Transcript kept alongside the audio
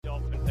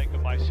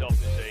myself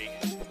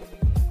as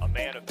a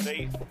man of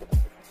faith.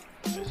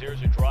 As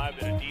there's a drive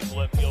in a deep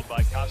left field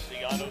by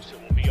Castellanos,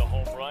 it will be a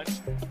home run.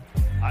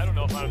 I don't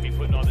know if I'm going to be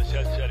putting on this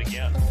headset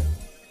again.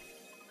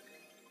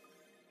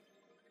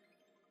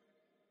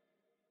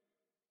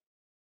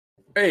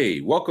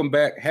 Hey, welcome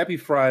back. Happy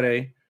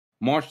Friday,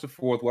 March the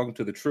 4th. Welcome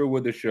to the True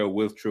Withers Show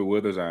with True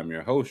Withers. I'm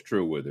your host,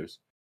 True Withers.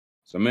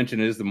 So I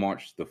mentioned it is the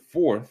March the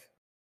 4th,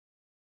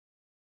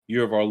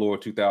 year of our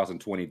Lord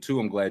 2022.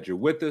 I'm glad you're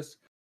with us.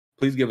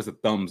 Please give us a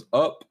thumbs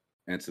up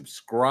and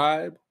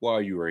subscribe while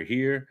you are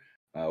here,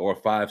 or a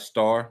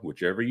 5-star,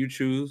 whichever you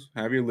choose.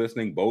 However you're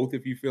listening, both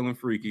if you're feeling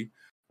freaky.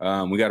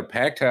 We got a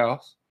packed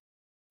house.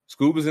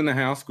 Scoob is in the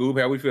house.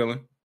 Scoob, how we feeling?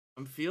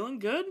 I'm feeling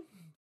good.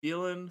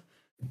 Feeling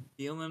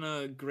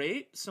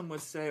great. Some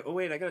would say, oh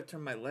wait, I gotta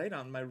turn my light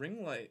on, my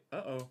ring light.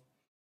 Uh-oh.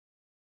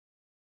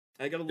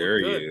 I gotta look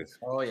there good. He is.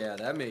 Oh yeah,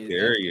 that made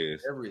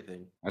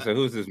everything. I said,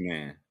 who's this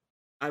man?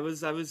 I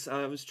was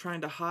trying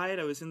to hide.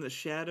 I was in the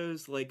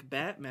shadows like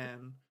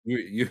Batman.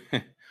 You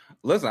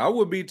listen, I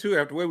would be too.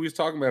 After the way we was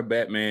talking about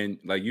Batman,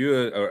 like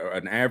you're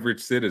an average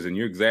citizen.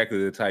 You're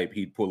exactly the type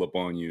he'd pull up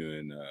on you.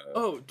 And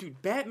oh,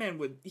 dude, Batman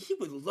would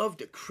love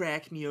to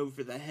crack me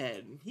over the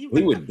head. He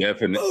would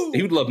definitely.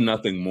 He would love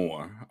nothing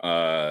more.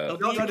 To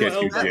catch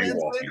you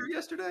jaywalking.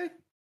 Yesterday.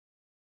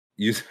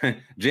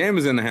 Jam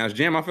is in the house.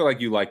 Jam, I feel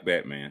like you like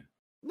Batman.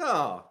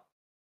 No,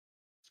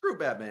 screw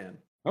Batman.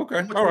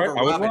 Okay, all right.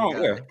 I was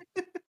wrong. Yeah.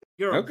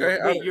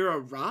 You're a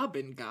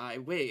Robin guy.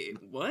 Wait,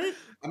 what?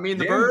 I mean,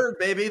 the bird,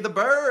 baby, the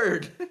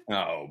bird.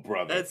 Oh,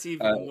 brother. That's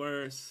even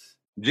worse.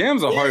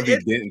 Jam's a Harvey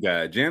Dent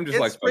guy. Jam just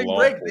likes spring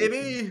break,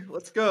 baby.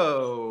 Let's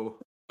go.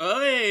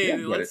 Hey,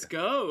 let's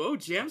go. Oh,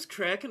 Jam's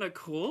cracking a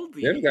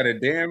coldie. Jam got a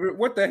damn.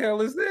 What the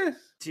hell is this?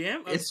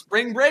 Jam, it's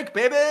spring break,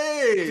 baby.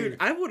 Dude,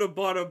 I would have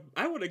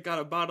got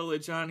a bottle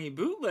of Johnny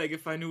Bootleg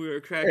if I knew we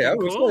were cracking I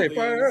coldies.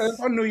 If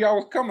I knew y'all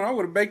was coming, I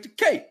would have baked a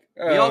cake.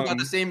 We all got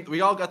the same.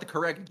 We all got the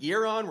correct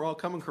gear on. We're all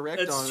coming correct.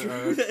 That's on.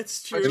 True.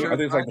 That's true. I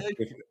think it's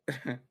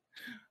like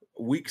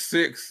week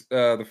 6,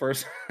 the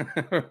first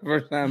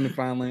time it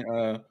finally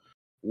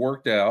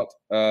worked out.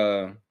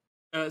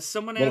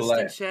 Someone asked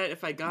in chat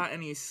if I got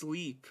any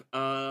sleep.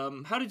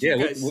 How did you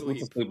guys sleep?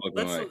 What's the sleep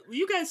looking like?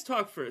 You guys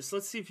talk first.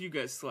 Let's see if you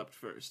guys slept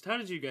first. How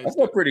did you guys? I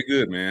slept pretty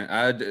good, man.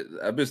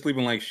 I've been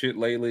sleeping like shit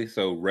lately,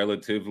 so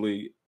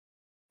relatively,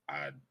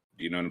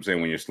 you know what I'm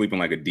saying. When you're sleeping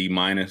like a D-,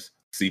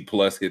 C+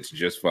 hits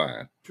just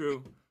fine.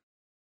 True.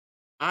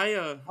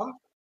 I'm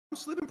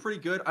sleeping pretty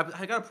good.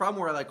 I got a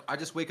problem where I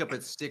just wake up at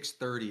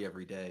 6:30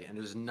 every day, and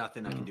there's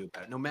nothing I can do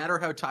about it. No matter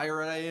how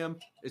tired I am,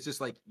 it's just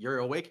like you're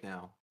awake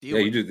now.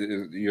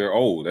 You're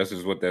old.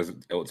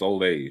 It's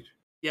old age.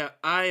 Yeah,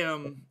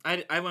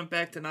 I went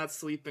back to not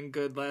sleeping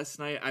good last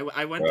night.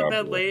 I went to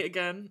bed late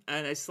again,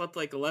 and I slept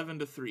like 11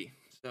 to 3.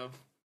 So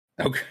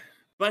okay.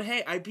 But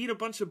hey, I beat a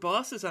bunch of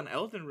bosses on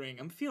Elden Ring.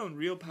 I'm feeling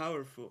real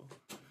powerful.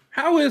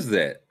 How is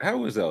that?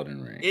 How is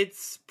Elden Ring?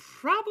 It's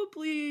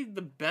probably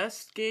the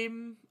best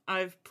game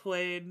I've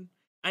played.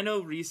 I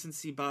know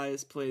recency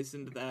bias plays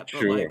into that,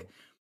 but like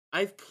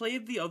I've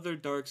played the other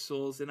Dark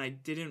Souls and I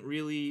didn't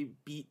really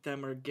beat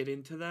them or get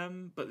into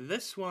them, but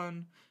this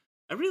one,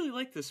 I really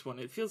like this one.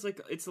 It feels like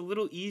it's a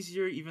little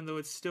easier, even though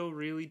it's still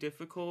really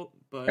difficult.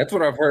 But that's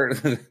what I've heard. I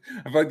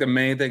feel like the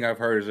main thing I've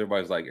heard is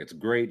everybody's like, it's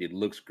great, it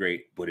looks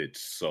great, but it's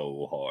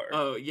so hard.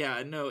 Oh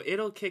yeah, no,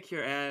 it'll kick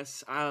your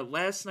ass.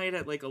 Last night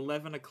at like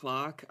 11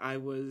 o'clock, I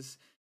was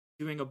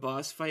doing a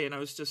boss fight and I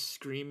was just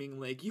screaming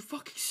like, "You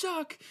fucking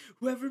suck!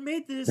 Whoever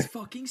made this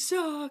fucking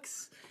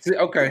sucks!" See,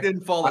 okay, you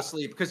didn't fall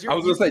asleep because I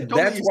was gonna say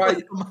that's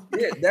why.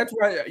 That's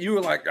why you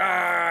were like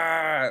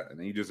and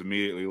then you just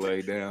immediately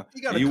laid down.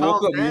 You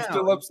woke up, you're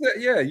still upset.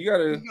 Yeah, you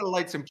gotta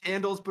light some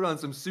candles, put on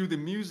some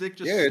soothing music.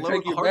 Just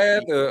take your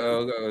bath,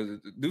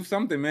 do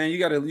something, man. You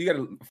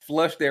gotta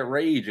flush that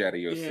rage out of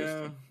your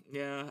system.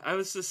 Yeah, I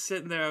was just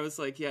sitting there. I was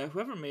like, yeah,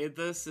 whoever made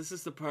this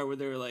is the part where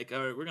they were like,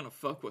 all right, we're going to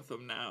fuck with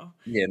them now.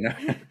 Yeah, no.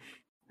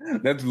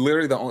 That's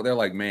literally they're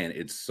like, man,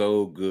 it's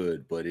so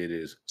good, but it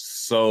is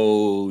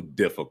so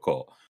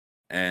difficult.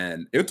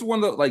 And it's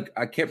one of the,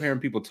 I kept hearing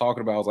people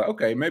talking about, I was like,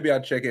 okay, maybe I'll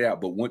check it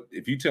out. But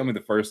if you tell me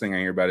the first thing I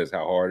hear about is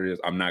how hard it is,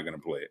 I'm not going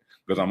to play it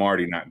because I'm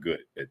already not good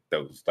at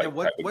those type of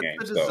games.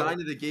 What's the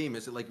design of the game?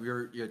 Is it like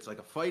it's like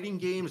a fighting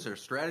game? Is there a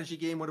strategy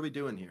game? What are we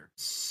doing here?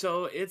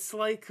 So it's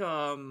like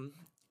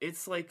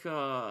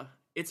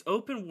it's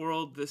open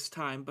world this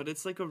time, but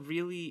it's like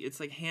it's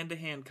like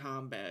hand-to-hand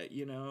combat,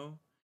 you know?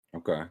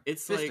 Okay.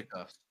 It's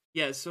fisticuffs.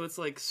 So it's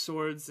like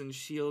swords and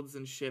shields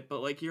and shit,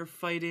 but like you're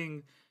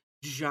fighting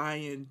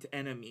giant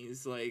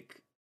enemies like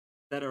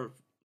that are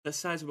the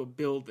size of a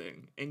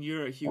building and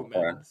you're a human.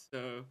 Okay.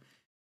 So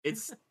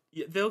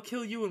they'll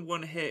kill you in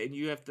one hit and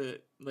you have to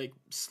like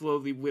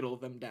slowly whittle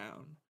them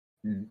down.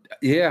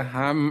 Yeah,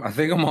 I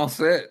think I'm all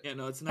set. Yeah,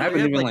 no, it's not. I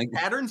haven't even like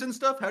patterns and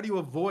stuff. How do you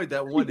avoid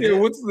that one? Yeah,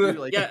 what's the?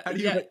 Like,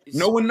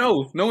 no one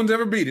knows. No one's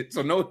ever beat it,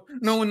 so no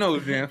one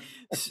knows, man.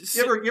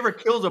 You ever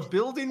killed a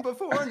building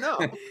before? No.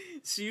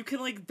 So you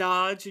can like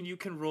dodge and you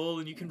can roll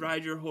and you can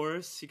ride your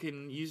horse. You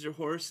can use your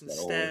horse and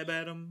stab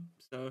at them.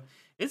 So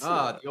it's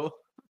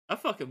I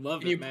fucking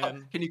love it,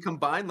 man. Can you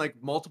combine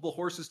like multiple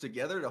horses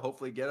together to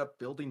hopefully get up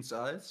building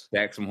size?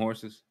 Stack some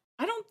horses.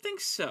 I don't think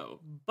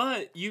so,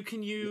 but you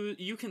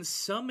can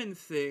summon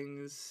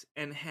things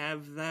and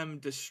have them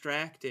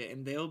distract it,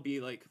 and they'll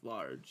be like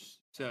large.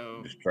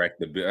 So Distract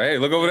the bit. Hey,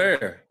 look over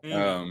there.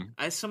 Yeah.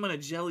 I summon a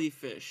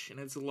jellyfish, and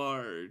it's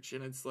large,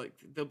 and it's like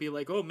they'll be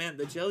like, "Oh man,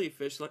 the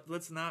jellyfish!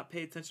 Let's not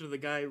pay attention to the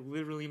guy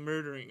literally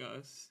murdering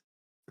us."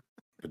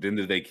 But then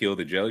did they kill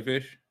the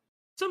jellyfish?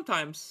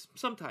 Sometimes.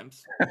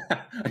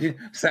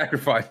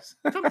 Sacrifice.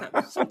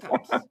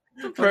 Sometimes.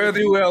 Fare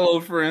thee well,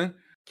 old friend.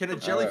 Can a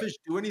jellyfish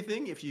do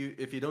anything if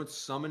you don't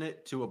summon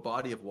it to a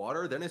body of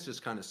water? Then it's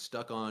just kind of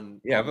stuck on.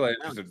 Yeah, I feel like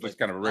it's just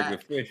kind of a regular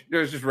fish.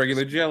 There's just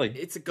regular jelly.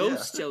 It's a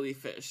ghost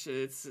jellyfish.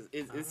 It's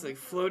like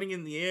floating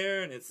in the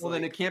air, and it's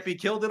then it can't be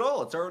killed at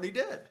all. It's already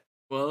dead.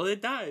 Well,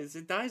 it dies.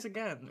 It dies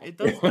again. It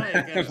does die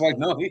again. It's like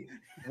no,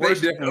 they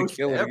definitely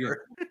kill it again.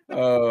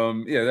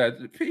 Yeah,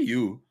 that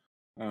PU.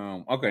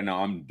 Okay, no,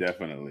 I'm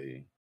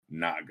definitely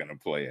not gonna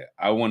play it.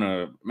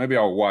 Maybe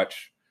I'll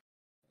watch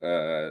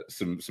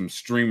some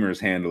streamers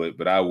handle it,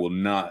 but I will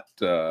not.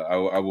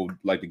 I will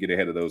like to get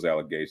ahead of those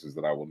allegations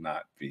that I will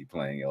not be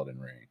playing Elden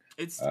Ring.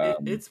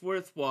 It's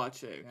worth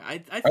watching. I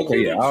think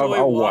you'd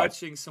enjoy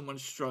watching someone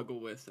struggle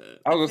with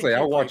it. I was gonna say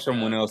I'll watch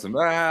someone else and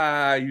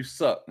you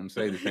suck and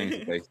say the things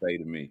that they say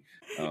to me.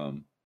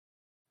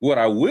 What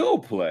I will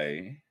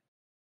play,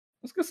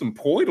 let's get some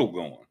Poidal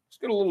going. Let's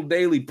get a little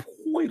daily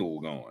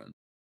Poidal going.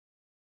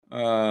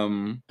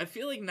 I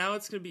feel like now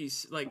it's gonna be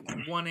like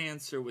one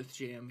answer with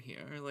Jam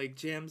here. Like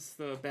Jam's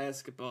the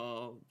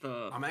basketball.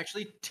 I'm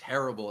actually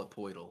terrible at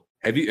Poidal.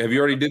 Have you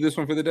already did this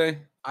one for the day?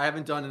 I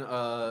haven't done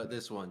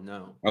this one.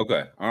 No.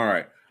 Okay. All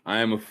right. I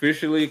am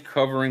officially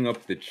covering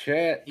up the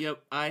chat.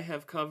 Yep, I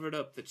have covered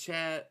up the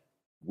chat.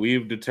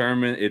 We've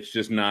determined it's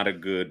just not a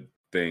good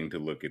thing to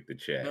look at the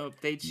chat. Nope,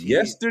 they cheat.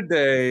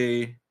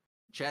 Yesterday,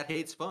 chat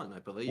hates fun, I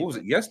believe. What was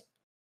it? Yes.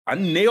 I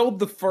nailed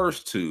the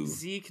first two.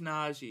 Zeke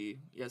Najee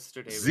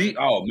yesterday. Right?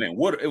 Oh man,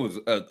 it was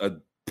a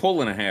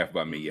pull and a half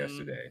by me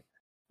yesterday.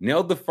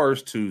 Nailed the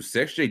first two.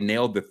 SexJ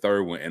nailed the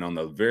third one, and on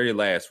the very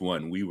last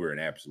one, we were in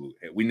absolute.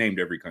 We named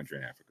every country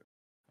in Africa.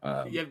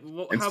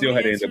 And still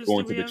had to end up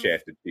going to the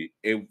chat to cheat.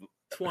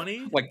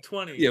 20? Like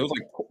 20. Yeah, it was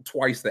like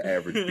twice the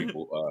average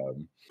people.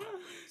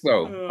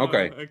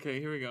 Okay.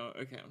 Okay, here we go.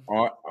 Okay.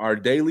 Our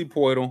daily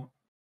Poidal.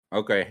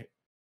 Okay.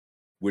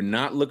 We're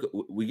not looking.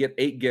 We get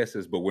 8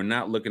 guesses, but we're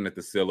not looking at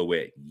the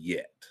silhouette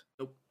yet.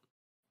 Nope.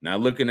 Not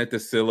looking at the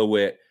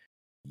silhouette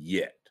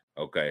yet.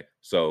 Okay.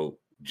 So,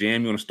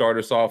 Jam, you want to start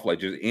us off like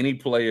just any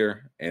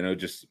player, and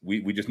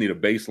we just need a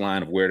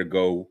baseline of where to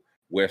go,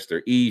 west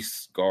or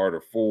east, guard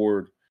or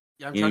forward.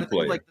 Yeah, I'm trying to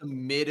think like the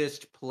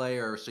middest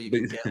player, so you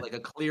can get like a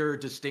clear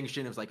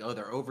distinction of like, oh,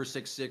 they're over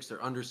 6'6",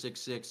 they're under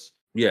 6'6".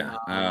 Yeah.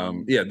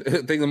 Yeah.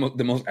 I think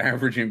the most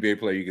average NBA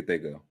player you could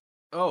think of.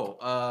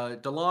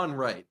 DeLon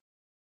Wright.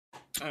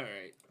 All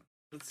right,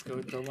 let's go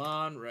with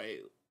DeLon Wright.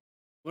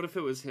 What if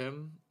it was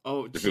him?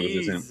 Oh,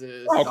 Jesus!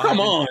 Oh, come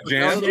on,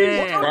 Jam!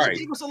 Jesus Christ! You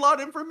gave us a lot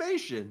of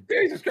information.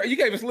 Jesus Christ! You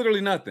gave us literally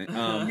nothing.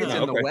 He's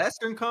in the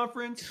Western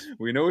Conference.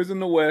 We know he's in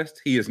the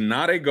West. He is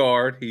not a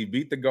guard. He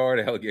beat the guard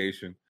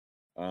allegation.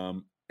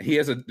 He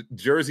has a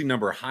jersey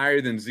number higher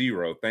than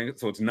 0.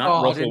 So it's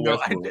not Russell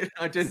Westbrook.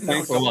 I didn't know.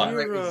 Thanks a lot.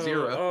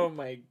 0. Oh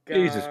my God!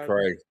 Jesus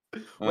Christ!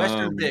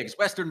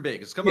 Western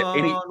Bigs. Come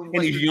on.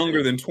 And he's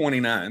younger than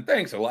 29.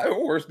 Thanks a lot.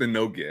 Worse than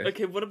no guess.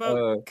 Okay, what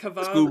about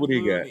Kavod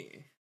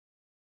Mooney?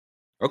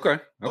 Okay.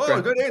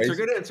 Oh, good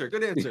answer.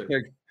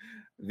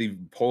 The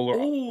polar.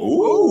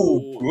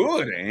 Ooh,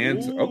 good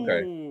answer. Ooh.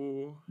 Okay.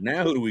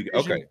 Now who do we?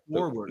 Okay,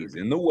 so he's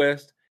in the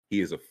West. He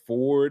is a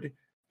forward.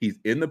 He's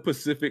in the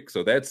Pacific.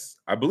 So that's,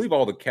 I believe,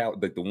 all the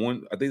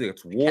one. I think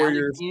that's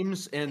Warriors,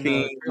 teams, and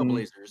the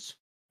Trailblazers.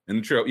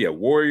 And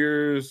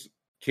Warriors,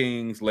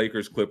 Kings,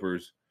 Lakers,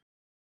 Clippers,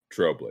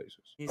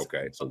 Trailblazers.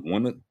 Okay, so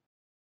one.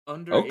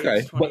 Under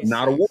okay, but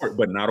not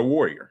a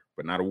warrior.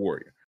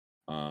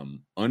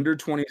 Under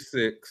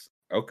 26.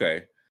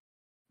 Okay,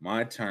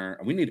 my turn.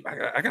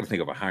 I got to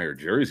think of a higher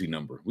jersey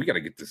number. We got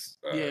to get this.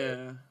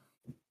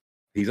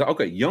 He's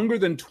okay. Younger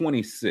than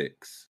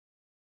 26.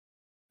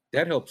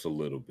 That helps a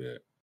little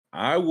bit.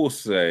 I will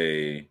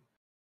say.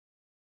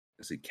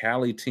 Let's see,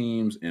 Cali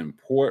teams in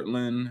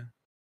Portland.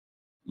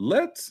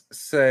 Let's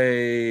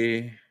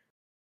say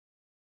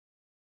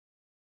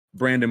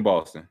Brandon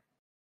Boston.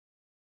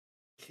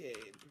 Okay,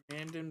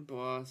 Brandon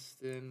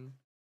Boston.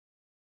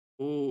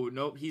 Oh,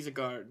 nope, he's a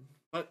guard.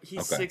 But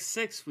he's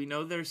 6'6". We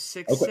know there's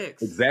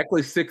 6'6".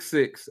 Exactly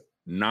 6'6".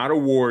 Not a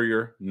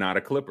Warrior, not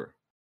a Clipper.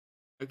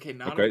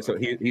 Okay, so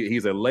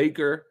he's a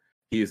Laker,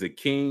 he is a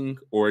King,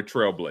 or a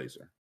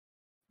Trailblazer.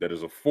 That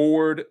is a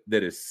forward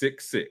that is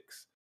 6'6".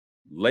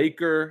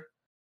 Laker,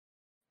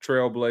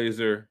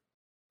 Trailblazer,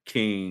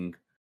 King,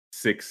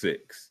 6'6".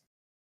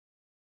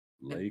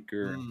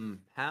 Laker.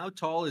 How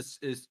tall is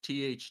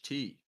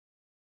THT?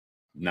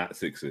 Not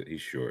 6'6".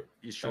 He's short.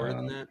 He's shorter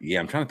than that? Yeah,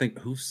 I'm trying to think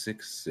who's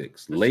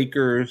 6'6".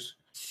 Lakers,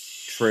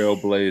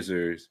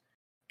 Trailblazers,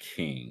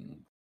 King.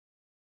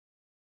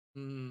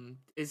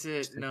 Is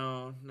it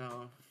no.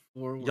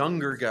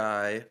 Younger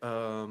guy.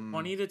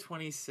 20 to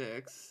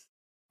 26.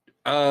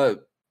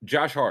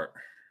 Josh Hart.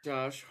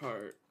 Josh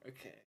Hart.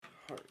 Okay,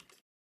 Hart.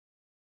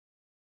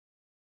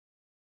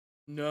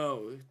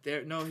 No,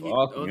 there. No, he.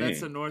 Fuck Oh, me.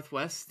 that's a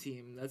Northwest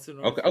team. That's a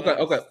Okay, Northwest.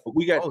 okay.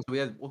 We got. Oh, so we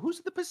had. Well, who's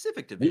in the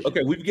Pacific Division?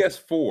 Okay, we've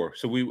guessed 4,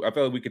 so I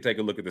feel like we could take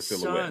a look at the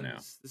silhouette now.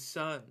 The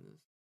Suns.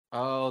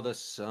 Oh, the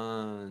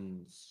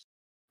Suns.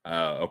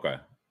 Okay.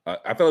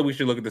 I feel like we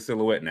should look at the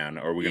silhouette now,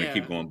 or we're gonna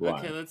keep going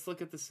blind. Okay, let's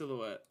look at the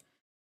silhouette.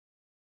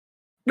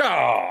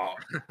 No.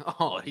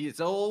 Oh, he's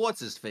what's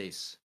his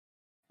face?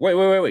 Wait.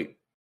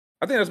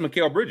 I think that's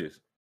Mikal Bridges.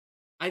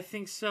 I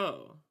think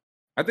so.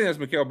 I think that's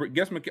Mikal Bridges.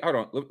 Guess Mikal. Hold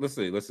on. Let's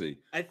see.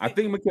 I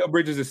think Mikal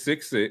Bridges is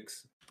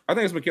 6'6". I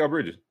think it's Mikal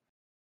Bridges.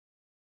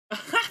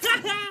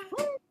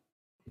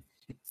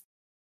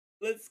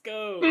 Let's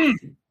go.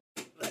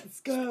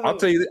 Let's go.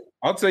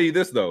 I'll tell you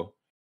this though.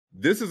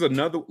 This is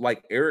another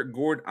like Eric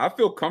Gordon. I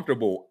feel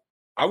comfortable.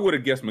 I would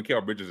have guessed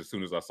Mikal Bridges as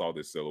soon as I saw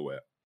this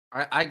silhouette.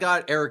 I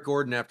got Eric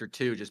Gordon after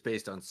 2 just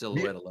based on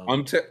silhouette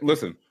alone.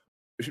 Listen,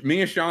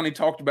 me and Shawnee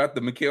talked about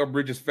the Mikal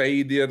Bridges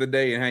fade the other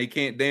day and how he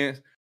can't dance.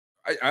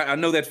 I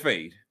know that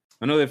fade.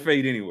 I know that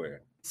fade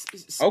anywhere.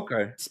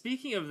 Okay.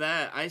 Speaking of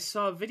that, I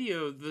saw a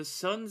video. The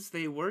Suns,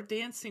 they were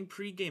dancing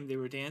pregame. They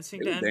were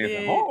dancing to dancing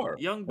NBA hard.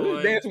 Young They were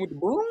Boy. dancing with the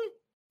broom.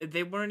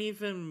 They weren't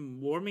even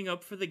warming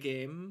up for the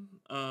game.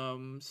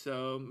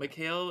 So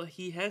Mikal,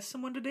 he has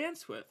someone to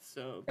dance with.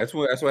 So that's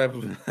what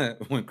happens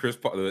when Chris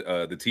Paul,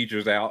 the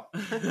teacher's out.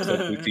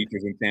 So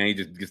teachers in town, he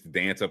just gets to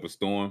dance up a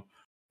storm.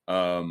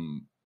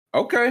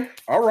 Okay,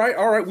 all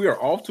right. We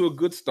are off to a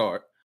good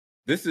start.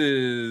 This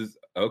is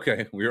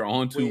okay. We are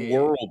on to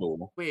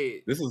World.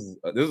 Wait, this is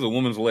a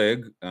woman's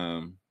leg.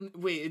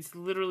 Wait, it's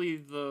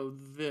literally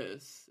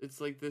this. It's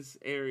like this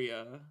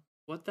area.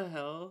 What the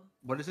hell?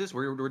 What is this?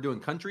 We're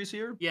doing countries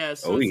here? Yeah,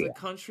 so it's a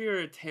country or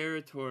a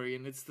territory,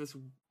 and it's this.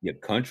 Yeah,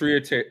 country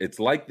or it's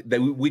like that.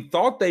 We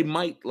thought they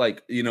might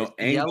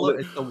angle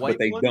it, but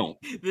they don't.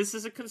 This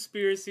is a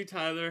conspiracy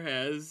Tyler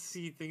has.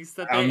 He thinks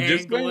that they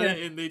angle it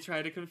and they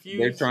try to confuse.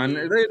 They're trying.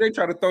 They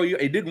try to throw you.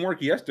 It didn't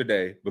work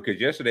yesterday because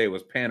yesterday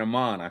was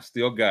Panama, and I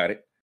still got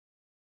it.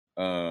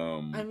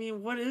 I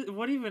mean,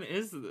 what even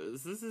is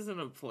this? This isn't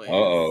a place.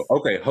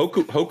 Okay.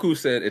 Hoku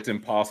said it's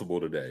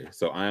impossible today,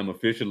 so I am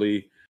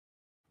officially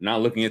not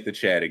looking at the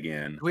chat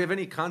again. Do we have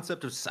any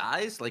concept of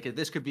size? Like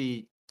this could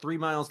be 3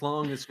 miles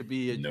long. This could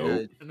be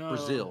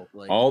Brazil.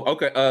 Like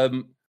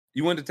okay.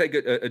 You want to take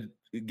a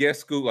guess,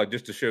 Scoop, like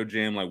just to show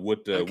Jim like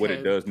what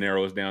it does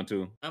narrow us down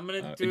to? I'm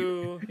gonna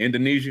do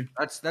Indonesia.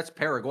 That's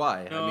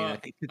Paraguay. No, I mean, I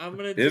think I'm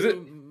gonna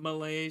do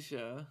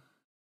Malaysia.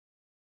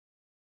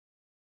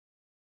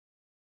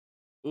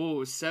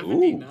 Ooh,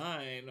 79.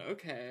 Ooh.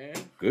 Okay.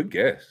 Good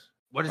guess.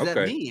 What does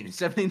that mean?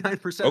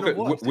 79% of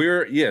what?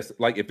 We're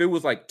like if it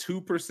was like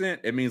 2%,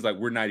 it means like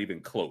we're not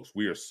even close.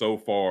 We are so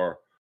far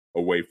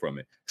away from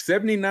it.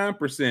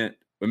 79%,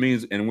 it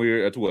means, and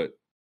that's what?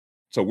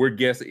 So we're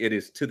guessing it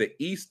is to the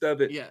east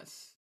of it.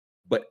 Yes.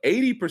 But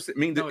 80%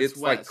 means it's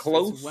like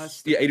close. It's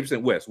west. Yeah,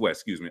 80% west,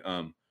 excuse me.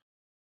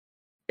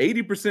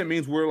 80%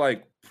 means we're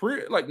like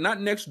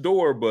not next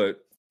door, but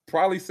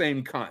probably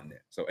same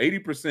continent. So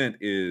 80%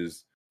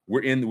 is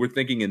we're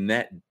thinking in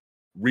that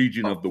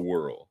region of the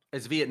world.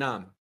 It's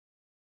Vietnam.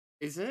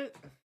 Is it?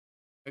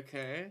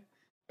 Okay.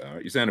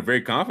 You sounded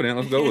very confident.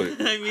 Let's go with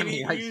it. I mean,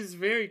 he was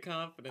very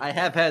confident. I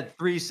have had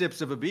 3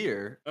 sips of a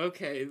beer.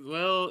 Okay,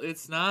 well,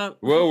 it's not.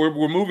 Well,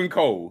 we're moving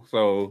cold,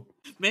 so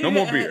maybe no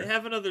more beer.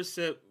 Have another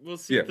sip. We'll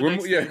see. Yeah,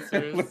 what the next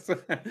answer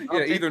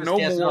is. Either no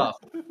more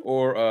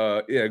or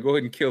go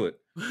ahead and kill it.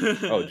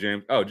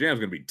 Jam's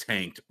gonna be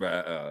tanked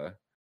by.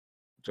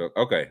 So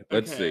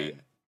let's see.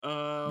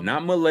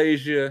 Not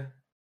Malaysia.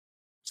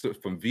 So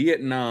from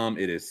Vietnam,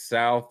 it is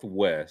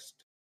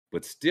southwest,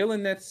 but still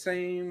in that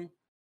same.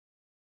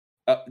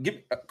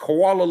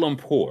 Kuala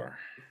Lumpur.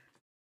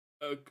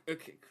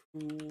 Okay,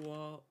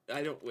 cool.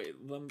 I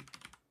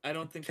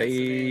don't think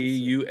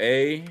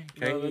KUA.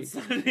 No, that's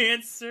not an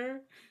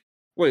answer.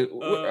 Wait,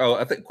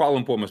 I think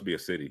Kuala Lumpur must be a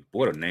city.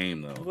 What a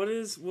name though. What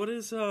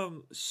is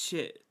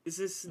shit? Is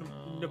this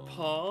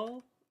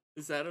Nepal?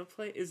 Is that a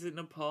place? Is it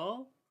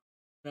Nepal?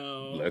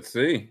 No. Let's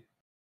see.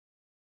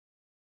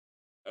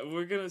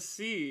 We're gonna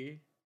see.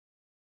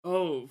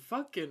 Oh,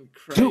 fucking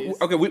Christ. Dude,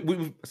 okay,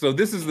 we so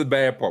this is the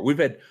bad part. We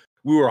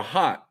were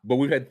hot, but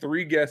we've had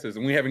 3 guesses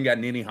and we haven't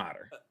gotten any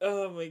hotter.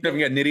 Oh my god. We haven't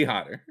gotten any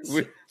hotter.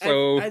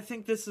 I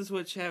think this is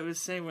what Chad was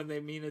saying when they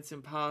mean it's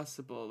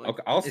impossible. Like,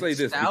 okay, I'll say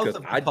this because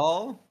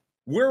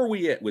where are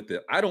we at with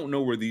it? I don't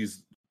know where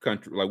these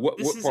countries what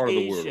part of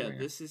the world are in.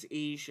 This is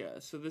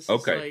Asia. So this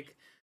is like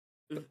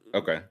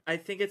I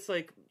think it's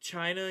like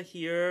China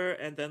here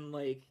and then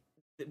like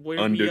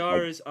where we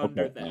are is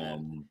under that.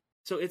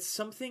 So it's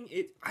something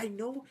I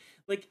know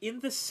like in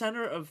the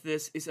center of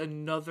this is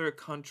another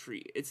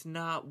country. It's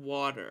not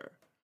water.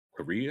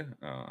 Korea?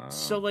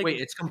 So like wait,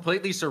 it's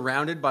completely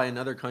surrounded by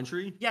another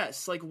country?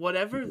 Yes, like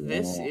whatever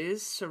this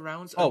is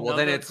surrounds another country. Oh, well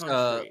then it's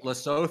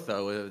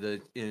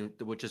Lesotho,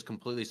 which is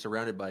completely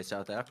surrounded by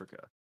South Africa.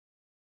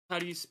 How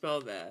do you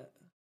spell that?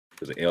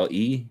 Is it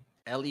LE?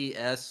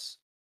 Lesotho.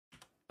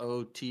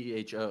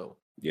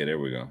 Yeah, there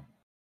we go.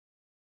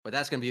 But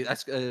that's No,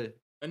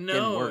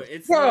 worse.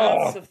 it's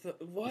Oh!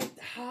 not. What?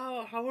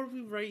 How are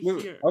we right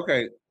Look, here?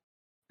 okay,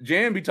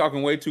 Jan be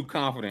talking way too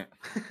confident.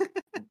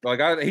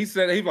 He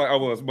said he's like, oh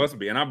well, it must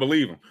be, and I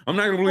believe him. I'm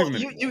not gonna believe him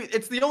anymore.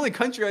 It's the only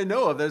country I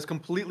know of that is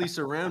completely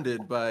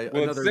surrounded by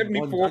another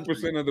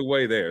 74% of the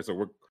way there,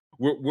 so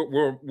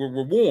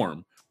we're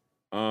warm.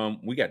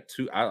 We got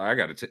two. I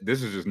got to.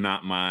 This is just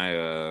not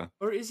my.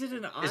 Or is it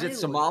an island? Is it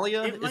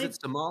Somalia? Is it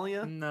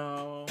Somalia?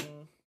 No.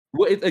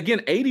 Well,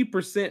 again,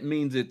 80%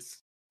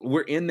 means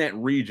we're in that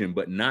region,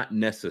 but not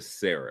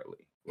necessarily,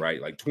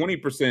 right? Like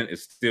 20%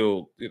 is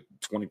still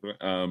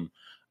 20%.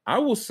 I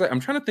will say, I'm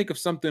trying to think of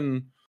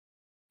something.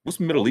 What's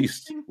Middle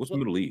East? What's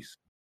Middle East?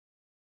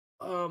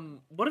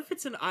 What if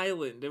it's an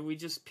island and we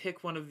just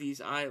pick one of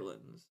these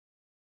islands?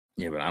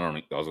 Yeah, but I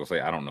was gonna say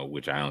I don't know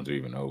which islands are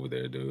even over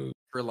there, dude.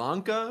 Sri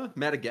Lanka,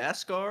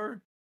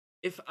 Madagascar.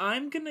 If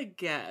I'm gonna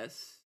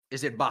guess,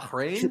 is it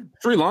Bahrain?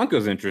 Sri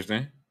Lanka's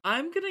interesting.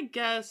 I'm gonna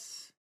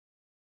guess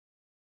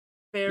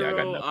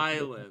Faroe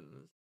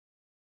Islands.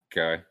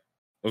 Okay.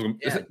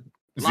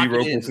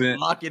 0%.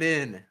 Lock it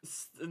in.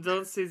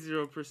 Don't say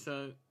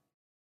 0%.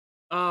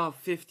 Oh,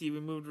 50. We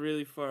moved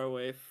really far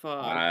away.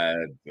 Fuck.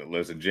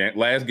 Listen,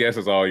 last guess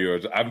is all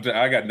yours.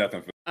 I got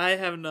nothing for. I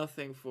have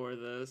nothing for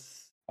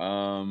this.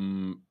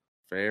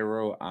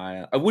 Faroe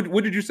Island.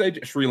 What did you say?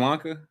 Sri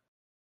Lanka?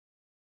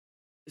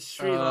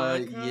 Sri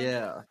Lanka?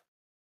 Yeah.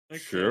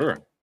 Okay. Sure.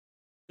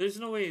 There's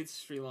no way it's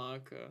Sri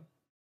Lanka.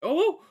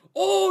 Oh,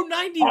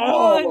 91.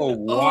 Oh,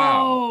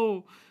 wow.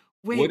 Oh,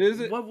 wait. What is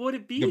it? What would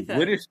it be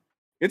then?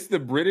 It's the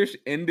British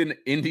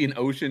Indian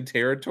Ocean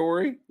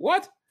Territory.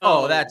 What?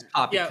 Oh, that's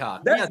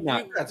poppycock. Yeah,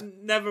 that's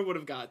never would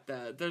have got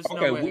that. There's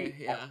no way.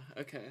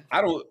 Okay.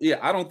 I don't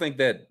think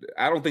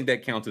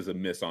that counts as a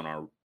miss on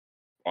our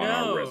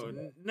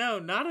resume. No,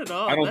 not at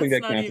all. I don't think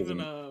that not counts even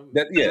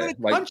as a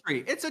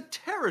country. It's a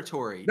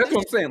territory. That's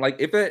what I'm saying. Like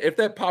if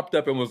that popped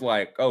up and was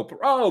like,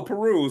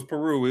 Peru's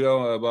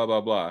Peru, blah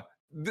blah blah.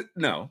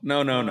 No.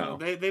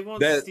 They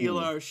won't steal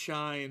our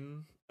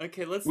shine.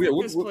 Okay, let's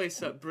look this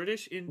place up.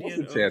 British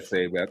Indian What's the chat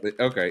say about it?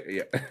 Okay,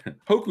 yeah.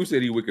 Hoku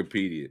said he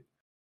Wikipedia.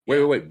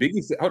 Wait.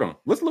 Biggie said, hold on.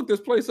 Let's look this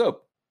place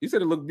up. He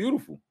said it looked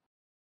beautiful.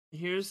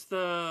 Here's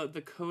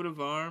the coat of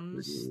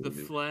arms, the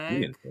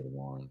flag. Coat of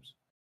arms.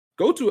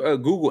 Go to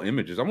Google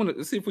Images. I want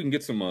to see if we can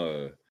get some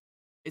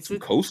some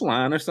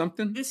coastline or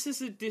something. This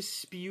is a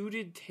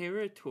disputed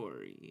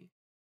territory.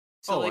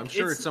 So, I'm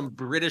sure it's some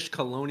British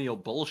colonial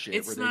bullshit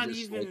it's where not they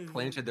just even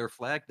planted their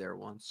flag there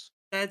once.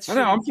 That's I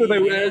know. I'm sure they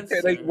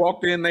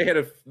walked in. They had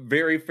a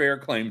very fair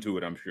claim to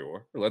it. I'm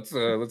sure. Let's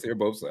hear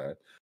both sides.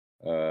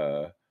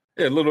 Yeah,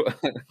 little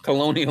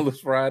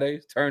colonialist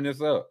Fridays. Turn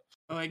this up.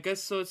 Oh, I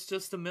guess so. It's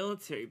just a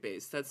military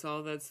base. That's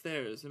all that's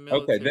there is a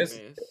military base.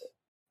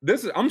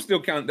 This is. I'm still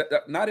counting.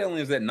 Not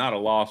only is that not a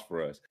loss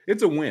for us,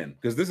 it's a win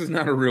because this is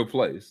not a real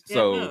place. Yeah,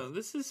 so no,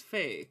 this is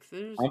fake.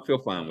 I feel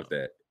fine with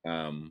that.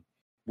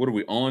 What are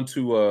we on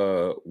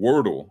to?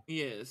 Wordle.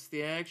 Yes,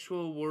 the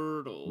actual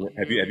Wordle.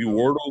 Have you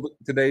Wordled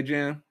today,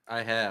 Jan?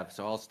 I have,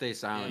 so I'll stay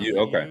silent.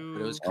 Okay.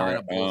 But it was kind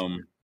of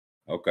bullshit.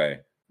 Okay.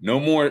 No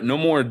more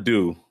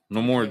do.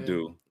 No more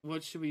do.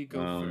 What should we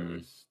go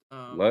first?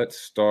 Let's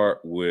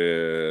start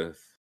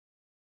with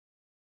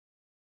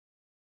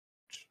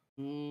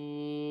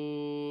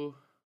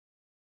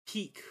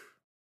Peak.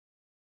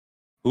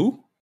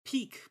 Who?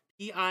 Peak.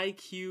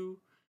 Pique.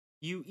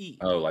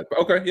 Oh, like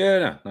okay, yeah,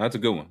 no, that's a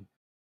good one.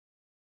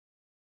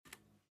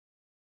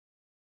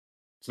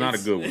 It's not a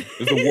good one.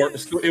 It's the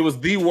worst. It was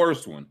the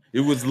worst one.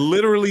 It was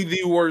literally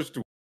the worst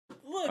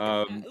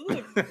one.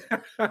 Look.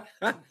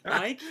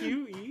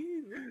 IQE.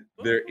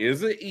 There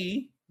is a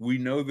E. We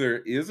know there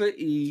is a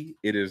E.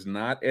 It is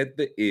not at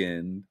the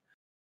end.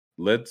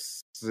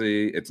 Let's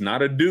see. It's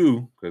not a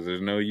do because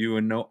there's no U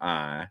and no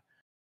I.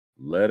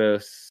 Let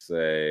us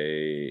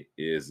say,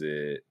 is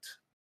it?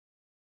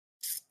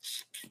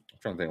 I'm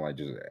trying to think like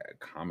just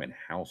common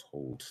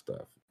household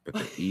stuff. But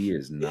the E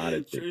is not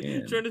at the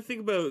end. Trying to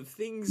think about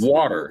things.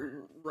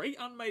 Water. Right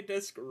on my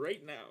desk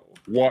right now.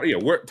 Water. Yeah,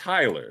 where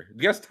Tyler.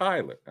 Guess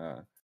Tyler.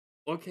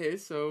 Okay,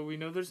 so we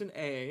know there's an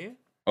A.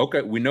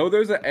 Okay, we know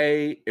there's an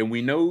A, and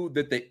we know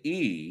that the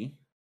E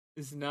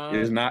is not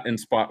in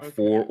spot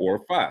 4 or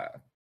 5.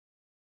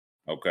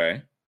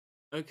 Okay.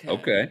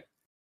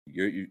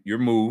 Your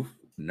move.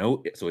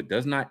 No, so it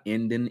does not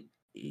end in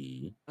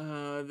E.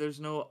 There's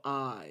no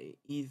I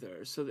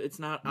either, so it's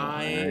not no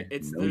I.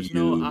 It's there's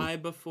no I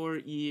before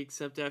E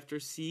except after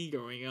C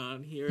going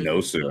on here. No,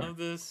 there's sir. None of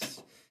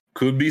this.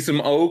 Could be some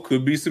O,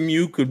 could be some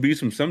U, could be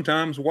some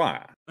sometimes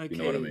Y. Okay.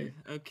 You know what I mean?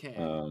 Okay.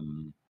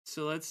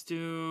 So let's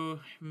do.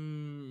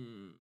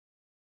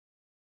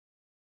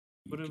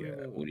 What do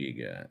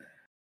you got?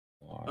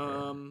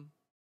 Water.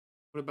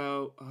 What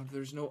about?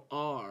 There's no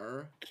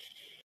R.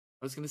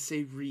 I was gonna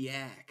say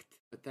react,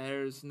 but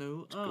there's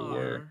no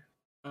R.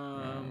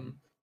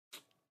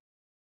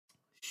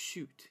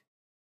 Shoot.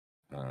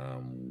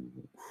 I'm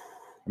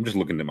just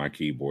looking at my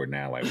keyboard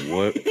now. Like,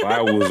 what if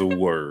I was a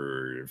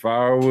word? If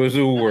I was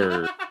a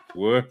word.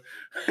 What?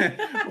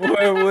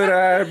 What would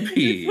I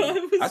be?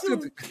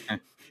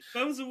 If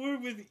I was a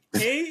word with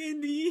A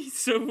and E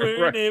somewhere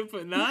Right. in it,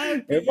 but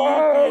not B. If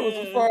I was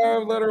a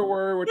 5-letter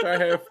word, which I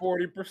have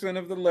 40%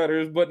 of the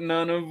letters, but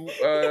none of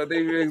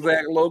the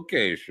exact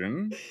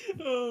location.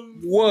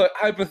 What,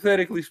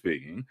 hypothetically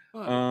speaking,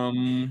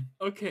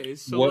 okay,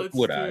 so what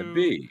would I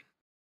be?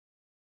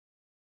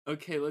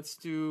 Okay, let's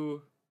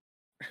do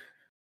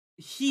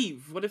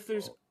heave. What if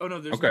there's? Oh no,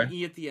 there's Okay. no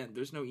E at the end.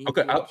 There's no E.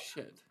 Okay.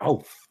 Shit.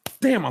 Oh,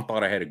 damn! I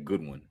thought I had a good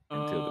one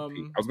until the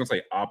P. I was gonna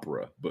say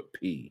opera, but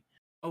P.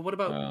 Oh, what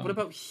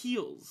about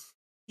heels?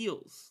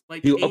 Heels,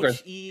 like okay.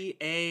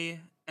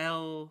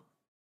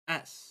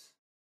 HEALS.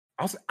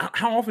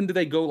 How often do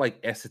they go like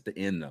S at the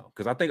end though?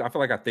 Because I feel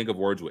like I think of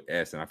words with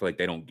S, and I feel like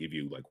they don't give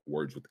you like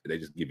words with. They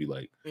just give you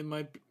like.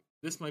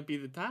 This might be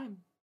the time.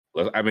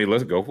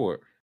 Let's go for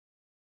it.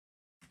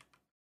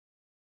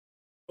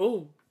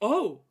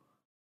 Oh.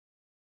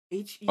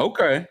 H-E.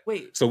 Okay.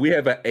 Wait. So we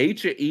have a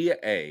H, a E, a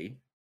A,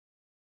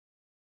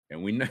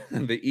 and we know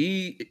the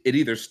E. It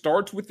either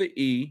starts with the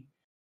E,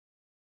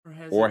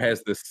 or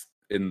has this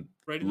in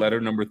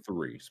letter number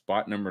 3,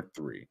 spot number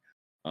 3.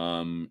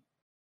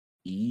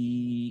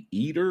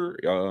 Eater.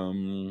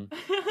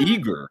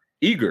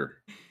 Eager.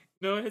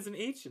 No, it has an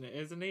H in it. It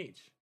has an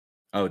H.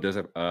 Oh, does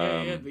it?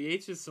 Yeah. The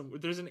H is somewhere.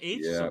 There's an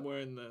H somewhere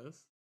in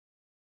this.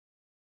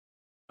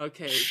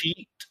 Okay.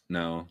 Cheat?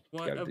 No.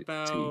 What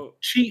about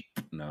cheap?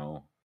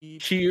 No.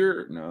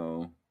 Cheer?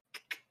 No.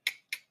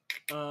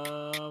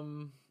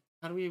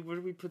 Where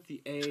do we put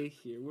the A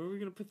here? Where are we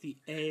gonna put the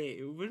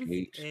A? Where does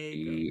the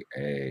A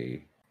go?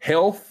 A.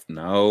 Health?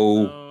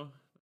 No.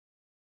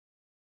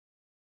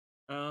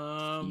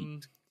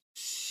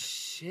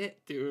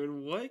 Shit, dude.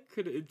 What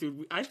could it,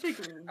 dude? I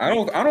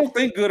don't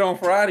think good on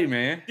Friday,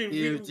 man.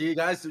 Dude, do you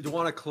guys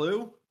want a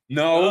clue?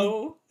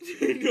 No.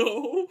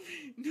 No.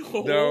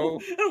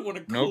 I don't want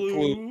a clue. No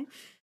clue.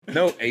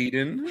 No,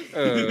 Aiden.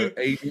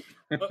 Aiden.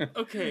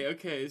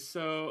 Okay.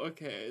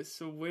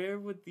 So where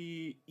would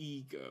the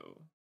E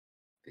go?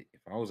 If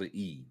I was an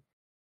E,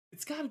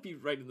 it's got to be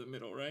right in the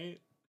middle,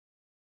 right?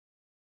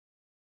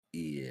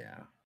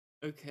 Yeah.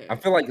 Okay. I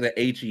feel like the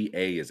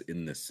HEA is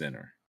in the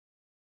center.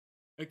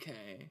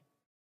 Okay.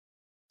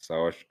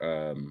 So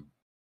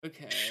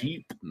okay.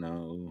 Cheap?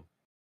 No.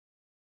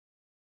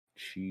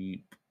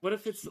 Cheap. What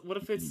if it's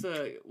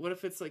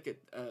like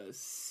a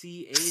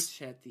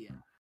CH at the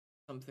end?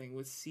 Something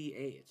with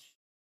CH.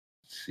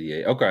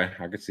 CH. Okay,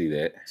 I could see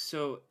that.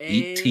 So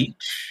Eat,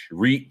 teach,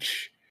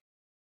 reach,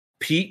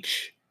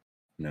 peach.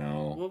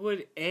 No. What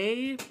would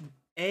A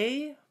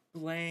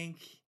blank?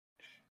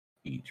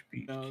 Beach.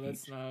 No,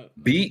 that's not.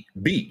 Beach.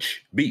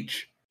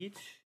 Beach.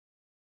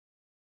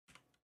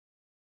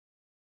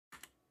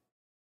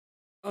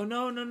 Oh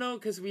no!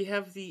 Because we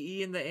have the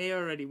E and the A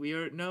already.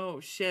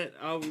 Shit.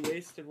 Oh, we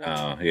wasted one.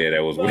 Oh yeah,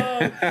 that was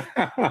weird.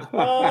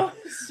 Oh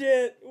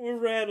shit, we're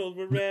rattled.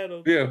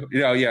 Yeah.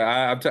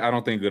 I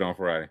don't think good on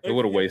Friday. It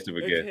would have wasted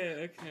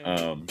again.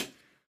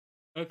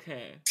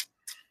 Okay.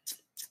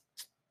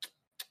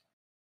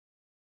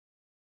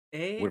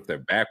 A? What if they're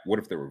back? What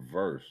if they're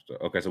reversed?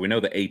 Okay, so we know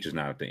the H is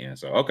not at the end.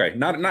 So okay,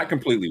 not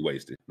completely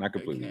wasted. Not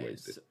completely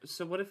wasted.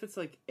 So what if it's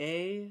like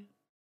A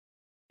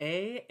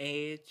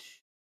H?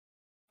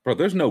 Bro,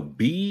 there's no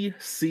B,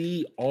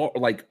 C, R.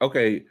 Like,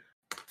 okay,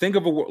 think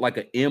of a word like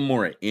an M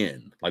or an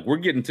N. Like we're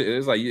getting to.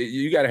 It's like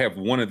you got to have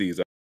one of these.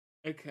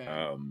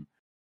 Okay.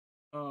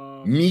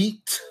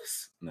 Meat?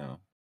 No.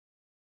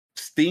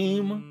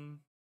 Steam?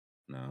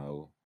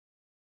 No.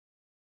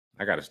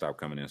 I got to stop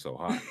coming in so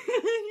hot.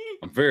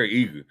 I'm very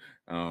eager.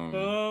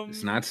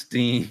 It's not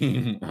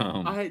steam.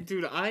 I am.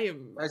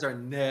 You guys are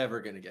never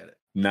gonna get it.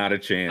 Not a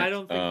chance. I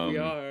don't think we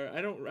are.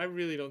 I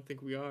really don't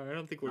think we are. I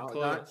don't think we're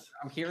close.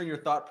 I'm hearing your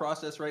thought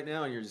process right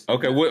now, and you're just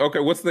okay.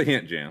 What's the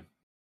hint, Jam?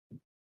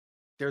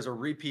 There's a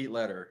repeat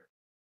letter.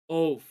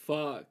 Oh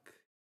fuck.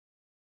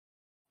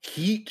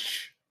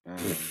 Heach.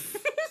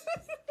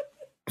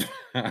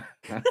 Yeah.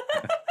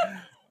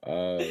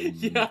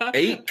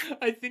 8.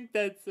 I think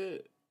that's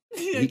it.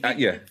 Yeah.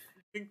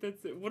 I think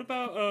that's it. What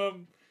about okay.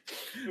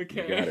 You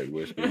got it,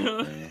 Whiskey.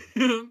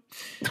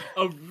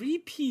 A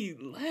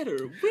repeat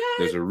letter. What?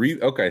 There's a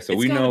okay, so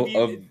we know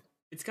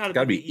it's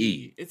gotta be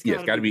E. It's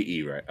gotta be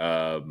E, right?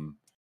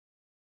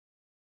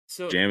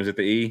 So Jam, is it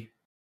the E?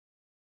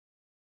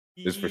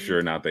 It's for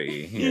sure not the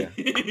E. Yeah.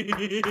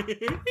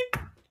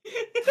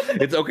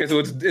 It's okay, so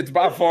it's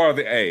by far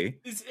the A.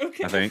 It's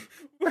okay. I think.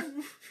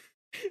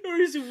 Or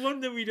is it one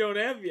that we don't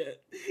have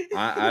yet?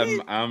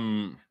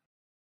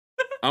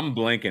 I'm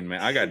blanking,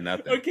 man. I got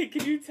nothing. Okay,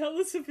 can you tell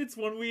us if it's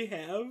one we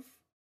have?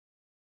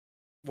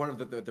 One of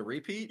the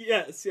repeat?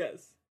 Yes.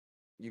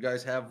 You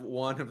guys have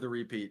one of the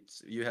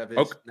repeats. You have it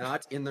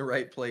not in the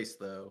right place,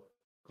 though.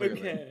 Clearly.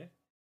 Okay.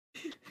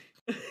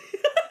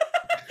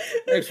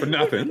 Thanks for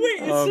nothing. Wait,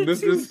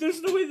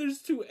 there's no way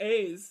there's two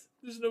A's.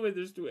 There's no way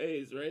there's two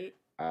A's, right?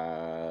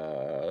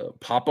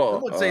 Papa. I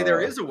would say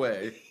there is a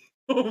way.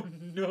 Oh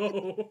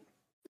no.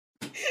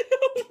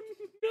 Oh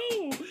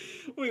no.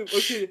 Wait,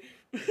 okay.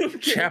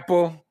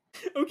 Chapel.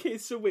 Okay,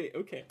 so wait,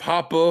 okay.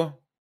 Papa.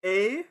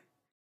 A.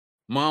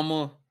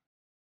 Mama.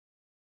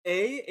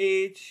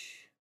 A-H.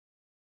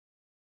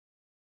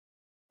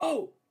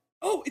 Oh,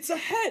 it's a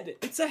head.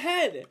 It's a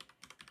head.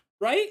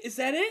 Right? Is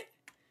that it?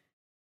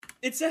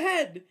 It's a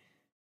head.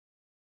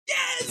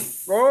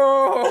 Yes!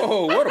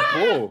 Oh, what a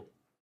pull.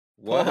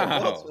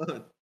 Wow.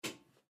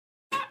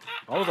 Oh,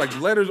 I was like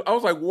letters. I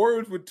was like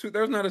words with two.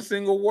 There's not a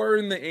single word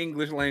in the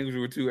English language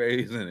with two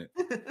A's in it.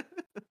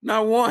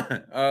 Not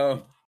one.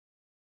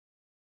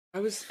 I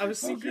was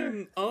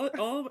thinking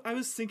all I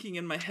was thinking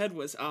in my head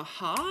was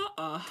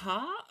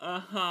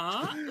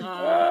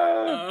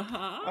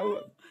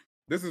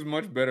This is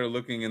much better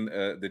looking in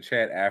the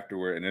chat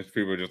afterward, and there's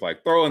people just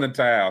like throw in the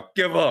towel,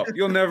 give up.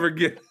 You'll never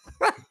get.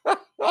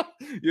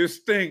 You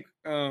stink.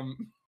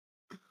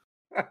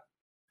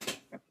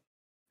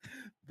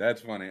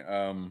 That's funny.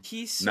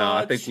 He saw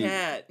I think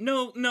chat.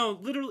 No,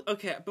 literally.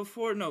 Okay,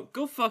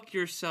 go fuck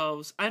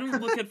yourselves. I don't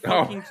look at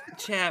fucking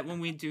chat when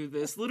we do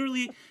this.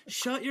 Literally,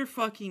 shut your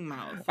fucking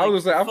mouth. Like, I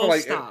was gonna say, I feel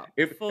like stop.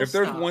 if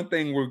there's one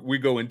thing we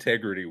go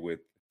integrity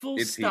with,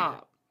 it's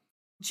stop.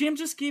 Jam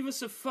just gave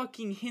us a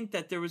fucking hint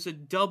that there was a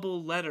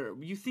double letter.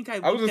 You think I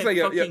was gonna say,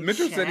 yeah.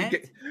 Mitchell chat?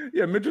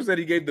 Mitchell said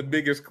he gave the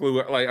biggest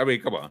clue. Like, I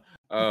mean, come on.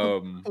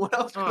 What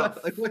else?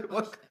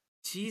 What?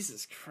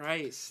 Jesus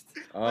Christ.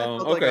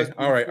 Okay.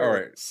 All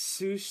right.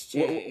 Seuss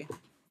J.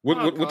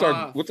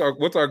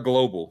 What's our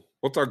global?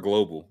 What's our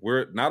global?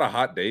 We're not a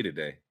hot day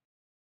today.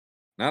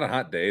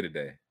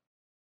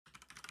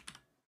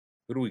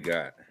 Who do we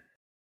got?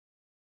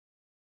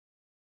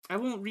 I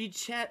won't read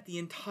chat the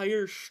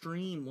entire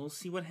stream. We'll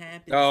see what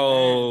happens.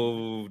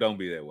 Oh, don't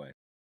be that way.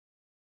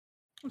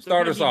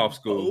 Start us off,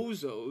 school.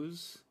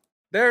 Bozos.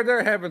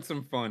 They're having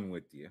some fun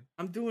with you.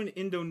 I'm doing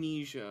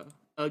Indonesia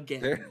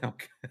again.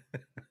 Okay.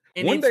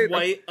 And it's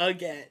white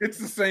again. It's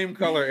the same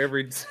color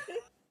every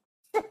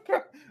time.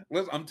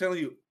 Listen, I'm telling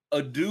you,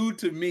 a do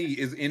to me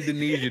is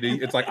Indonesia.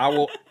 It's like I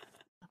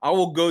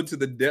will go to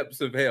the depths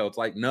of hell. It's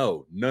like,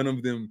 no, none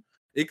of them.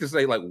 It could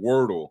say like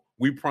Wordle.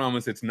 We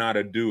promise it's not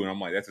a do. And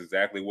I'm like, that's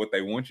exactly what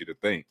they want you to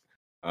think.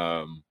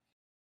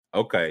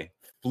 Okay.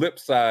 Flip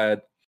side.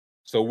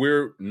 So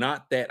we're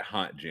not that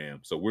hot,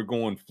 Jam. So we're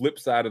going flip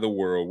side of the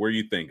world. Where are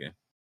you thinking?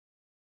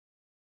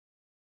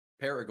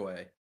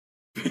 Paraguay.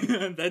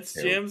 That's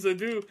Jam's a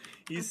do.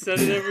 He said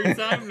it every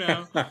time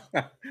now.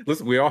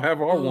 Listen, we all have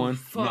our one.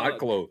 Fuck. Not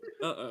close.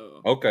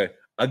 Uh-oh. Okay.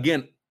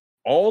 Again,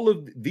 all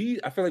of these,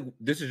 I feel like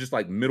this is just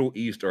like Middle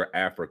East or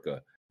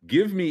Africa.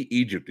 Give me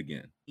Egypt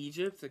again.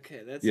 Egypt?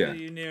 Okay, that's how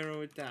you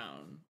narrow it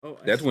down. Oh,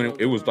 that's when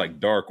it was like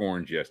dark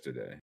orange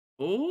yesterday.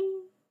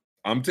 Oh?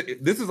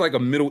 This is like a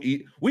Middle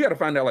East. We got to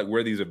find out like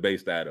where these are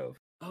based out of.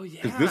 Oh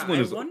yeah. Because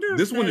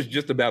this one is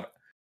just about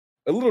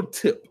a little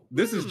tip.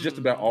 This is just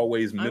about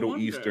always Middle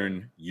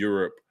Eastern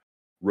Europe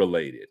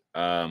related.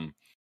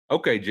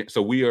 Okay,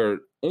 so we are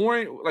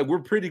orange, like we're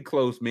pretty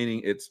close,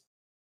 meaning it's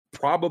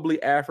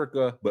probably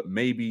Africa, but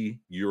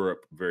maybe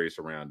Europe, very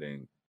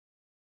surrounding,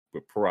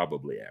 but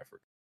probably Africa.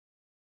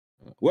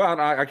 Well,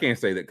 I can't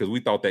say that because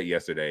we thought that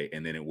yesterday,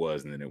 and then it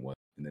was, and then it wasn't,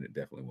 and then it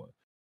definitely was.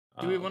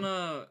 Do we want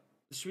to?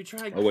 Should we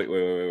try? Oh wait.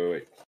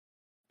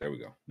 There we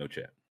go. No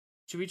chat.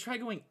 Should we try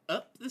going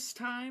up this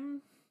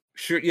time?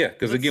 Sure, yeah,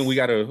 because again, we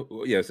gotta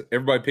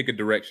everybody pick a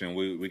direction.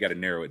 We gotta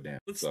narrow it down.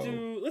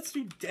 Let's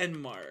do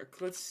Denmark.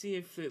 Let's see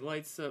if it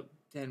lights up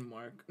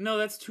Denmark. No,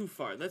 that's too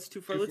far. That's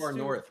too far. Too far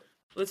north.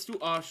 Let's do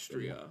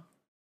Austria.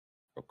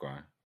 Okay.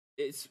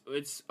 It's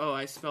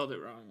I spelled it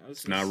wrong.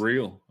 It's not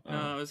real. No,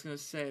 I was gonna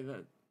say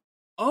that.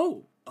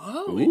 Oh,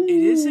 it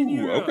is in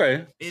Europe.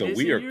 Okay, so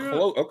we are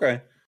close.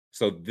 Okay,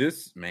 so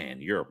this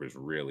Europe is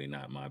really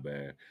not my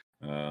bad.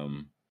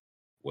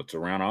 What's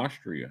around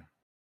Austria?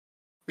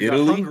 We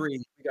Italy, got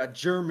Hungary, we got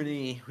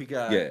Germany, we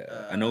got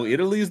I know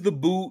Italy's the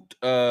boot.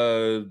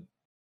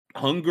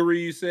 Hungary,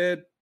 you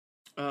said.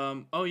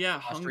 Oh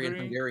yeah, Austrian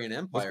Hungarian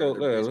Empire.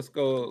 Let's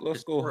go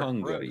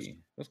Hungary.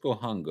 Let's go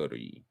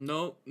Hungary.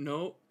 No,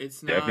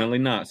 it's not. Definitely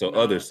not. So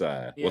other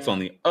side. Yeah. What's on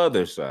the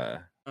other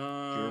side?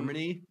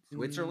 Germany,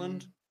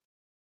 Switzerland.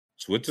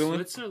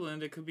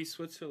 Switzerland. It could be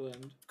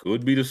Switzerland.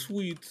 Could be the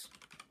Swedes.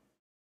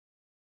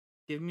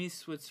 Give me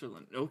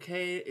Switzerland.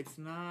 Okay, it's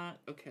not.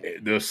 Okay.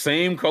 The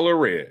same color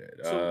red.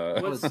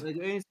 So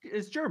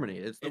it's Germany.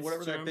 It's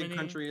whatever Germany. That big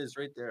country is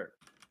right there.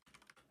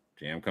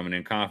 Jam coming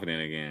in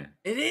confident again.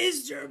 It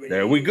is Germany.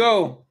 There we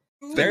go.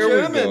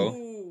 There we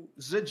go.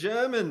 The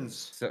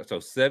Germans. So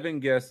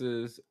 7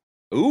 guesses.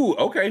 Ooh,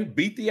 okay.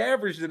 Beat the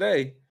average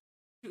today.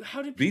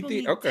 How did people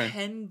need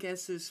 10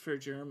 guesses for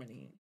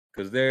Germany?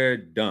 Because they're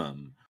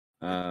dumb.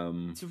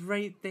 It's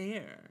right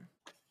there.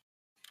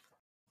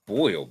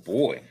 Boy, oh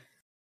boy.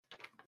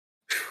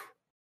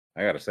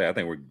 I gotta say, I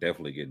think we're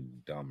definitely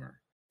getting dumber.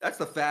 That's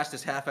the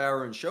fastest half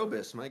hour in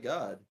showbiz. My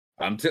God.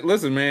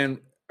 Listen, man.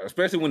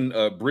 Especially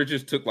when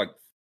Bridges took like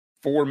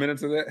 4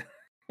 minutes of that.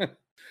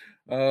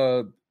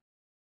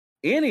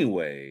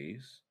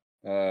 Anyways,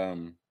 I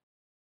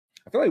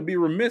feel like it'd be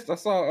remiss. I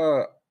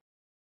saw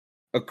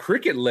a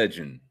cricket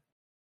legend.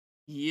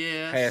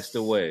 Yes. Passed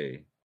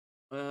away.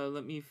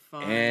 Let me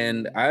find.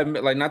 And I'm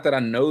like, not that I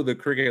know the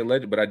cricket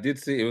legend, but I did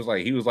see it was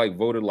like he was like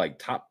voted like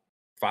top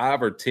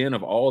 5 or 10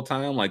 of all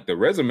time. Like the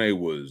resume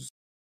was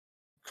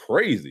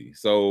crazy.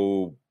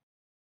 So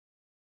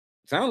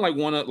sound like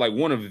one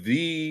of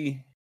the,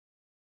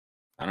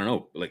 I don't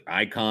know, like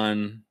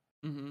icon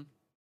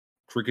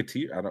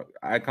cricketer,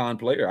 icon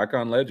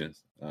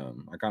legends,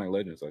 iconic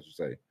legends, I should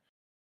say.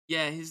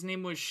 Yeah, his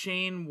name was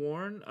Shane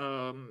Warne.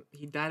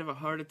 He died of a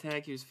heart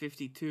attack. He was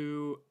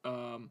 52.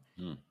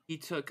 He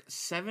took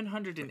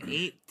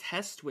 708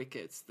 test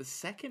wickets, the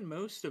second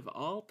most of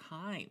all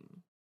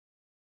time.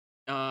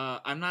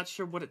 I'm not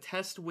sure what a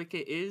test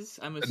wicket is.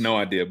 No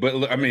idea,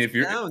 but I mean, if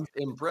you're sounds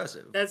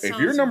impressive, if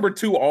you're number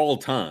 2 all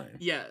time,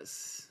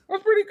 yes,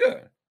 that's pretty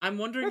good. I'm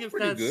wondering if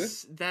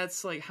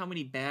that's like how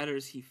many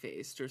batters he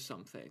faced or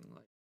something,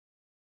 like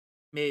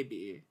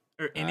maybe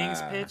or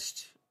innings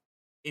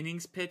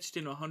pitched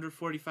in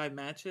 145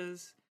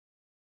 matches.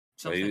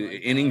 Something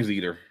like innings that.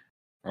 eater.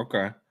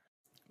 Okay.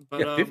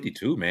 But, yeah,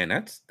 52, man.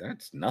 That's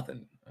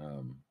nothing.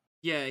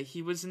 Yeah,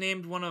 he was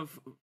named one of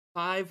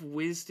 5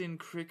 Wisden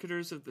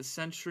cricketers of the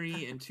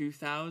century in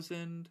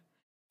 2000.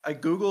 I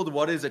googled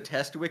what is a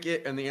test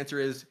wicket, and the answer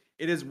is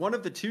it is one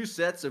of the 2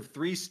 sets of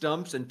 3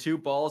 stumps and 2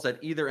 balls at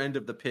either end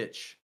of the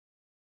pitch.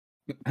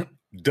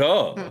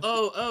 Duh.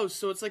 Oh,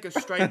 so it's like a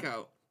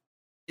strikeout.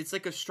 It's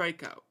like a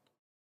strikeout.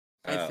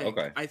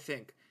 I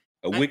think.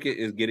 A wicket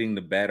is getting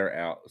the batter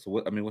out. So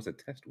what's a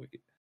test wicket?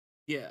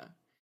 Yeah.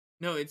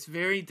 No, it's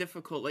very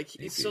difficult. Like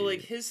so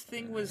like his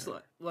thing was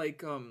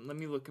like let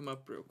me look him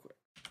up real quick.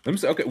 Let me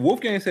say, okay,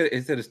 Wolfgang said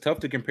it's tough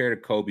to compare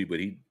to Kobe, but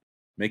he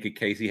make a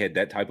case he had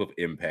that type of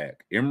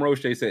impact. M.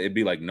 Roche said it'd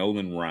be like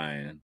Nolan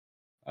Ryan.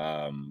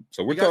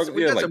 So we got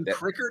some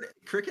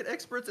cricket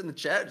experts in the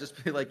chat,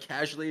 just be like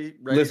casually.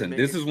 Listen,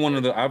 this is one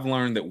of the I've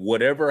learned that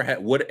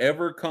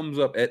whatever comes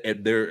up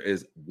at there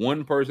is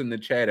one person in the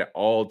chat at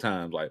all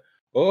times. Like,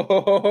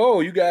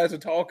 you guys are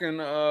talking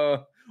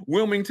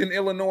Wilmington,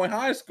 Illinois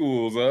high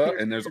schools,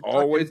 and there's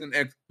always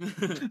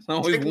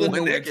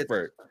one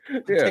expert.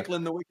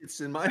 Tickling the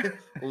wickets in my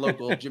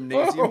local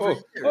gymnasium.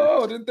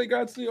 Didn't think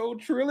I'd see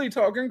old Trilly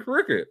talking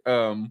cricket.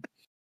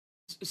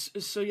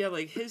 So yeah,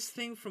 like his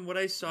thing from what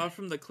I saw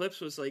from the clips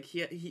was like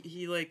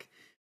he like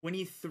when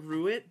he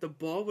threw it, the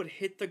ball would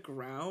hit the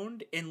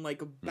ground and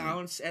like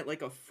bounce at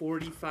like a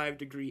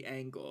 45-degree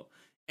angle,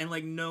 and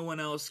like no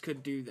one else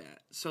could do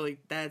that. So like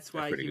that's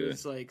why he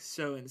was like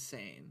so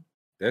insane.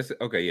 That's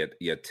okay.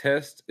 Yeah.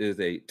 Test is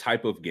a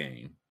type of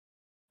game.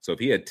 So if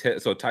he had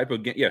type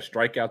of game,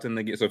 strikeouts in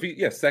the game. So if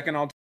he second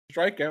all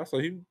strikeout,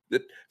 so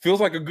it feels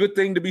like a good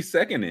thing to be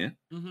second in.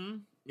 Mm-hmm.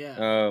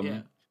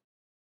 Yeah.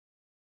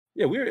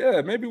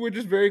 Yeah, maybe we're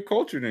just very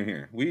cultured in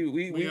here.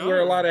 We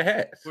wear a lot of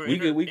hats.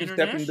 We can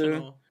step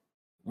into.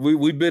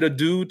 We bid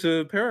adieu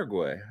to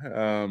Paraguay.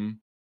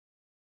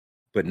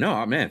 But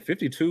no, man,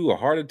 52, a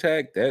heart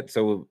attack.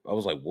 So I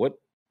was like, what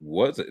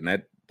was it? And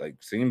that like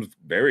seems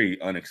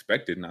very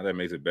unexpected. Now that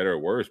makes it better or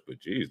worse, but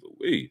geez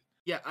Louise.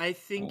 Yeah, I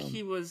think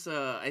he was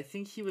a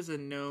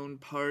known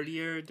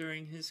partier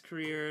during his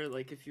career.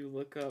 Like if you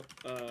look up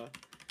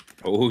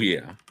oh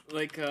yeah.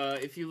 Like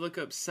if you look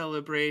up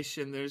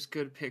Celebration, there's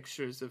good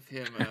pictures of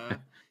him.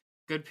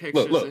 Good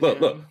pictures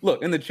of him.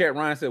 Look. In the chat,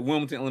 Ryan said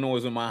Wilmington, Illinois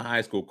is in my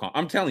high school.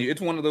 I'm telling you,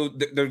 it's one of those.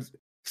 There's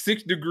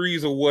 6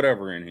 degrees or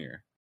whatever in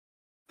here.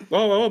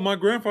 Oh, my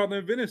grandfather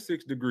invented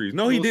 6 degrees.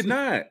 No, he did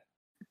not.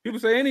 People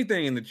say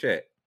anything in the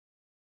chat.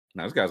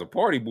 Now this guy's a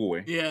party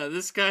boy. Yeah,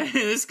 this guy's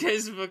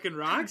a fucking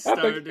rock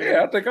star, dude.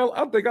 Yeah, I think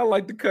I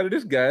like the cut of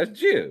this guy's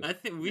jib. I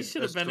think we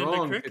should have been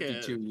into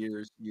cricket. 52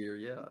 years here,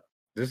 yeah.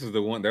 This is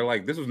the one. They're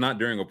like, this was not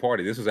during a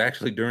party. This was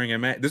actually during a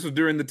match. This was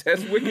during the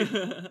test wicket.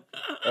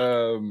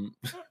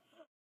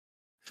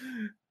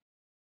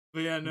 But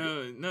yeah,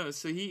 no.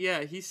 So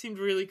he seemed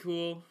really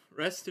cool.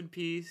 Rest in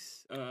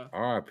peace.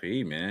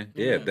 R.I.P. Man.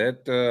 Yeah,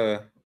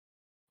 that.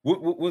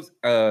 What was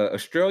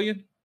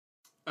Australian?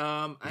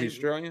 He's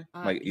Australian.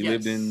 Like he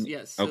lived in.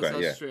 Yes.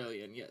 Okay.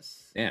 Australian.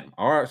 Yes. Damn.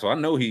 All right. So I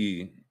know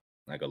he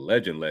like a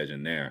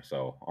legend there.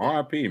 So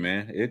R.I.P.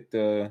 Man. It.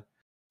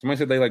 Somebody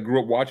said they like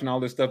grew up watching all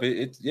this stuff.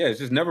 It's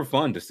just never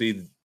fun to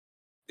see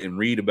and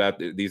read about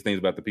these things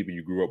about the people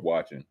you grew up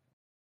watching.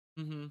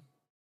 Mm-hmm.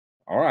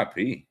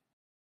 R.I.P.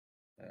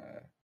 I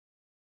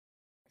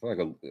feel like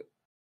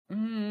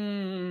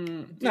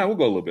we'll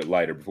go a little bit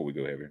lighter before we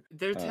go heavier.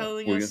 They're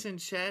telling us in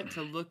chat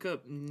to look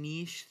up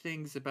niche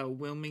things about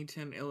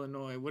Wilmington,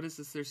 Illinois. What is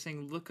this? They're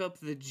saying look up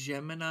the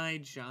Gemini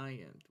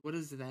Giant. What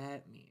does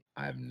that mean?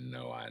 I have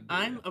no idea.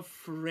 I'm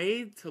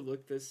afraid to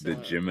look this up. The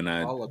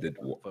Gemini.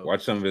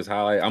 Watch some of his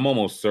highlights. I'm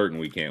almost certain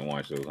we can't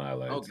watch those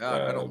highlights. Oh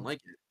God, I don't like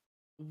it.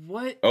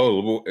 What?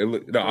 Oh,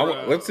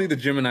 let's see the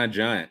Gemini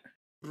Giant.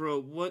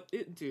 Bro,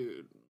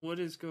 dude? What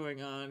is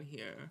going on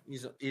here?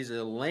 He's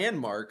a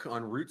landmark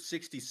on Route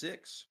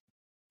 66.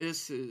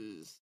 This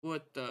is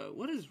what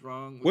is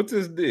wrong with What's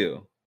his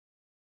deal?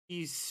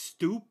 He's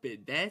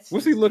stupid.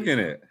 What's he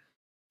looking at?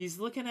 He's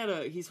looking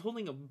at he's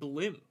holding a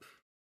blimp.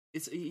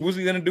 What's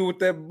he gonna do with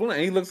that blimp?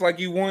 He looks like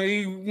he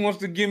wants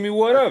to give me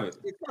what of it.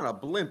 It's not a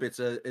blimp. It's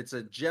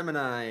a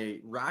Gemini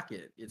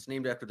rocket. It's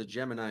named after the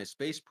Gemini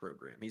space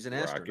program. He's an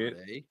astronaut.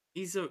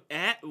 He's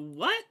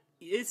what?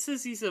 It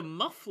says he's a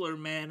muffler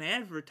man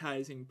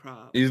advertising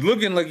prop. He's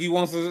looking like he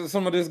wants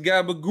some of this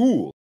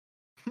gabagool.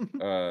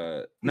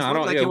 No, I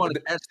don't. Like he want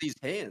to catch these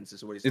hands.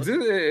 Is what he's.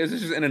 Is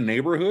this just in a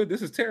neighborhood?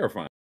 This is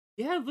terrifying.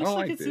 Yeah, it looks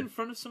like it's in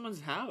front of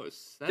someone's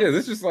house. Yeah,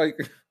 this is like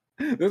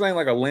this ain't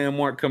like a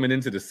landmark coming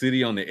into the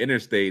city on the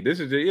interstate. This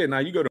is now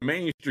you go to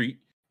Main Street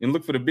and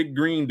look for the big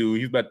green dude.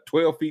 He's about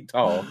 12 feet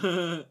tall.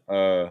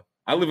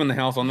 I live in the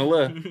house on the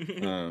left.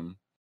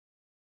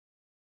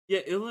 Yeah,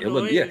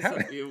 Illinois.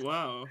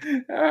 Wow.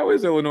 How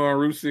is Illinois on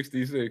Route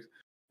 66?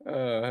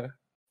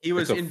 He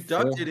was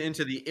inducted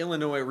into the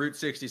Illinois Route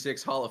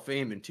 66 Hall of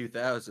Fame in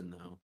 2000,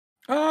 though.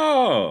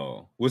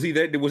 Oh, was he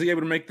there? Was he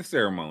able to make the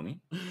ceremony?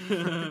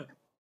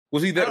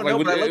 Was he that? I don't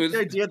know, but I like the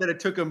idea that it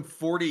took him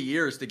 40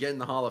 years to get in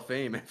the Hall of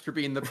Fame after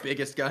being the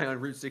biggest guy on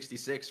Route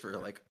 66 for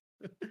like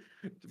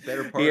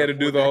better part. He had to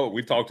do the whole.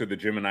 We talked to the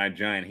Gemini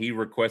giant. He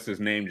requests his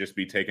name just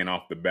be taken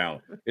off the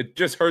ballot. It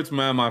just hurts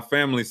my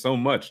family so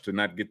much to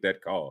not get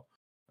that call.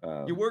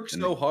 You work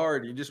so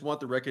hard. You just want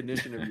the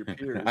recognition of your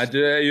peers. I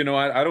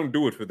don't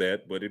do it for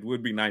that, but it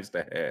would be nice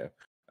to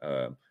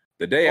have.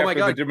 The day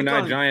after the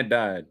Gemini giant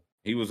died,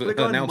 he was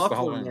announced the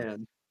Hall of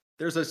Fame.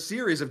 There's a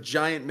series of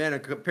giant men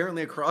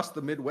apparently across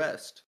the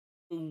Midwest.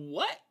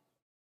 What?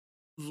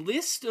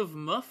 List of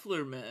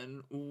muffler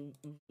men?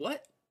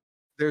 What?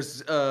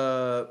 There's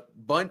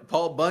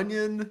Paul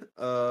Bunyan.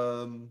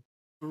 Bro.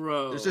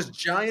 There's just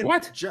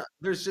giant.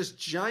 There's just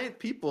giant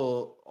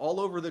people all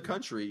over the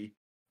country.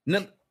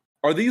 Now,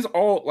 are these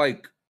all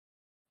like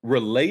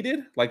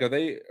related? Like, are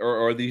they,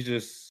 or are these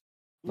just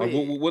like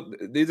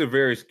what? These are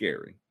very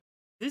scary.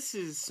 This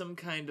is some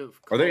kind of.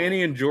 Are there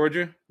any in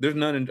Georgia? There's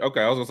none in. Okay,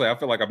 I was gonna say I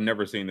feel like I've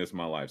never seen this in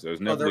my life. So there's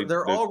never.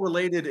 They're all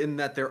related in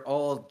that they're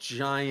all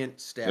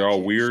giant statues. They're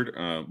all weird,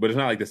 but it's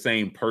not like the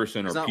same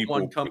person it's or not people.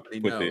 One company,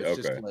 no.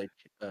 It's just like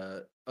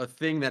a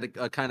thing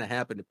that kind of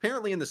happened.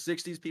 Apparently, in the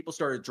 '60s, people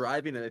started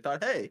driving and they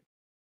thought, "Hey,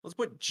 let's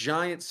put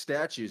giant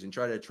statues and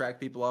try to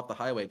attract people off the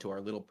highway to our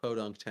little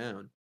podunk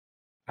town."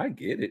 I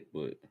get it,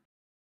 but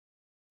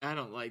I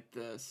don't like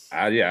this.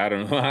 I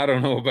don't know. I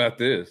don't know about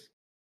this.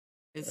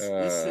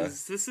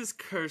 This is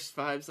cursed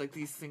vibes. Like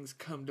these things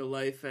come to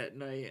life at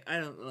night. I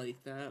don't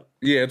like that.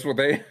 Yeah, it's what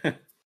they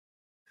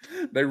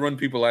run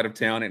people out of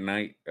town at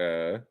night.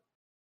 You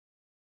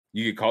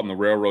get caught in the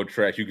railroad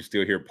tracks. You can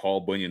still hear Paul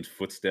Bunyan's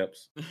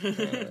footsteps.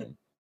 No.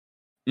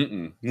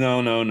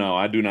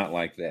 I do not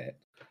like that.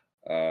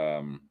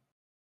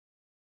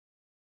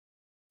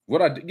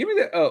 Give me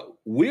that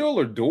wheel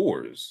or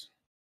doors?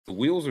 The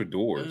wheels or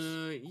doors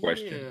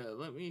question. Yeah,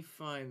 let me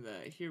find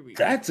that. Here we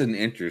go. That's an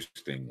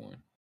interesting one.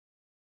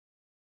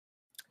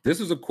 This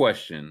is a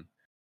question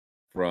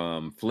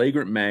from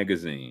Flagrant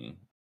Magazine.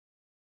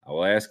 I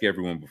will ask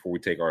everyone before we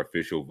take our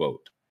official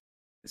vote.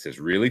 It says,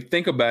 really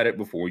think about it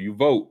before you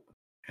vote.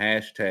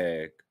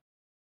 Hashtag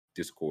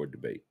Discord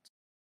debates.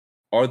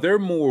 Are there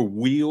more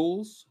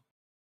wheels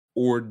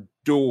or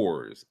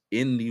doors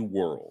in the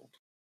world?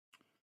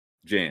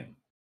 Jam.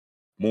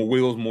 More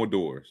wheels, more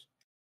doors.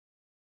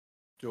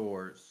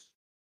 Doors.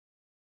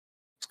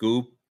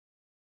 Scoob?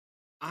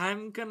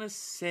 I'm going to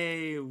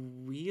say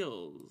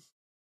wheels.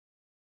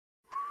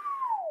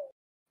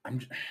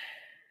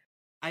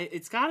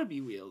 It's got to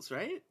be wheels,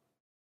 right?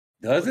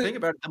 Does it? Think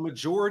about it. The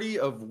majority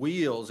of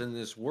wheels in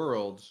this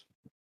world,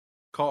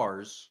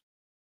 cars,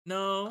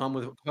 come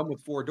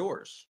with four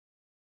doors.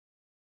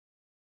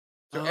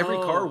 So every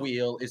car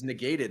wheel is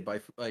negated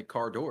by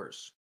car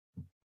doors.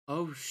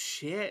 Oh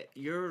shit!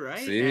 You're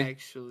right. See?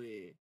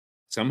 Actually,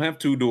 some have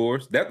two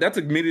doors. That's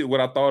immediately what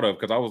I thought of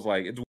because I was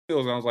like, it's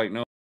wheels. And I was like,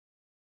 no.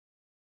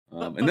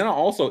 And then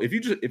if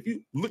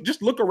you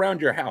look around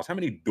your house, how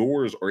many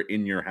doors are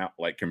in your house,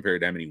 like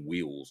compared to how many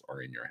wheels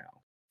are in your house?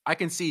 I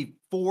can see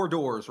 4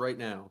 doors right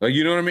now. Like,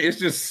 you know what I mean? It's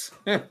just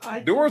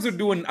doors are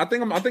doing. I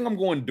think I'm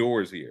going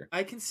doors here.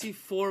 I can see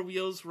 4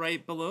 wheels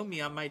right below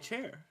me on my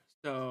chair.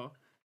 So,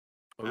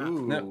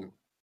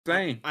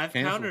 same. I've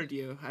countered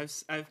you.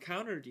 I've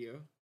countered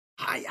you.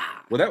 Hiya.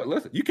 Well,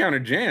 listen, you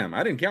counted Jam.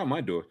 I didn't count my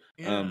door.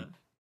 Yeah.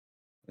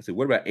 Let's see.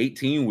 What about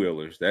 18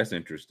 wheelers? That's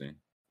interesting.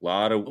 A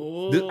lot of.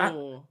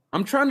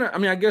 I'm trying to. I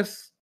mean, I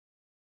guess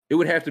it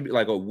would have to be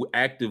like a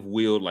active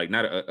wheel, like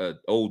not a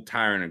old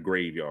tire in a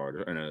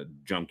graveyard and a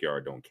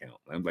junkyard don't count.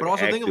 Like but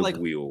also think of like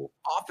wheel.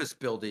 Office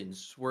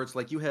buildings where it's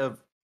like you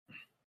have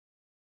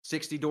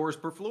 60 doors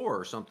per floor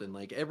or something.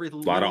 Like every a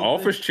lot of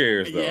office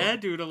chairs, though. Yeah,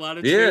 dude, a lot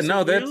of chairs. Yeah,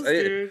 no, that's wheels,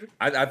 dude.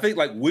 I think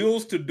like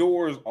wheels to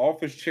doors,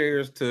 office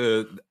chairs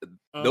to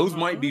those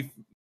might be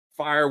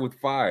fire with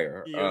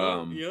fire.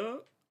 Yeah.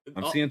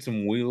 I'm seeing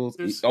some wheels.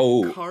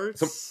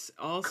 Carts,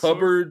 some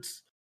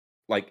cupboards.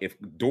 Like if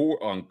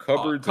door on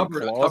cupboards and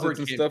closets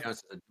and stuff.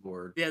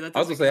 Yeah, that's. I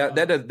was gonna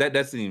say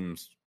that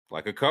seems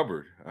like a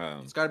cupboard.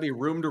 It's got to be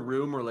room to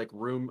room or like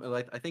room.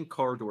 Like I think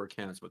car door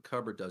counts, but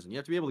cupboard doesn't. You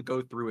have to be able to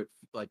go through it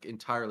like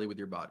entirely with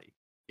your body.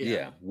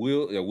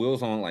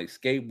 Wheels on like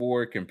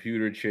skateboard,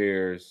 computer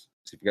chairs.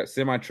 So if you got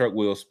semi-truck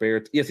wheels,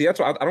 spare. Yeah, see, that's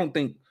why I don't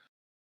think.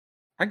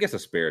 I guess a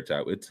spare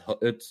type.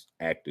 It's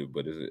active,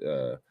 but is it?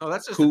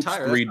 That's just coupes, a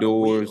tire. 3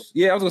 doors.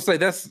 Yeah, I was gonna say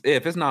that's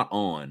if it's not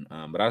on.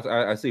 But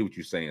I see what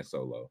you're saying,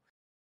 Solo.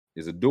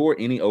 Is a door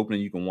any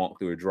opening you can walk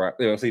through a drive?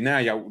 See, now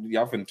y'all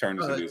finna turn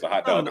this into a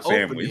hot dog or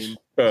sandwich.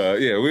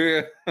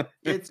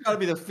 It's got to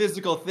be the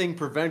physical thing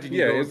preventing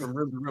you going from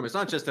room to room. It's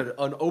not just an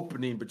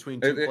opening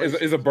between two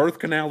places. Is a birth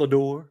canal a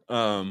door?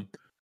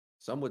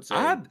 Some would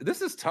say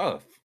this is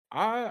tough.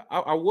 I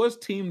was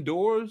team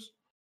doors.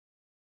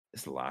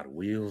 It's a lot of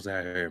wheels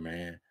out here,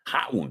 man.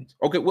 Hot ones.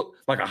 Okay, what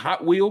like a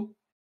Hot Wheel?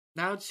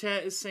 Now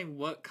chat is saying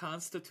what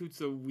constitutes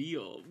a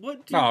wheel.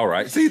 What? All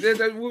right. See,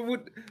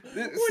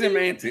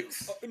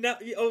 semantics.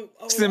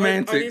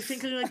 Semantics. Are you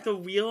thinking like the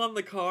wheel on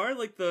the car,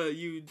 like the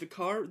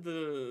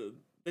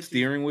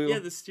steering wheel? Yeah,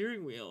 the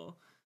steering wheel.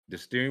 The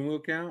steering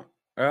wheel count?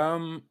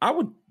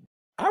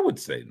 I would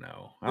say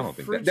no. I don't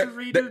think that.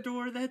 Refrigerator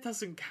door, that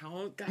doesn't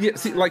count. God. Yeah,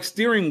 see, like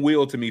steering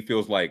wheel to me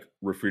feels like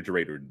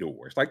refrigerator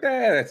door. It's like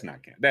that's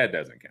not count. That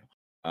doesn't count.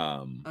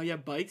 Oh yeah,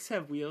 bikes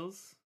have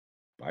wheels.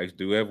 Bikes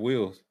do have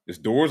wheels. There's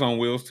doors on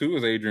wheels too,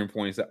 as Adrian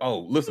points out. Oh,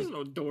 listen. There's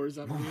no doors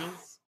on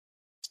wheels.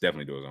 It's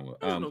definitely doors on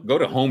wheels. Go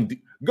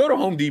to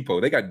Home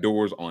Depot. They got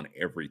doors on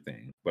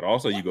everything. But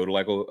also you go to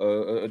like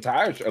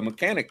a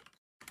mechanic.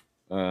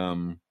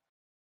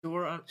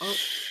 Door on. Oh.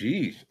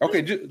 Sheesh.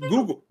 Okay, just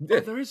Google. Oh,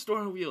 there is door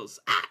on wheels.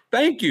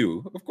 Thank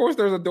you. Of course,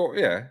 there's a door.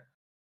 Yeah.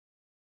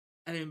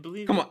 I didn't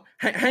believe. Come on,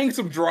 hang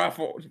some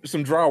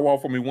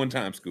drywall for me one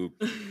time, Scoop.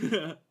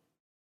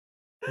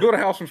 Build a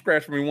house from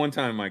scratch for me one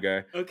time, my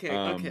guy.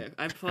 Okay.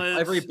 I pledge.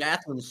 Every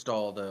bathroom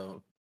stall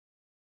though.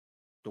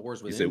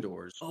 Doors within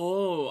doors.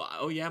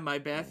 Oh yeah. My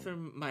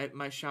bathroom,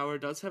 my shower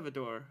does have a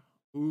door.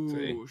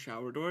 Ooh,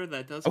 shower door.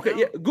 That does. Okay,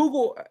 count. yeah.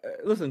 Google.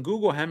 Listen,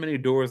 Google. How many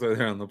doors are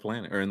there on the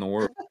planet or in the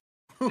world?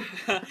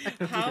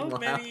 How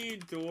many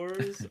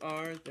doors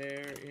are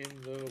there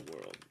in the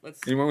world? Let's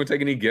see. Anyone want to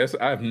take any guess?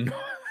 I have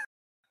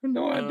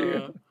no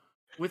idea.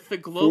 With the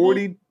global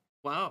 40.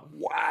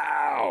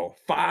 Wow.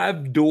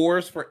 5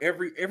 doors for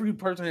every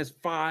person has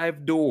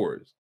 5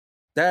 doors.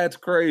 That's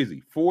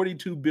crazy.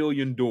 42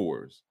 billion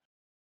doors.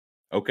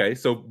 Okay,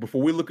 so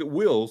before we look at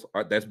wheels,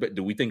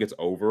 do we think it's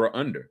over or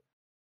under?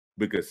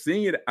 Because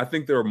seeing it, I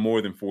think there are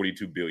more than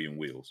 42 billion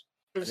wheels.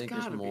 There's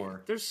gotta be.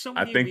 There's so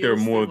many. I think there are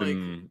more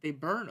than they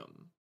burn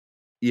them.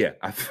 Yeah,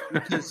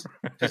 because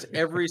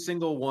every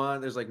single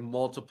one, there's like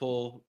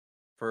multiple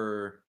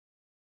for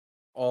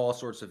all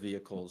sorts of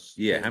vehicles.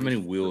 Yeah, how many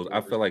wheels?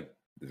 I feel like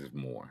this is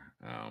more.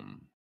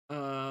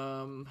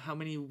 How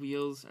many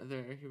wheels are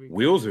there? Here we go.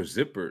 Wheels are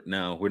zipper.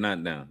 No, we're not.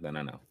 No.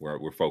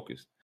 We're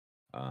focused.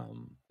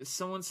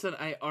 Someone said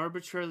I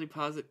arbitrarily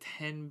posit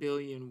 10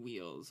 billion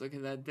wheels. Okay,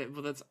 that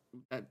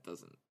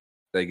doesn't.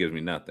 That gives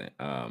me nothing.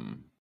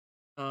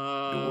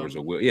 Doors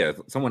or wheels. Yeah,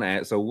 someone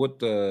asked. So what?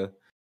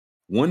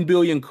 1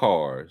 billion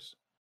cars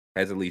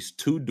has at least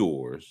 2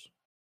 doors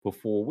for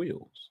 4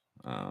 wheels.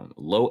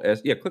 Low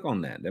S. Yeah, click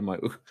on that. That might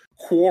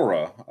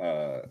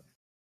Quora,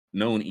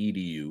 known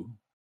edu.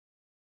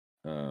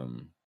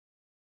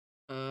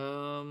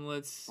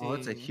 Let's see. Oh,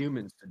 it's a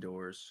humans to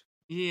doors.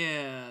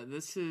 Yeah,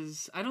 this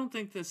is. I don't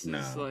think this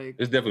is like.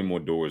 There's definitely more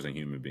doors than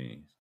human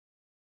beings.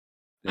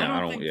 Yeah,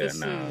 I don't think this is.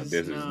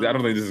 No. I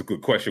don't think this is a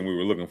good question we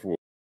were looking for.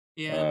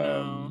 Yeah,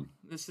 no,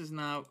 this is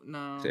not.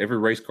 No. So every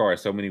race car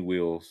has so many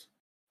wheels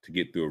to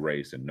get through a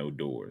race and no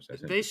doors.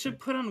 They should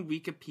put on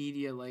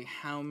Wikipedia like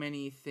how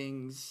many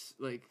things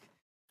like.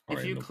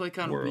 If you click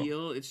on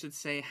wheel, it should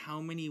say how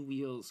many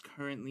wheels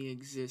currently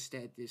exist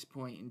at this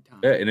point in time.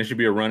 Yeah, and it should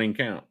be a running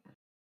count.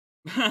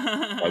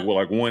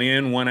 like one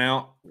in, one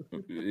out.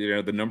 You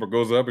know, the number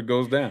goes up, it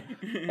goes down.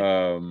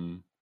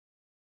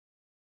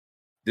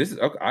 This is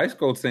Ice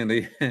Cold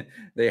saying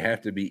they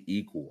have to be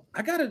equal.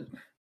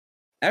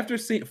 After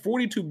seeing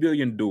 42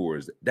 billion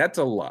doors, that's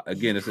a lot.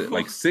 Again, it's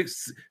like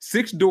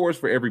six doors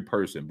for every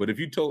person. But if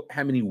you told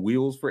how many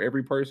wheels for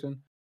every person,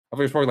 I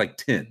think it's probably like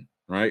 10,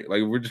 right?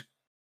 Like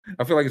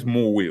I feel like it's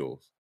more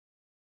wheels.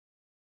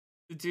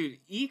 Dude,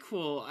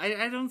 equal.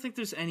 I don't think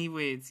there's any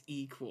way it's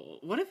equal.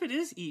 What if it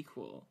is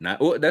equal?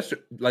 That's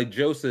like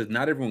Joe says.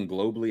 Not everyone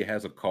globally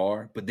has a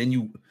car, but then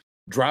you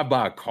drive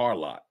by a car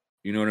lot.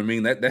 You know what I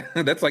mean?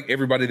 That's like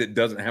everybody that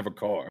doesn't have a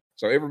car.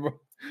 So everybody,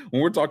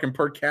 when we're talking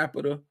per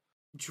capita,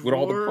 with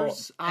all the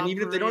cars, and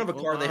even if they don't have a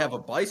car, they have a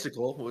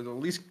bicycle. Well, at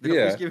least they're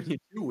at least giving you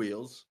 2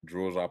 wheels.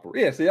 Drawers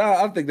operate. Yeah, see,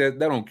 I think that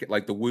don't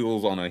like the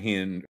wheels on a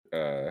hinge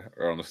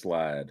or on a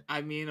slide.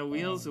 I mean, a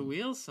wheel's a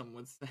wheel. Some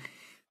would say.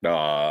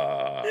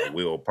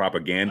 Wheel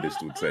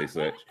propagandists would say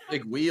such.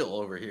 Big wheel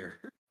over here.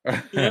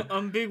 Yep,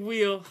 I'm Big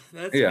Wheel.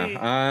 That's me.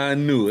 I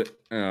knew it.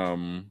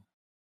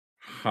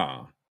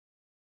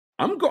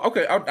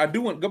 Okay. I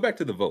do want to go back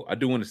to the vote. I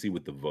do want to see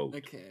what the vote.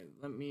 Okay,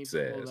 let me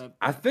says. Pull that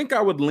I think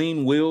I would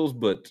lean wheels,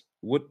 but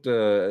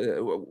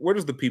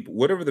whatever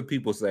the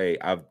people say,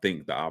 I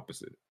think the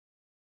opposite.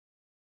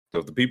 So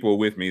if the people are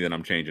with me, then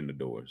I'm changing the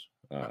doors.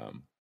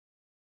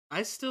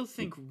 I still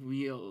think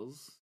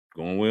wheels.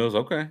 Going wheels,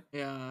 okay.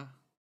 Yeah.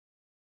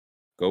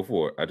 Go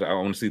for it. I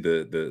want to see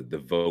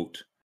the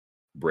vote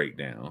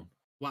breakdown.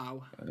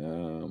 Wow.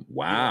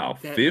 Wow.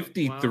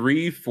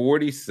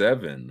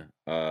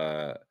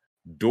 53-47.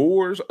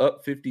 Doors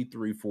up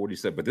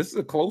 53-47. But this is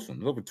a close one.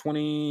 It's over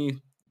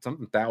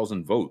 20-something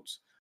thousand votes.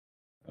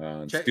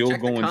 Check still the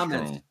going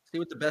comments. strong. See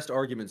what the best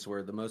arguments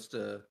were. The most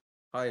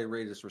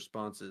high-rated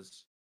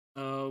responses.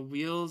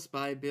 Wheels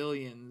by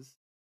billions.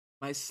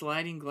 My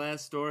sliding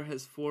glass door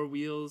has 4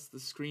 wheels. The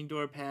screen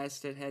door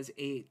past it has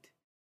 8.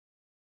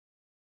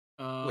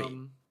 Wait,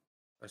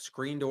 a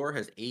screen door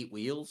has 8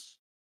 wheels?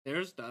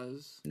 Theirs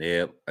does.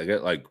 Yeah, I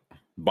get like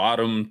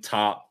bottom,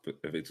 top.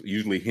 If it's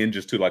usually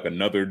hinges to like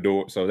another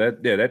door. So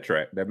that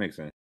track that makes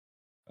sense.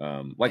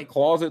 Like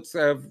closets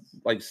have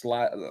like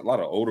slide. A lot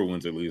of older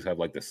ones at least have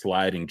like the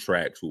sliding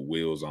tracks with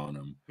wheels on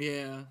them.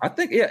 Yeah, I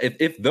think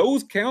if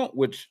those count,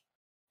 which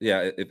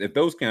if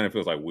those count, it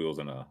feels like wheels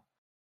in a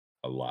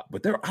lot.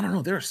 But I don't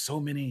know. There are so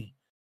many.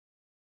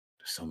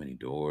 There's so many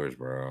doors,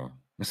 bro.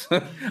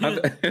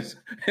 There's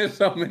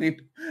so many.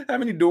 How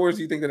many doors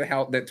do you think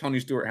that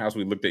Tony Stewart house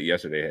we looked at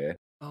yesterday had?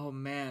 Oh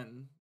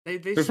man,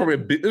 there's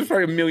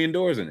probably a million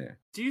doors in there.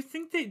 Do you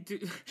think they do?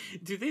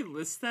 Do they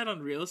list that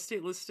on real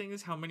estate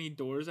listings? How many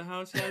doors a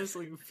house has?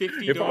 Like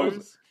 50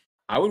 doors.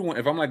 I would want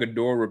if I'm like a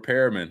door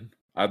repairman.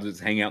 I'll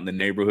just hang out in the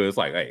neighborhood. It's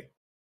like, hey,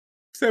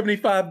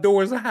 75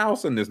 doors a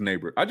house in this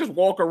neighborhood. I just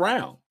walk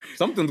around.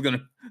 Something's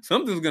gonna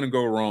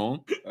go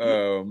wrong.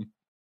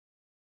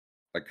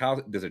 Like, how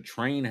does a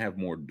train have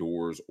more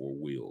doors or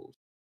wheels?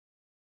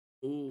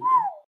 Ooh.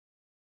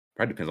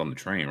 Probably depends on the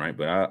train, right?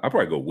 But I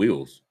probably go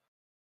wheels.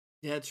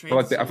 Yeah,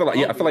 trains. I feel like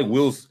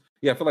wheels.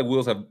 Yeah, I feel like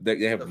wheels have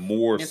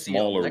more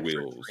smaller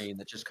wheels. Train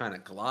that just kind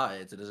of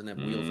glides. It doesn't have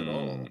wheels at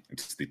all.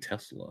 It's the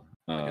Tesla.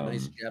 Like a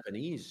nice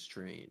Japanese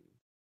train.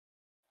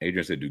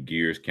 Adrian said, "Do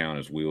gears count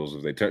as wheels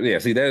if they turn?" Yeah,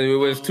 see that it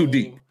was too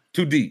deep.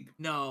 Too deep.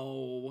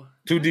 No.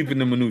 Too deep in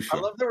the minutia. I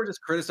love that we're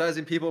just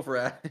criticizing people for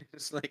asking.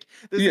 It's like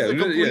this is a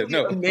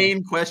completely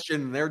inane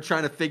question. They're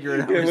trying to figure it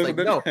out. It's like,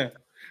 no.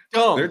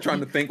 Dumb. They're trying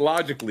to think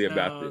logically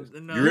about this.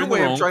 You're in the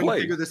wrong trying to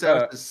figure this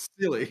out is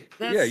silly.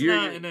 That's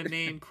not an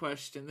inane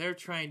question. They're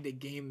trying to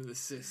game the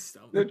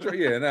system.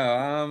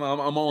 I'm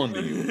on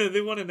to you.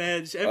 They want an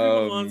edge.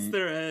 Everyone wants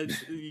their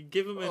edge. You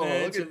give them an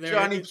edge. Look at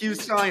Johnny Q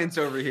Science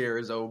over here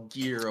is a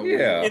gear.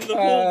 Yeah. In the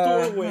whole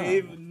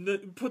doorway,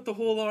 put the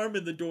whole arm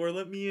in the door.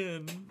 Let me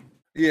in.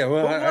 Yeah,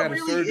 well, I had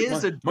really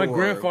is a door. My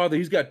grandfather,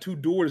 he's got 2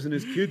 doors in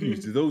his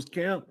kidneys. Do those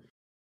count?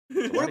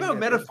 What about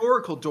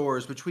metaphorical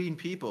doors between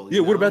people?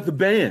 Yeah, what about the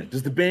band?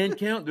 Does the band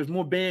count? There's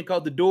more band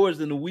called the Doors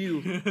than the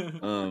Wheels.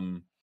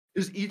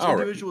 Is each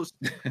individual?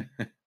 Right.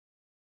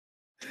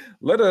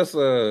 Let us.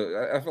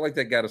 I feel like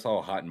that got us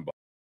all hot and bothered.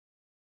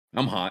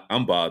 I'm hot.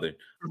 I'm bothered.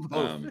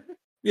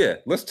 Yeah,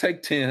 let's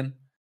take 10.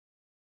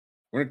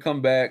 We're gonna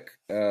come back.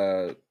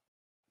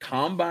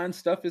 Combine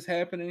stuff is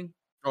happening.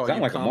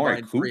 Sound like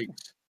Amari Cooper.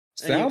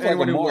 Sounds like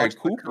Amari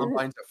Cooper.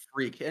 Combine's a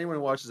freak. Anyone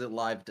who watches it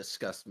live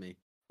disgusts me.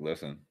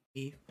 Listen.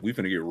 We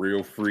finna get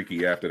real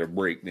freaky after the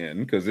break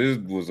then, because this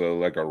was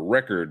like a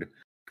record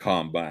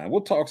combine.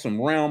 We'll talk some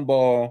round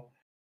ball.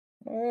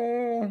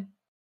 You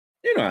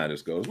know how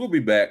this goes. We'll be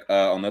back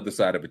on the other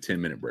side of a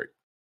 10-minute break.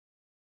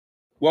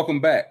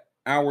 Welcome back.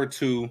 Hour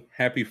 2.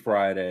 Happy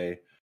Friday.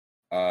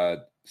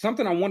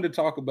 Something I wanted to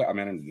talk about. I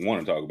mean, I didn't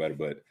want to talk about it,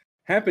 but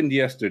happened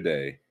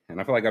yesterday,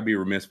 and I feel like I'd be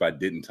remiss if I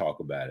didn't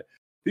talk about it.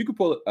 If you could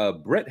pull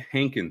it, Brett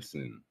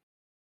Hankinson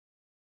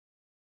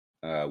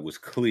was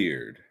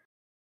cleared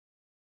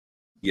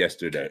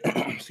yesterday.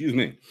 Excuse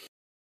me.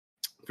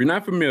 If you're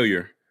not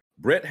familiar,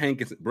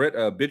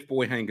 Bitch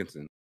Boy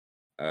Hankinson,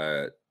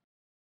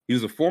 he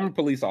was a former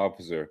police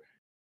officer.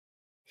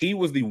 He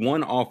was the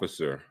one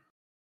officer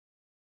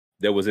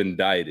that was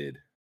indicted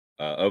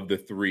of the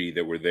 3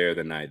 that were there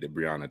the night that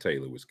Breonna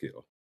Taylor was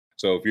killed.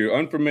 So if you're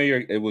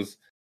unfamiliar, it was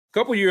a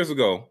couple years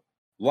ago.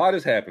 A lot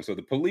has happened. So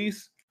the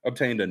police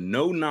obtained a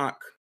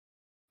no-knock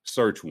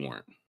search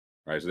warrant,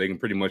 right? So they can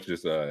pretty much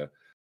just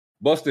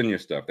bust in your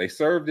stuff. They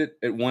served it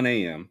at 1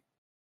 a.m.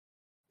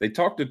 They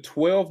talked to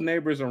 12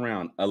 neighbors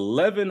around.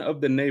 11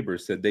 of the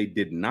neighbors said they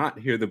did not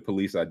hear the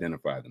police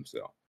identify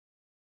themselves.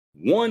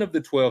 One of the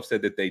 12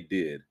 said that they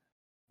did,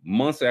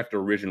 months after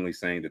originally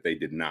saying that they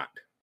did not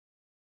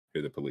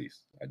hear the police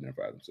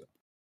identify themselves.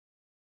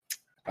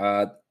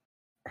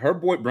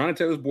 Breonna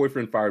Taylor's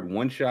boyfriend fired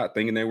 1 shot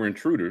thinking they were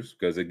intruders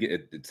because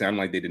it sounded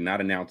like they did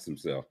not announce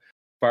themselves.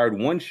 Fired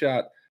 1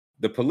 shot.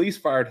 The police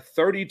fired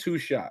 32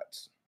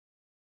 shots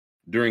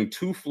during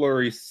 2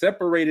 flurries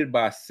separated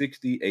by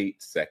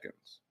 68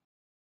 seconds.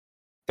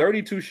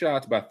 32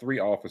 shots by 3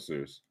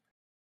 officers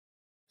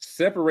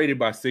separated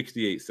by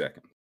 68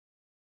 seconds.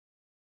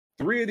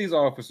 3 of these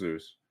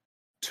officers,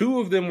 2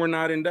 of them were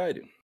not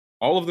indicted.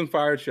 All of them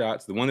fired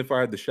shots. The one that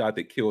fired the shot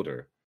that killed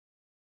her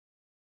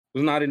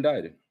was not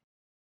indicted.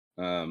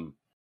 The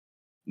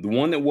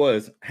one that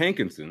was,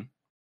 Hankinson,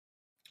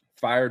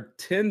 fired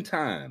 10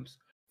 times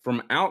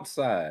from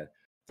outside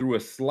through a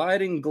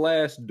sliding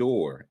glass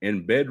door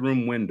and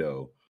bedroom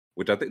window,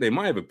 which I think they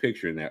might have a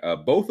picture in there,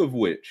 both of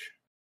which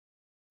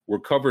were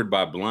covered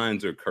by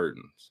blinds or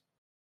curtains.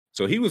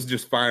 So he was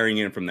just firing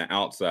in from the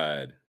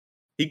outside.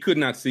 He could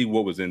not see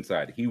what was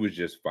inside. He was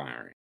just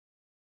firing.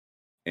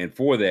 And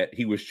for that,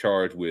 he was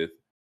charged with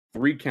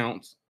 3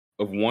 counts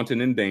of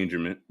wanton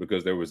endangerment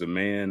because there was a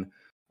man,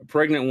 a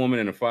pregnant woman,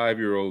 and a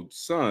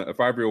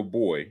 5-year-old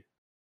boy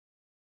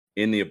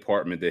in the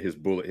apartment that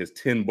his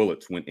 10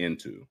 bullets went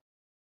into.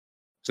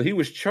 So he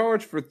was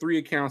charged for 3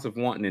 accounts of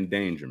wanton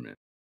endangerment.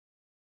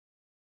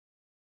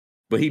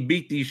 But he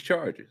beat these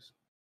charges.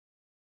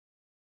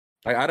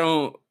 I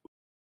don't,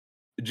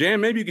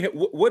 Jan, maybe you can,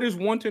 what is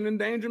wanton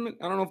endangerment?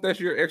 I don't know if that's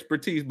your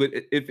expertise, but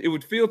if it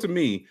would feel to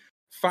me,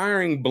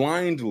 firing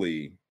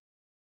blindly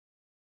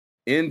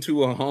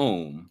into a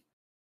home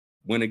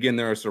when, again,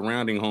 there are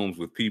surrounding homes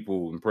with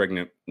people and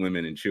pregnant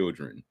women and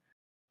children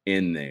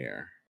in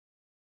there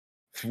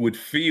would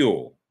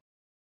feel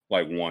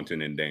like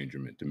wanton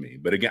endangerment to me.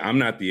 But again, I'm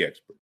not the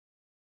expert.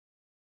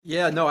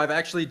 Yeah, no, I've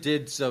actually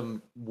did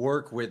some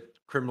work with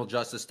criminal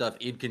justice stuff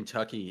in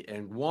Kentucky,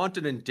 and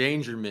wanton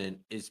endangerment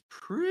is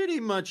pretty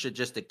much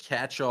just a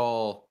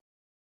catch-all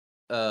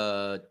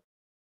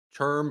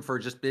term for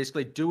just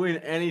basically doing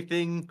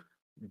anything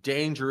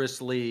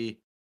dangerously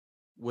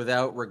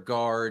without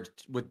regard,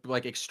 with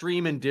like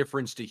extreme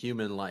indifference to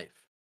human life.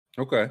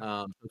 Okay.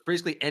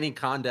 Basically any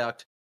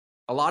conduct.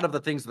 A lot of the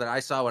things that I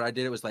saw when I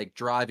did it was like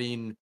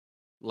driving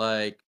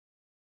like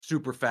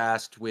super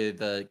fast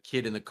with a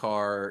kid in the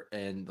car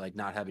and like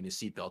not having a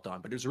seatbelt on.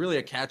 But it was really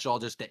a catch-all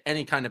just to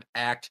any kind of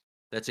act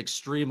that's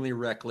extremely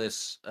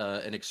reckless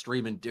and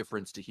extreme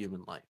indifference to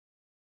human life.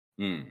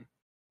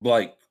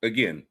 Like,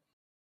 again,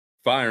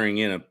 firing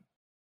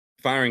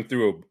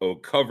through a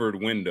covered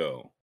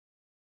window,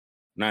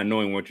 not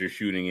knowing what you're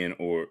shooting in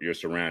or your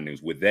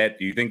surroundings. Do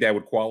you think that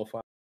would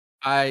qualify?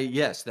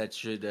 Yes, that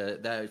should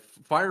that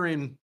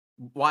firing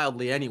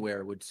wildly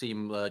anywhere would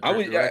seem I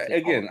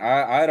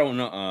don't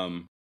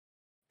know.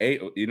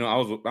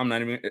 I'm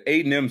not even,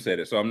 Aiden M said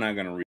it, so I'm not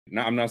gonna read.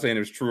 I'm not saying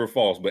it's true or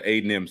false, but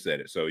Aiden M said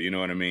it, so you know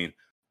what I mean.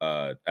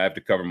 I have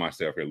to cover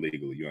myself here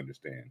legally. You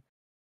understand,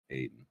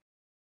 Aiden.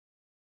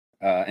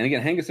 And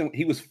again, Hankerson,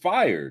 he was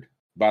fired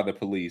by the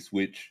police.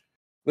 Which,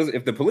 listen,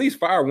 if the police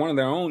fire one of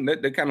their own,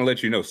 that kind of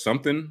lets you know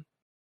something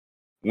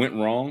went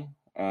wrong.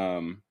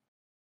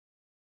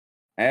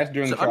 Asked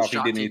during the trial if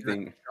he did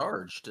anything.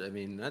 Charged. I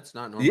mean, that's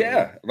not normal.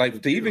 Yeah,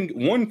 like for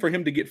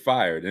him to get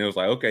fired, and it was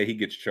like, okay, he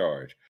gets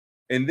charged,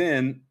 and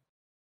then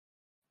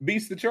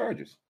beats the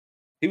charges.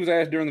 He was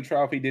asked during the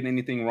trial if he did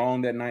anything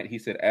wrong that night. He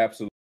said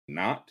absolutely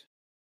not.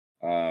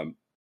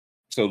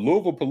 So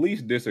Louisville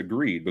police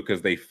disagreed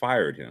because they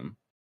fired him.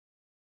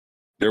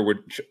 There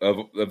were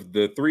of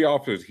the 3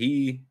 officers,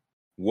 he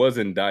was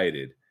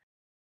indicted,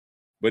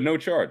 but no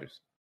charges.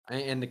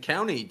 And the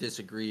county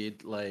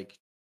disagreed. Like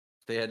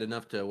they had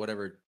enough to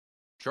whatever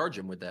charge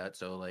him with that.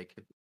 So like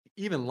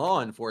even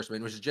law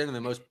enforcement, which is generally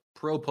the most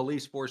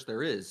pro-police force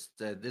there is,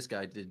 said this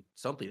guy did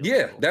something.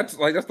 Yeah, that's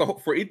the whole,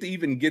 for it to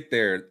even get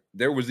there.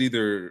 There was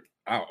either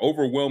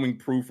overwhelming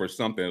proof or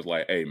something. It's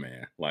like, hey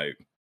man, like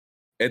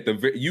at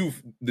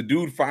the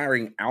dude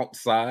firing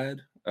outside,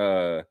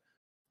 that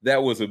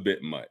was a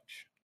bit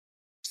much.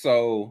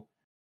 So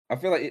I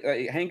feel like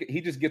Hank,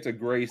 he just gets a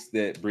grace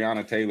that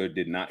Breonna Taylor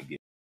did not get.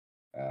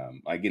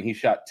 Again, he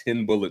shot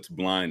 10 bullets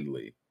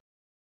blindly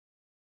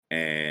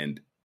and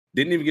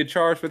didn't even get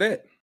charged for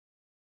that.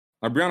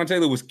 Breonna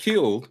Taylor was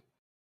killed.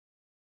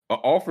 An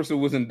officer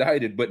was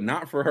indicted, but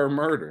not for her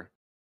murder.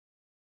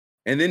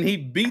 And then he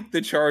beat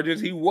the charges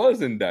he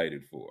was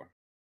indicted for.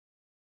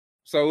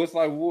 So it's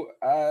like,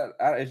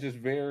 it's just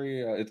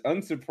very, it's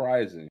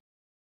unsurprising,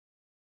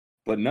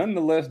 but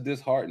nonetheless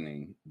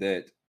disheartening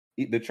that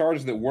the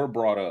charges that were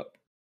brought up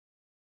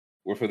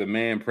were for the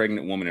man,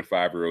 pregnant woman, and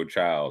 5-year-old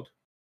child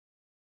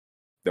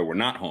that were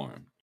not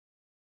harmed,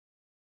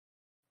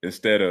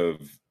 instead of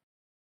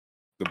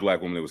the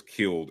Black woman that was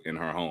killed in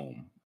her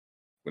home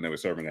when they were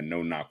serving a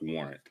no-knock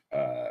warrant.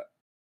 I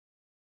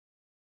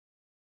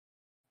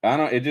don't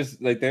know. It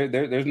just like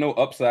there's no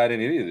upside in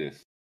any of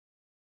this,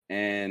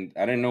 and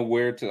I didn't know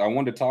where to. I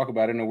wanted to talk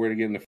about it. I didn't know where to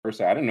get in the first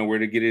side. I didn't know where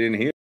to get it in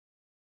here.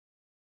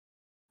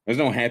 There's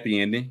no happy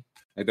ending.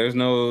 Like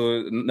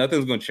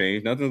nothing's gonna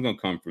change. Nothing's gonna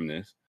come from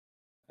this.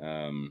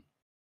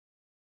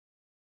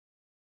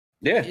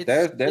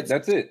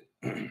 That's it.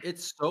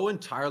 It's so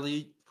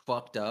entirely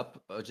fucked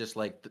up. Just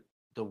like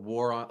the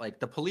war on, like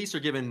the police are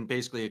given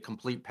basically a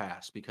complete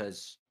pass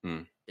because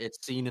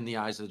it's seen in the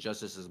eyes of the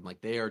justice system like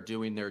they are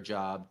doing their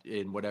job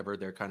in whatever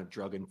their kind of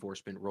drug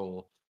enforcement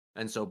role,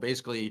 and so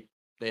basically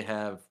they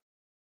have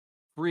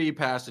free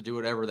pass to do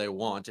whatever they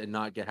want and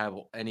not have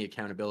any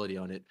accountability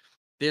on it.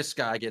 This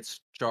guy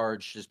gets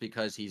charged just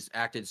because he's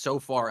acted so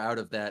far out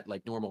of that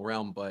like normal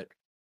realm, but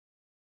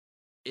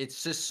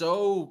it's just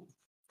so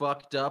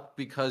fucked up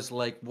because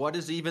like what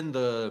is even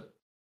the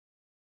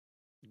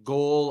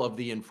goal of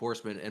the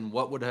enforcement, and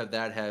what would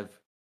have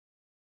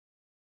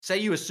say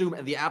you assume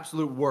the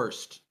absolute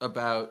worst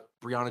about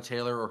Breonna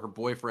Taylor or her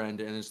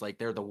boyfriend, and it's like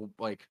they're the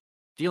like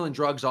dealing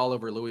drugs all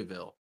over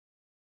Louisville.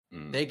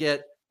 They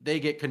get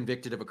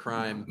convicted of a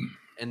crime,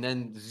 and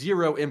then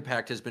zero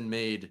impact has been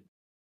made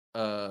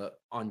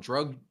on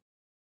drug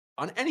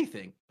on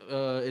anything.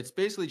 It's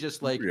basically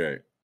just like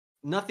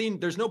nothing.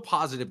 There's no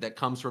positive that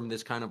comes from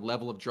this kind of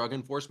level of drug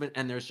enforcement,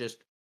 and there's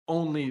just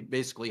only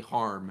basically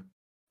harm.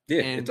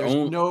 Yeah, and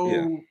there's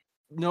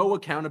no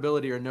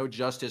accountability or no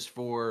justice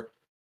for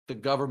the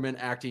government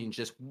acting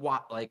just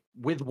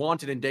with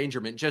wanted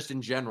endangerment, just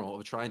in general,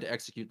 of trying to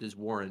execute this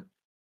warrant.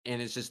 And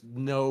it's just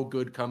no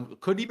good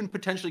could even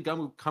potentially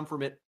come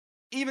from it,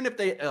 even if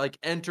they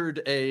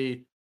entered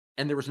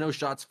and there was no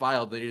shots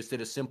fired, they just did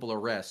a simple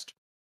arrest.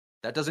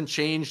 That doesn't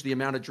change the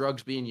amount of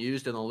drugs being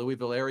used in the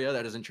Louisville area.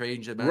 That doesn't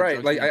change the amount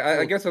of drugs. Like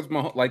I guess that's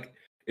my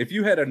if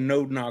you had a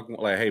no knock,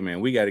 like, hey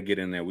man, we got to get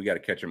in there, we got to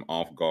catch them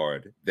off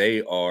guard.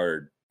 They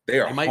are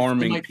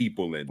harming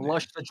people in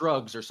flush the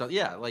drugs or something.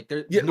 Yeah, like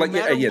they're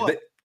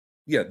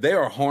they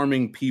are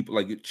harming people.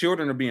 Like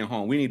children are being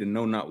harmed. We need to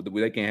know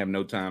they can't have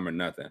no time or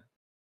nothing.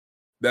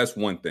 That's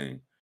one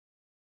thing.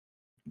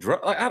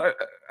 I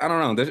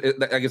don't know.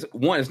 I guess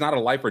one, it's not a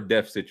life or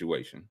death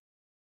situation.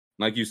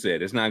 Like you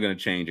said, it's not going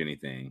to change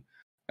anything.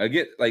 I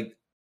get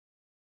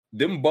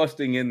them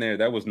busting in there.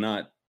 That was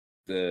not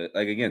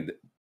again.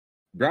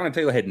 Breonna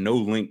Taylor had no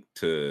link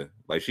to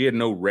she had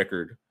no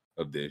record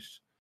of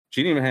this.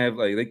 She didn't even have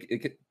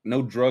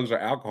no drugs or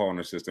alcohol in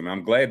her system.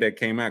 I'm glad that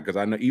came out because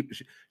I know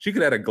she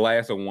could have had a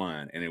glass of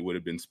wine and it would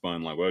have been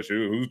spun well,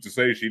 who's to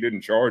say she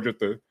didn't charge at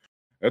the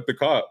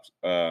cops.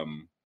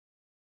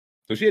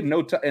 So she had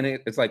no time, and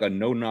it's like a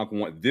no knock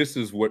one. This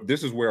is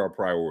where our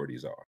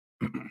priorities are.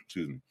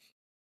 Excuse me.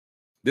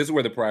 This is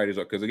where the priorities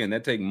are because again,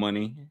 that take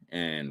money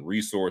and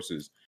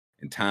resources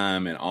and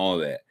time and all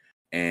that.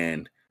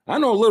 And I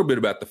know a little bit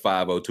about the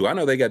 502. I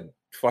know they got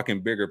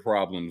fucking bigger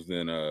problems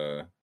than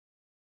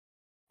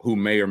who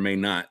may or may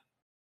not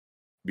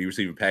be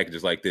receiving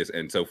packages like this.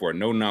 And so for a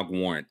no-knock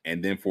warrant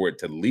and then for it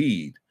to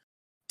lead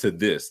to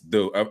this,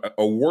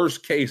 a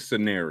worst case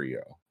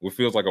scenario, what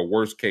feels like a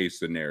worst case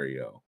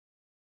scenario.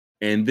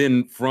 And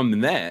then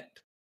from that,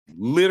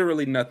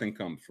 literally nothing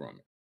comes from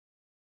it.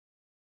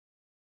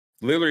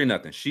 Literally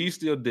nothing. She's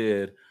still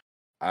dead.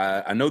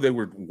 I know they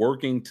were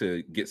working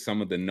to get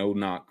some of the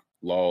no-knock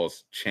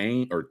laws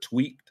changed or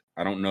tweaked.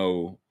 I don't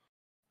know.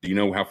 Do you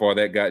know how far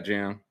that got,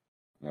 Jam?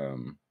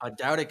 I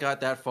doubt it got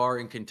that far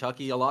in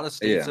Kentucky. A lot of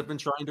states have been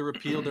trying to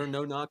repeal their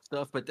no-knock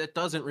stuff, but that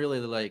doesn't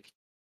really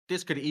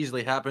this could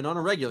easily happen on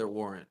a regular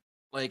warrant.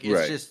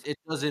 It's just, it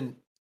doesn't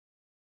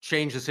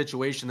change the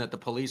situation that the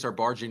police are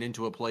barging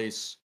into a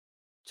place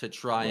to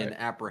try and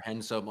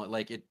apprehend someone.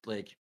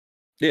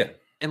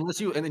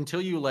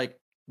 Until you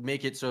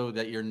make it so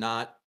that you're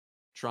not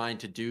trying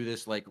to do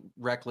this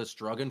reckless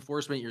drug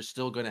enforcement, you're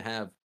still going to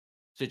have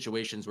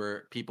situations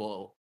where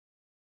people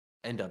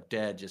end up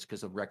dead just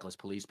because of reckless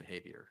police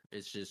behavior.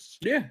 It's just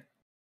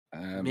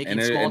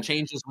making small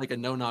changes like a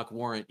no-knock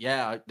warrant.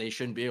 Yeah, they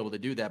shouldn't be able to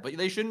do that, but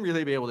they shouldn't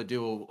really be able to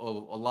do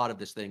a lot of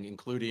this thing,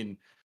 including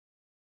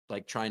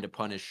trying to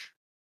punish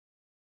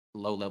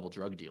low-level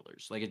drug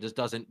dealers. It just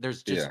doesn't.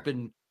 There's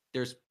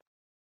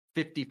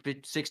 50,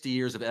 60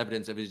 years of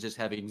evidence of it just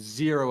having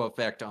zero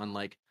effect on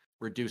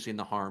reducing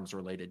the harms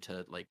related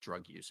to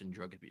drug use and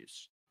drug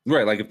abuse.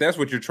 Right, if that's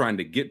what you're trying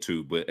to get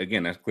to, but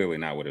again, that's clearly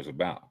not what it's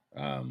about.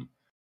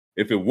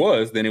 If it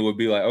was, then it would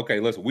be okay,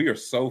 we are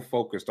so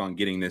focused on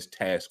getting this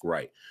task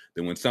right.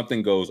 Then when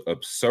something goes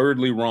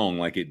absurdly wrong,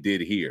 like it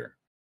did here,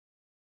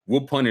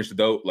 we'll punish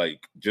those,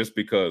 just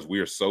because we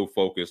are so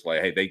focused,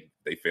 hey,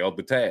 they failed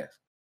the task.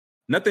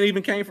 Nothing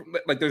even came from,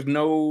 there's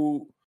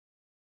no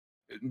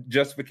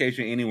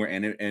justification anywhere.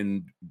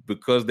 And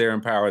because they're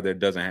in power, there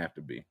doesn't have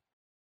to be.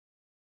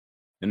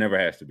 It never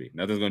has to be.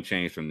 Nothing's going to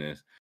change from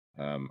this.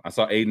 I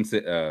saw Aiden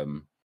say,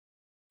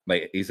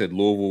 he said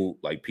Louisville,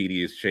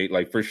 PD is shade,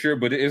 for sure,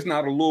 but it's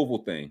not a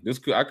Louisville thing.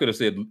 I could have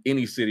said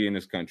any city in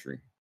this country.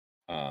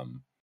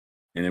 And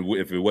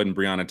if it wasn't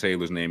Breonna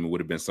Taylor's name, it would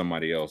have been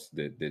somebody else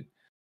that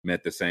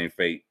met the same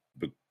fate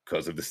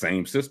because of the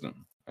same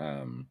system.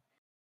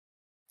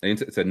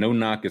 It said no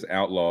knock is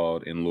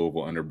outlawed in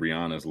Louisville under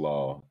Breonna's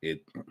law.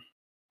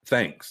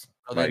 Thanks.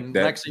 So then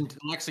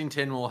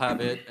Lexington will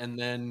have it, and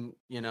then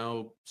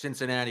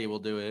Cincinnati will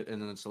do it, and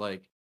then it's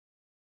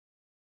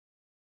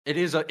it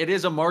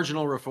is a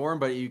marginal reform,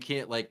 but you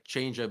can't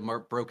change a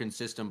broken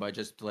system by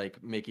just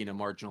making a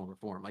marginal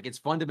reform. It's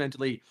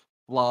fundamentally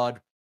flawed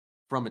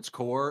from its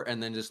core,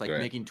 and then just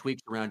making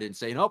tweaks around it and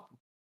saying, oh,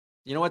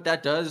 you know what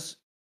that does?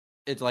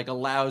 It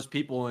allows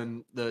people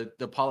and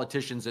the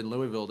politicians in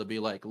Louisville to be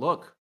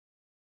look,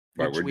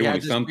 we're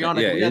doing something.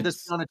 We had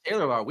this Breonna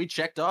Taylor law. We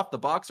checked off the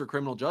box for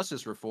criminal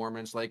justice reform,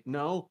 and it's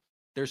no,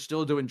 they're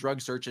still doing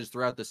drug searches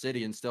throughout the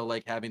city and still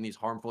having these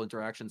harmful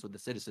interactions with the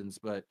citizens,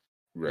 but.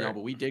 Right.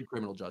 But we did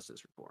criminal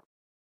justice reform.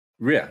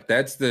 Yeah,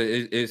 that's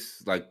it's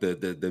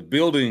the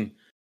building,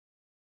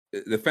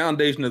 the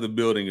foundation of the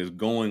building is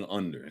going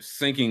under,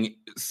 sinking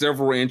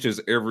several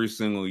inches every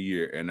single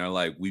year. And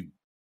they're we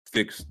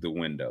fixed the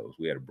windows.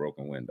 We had a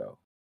broken window.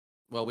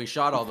 Well, we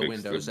shot all the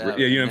windows out.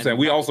 Yeah, you know what I'm saying?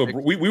 We also,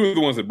 we were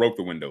the ones that broke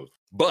the windows,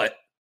 but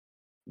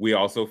we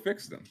also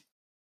fixed them.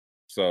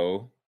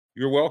 So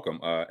you're welcome.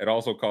 It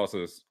also cost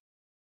us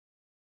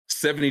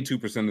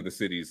 72% of the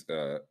city's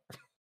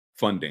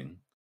funding.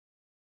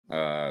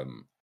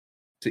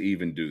 to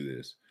even do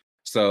this.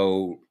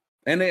 So,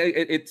 and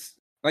it's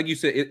like you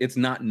said, it's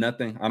not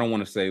nothing. I don't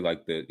want to say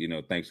like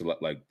thanks a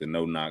lot, like the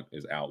no knock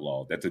is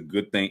outlawed. That's a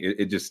good thing.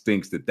 It just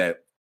stinks that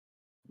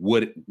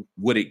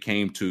what it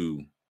came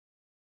to.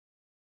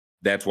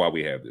 That's why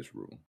we have this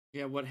rule.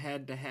 Yeah, what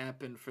had to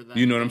happen for that?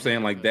 You know what I'm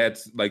saying? Like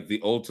that's like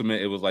the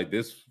ultimate. It was like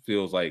this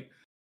feels like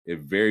it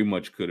very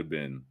much could have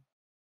been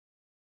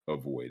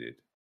avoided.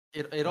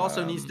 It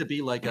also needs to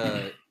be like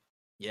a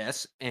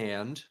yes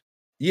and.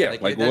 Yeah,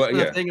 like that's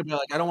the thing about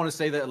like I don't want to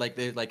say that like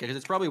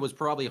it was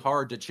probably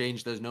hard to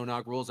change those no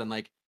knock rules, and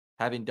like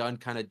having done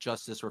kind of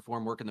justice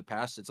reform work in the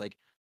past, it's like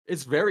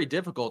it's very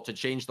difficult to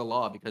change the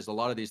law because a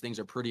lot of these things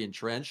are pretty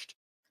entrenched.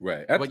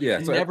 Right. But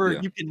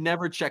you can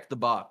never check the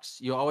box.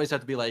 You always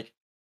have to be like,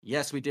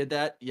 yes, we did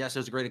that. Yes, it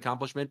was a great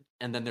accomplishment,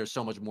 and then there's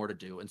so much more to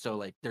do. And so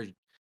like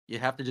you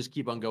have to just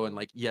keep on going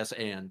like yes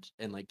and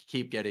like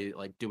keep getting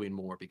like doing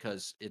more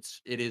because it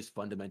is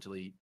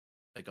fundamentally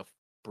like a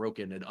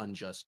broken and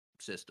unjust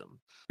system.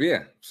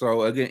 Yeah.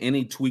 So again,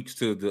 any tweaks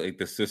to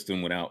the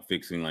system without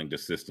fixing like the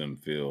system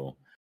feel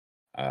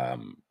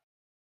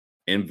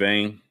in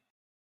vain.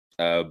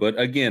 But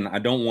again, I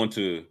don't want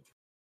to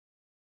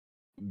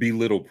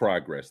belittle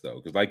progress though,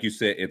 because like you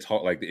said, it's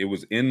hard. Like it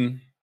was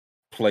in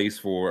place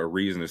for a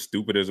reason, as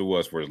stupid as it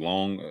was for as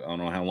long. I don't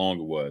know how long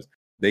it was.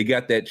 They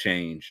got that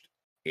changed.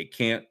 It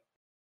can't.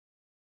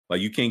 Like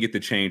you can't get the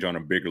change on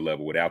a bigger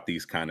level without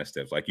these kind of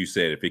steps. Like you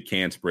said, if it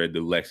can spread to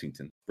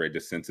Lexington, spread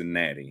to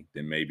Cincinnati,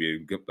 then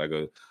maybe like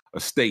a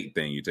state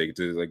thing. You take it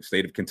to like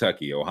state of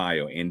Kentucky,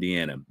 Ohio,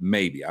 Indiana,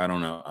 maybe. I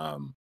don't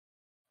know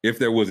if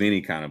there was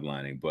any kind of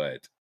lining,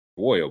 but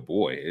boy, oh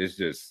boy, it's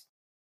just,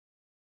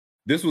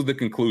 this was the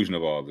conclusion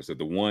of all this, that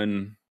the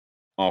one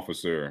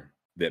officer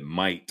that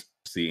might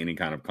see any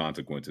kind of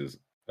consequences,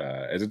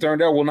 as it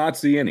turned out, will not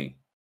see any.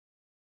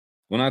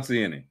 Will not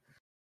see any.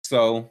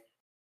 So,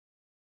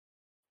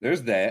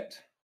 there's that.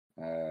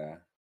 How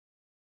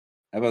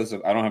about this?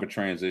 I don't have a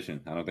transition.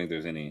 I don't think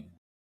there's any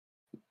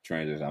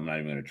transition. I'm not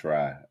even going to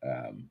try.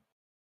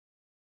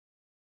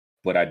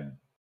 But I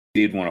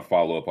did want to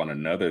follow up on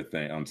another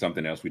thing, on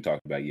something else we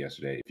talked about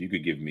yesterday. If you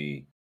could give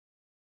me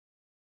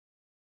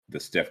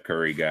the Steph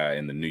Curry guy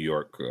in the New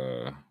York,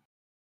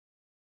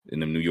 in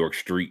the New York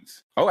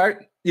streets. Oh,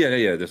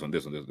 yeah. This one.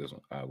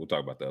 We'll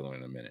talk about the other one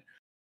in a minute.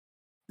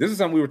 This is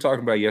something we were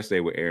talking about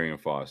yesterday with Arian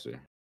Foster,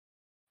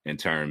 in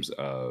terms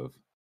of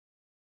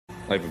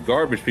like if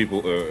garbage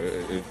people,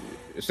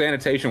 if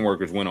sanitation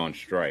workers went on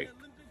strike,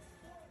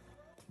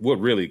 what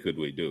really could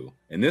we do?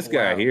 And this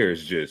guy here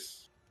is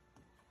just,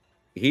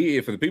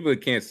 for the people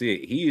that can't see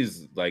it, he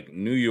is like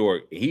New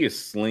York. He is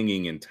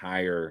slinging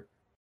entire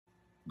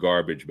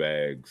garbage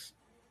bags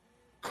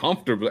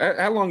comfortably.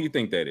 How long do you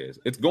think that is?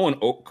 It's going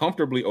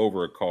comfortably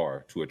over a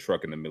car to a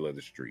truck in the middle of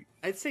the street.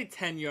 I'd say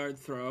 10-yard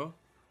throw.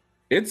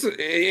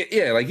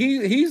 Like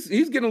he's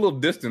getting a little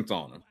distance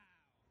on him.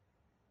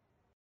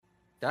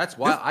 That's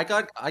why I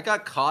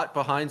got caught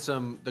behind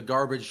the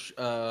garbage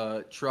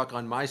truck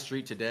on my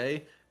street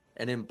today,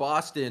 and in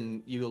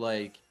Boston,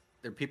 when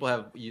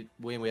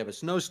we have a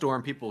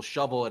snowstorm, people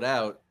shovel it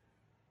out,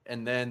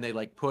 and then they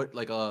like put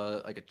like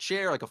a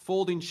chair, like a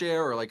folding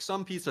chair, or like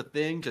some piece of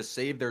thing to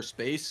save their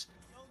space.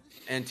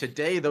 And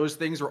today, those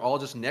things were all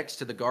just next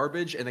to the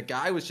garbage, and the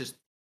guy was just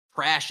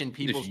trashing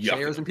people's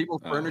chairs and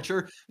people's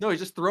furniture. No, he's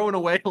just throwing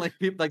away like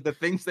the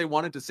things they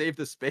wanted to save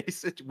the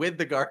space with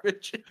the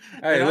garbage.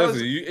 Hey,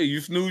 listen, you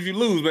snooze, you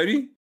lose,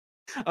 baby.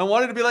 I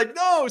wanted to be like,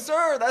 no,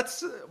 sir,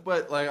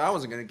 but like I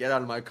wasn't gonna get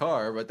out of my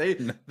car. But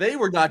they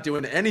were not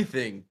doing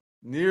anything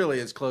nearly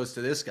as close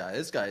to this guy.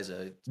 This guy's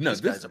a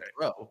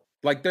pro.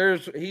 Like none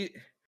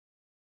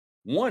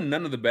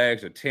of the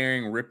bags are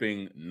tearing,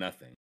 ripping,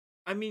 nothing.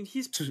 I mean,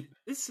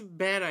 it's a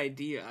bad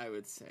idea, I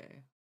would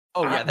say.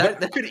 Oh yeah,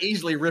 that could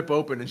easily rip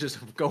open and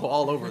just go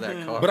all over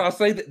that car. But I'll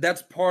say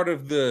that's part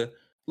of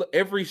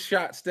every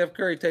shot Steph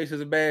Curry takes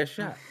is a bad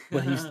shot.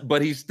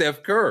 But he's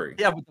Steph Curry.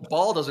 Yeah, but the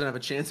ball doesn't have a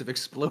chance of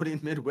exploding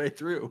midway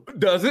through.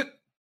 Does it?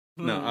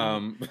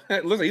 No.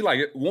 Listen, he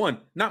like it. One,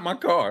 not my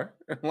car.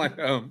 Like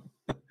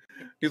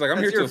he's like, I'm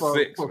here till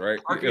 6, right?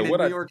 In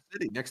New York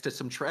City next to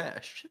some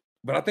trash.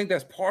 But I think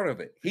that's part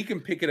of it. He can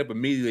pick it up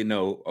immediately.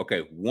 Know,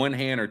 okay, one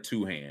hand or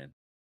two hand.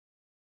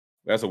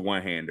 That's a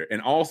one-hander. And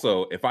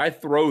also, if I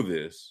throw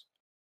this,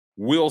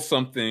 is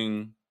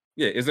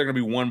there going to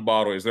be one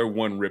bottle? Is there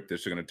one rip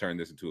that's going to turn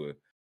this into a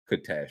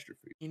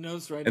catastrophe? He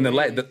knows right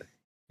away. And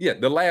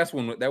the last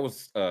one, that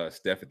was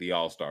Steph at the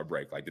All-Star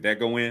break. Like, did that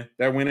go in?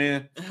 That went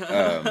in?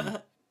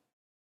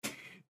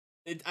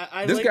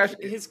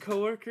 His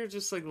coworker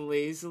just like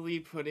lazily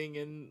putting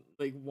in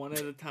like one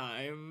at a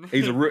time.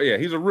 He's a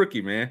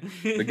rookie, man.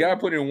 The guy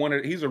put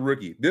in he's a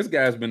rookie. This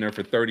guy's been there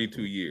for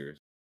 32 years.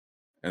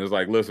 And it's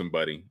like, listen,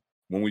 buddy,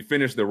 when we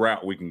finish the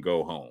route, we can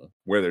go home,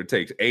 whether it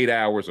takes 8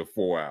 hours or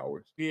 4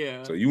 hours.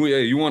 Yeah. So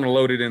you want to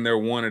load it in there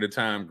one at a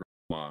time,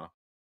 grandma.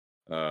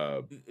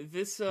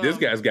 This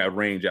guy's got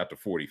range out to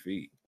 40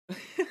 feet.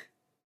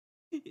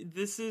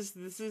 This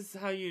is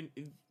how you,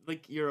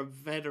 like, you're a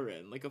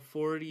veteran, like a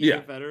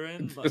 40-year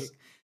veteran. Like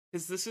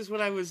Because this is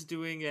what I was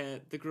doing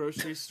at the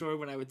grocery store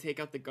when I would take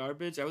out the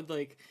garbage. I would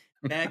like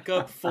back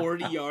up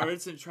 40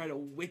 yards and try to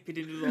whip it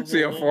into the hole.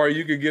 See how far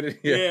you could get it.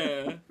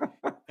 Yeah.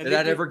 Did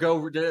that ever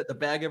go? Did the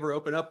bag ever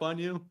open up on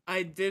you?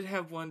 I did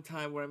have one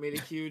time where I made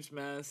a huge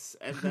mess,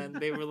 and then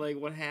they were like,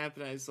 "What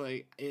happened?" I was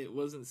like, "It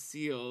wasn't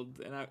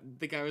sealed," and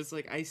the guy was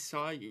like, "I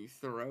saw you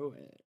throw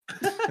it."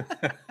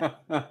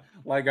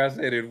 Like I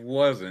said, it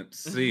wasn't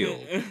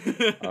sealed.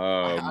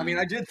 I mean,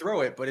 I did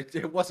throw it, but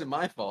it wasn't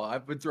my fault.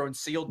 I've been throwing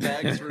sealed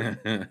bags for.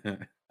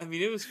 I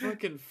mean, it was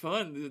fucking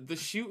fun. The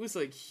chute was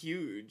like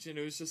huge, and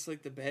it was just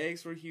like the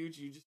bags were huge.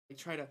 You just like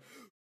try to,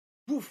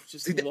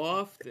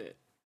 loft it.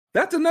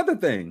 That's another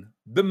thing.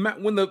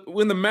 When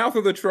the mouth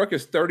of the truck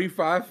is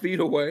 35 feet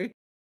away,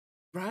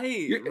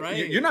 right?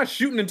 You're not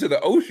shooting into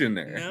the ocean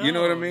there. No, you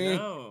know what I mean?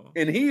 No.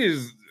 And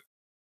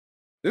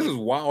this is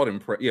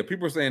wild yeah,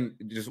 people are saying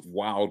just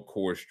wild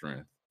core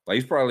strength.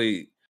 Like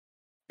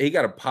he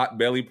got a pot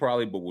belly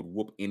probably, but would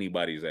whoop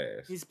anybody's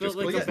ass. He's built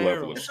like a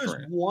barrel. This is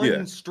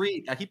one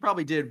street. He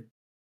probably did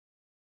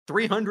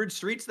 300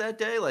 streets that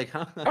day. Like,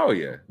 huh? Oh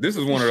yeah, this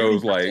is one of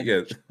those like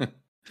yeah.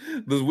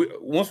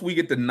 Once we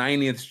get to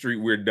 90th Street,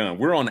 we're done.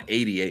 We're on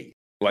 88.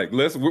 Like,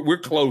 we're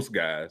close,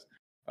 guys.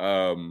 I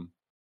don't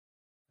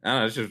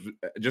know. It's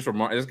just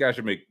remarkable. This guy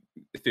should make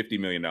 $50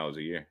 million a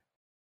year.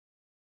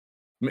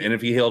 And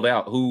if he held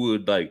out, who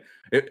would like?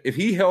 If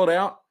he held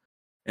out,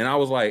 and I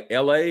was like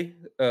L.A.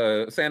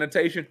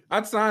 Sanitation,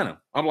 I'd sign him.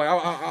 I'm like,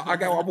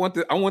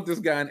 I want this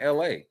guy in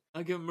L.A.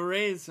 I'll give him a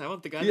raise. I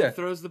want the guy that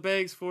throws the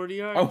bags 40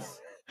 yards.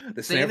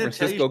 The San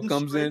Francisco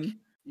comes in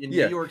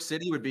New York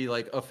City would be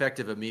like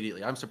effective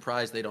immediately. I'm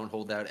surprised they don't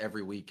hold out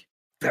every week.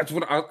 That's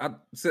what I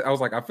said. I was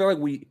like, I feel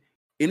like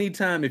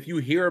anytime if you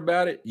hear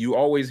about it, you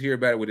always hear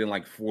about it within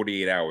like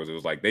 48 hours. It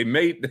was like they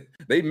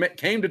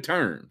came to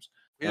terms.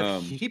 We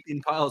have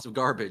heaping piles of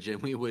garbage,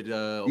 and we would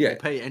we'll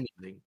pay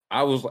anything.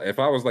 If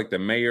I was like the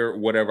mayor,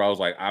 whatever, I was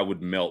like, I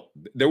would melt.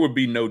 There would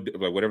be no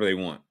like whatever they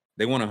want.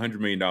 They want $100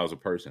 million a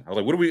person. I was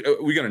like, what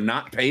are we gonna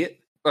not pay it?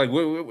 Like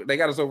they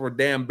got us over a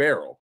damn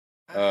barrel.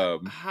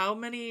 How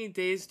many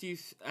days do you?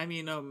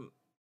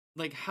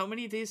 Like how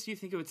many days do you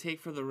think it would take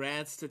for the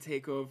rats to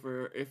take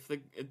over if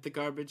the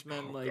garbage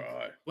men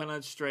went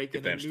on strike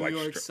in the New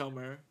York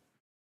summer?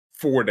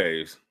 4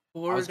 days. I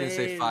was gonna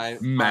say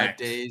 5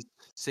 days,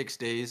 6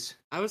 days.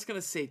 I was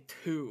gonna say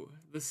 2.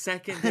 The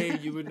second day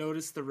you would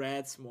notice the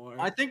rats more.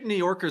 I think New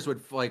Yorkers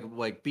would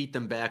like beat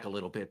them back a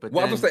little bit, but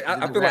I was gonna say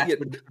I feel like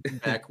would come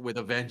back with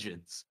a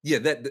vengeance. Yeah,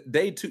 that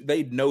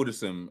they'd notice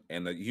them,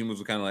 and the humans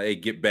were kind of like, "Hey,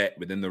 get back!"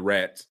 But then the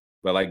rats.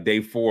 But like day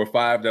 4 or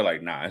 5, they're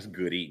like, "Nah, it's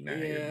good eating out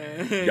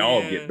here, man.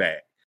 Y'all get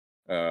back."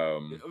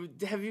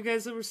 Have you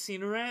guys ever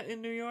seen a rat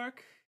in New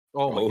York?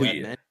 Oh my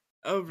god! Man.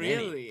 Oh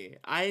really?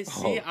 I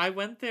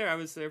went there. I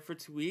was there for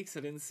 2 weeks. I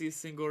didn't see a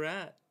single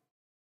rat.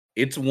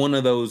 It's one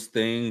of those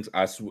things.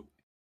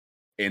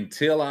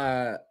 Until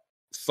I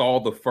saw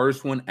the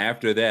first one.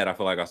 After that, I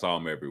feel like I saw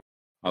them everywhere.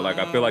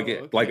 I feel like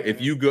it. Okay. Like if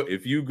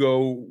you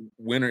go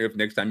winter, if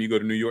next time you go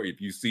to New York,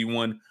 if you see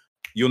one,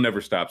 you'll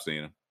never stop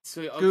seeing them.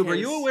 So, okay. Goob, are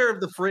you aware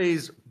of the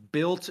phrase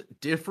 "built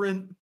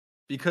different"?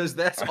 Because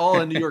that's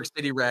all a New York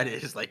City rat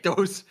is. Like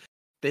those,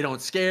 they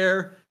don't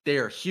scare. They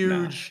are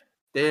huge. Nah.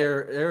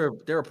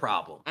 They're a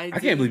problem. I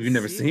can't believe you've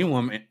never seen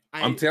one, man.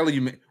 I'm telling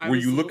you, man. Were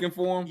you looking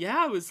for them?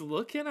 Yeah, I was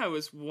looking. I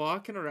was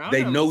walking around.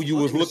 They know you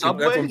was looking.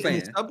 Subway? That's what I'm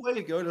saying.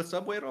 Subway? Go to the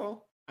subway at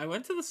all? I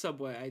went to the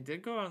subway. I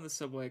did go on the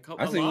subway a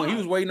couple. I seen when he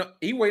was waiting.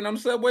 He waiting on the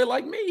subway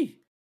like me.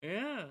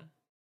 Yeah.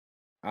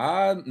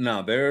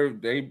 No,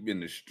 they in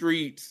the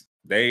streets.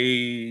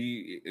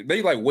 They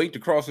like wait to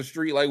cross the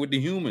street like with the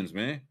humans,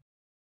 man.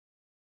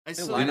 I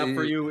line up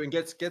for you and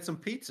get some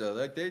pizza.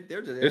 Like they're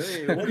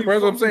hey, that's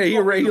what I'm saying.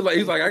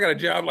 He's like, I got a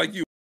job like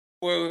you.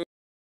 Well,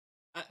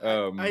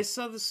 I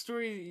saw the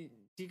story.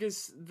 Do you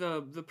guys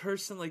the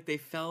person like they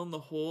fell in the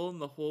hole and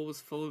the hole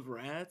was full of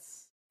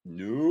rats?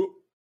 Nope.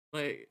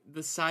 Like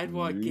the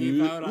sidewalk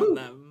gave out on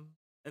them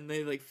and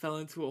they like fell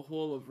into a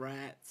hole of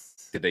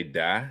rats. Did they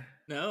die?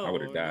 No, I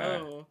would have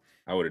died. No.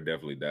 I would have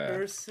definitely died.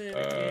 Person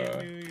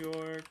in New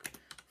York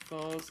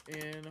falls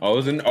in.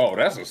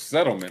 That's a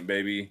settlement,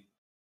 baby.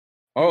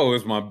 Oh,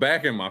 it's my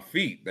back and my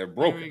feet. They're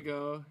broken.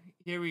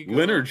 Here we go.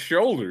 Leonard's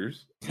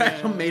shoulders.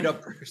 That's a made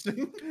up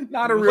person.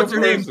 Not a real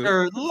person. What's your name,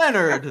 sir?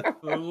 Leonard.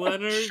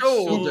 Leonard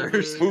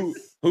Shoulders. Who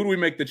do we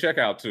make the check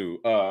out to?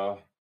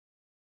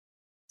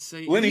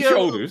 Lenny Leo,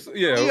 Shoulders.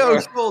 Yeah. Leo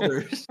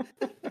Shoulders.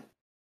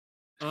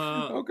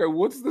 Okay,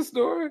 what's the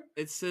story?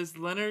 It says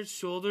Leonard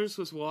Shoulders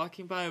was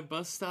walking by a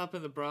bus stop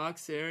in the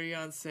Bronx area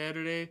on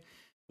Saturday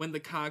when the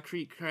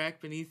concrete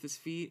cracked beneath his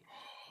feet.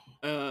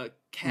 Chasm,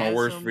 my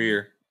worst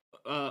fear.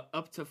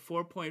 Up to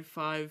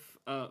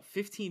 4.5,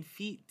 15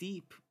 feet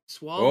deep.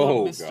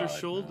 Swallowed Mr.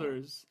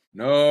 Shoulders.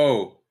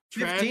 No.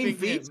 15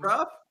 feet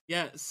drop?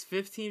 Yes,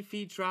 15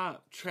 feet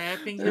drop.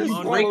 Trapping him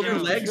under break your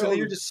legs and then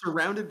you're just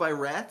surrounded by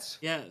rats?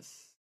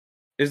 Yes.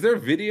 Is there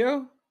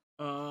video?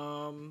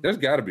 There's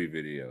got to be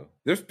video.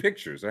 There's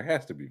pictures. There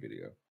has to be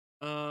video.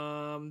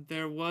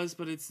 There was,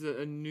 but it's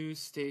a news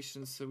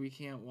station, so we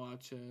can't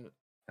watch it.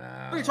 What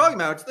are you talking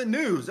about? It's the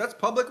news. That's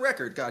public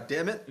record. God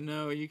damn it!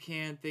 No, you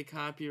can't. They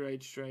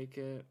copyright strike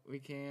it. We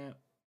can't.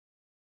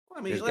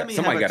 I mean,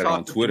 somebody got it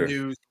on Twitter.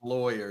 News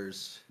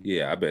lawyers.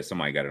 Yeah, I bet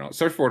somebody got it on.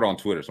 Search for it on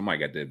Twitter. Somebody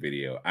got that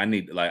video. I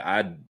need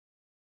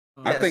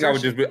I think I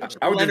would just be like,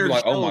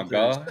 oh my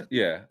god,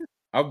 yeah.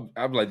 I'm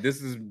like,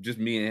 this is just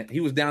me. And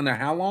he was down there.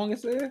 How long? It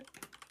said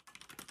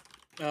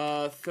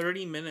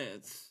 30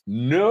 minutes.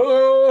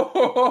 No.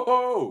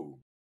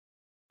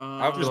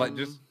 I was like,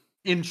 just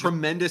in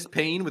tremendous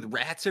pain with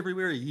rats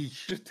everywhere.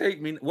 Yeesh. Just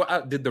take me.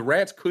 What did the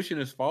rats cushion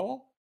his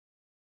fall?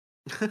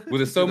 Was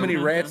there so many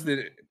rats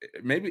that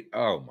maybe?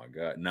 Oh my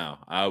god, no!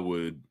 I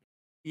would.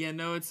 Yeah,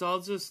 no, it's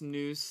all just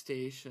news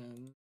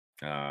stations.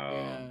 Oh,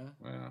 yeah.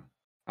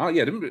 Oh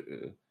yeah,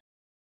 them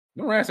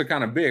rats are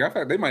kind of big. I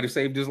thought they might have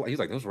saved his life. He's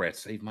like, those rats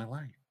saved my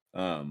life.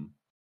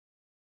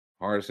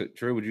 Hard said,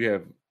 True, would you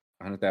have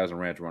 100,000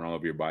 rats run all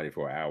over your body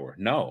for an hour?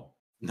 No.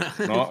 No,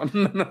 I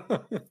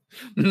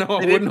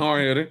wouldn't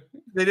hire it.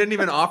 They didn't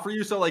even offer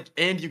you, so like,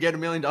 and you get $1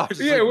 million.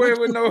 Yeah,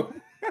 like, no.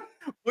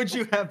 Would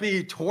you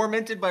be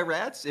tormented by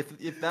rats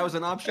if that was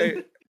an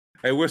option?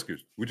 Hey,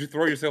 Whiskers, would you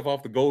throw yourself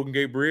off the Golden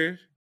Gate Bridge?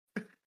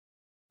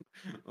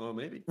 Oh,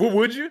 maybe. Well,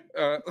 would you?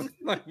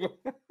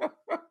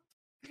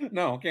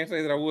 No, can't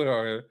say that I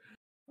would.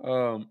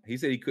 He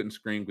said he couldn't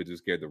scream because he was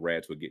scared the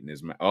rats would get in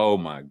his mouth. Oh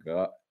my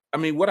god! I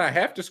mean, would I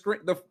have to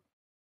scream?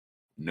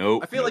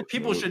 Nope. I feel like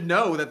people should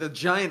know that the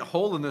giant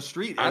hole in the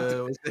street.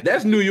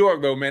 That's New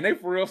York, though, man. They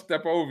for real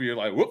step over you,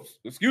 like, whoops,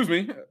 excuse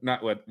me.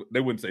 Not what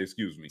they wouldn't say,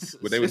 excuse me,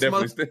 but they would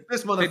definitely.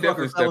 This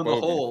motherfucker fell in the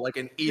hole like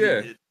an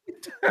idiot.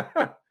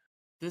 Yeah.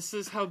 This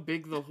is how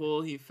big the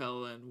hole he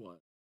fell in was.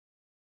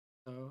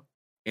 So.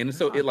 And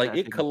so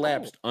it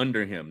collapsed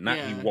under him, not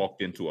he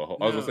walked into a hole.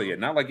 I was gonna say,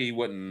 not like he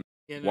wasn't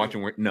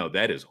watching where. No,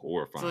 that is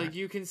horrifying. So like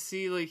you can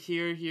see, like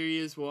here he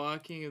is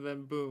walking, and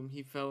then boom,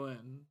 he fell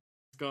in.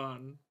 It's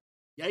gone.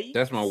 Yikes.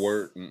 That's my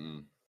word.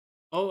 Mm-mm.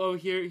 Oh,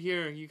 here,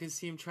 you can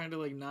see him trying to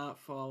like not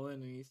fall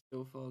in, and he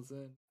still falls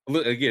in.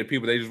 Look again,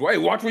 people. They just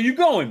watch where you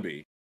going,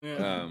 B.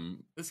 Yeah.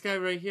 This guy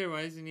right here,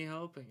 why isn't he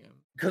helping him?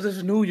 Because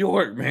it's New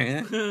York,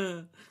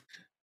 man.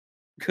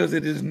 Because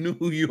it is New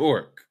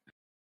York.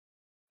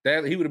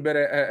 That he would have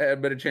had a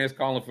better chance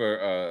calling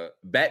for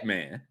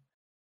Batman,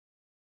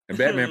 and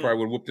Batman probably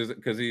would have whooped his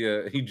because he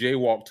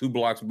jaywalked 2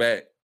 blocks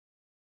back.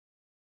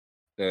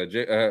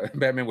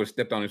 Batman would have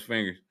stepped on his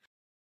fingers.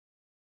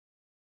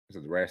 So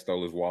the rat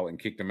stole his wallet and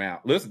kicked him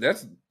out. Listen,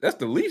 that's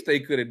the least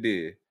they could have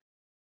did.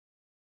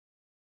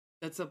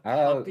 That's a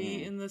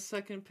puppy in the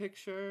second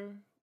picture.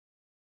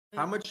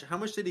 How much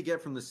did he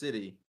get from the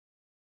city?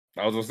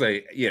 I was gonna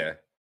say, yeah.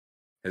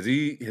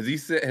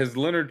 Has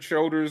Leonard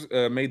Shoulders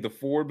made the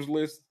Forbes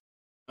list?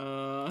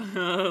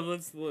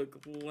 Let's look.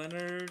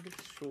 Leonard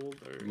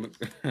Shoulders.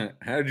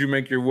 How did you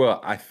make your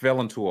wealth? I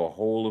fell into a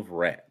hole of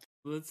rats.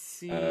 Let's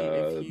see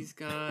if he's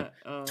got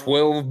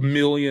 $12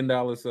 million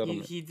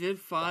settlement. He did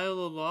file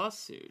a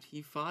lawsuit.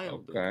 He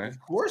filed it. Of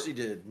course he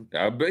did.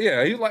 But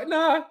yeah, he's like,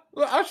 nah,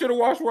 I should have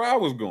watched where I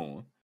was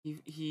going.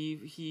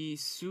 He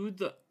sued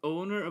the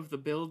owner of the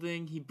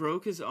building. He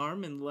broke his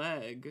arm and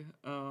leg.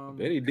 I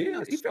bet he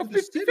did. He fell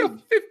 15.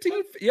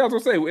 Yeah, I was gonna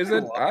say, is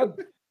it?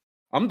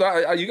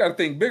 You got to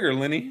think bigger,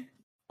 Lenny.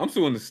 I'm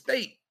suing the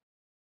state.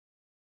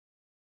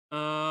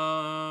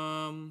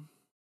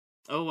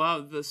 Oh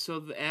wow!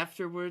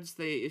 Afterwards,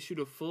 they issued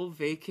a full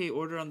vacate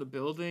order on the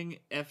building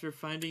after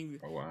finding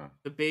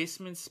the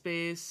basement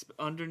space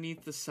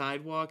underneath the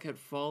sidewalk had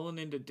fallen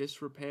into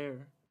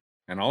disrepair,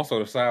 and also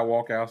the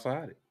sidewalk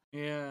outside it.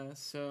 Yeah,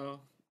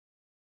 so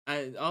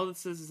all it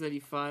says is that he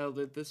filed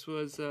it. This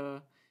was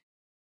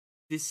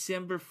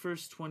December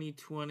 1st,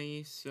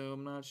 2020. So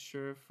I'm not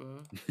sure if.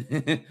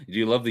 Do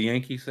you love the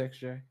Yankee sex,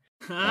 Jay?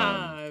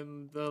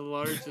 I'm the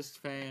largest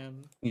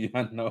fan. Yeah,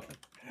 I know.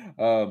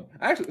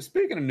 Actually,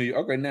 speaking of New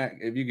York, okay, now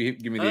if you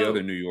could give me the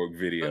other New York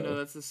video. Oh no,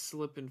 that's a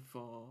slip and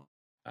fall.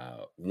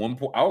 One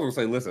point. I was gonna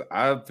say, listen,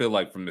 I feel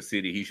like from the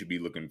city he should be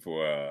looking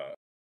for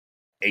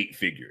 8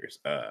 figures.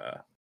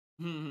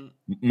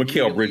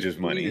 Mikal Bridges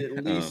money.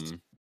 At least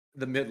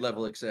the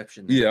mid-level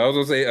exception. Yeah, I was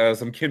gonna say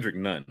some Kendrick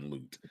Nunn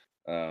loot.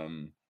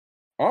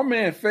 Our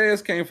man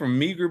Fez came from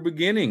meager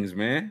beginnings,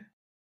 man.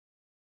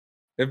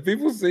 Have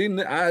people seen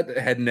that? I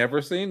had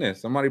never seen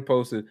this. Somebody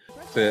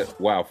said,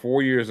 wow,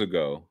 4 years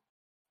ago,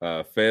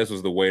 Fez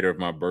was the waiter of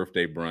my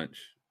birthday brunch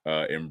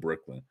in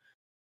Brooklyn.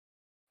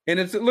 And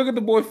it's look at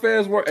the boy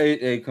Fez work.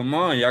 Hey, come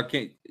on, y'all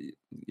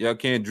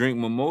can't drink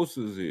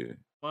mimosas here.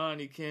 Come on,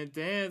 you can't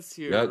dance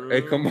here.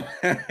 Hey, come on,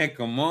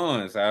 come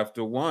on. It's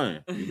after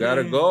 1. You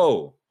gotta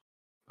go.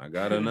 I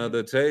got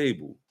another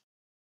table.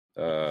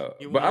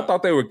 But I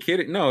thought they were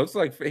kidding. No, it's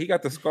like he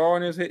got the scar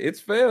on his head. It's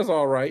Fez,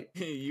 all right.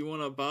 You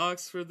want a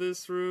box for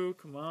this, Rue?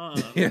 Come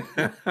on. Yeah.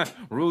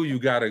 Rue, you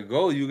gotta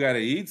go. You gotta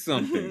eat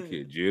something,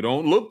 kid. You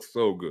don't look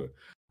so good.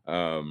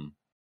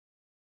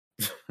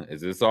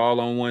 Is this all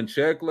on one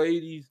check,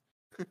 ladies?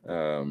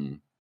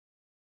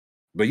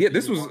 But yeah,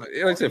 this was,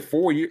 like I said,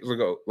 4 years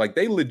ago. Like,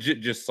 they legit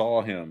just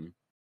saw him.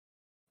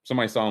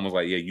 Somebody saw him, was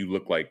like, yeah, you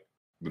look like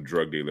the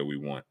drug dealer we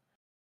want.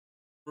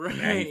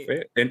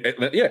 Right.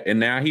 And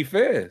now he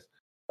fez.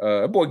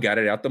 That boy got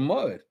it out the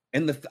mud.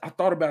 And I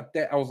thought about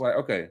that. I was like,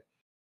 okay,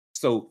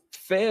 so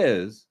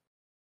Fez,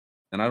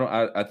 and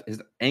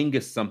his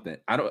Angus something.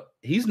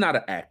 He's not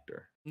an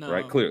actor,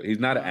 right? Clearly, he's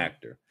not an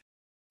actor.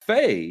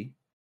 Faye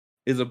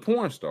is a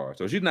porn star,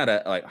 so she's not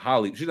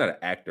she's not an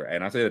actor.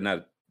 And I say that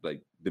not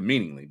like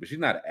demeaningly, but she's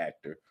not an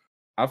actor.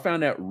 I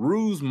found out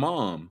Rue's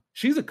mom,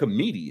 she's a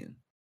comedian.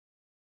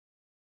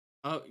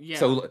 Oh yeah.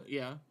 So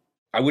yeah.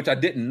 Which I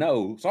didn't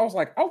know. So I was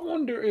like, I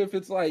wonder if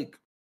it's like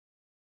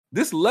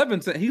this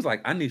Levinson. He's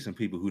like, I need some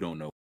people who don't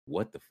know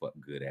what the fuck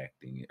good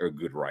acting or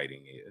good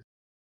writing is.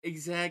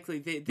 Exactly.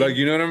 They like,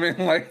 you know what I mean?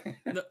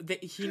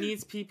 Like, he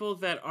needs people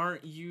that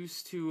aren't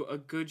used to a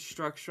good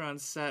structure on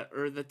set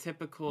or the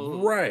typical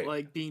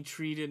like being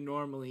treated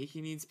normally. He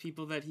needs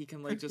people that he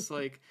can like just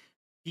like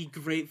be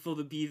grateful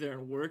to be there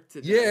and work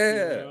to death,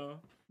 you know?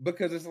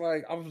 Because it's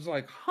like I was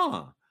like,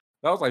 huh.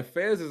 I was like,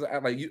 Fez is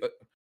like you.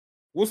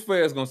 What's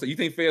Fez gonna say? You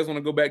think Fez want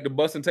to go back to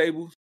busting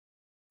tables?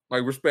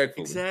 Like,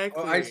 respectfully.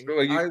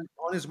 Exactly.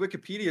 On his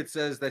Wikipedia, it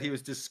says that he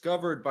was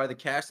discovered by the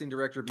casting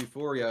director of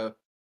Euphoria,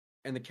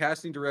 and the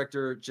casting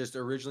director just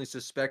originally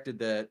suspected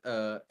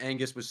that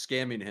Angus was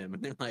scamming him,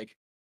 and they're like,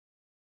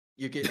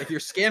 if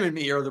you're scamming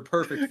me, you're the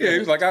perfect fit. Yeah,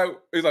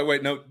 he's like,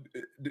 wait, no,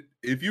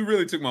 if you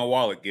really took my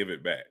wallet, give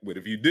it back. But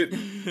if you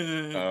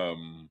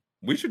didn't,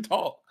 we should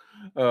talk.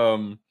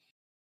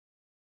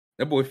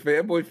 That boy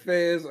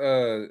Fez, he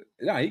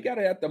got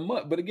it out the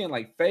mud. But again,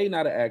 like, Faye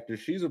not an actor,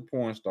 she's a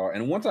porn star.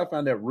 And once I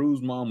found out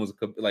Rue's mom was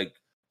like,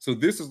 so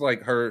this is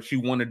like her, she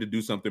wanted to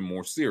do something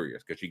more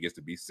serious because she gets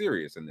to be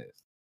serious in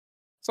this.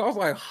 So I was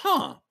like,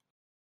 huh.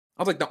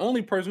 I was like, the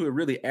only person who had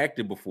really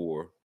acted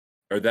before,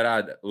 or that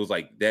I was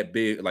like that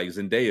big, like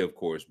Zendaya, of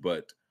course,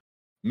 but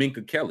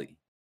Minka Kelly,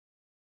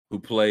 who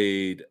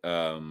played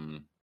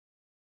old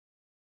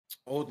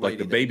like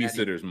lady, the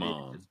babysitter's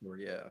mom.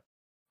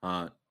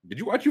 Yeah. Did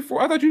you watch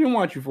Euphoria? I thought you didn't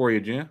watch Euphoria,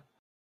 Jen.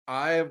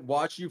 I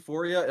watched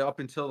Euphoria up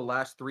until the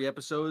last 3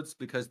 episodes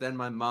because then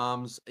my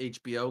mom's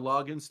HBO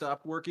login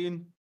stopped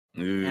working.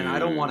 Ooh. And I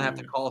don't want to have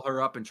to call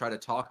her up and try to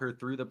talk her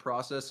through the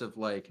process of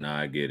like,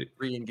 I get it,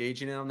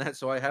 re-engaging in on that.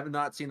 So I have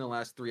not seen the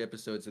last 3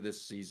 episodes of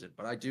this season,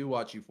 but I do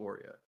watch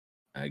Euphoria.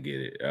 I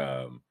get it.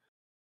 So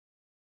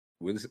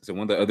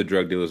one of the other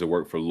drug dealers that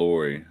worked for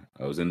Lori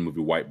was in the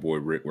movie White Boy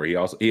Rick, where he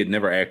had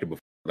never acted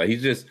before. Like,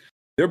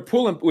 they're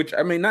pulling, which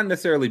I mean, not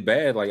necessarily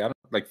bad. Like, I don't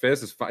like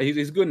Fez is fine.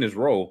 He's good in his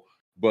role,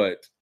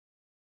 but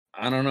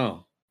I don't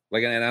know.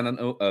 Like, and I don't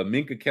know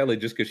Minka Kelly,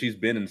 just because she's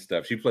been in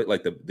stuff. She played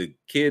like the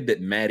kid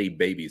that Maddie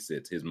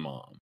babysits, his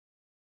mom.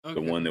 Okay.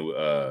 The one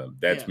that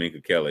that's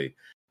Minka Kelly.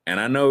 And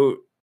I know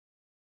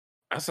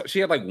I saw she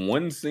had like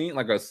one scene,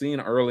 like a scene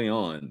early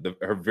on,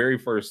 her very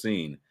first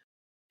scene.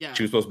 Yeah.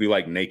 She was supposed to be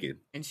like naked.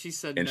 And she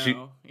said and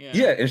no.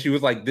 And she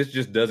was like, this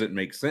just doesn't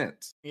make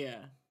sense. Yeah.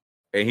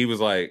 And he was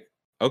like,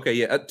 okay,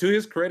 yeah. To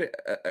his credit,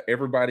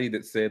 everybody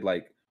that said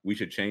like we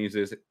should change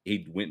this,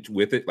 he went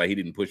with it. Like, he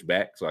didn't push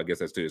back. So I guess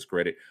that's to his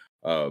credit.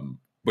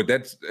 But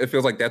it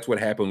feels like that's what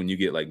happened when you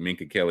get like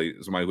Minka Kelly,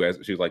 somebody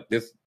who she was like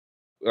this,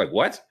 like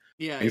what?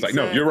 Yeah. And he's like,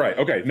 no, you're right.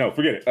 Okay, no,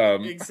 forget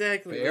it.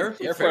 Exactly. Fair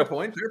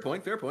point.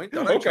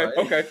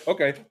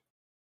 Okay.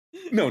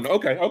 No,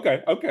 okay.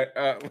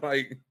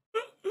 Like.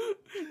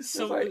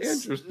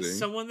 Interesting.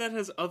 Someone that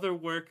has other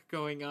work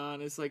going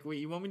on is like, wait,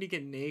 you want me to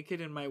get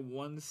naked in my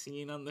one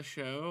scene on the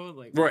show?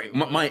 Like, right.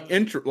 My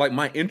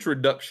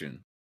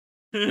introduction.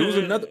 It was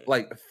another,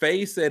 like,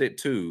 Faye said it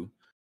too.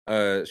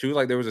 She was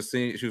like, there was a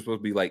scene, she was supposed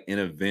to be like in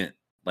an event,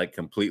 like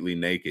completely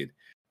naked.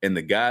 And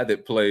the guy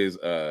that plays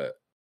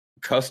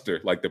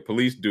Custer, like the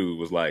police dude,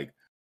 was like,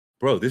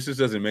 bro, this just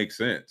doesn't make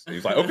sense. And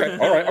he's like, okay,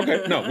 all right,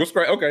 okay, no, what's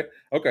great, okay.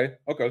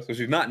 So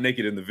she's not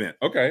naked in the vent,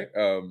 okay.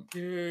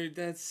 Dude,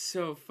 that's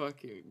so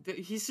fucking.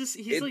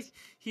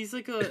 He's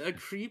like a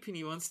creep, and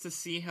he wants to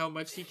see how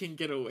much he can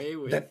get away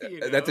with.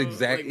 That's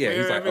exactly, like, yeah. Where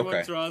he's like,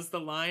 everyone draws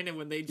the line, and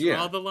when they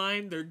draw the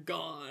line, they're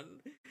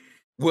gone.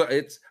 Well,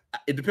 it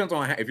depends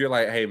on if you're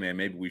like, hey man,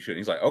 maybe we shouldn't.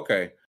 He's like,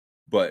 okay,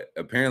 but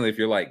apparently if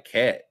you're like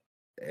Cat,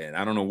 and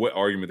I don't know what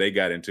argument they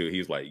got into,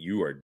 he's like,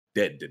 you are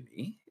dead to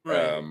me.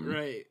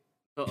 Right.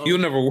 You'll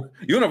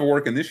never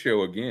work in this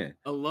show again.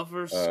 A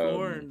lover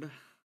scorned.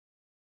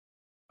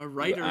 A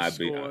writer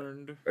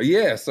scorned.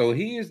 Yeah, so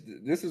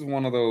this is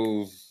one of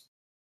those,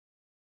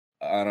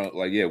 I don't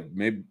like, yeah,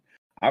 maybe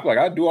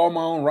I do all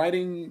my own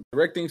writing,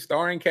 directing,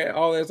 starring, Cat,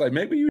 all that. It's like,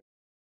 maybe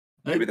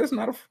that's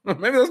not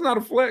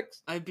a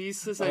flex. IB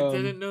says, I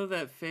didn't know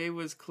that Faye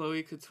was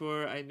Chloe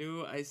Couture. I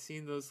knew I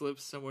seen those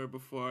lips somewhere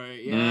before.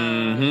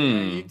 Yeah,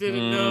 you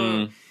didn't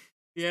know.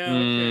 Yeah,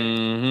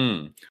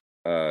 okay.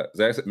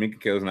 Zach said Minka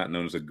Kelly's not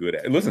known as a good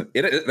actor. Listen,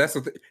 that's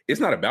the thing.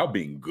 It's not about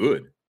being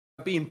good.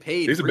 Being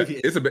paid.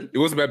 It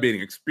was about being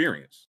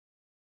experienced.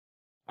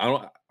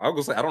 I'll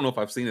go say I don't know if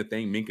I've seen a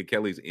thing Minka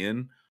Kelly's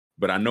in,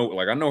 but I know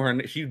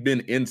her. She's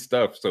been in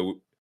stuff, so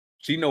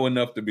she know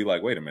enough to be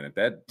like, wait a minute,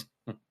 that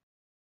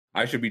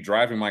I should be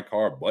driving my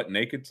car butt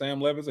naked. Sam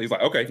Levinson. He's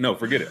like, okay, no,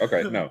 forget it.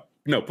 Okay,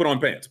 no, put on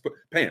pants.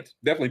 Pants,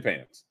 definitely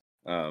pants.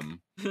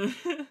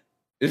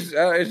 It's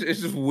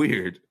just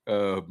weird.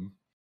 I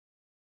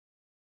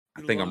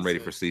think I'm ready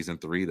for season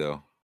 3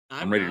 though.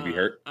 I'm ready to be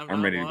hurt.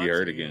 I'm ready to be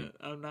hurt again.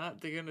 I'm not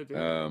gonna do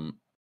it.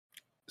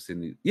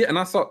 Sydney, yeah, and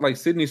I saw like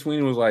Sydney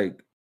Sweeney was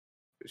like,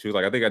 she was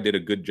like, I think I did a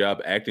good job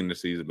acting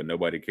this season, but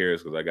nobody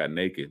cares because I got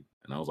naked.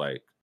 And I was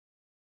like,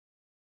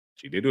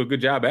 she did do a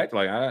good job acting.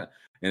 And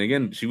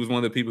again, she was one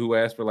of the people who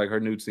asked for like her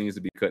nude scenes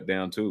to be cut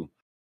down too.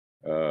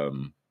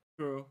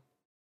 True.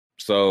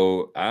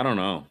 So I don't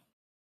know.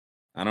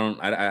 I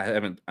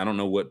don't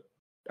know what.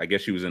 I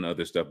guess she was in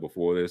other stuff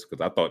before this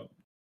because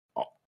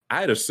I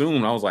had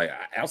assumed, I was like,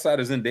 outside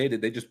of Zendaya,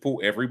 did they just pull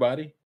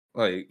everybody?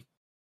 Like,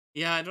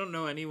 yeah, I don't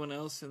know anyone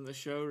else in the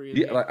show really.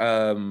 Yeah, like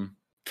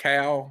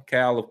Cal,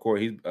 of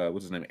course. He's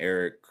what's his name?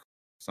 Eric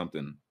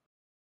something.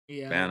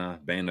 Yeah,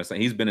 Bana.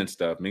 He's been in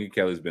stuff. Minka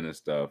Kelly's been in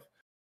stuff.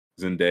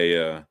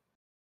 Zendaya.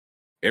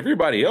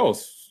 Everybody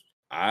else,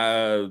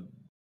 I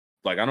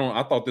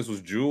thought this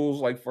was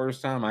Jules like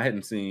first time. I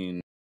hadn't seen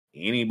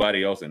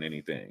anybody else in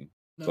anything.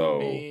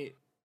 Who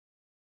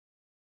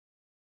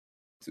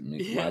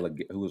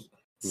was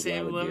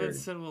Sam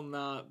Levinson will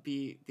not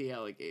beat the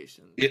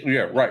allegations.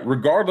 Right.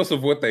 Regardless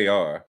of what they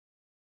are.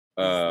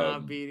 He's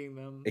not beating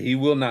them. He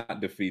will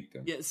not defeat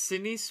them. Yeah,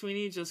 Sydney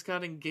Sweeney just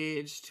got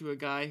engaged to a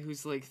guy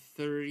who's like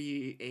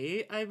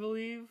 38, I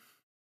believe.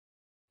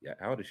 Yeah,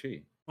 how old is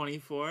she?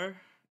 24.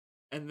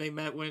 And they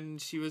met when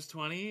she was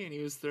 20 and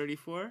he was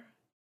 34.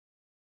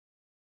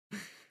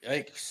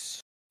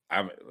 Yikes.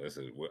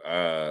 Listen,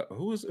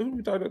 who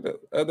we talked about the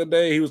other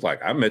day? He was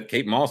like, I met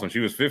Kate Moss when she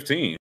was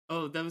 15.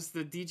 Oh, that was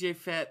the DJ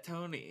Fat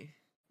Tony.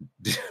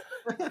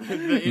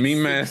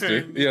 Meme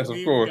master. Yes, of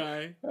course.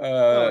 Guy.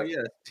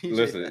 Yeah.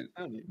 Listen,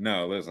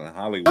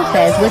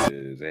 Hollywood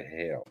is a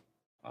hell.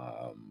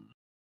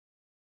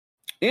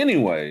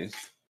 Anyways,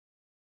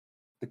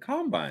 the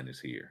combine is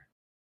here.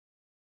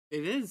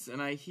 It is,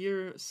 and I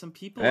hear some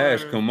people.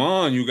 Ash, come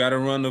on, you got to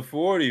run the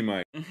 40,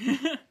 Mike.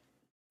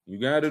 You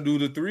got to do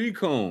the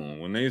 3-cone.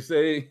 When they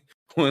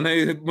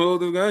pull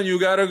the gun, you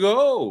got to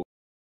go.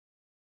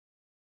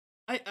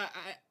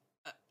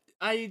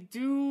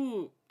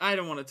 I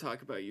don't want to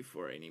talk about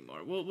Euphoria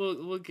anymore.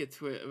 We'll get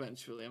to it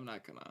eventually. I'm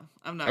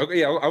not. Okay,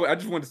 yeah, I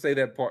just wanted to say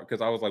that part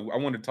because I was like, I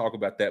wanted to talk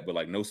about that, but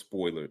like no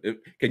spoiler.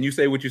 Can you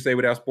say what you say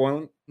without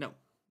spoiling? No.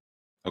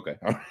 Okay.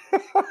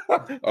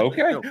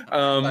 Okay.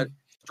 No,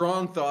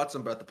 strong thoughts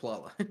about the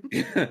plot line.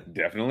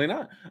 Definitely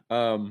not.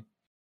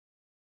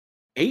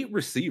 8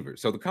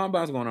 receivers. So the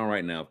combine's going on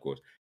right now, of course.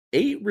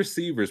 8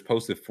 receivers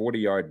posted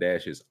 40-yard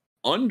dashes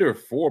under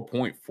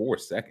 4.4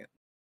 seconds.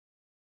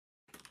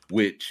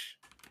 Which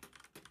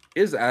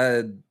is,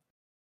 I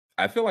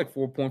feel like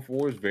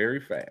 4.4 is very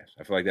fast.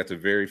 I feel like that's a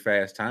very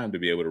fast time to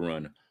be able to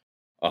run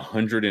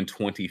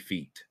 120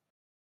 feet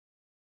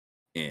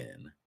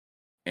in.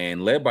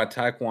 And led by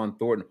Tyquan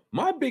Thornton.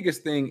 My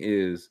biggest thing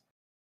is,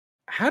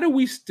 how do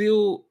we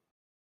still,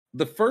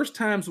 the first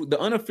times, the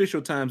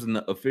unofficial times and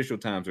the official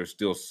times are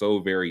still so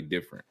very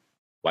different.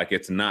 Like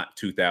it's not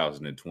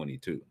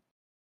 2022.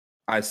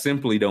 I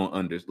simply don't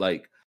understand.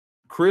 Like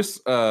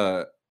Chris,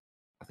 I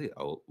think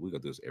we go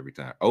through this every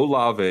time.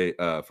 Olave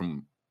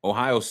from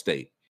Ohio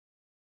State.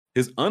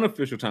 His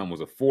unofficial time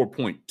was a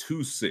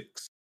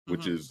 4.26,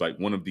 which is like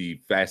one of the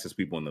fastest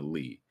people in the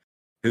league.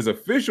 His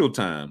official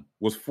time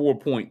was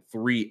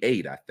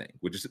 4.38, I think,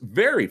 which is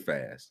very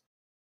fast.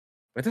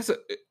 But that's a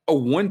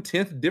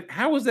 1/10 difference.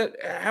 How is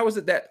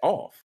it that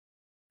off?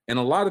 And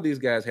a lot of these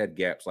guys had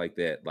gaps like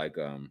that. Like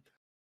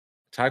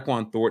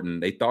Tyquan Thornton,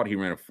 they thought he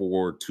ran a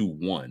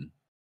 4.21.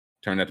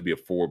 Turned out to be a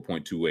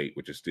 4.28,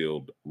 which is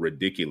still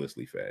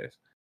ridiculously fast.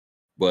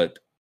 But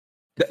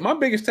my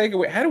biggest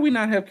takeaway: how do we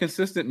not have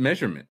consistent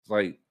measurements?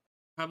 Like,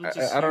 probably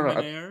just I don't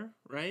know. Error,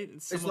 right?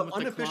 It's the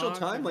unofficial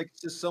time. Like,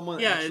 it's just someone.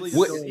 Yeah,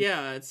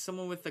 it's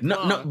someone with the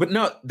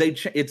clock.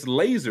 It's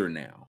laser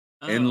now,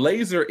 and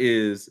laser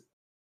is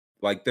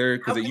like there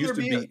because it used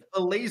to be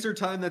a laser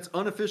time that's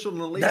unofficial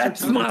and a laser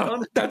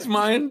time. That's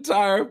my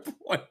entire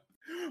point.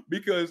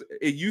 Because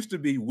it used to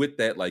be with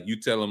that, like you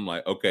tell them,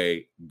 like,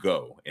 okay,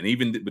 go. And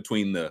even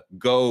between the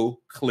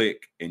go,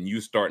 click, and you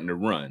starting to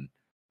run,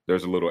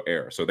 there's a little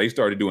error. So they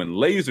started doing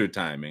laser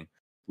timing,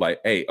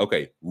 like, hey,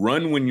 okay,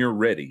 run when you're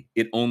ready.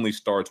 It only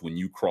starts when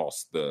you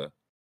cross the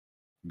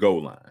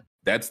goal line.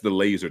 That's the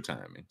laser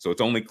timing. So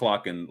it's only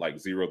clocking like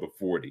 0 to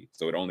 40.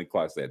 So it only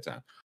clocks that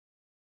time.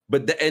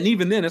 But and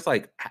even then, it's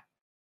like,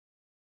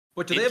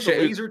 but do they have the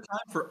laser time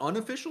for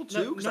unofficial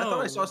too? Because I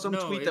thought I saw some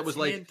tweet that was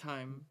like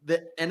time.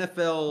 The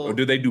NFL. Or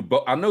do they do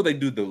both? I know they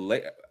do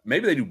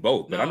maybe they do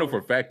both, but I know for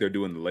a fact they're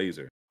doing the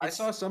laser. I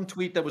saw some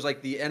tweet that was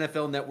like the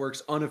NFL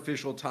Network's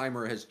unofficial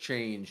timer has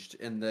changed,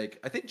 and like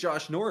I think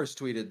Josh Norris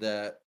tweeted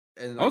that.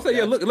 And I was say,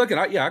 yeah, look,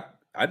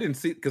 I didn't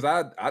see because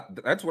I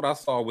that's what I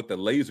saw with the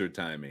laser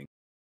timing.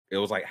 It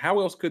was like, how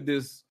else could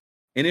this?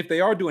 And if they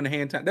are doing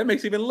hand time, that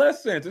makes even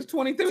less sense. It's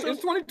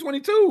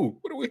 2022.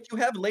 What do we? If you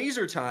have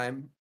laser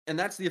time. And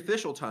that's the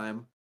official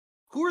time.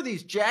 Who are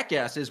these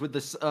jackasses with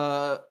this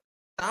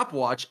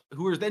stopwatch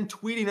who are then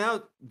tweeting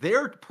out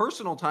their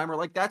personal timer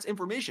like that's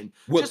information.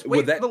 Well, Just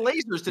wait for the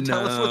lasers to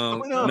tell us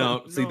what's going on.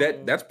 No, see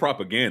that's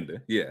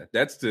propaganda. Yeah,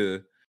 that's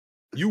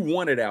you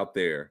want it out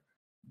there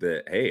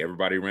that hey,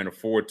 everybody ran a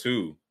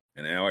 4.2,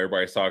 and now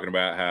everybody's talking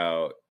about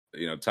how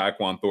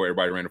Taekwon Thor,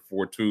 everybody ran a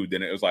 4.2.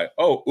 Then it was like,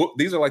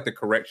 these are like the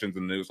corrections,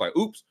 and it was like,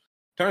 oops,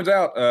 turns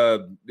out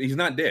he's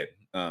not dead.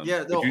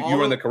 You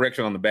run the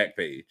correction on the back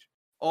page.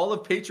 All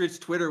of Patriots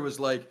Twitter was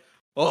like,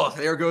 oh,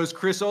 there goes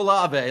Chris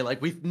Olave.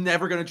 Like, we're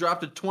never going to drop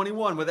to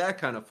 21 with that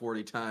kind of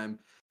 40 time.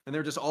 And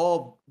they're just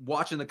all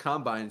watching the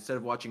combine instead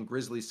of watching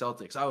Grizzlies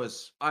Celtics. I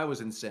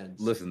was incensed.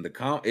 Listen,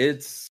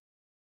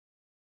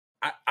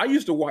 I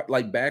used to watch,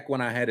 like, back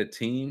when I had a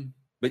team,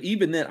 but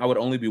even then I would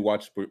only be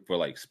watched for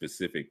like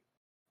specific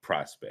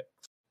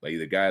prospects, like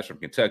either guys from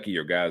Kentucky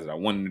or guys that I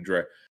wanted to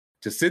draft.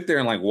 To sit there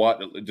and like watch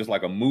just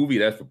like a movie,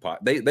 that's for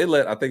pot. They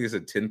let, I think they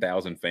said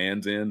 10,000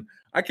 fans in.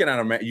 I cannot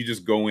imagine. You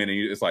just go in and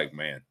it's like,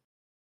 man,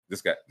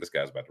 this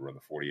guy's about to run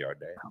the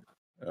 40-yard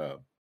dash.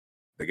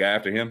 The guy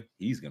after him,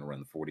 he's gonna run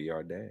the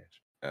 40-yard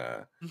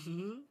dash.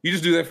 You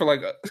just do that for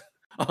like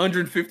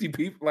 150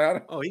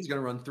 people. He's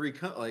gonna run 3.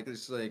 Like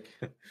it's like,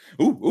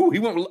 he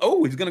went.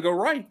 Oh, he's gonna go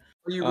right.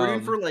 Are you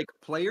rooting for like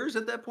players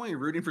at that point? You're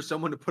rooting for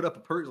someone to put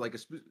up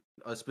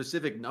a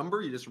specific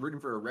number. You're just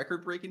rooting for a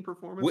record-breaking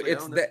performance. Well,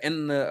 it's that,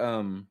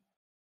 and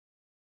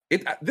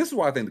this is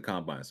why I think the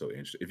combine is so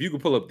interesting. If you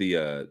could pull up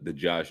the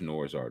Josh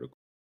Norris article,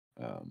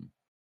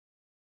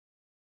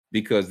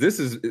 because this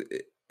is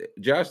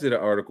Josh did an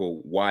article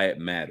why it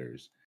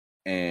matters,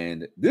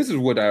 and this is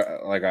what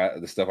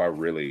the stuff I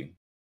really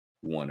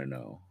want to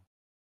know.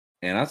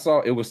 And I saw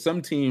it was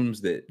some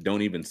teams that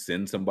don't even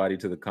send somebody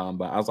to the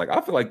combine. I was like,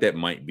 I feel like that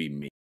might be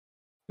me.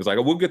 It's like,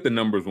 we'll get the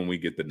numbers when we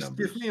get the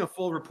numbers. Just give me a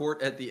full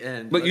report at the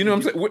end. But you know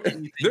what I'm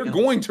saying? They're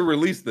going to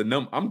release the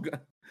number.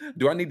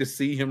 Do I need to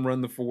see him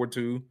run the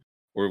 4.2?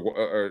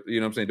 Or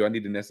you know what I'm saying? Do I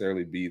need to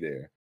necessarily be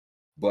there?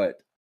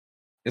 But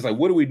it's like,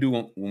 what do we do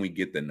when we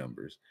get the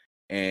numbers?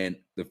 And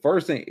the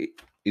first thing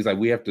is like,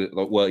 we have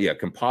to,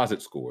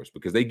 composite scores,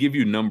 because they give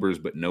you numbers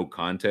but no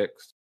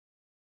context.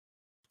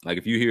 Like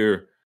if you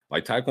hear,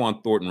 like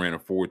Tyquan Thornton ran a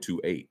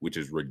 4.28, which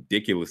is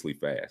ridiculously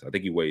fast. I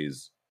think he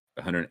weighs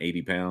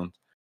 180 pounds.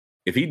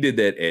 If he did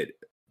that at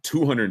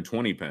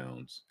 220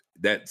 pounds,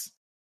 that's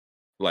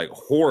like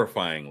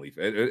horrifyingly.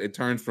 It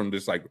turns from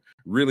just like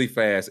really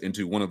fast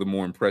into one of the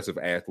more impressive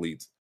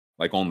athletes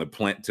like on the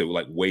planet to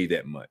like weigh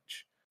that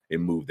much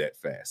and move that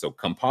fast. So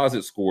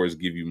composite scores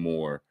give you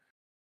more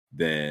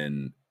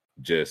than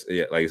just,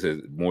 like I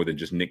said, more than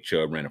just Nick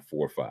Chubb ran a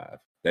 4.5.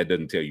 That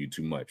doesn't tell you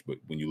too much. But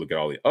when you look at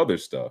all the other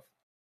stuff,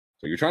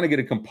 so you're trying to get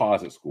a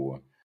composite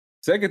score.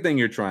 Second thing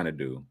you're trying to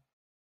do,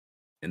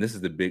 and this is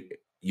the big,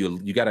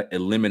 you got to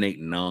eliminate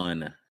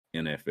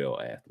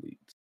non-NFL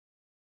athletes.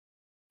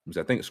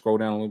 So I think scroll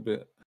down a little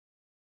bit.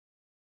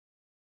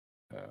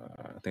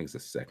 I think it's the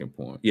second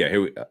point. Yeah,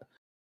 here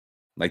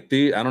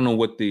we I don't know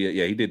what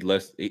he did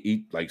less,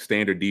 like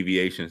standard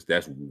deviations.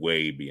 That's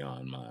way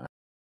beyond my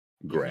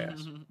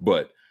grasp.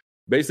 But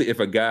basically, if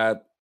a guy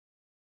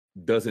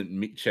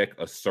doesn't check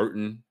a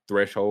certain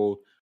threshold,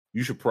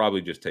 you should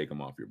probably just take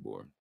him off your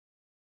board.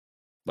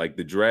 Like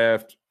the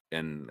draft,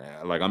 and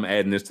like I'm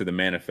adding this to the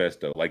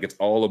manifesto. Like it's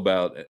all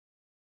about,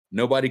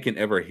 nobody can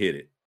ever hit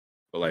it,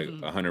 like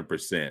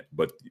 100%.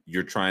 But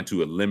you're trying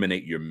to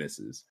eliminate your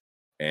misses,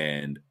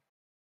 and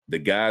the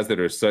guys that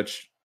are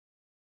such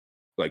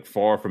like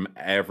far from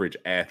average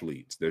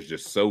athletes, there's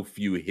just so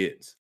few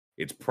hits.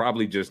 It's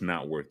probably just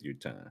not worth your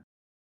time.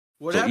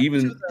 What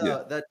happened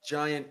to that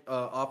giant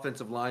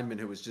offensive lineman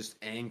who was just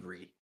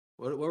angry?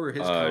 What were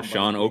his?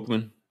 Sean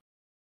Oakman.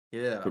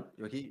 Yeah,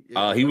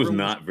 he was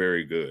not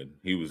very good.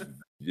 He was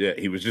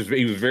he was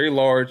very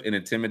large and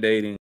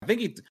intimidating. I think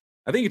he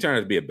turned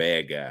out to be a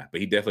bad guy, but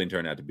he definitely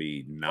turned out to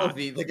be not.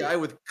 The guy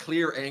with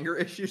clear anger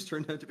issues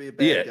turned out to be a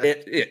bad guy.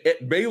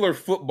 At Baylor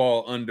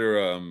football under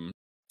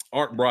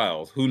Art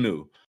Briles, who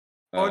knew?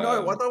 Oh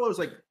no! I thought it was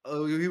like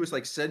he was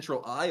like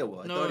Central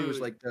Iowa. I thought he was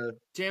like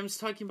Jam's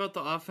talking about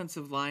the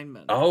offensive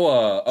lineman.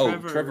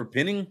 Trevor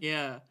Penning.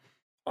 Yeah.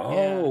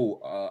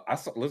 I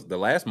saw. Listen, the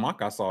last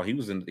mock I saw,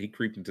 he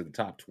creeped into the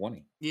top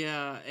 20.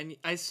 Yeah, and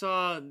I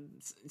saw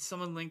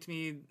someone linked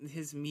me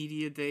his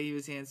media day. He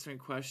was answering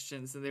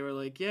questions, and they were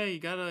like, "Yeah, you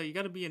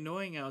gotta be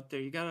annoying out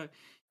there. You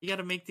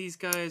gotta make these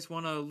guys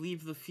want to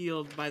leave the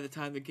field by the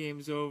time the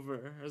game's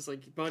over." I was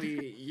like,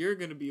 "Buddy, you're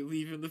gonna be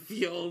leaving the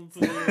field."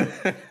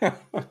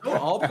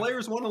 All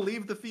players want to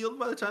leave the field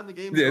by the time the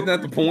game's over. Isn't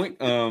that the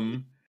point?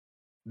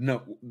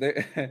 No,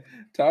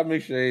 Todd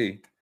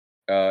McShay.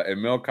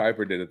 And Mel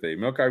Kiper did a thing.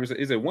 Mel Kiper said,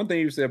 "Is it one thing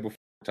you said before,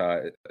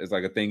 Todd? It's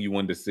like a thing you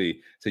wanted to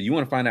see. So you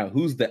want to find out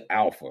who's the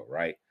alpha,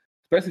 right?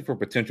 Especially for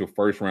potential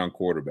first-round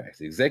quarterbacks.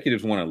 The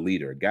executives want a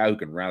leader, a guy who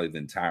can rally the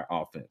entire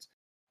offense."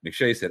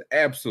 McShay said,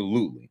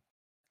 "Absolutely.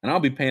 And I'll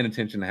be paying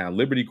attention to how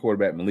Liberty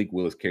quarterback Malik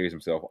Willis carries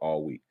himself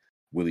all week.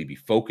 Will he be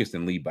focused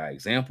and lead by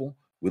example?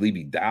 Will he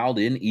be dialed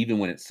in even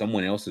when it's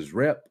someone else's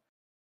rep?"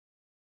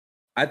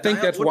 I think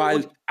that's why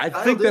the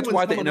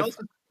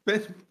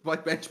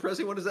NFL bench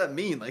pressing. What does that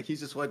mean? Like he's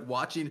just like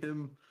watching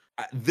him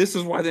This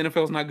is why the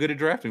NFL is not good at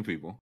drafting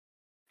people.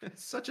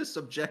 It's such a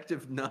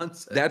subjective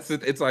nonsense. That's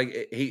it. It's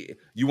like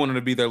you want him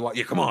to be there, like,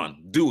 yeah, come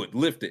on, do it,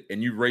 lift it,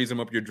 and you raise him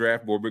up your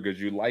draft board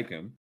because you like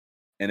him.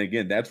 And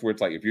again, that's where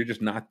it's like, if you're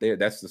just not there,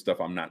 that's the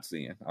stuff I'm not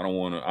seeing. I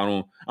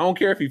don't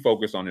care if he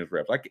focused on his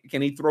reps. Like,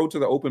 can he throw to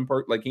the open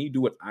like, can he do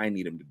what I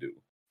need him to do?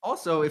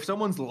 Also, if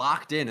someone's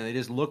locked in and they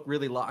just look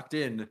really locked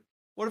in,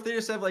 what if they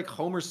just have like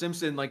Homer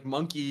Simpson, like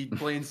monkey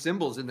playing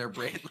cymbals in their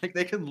brain? Like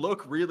they can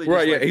look really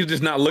right. Yeah, like, he's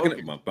just not looking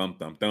at bum bum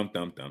bum bum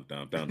bum bum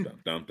bum bum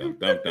bum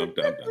bum bum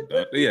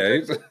bum. Yeah,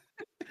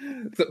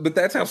 but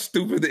that's how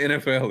stupid the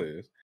NFL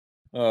is.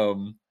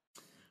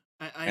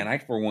 And I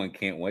for one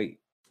can't wait.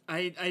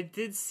 I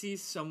did see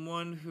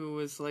someone who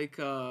was like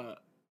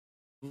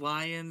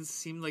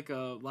seemed like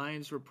a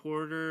Lions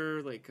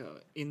reporter, like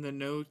a in the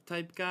know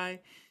type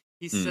guy.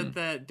 He said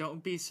that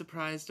don't be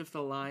surprised if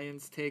the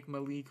Lions take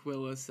Malik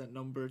Willis at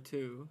number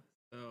 2.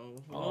 So,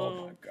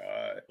 oh my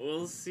God,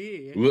 we'll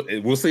see.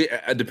 We'll see.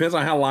 It depends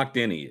on how locked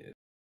in he is.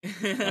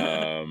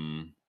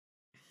 I'm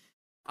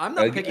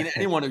not picking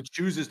anyone who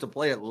chooses to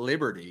play at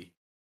Liberty.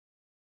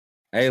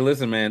 Hey,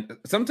 listen, man.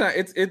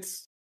 Sometimes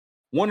it's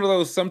one of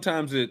those.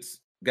 Sometimes it's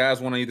guys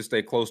want to either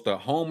stay close to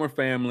home or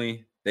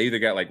family. They either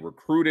got like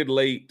recruited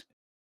late,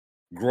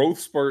 growth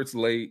spurts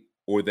late,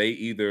 or they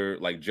either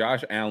like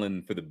Josh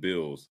Allen for the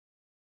Bills.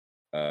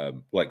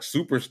 Like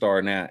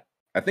superstar now.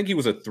 I think he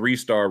was a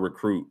 3-star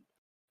recruit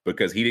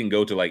because he didn't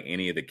go to like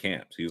any of the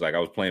camps. He was like, I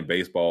was playing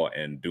baseball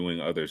and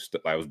doing other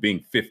stuff. I was being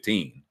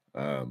 15.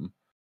 I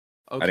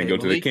didn't go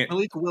to the camp.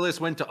 Malik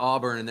Willis went to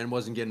Auburn and then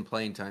wasn't getting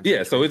playing time.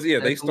 Yeah, so it's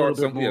they start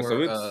some. More, yeah,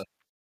 so it's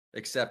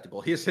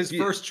acceptable. His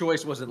first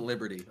choice wasn't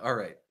Liberty. All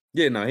right.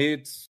 Yeah, no,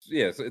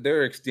 so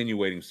there are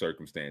extenuating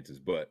circumstances,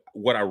 but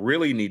what I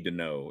really need to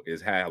know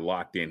is how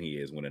locked in he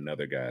is when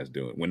another guy's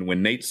doing.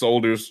 When Nate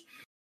Solder's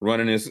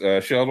running his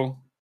shuttle,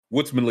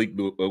 what's Malik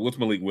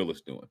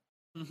Willis doing?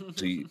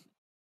 Is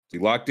he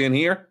locked in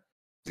here?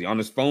 Is he on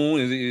his phone?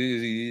 Is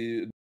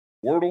he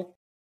Wordle?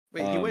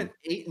 Wait, he went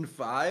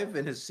 8-5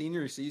 in his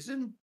senior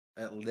season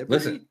at Liberty.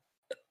 Listen,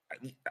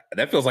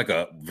 that feels like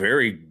a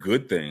very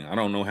good thing. I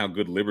don't know how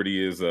good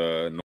Liberty is.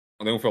 They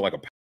don't feel like a.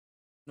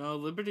 No,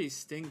 Liberty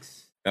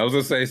stinks. I was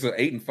gonna say, so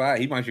 8-5,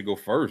 he might should go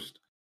first.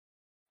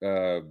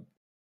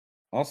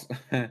 Also,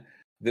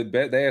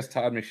 they asked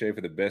Todd McShay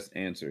for the best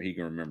answer he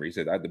can remember. He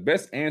said, the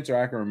best answer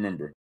I can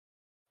remember.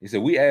 He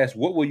said, we asked,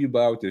 what will you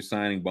buy with your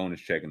signing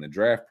bonus check? And the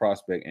draft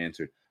prospect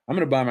answered, I'm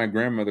going to buy my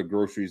grandmother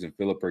groceries and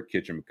fill up her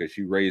kitchen because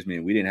she raised me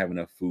and we didn't have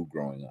enough food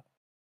growing up.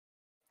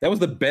 That was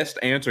the best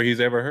answer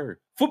he's ever heard.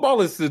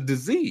 Football is a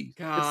disease.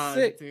 God,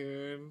 it's sick.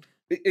 Dude.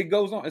 It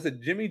goes on. It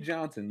said Jimmy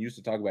Johnson used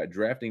to talk about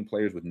drafting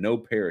players with no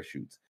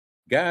parachutes,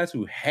 guys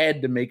who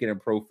had to make it in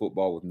pro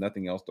football with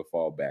nothing else to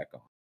fall back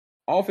on.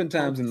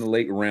 Oftentimes in the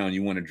late round,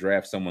 you want to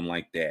draft someone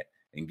like that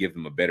and give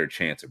them a better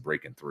chance of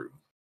breaking through.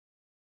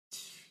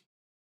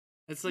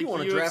 It's like you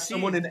want to draft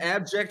someone in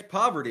abject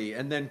poverty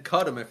and then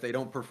cut them if they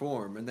don't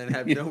perform and then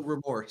have no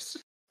remorse.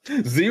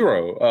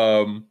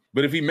 Zero.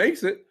 But if he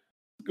makes it,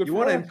 good. You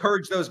want to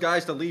encourage those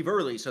guys to leave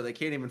early so they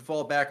can't even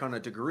fall back on a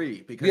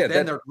degree because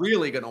then they're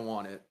really going to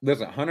want it. There's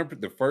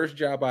 100. The first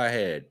job I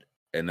had,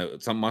 and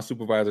some of my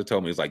supervisor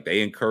told me, is like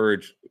they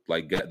encourage,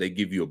 like they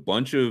give you a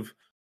bunch of.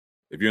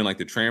 If you're in like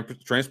the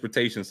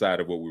transportation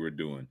side of what we were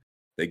doing,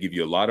 they give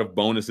you a lot of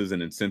bonuses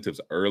and incentives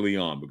early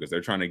on because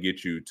they're trying to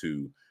get you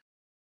to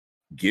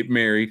get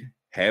married,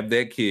 have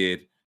that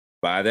kid,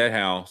 buy that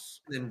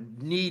house, and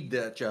need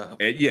that job.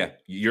 And yeah,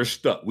 you're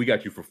stuck. We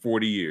got you for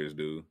 40 years,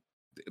 dude.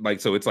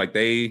 Like, so it's like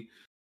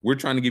we're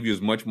trying to give you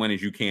as much money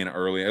as you can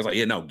early. I was like,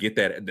 yeah, no, get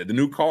that. The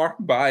new car,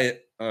 buy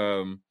it.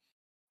 Because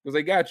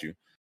they got you.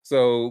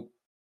 So,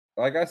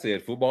 like I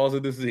said, football is a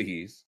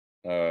disease.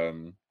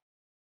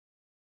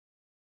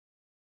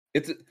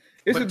 It's a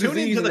tune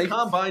disease. Into the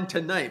combine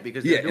tonight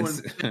because they're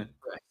doing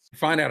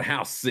find out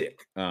how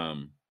sick.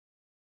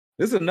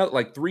 This is another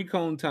like 3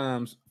 cone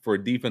times for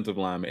defensive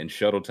linemen and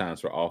shuttle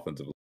times for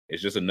offensive linemen.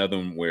 It's just another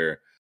one where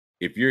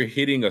if you're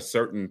hitting a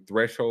certain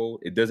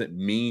threshold, it doesn't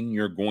mean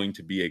you're going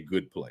to be a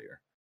good player.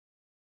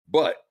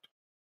 But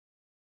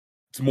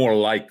it's more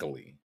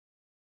likely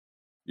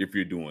if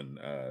you're doing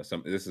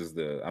this is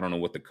I don't know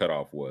what the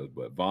cutoff was,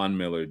 but Von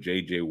Miller,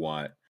 J.J.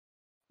 Watt,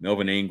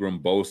 Melvin Ingram,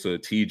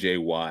 Bosa, T.J.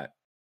 Watt,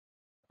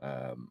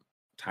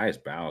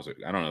 Tyus Bowser.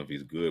 I don't know if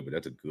he's good, but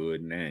that's a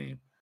good name.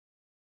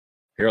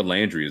 Harold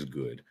Landry is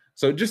good.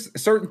 So just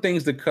certain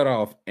things to cut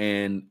off.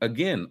 And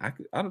again,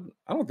 I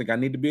don't think I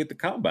need to be at the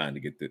combine to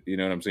get you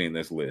know what I'm saying,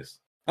 this list.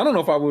 I don't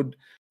know if I would.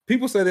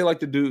 People say they like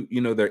to do,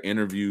 their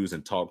interviews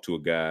and talk to a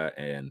guy,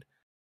 and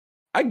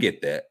I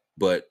get that,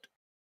 but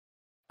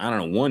I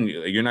don't know. One,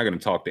 you're not going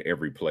to talk to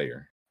every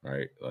player,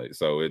 right? Like,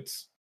 so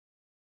it's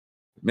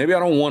maybe I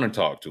don't want to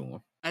talk to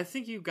him. I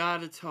think you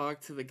got to talk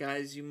to the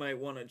guys you might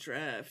want to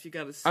draft. You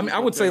got to. I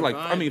would say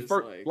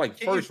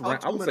first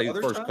round. I would say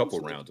the first couple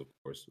rounds, of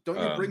course. Don't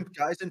you bring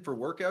guys in for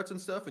workouts and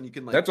stuff, and you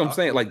can That's what I'm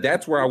saying. Like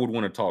that's where I would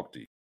want to talk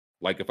to you.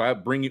 Like if I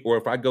bring you, or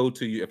if I go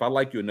to you, if I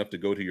like you enough to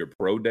go to your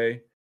pro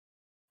day,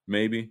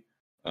 maybe.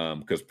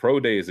 Because pro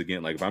day is,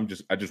 again, like, if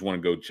I just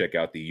want to go check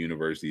out the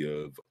University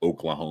of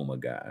Oklahoma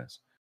guys.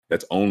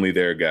 That's only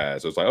their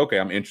guys. So it's like, okay,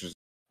 I'm interested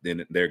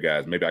in their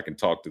guys. Maybe I can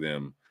talk to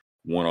them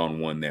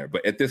one-on-one there.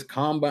 But at this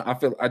combine,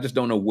 I just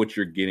don't know what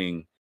you're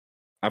getting.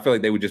 I feel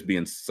like they would just be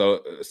in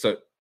so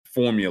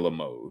formula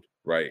mode,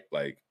 right?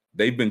 Like,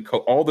 they've been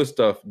all this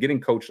stuff, getting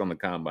coached on the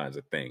combine is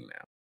a thing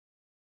now.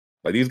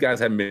 Like, these guys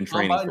haven't been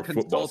training combine for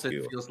football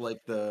skills. Feels like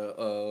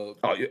the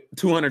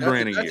 $200,000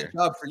 a year. That's a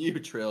job for you,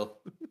 Trill.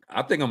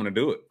 I think I'm gonna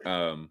do it.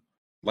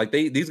 Like,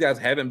 these guys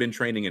haven't been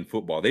training in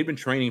football. They've been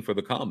training for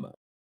the combine.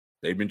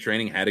 They've been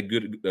training, had a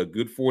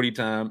good 40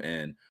 time,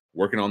 and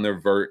working on their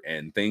vert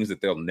and things that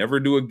they'll never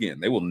do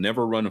again. They will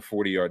never run a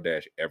 40-yard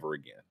dash ever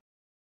again.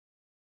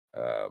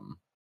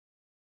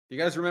 You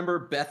guys remember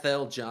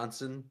Bethel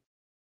Johnson?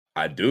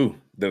 I do.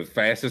 The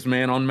fastest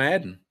man on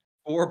Madden.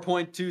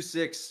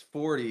 4.26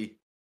 40.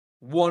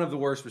 One of the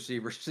worst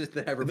receivers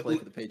that ever played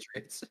for the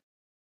Patriots.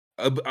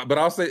 But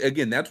I'll say,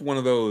 again, that's one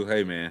of those,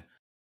 hey, man,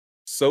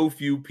 so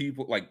few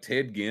people, like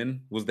Ted Ginn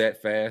was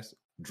that fast,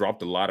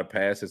 dropped a lot of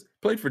passes,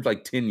 played for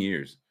like 10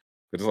 years.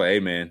 But it's like, hey,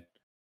 man,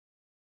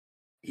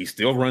 he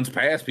still runs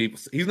past people.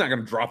 He's not going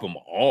to drop them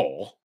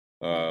all.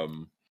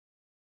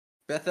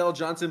 Bethel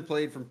Johnson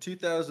played from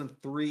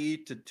 2003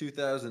 to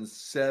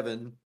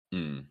 2007.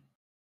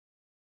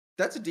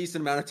 That's a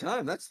decent amount of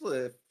time. That's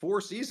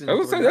 4 seasons. I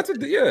would say that's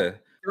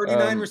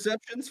 39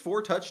 receptions,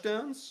 4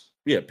 touchdowns.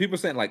 Yeah, people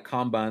saying like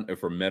combine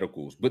for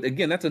medicals, but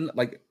again, that's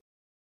like,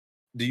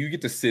 do you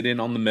get to sit in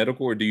on the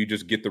medical, or do you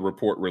just get the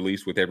report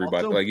released with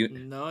everybody? Also,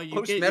 no, you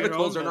most get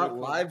medicals your are own not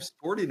live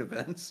sporting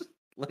events.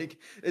 Like,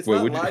 it's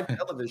Wait, not live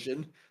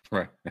television.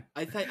 Right.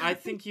 I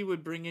think you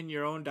would bring in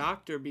your own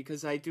doctor,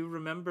 because I do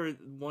remember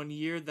one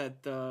year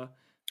that the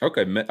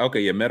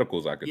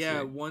medicals I could see.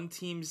 Yeah, one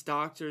team's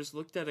doctors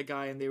looked at a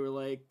guy and they were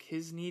like,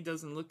 his knee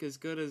doesn't look as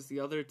good as the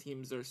other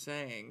teams are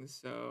saying.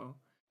 So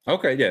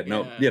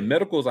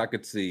medicals I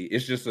could see.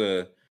 It's just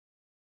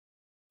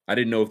I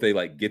didn't know if they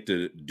like get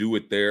to do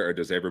it there, or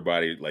does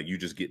everybody, like, you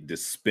just get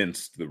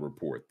dispensed the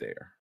report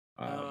there.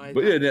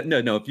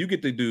 No, if you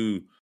get to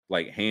do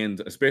like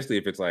hands, especially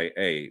if it's like,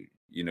 hey,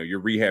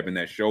 you're rehabbing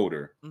that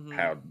shoulder,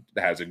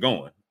 how's it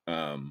going?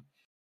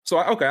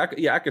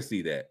 I could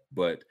see that,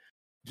 but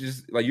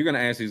just like, you're gonna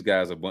ask these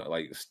guys a bunch,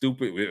 like,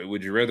 stupid.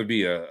 Would you rather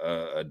be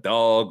a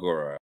dog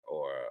or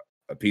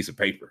a piece of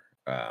paper?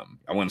 I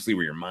want to see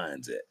where your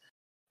mind's at,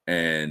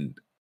 and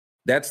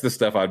that's the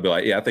stuff I'd be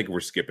like, yeah, I think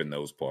we're skipping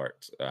those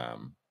parts.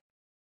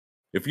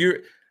 If you're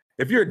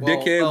a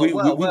dickhead, we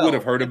would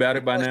have heard about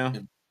it by now.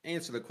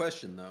 Answer the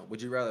question though.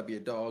 Would you rather be a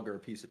dog or a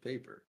piece of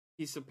paper?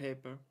 Piece of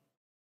paper.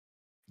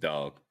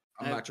 Dog.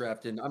 I'm not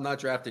drafting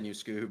you,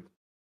 Scoob.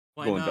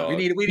 Why not? Dog.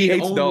 We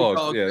hates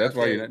dogs. Yeah, that's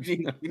why you're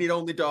not. We need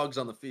only dogs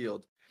on the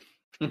field.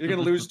 You're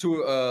gonna lose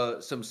to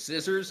some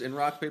scissors in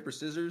rock, paper,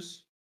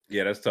 scissors.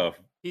 Yeah, that's tough.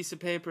 Piece of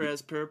paper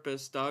has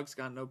purpose. Dogs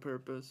got no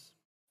purpose.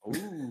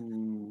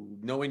 Ooh,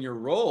 knowing your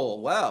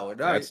role. Wow,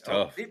 that's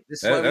tough. This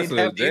is why we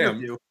have the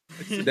interview.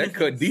 That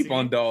cut deep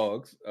on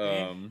dogs.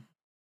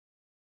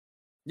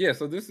 Yeah.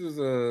 So this is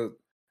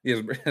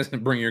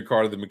bring your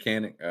car to the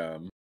mechanic. I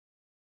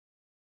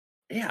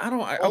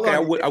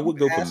would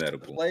go for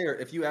medical.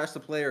 If you ask the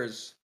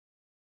players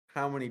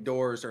how many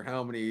doors or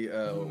how many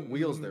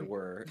wheels there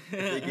were,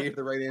 if they gave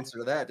the right answer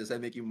to that, does that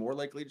make you more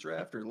likely to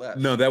draft or less?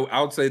 No,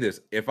 I would say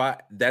this.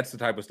 That's the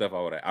type of stuff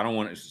I would. I don't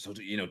want to. So,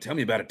 tell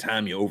me about a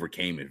time you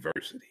overcame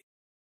adversity.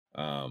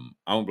 I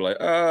won't be like,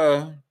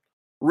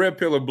 red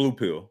pill or blue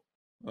pill.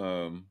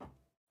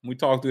 We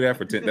talked through that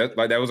for 10.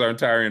 That was our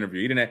entire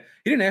interview. He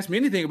didn't ask me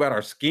anything about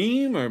our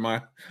scheme or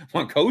my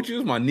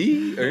coaches, my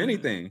knee, or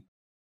anything.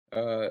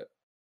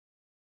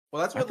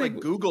 Well, that's what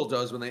Google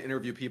does when they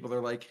interview people. They're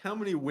like, how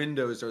many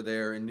windows are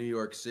there in New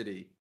York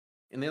City?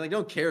 And they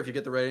don't care if you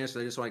get the right answer.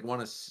 They just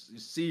want to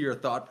see your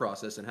thought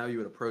process and how you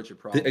would approach a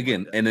problem.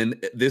 Again, and then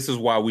this is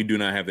why we do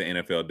not have the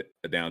NFL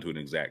down to an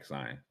exact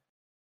science.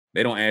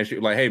 They don't ask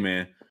you like, hey,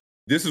 man,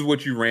 this is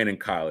what you ran in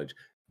college.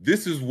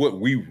 This is what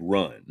we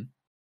run.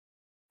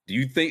 Do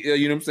you think,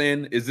 you know what I'm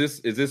saying? Is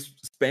this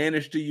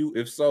Spanish to you?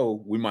 If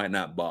so, we might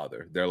not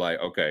bother. They're like,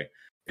 okay,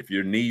 if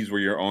your knees were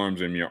your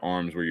arms and your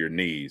arms were your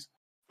knees,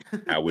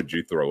 how would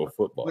you throw a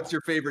football? What's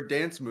your favorite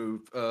dance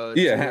move?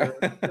 Kind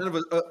of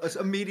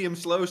a medium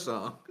slow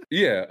song.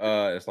 Yeah,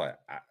 it's like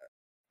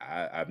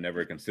I've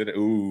never considered.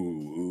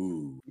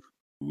 Ooh,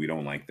 we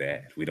don't like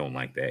that. We don't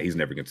like that. He's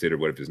never considered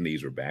what if his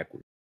knees were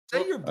backwards.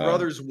 Say your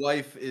brother's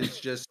wife is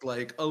just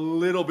like a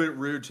little bit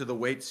rude to the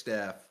wait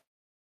staff,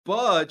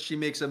 but she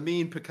makes a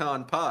mean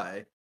pecan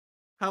pie.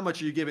 How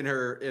much are you giving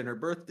her in her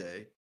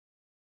birthday?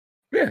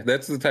 Yeah,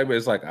 that's the type of.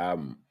 It's like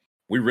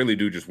we really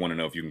do just want to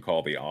know if you can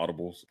call the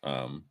audibles.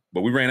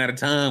 But we ran out of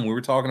time. We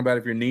were talking about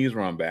if your knees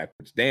run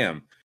backwards.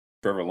 Damn,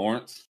 Trevor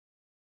Lawrence.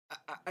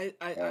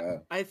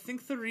 I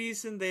think the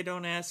reason they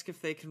don't ask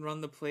if they can run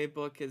the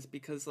playbook is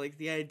because, like,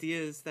 the idea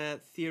is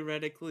that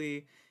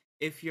theoretically,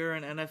 if you're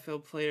an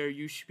NFL player,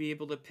 you should be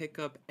able to pick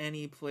up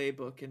any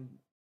playbook and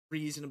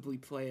reasonably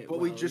play it. But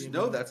we just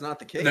know that's not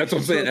the case. That's what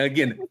I'm saying.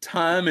 Again,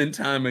 time and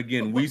time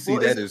again, we see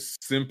that is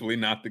simply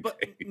not the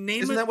case.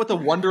 Isn't that what the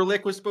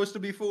Wonderlic was supposed to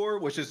be for?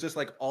 Which is just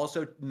like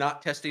also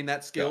not testing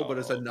that skill, but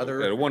it's another.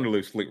 The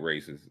Wonderlic slick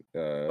races.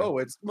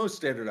 It's most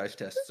standardized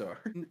tests are.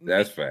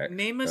 That's fact.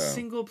 Name a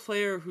single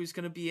player who's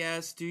going to be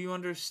asked, "Do you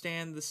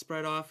understand the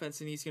spread offense?"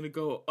 And he's going to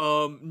go,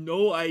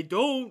 "No, I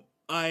don't.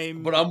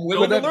 But I'm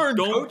willing to learn.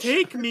 Don't Coach.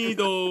 take me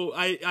though.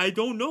 I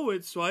don't know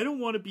it, so I don't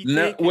want to be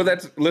taken." Well,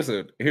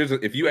 listen.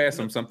 If you ask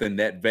them something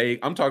that vague,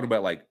 I'm talking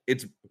about like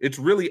it's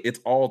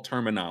all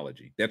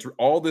terminology. That's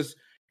all this.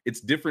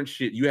 It's different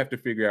shit. You have to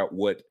figure out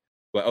what.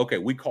 But okay,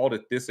 we called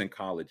it this in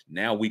college.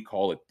 Now we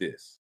call it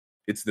this.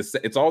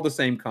 It's all the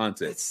same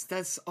concept.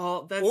 That's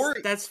all.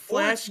 That's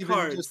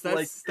flashcards.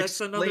 That's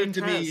another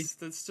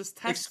test. That's just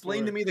text.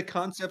 Explain to me the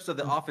concepts of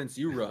the offense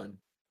you run.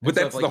 But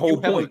that's the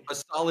whole point. A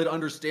solid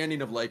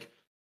understanding of like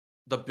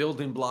the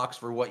building blocks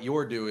for what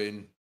you're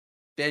doing,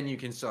 then you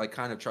can like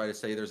kind of try to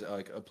say there's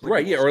like a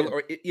right, yeah,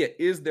 or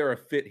is there a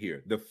fit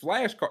here? The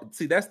flashcard,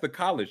 see, that's the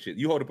college shit.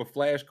 You hold up a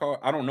flashcard.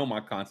 I don't know my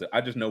concept.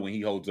 I just know when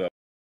he holds up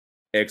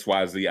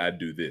XYZ, I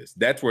do this.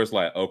 That's where it's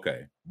like,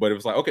 okay, but it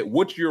was like, okay,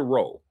 what's your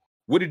role?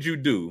 What did you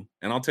do?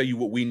 And I'll tell you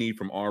what we need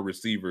from our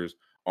receivers,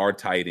 our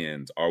tight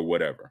ends, or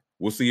whatever.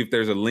 We'll see if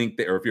there's a link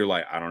there, or if you're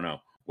like, I don't know.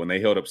 When they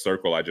held up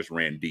circle, I just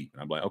ran deep.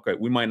 And I'm like, okay,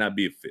 we might not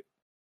be a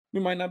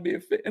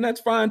fit. And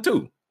that's fine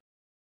too.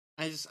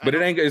 It's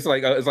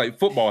like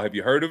football. Have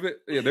you heard of it?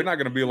 Yeah, they're not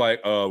going to be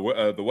like,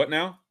 the what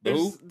now?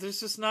 There's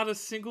just not a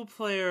single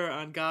player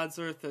on God's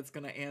earth that's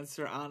going to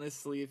answer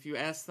honestly. If you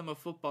ask them a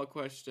football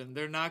question,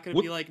 they're not going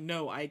to be like,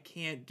 no, I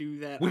can't do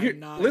that. Well, they're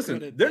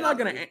not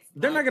going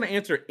to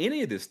answer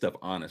any of this stuff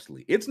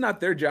honestly. It's not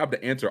their job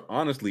to answer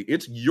honestly.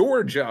 It's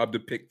your job to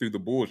pick through the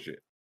bullshit.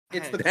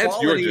 It's the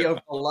quality of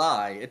the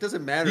lie. It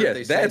doesn't matter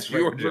if they say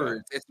your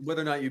words. It's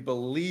whether or not you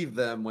believe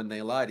them when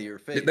they lie to your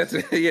face.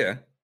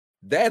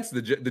 That's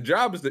the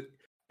job is that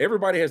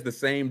everybody has the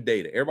same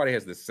data. Everybody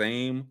has the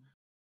same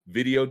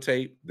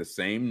videotape, the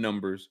same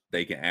numbers.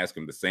 They can ask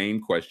him the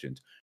same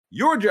questions.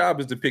 Your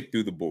job is to pick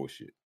through the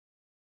bullshit.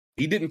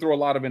 He didn't throw a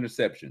lot of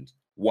interceptions.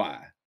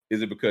 Why?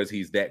 Is it because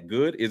he's that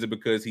good? Is it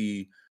because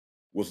he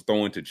was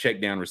throwing to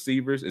check down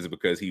receivers? Is it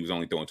because he was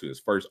only throwing to his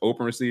first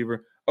open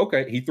receiver?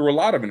 Okay, he threw a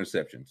lot of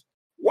interceptions.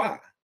 Why?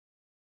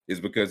 Is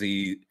it because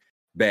he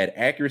bad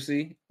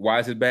accuracy? Why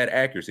is it bad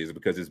accuracy? Is it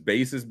because his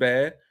base is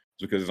bad? Is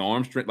it because his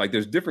arm strength? Like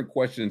there's different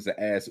questions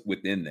to ask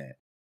within that.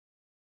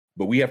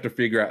 But we have to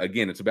figure out,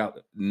 again, it's about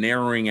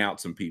narrowing out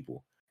some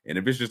people. And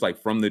if it's just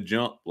like from the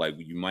jump, like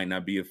you might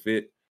not be a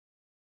fit,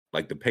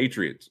 like the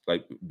Patriots,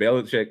 like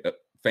Belichick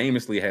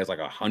famously has like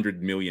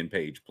 100 million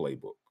page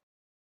playbook.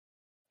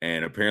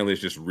 And apparently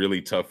it's just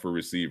really tough for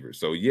receivers.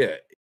 So yeah,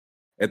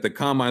 at the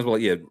combines, well,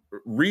 yeah,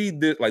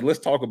 read this. Like, let's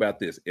talk about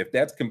this. If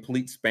that's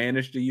complete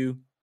Spanish to you,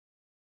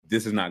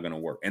 this is not going to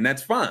work. And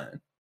that's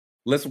fine.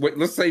 Let's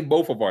save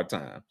both of our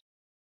time.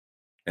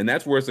 And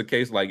that's where it's a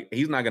case like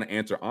he's not going to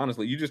answer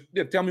honestly. You just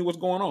tell me what's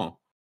going on.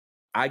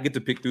 I get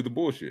to pick through the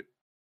bullshit.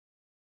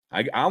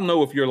 I'll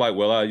know if you're like,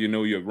 well,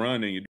 you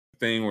run and you do the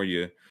thing where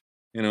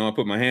I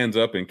put my hands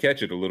up and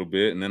catch it a little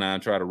bit, and then I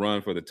try to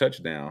run for the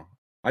touchdown.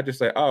 I just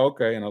say, oh,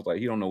 okay. And I was like,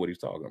 he don't know what he's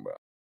talking about.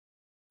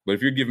 But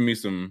if you're giving me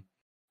some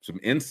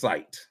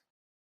insight,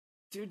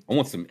 dude, I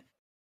want some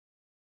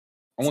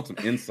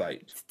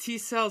insight.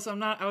 T-cells, I'm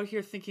not out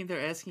here thinking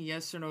they're asking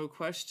yes or no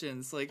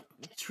questions. Like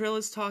Trill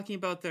is talking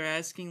about they're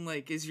asking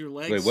like, is your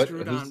leg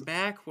screwed on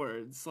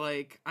backwards?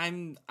 Like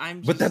I'm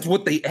just, but that's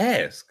what they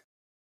ask.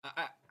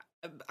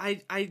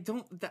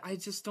 I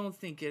just don't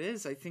think it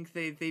is. I think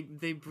they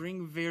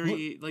bring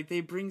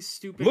they bring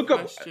stupid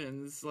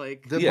questions.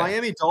 Like the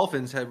Miami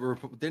Dolphins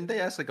didn't they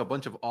ask like a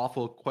bunch of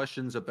awful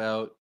questions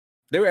about?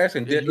 They were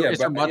asking, is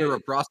your mother a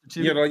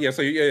prostitute?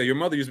 So your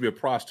mother used to be a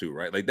prostitute,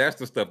 right? Like that's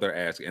the stuff they're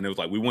asking, and it was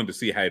like we wanted to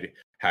see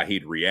how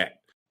he'd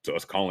react to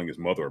us calling his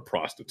mother a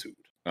prostitute.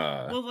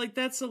 Well, like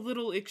that's a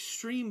little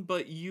extreme,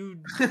 but you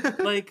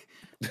like.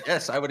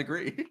 Yes, I would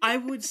agree. I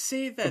would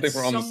say that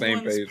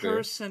someone's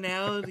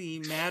personality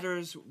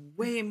matters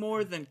way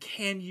more than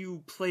can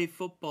you play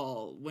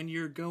football when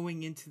you're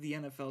going into the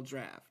NFL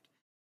draft.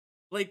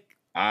 Like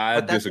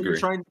I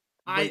disagree.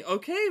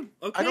 Okay.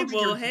 I don't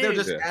think they're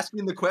just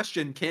asking the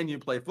question, can you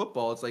play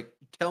football? It's like,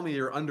 tell me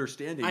your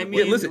understanding. I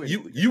mean, listen,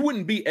 you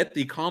wouldn't be at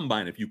the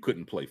combine if you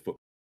couldn't play football.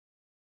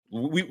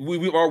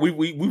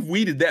 We've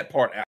weeded that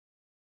part out.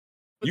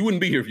 You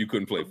wouldn't be here if you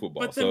couldn't play football.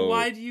 But then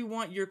why do you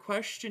want your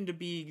question to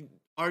be,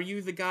 are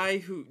you the guy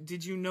who,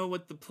 did you know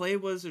what the play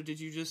was, or did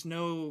you just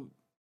know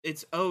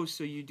it's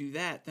so you do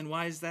that? Then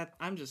why is that?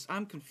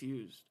 I'm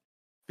confused.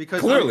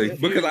 Because clearly, at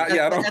the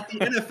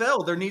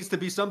NFL, there needs to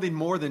be something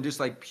more than just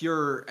like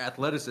pure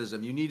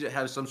athleticism. You need to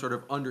have some sort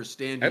of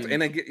understanding. That's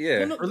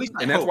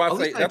why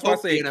I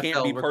say it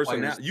can't be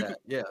personality.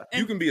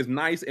 You can be as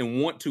nice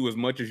and want to as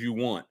much as you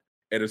want.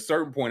 At a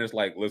certain point, it's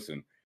like,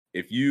 listen,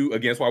 if you,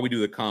 against why we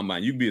do the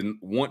combine, you can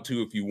want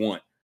to if you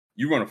want.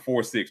 You run a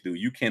 4.6, dude.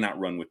 You cannot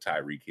run with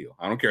Tyreek Hill.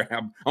 I don't care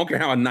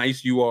how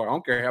nice you are. I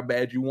don't care how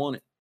bad you want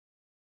it.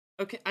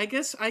 Okay, I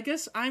guess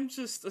I'm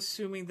just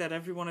assuming that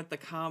everyone at the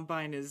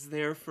combine is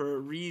there for a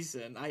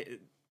reason.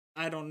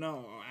 I don't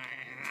know.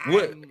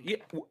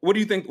 What do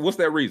you think? What's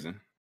that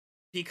reason?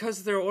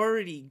 Because they're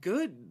already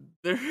good.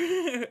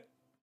 They're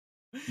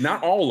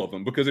not all of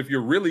them. Because if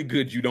you're really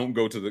good, you don't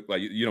go to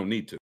you don't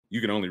need to.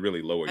 You can only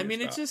really lower. I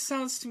mean, it just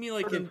sounds to me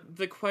like in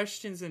the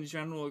questions in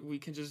general, we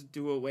can just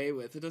do away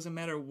with. It doesn't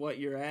matter what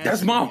you're asking.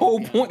 That's my whole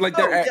point. Like,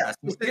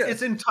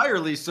 it's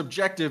entirely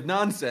subjective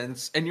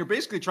nonsense, and you're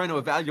basically trying to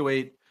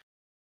evaluate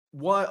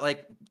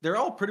they're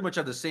all pretty much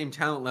at the same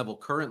talent level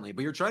currently,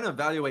 but you're trying to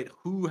evaluate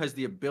who has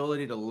the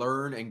ability to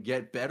learn and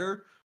get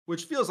better,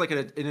 which feels like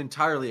an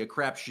entirely a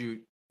crapshoot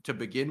to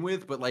begin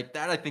with. But like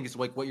that, I think is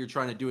like what you're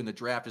trying to do in the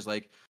draft is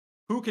like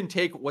who can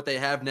take what they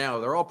have now.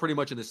 They're all pretty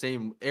much in the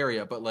same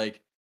area, but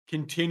like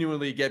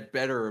continually get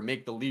better or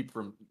make the leap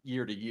from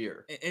year to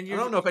year. And I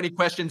don't know if any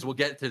questions will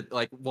get to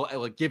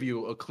will give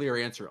you a clear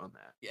answer on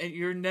that. And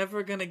you're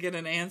never gonna get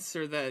an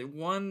answer that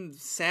one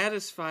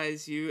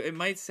satisfies you. It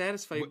might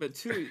satisfy you, but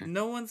two,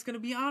 no one's gonna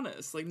be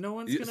honest. Like no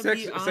one's gonna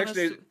be honest.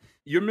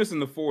 You're missing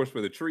the forest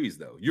for the trees,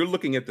 though. You're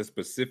looking at the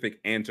specific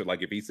answer,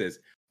 like if he says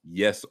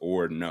yes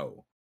or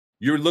no.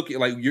 You're looking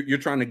like you're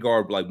trying to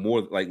guard like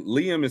more. Like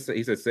Liam is.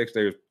 He said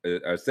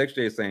SexJ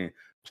is saying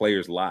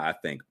players lie. I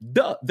think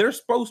they're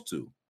supposed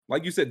to.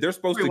 Like you said, they're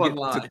supposed to get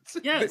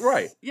yes,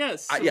 right.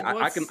 Yes.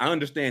 So I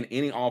understand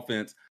any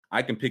offense.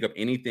 I can pick up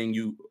anything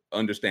you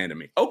understand to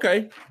me.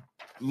 Okay,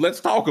 let's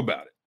talk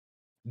about it.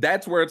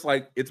 That's where it's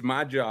like it's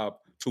my job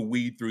to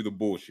weed through the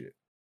bullshit.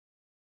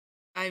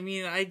 I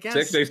mean, I guess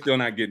SexJ's still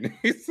not getting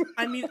it.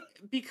 I mean,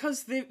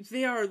 because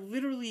they are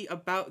literally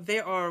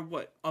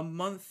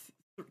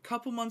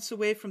couple months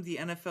away from the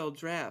NFL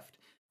draft.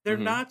 They're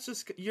not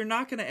just. You're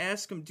not going to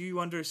ask them, "Do you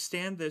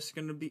understand this?"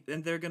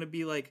 And they're going to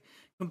be like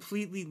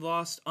completely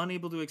lost,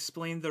 unable to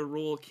explain their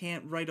role,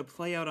 can't write a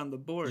play out on the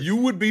board. You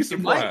would be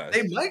surprised.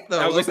 They might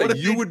though. What if they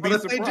do?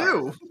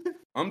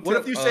 What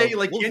if you say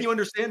 "Can you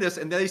understand this?"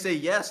 and they say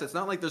yes? It's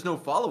not like there's no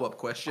follow-up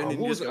question.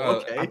 And you just go,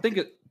 okay. I think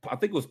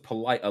it was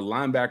Polite, a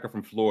linebacker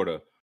from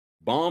Florida,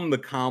 bombed the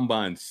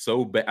combine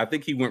so bad. I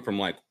think he went from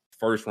like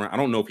first round. I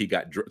don't know if he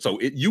got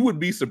you would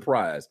be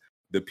surprised.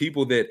 The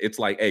people that it's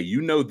like, hey,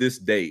 this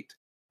date.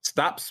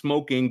 Stop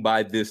smoking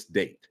by this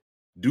date.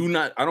 Do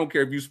not. I don't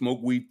care if you smoke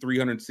weed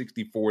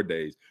 364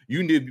 days.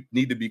 You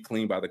need to be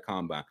clean by the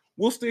combine.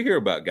 We'll still hear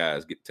about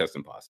guys get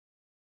testing positive.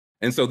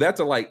 And so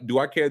that's do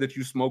I care that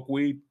you smoke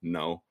weed?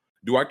 No.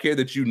 Do I care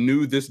that you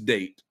knew this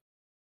date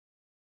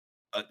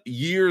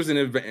years in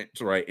advance,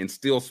 right, and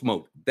still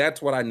smoke?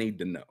 That's what I need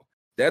to know.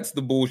 That's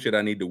the bullshit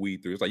I need to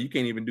weed through. It's like, you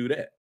can't even do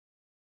that.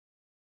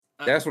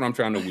 That's what I'm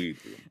trying to weed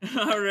through.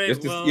 All right.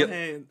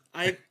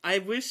 Hey, I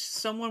wish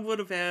someone would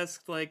have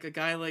asked like a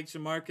guy like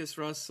Jamarcus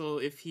Russell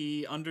if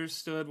he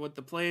understood what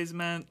the plays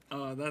meant.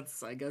 Oh,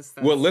 I guess.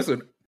 Well,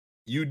 listen,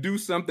 you do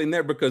something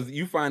there because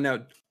you find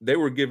out they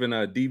were giving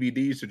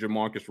DVDs to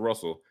Jamarcus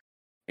Russell,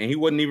 and he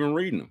wasn't even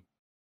reading them.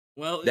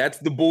 Well, that's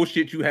the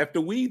bullshit you have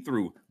to weed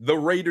through. The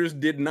Raiders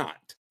did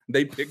not.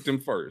 They picked him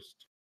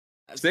first.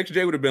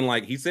 SexJ would have been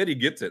like, he said he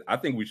gets it. I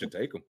think we should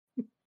take him.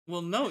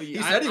 Well, no. He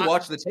said he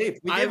watched the tape.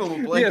 We gave him a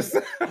blank. Yes.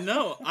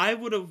 No, I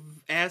would have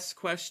asked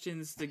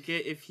questions to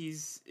get if he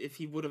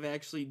would have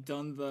actually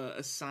done the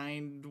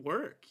assigned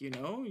work. You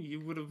know, you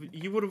would have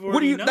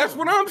already known. That's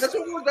what that's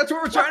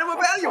what we're trying to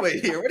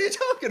evaluate here. What are you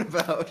talking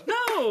about?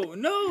 No.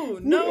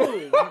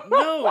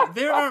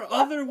 There are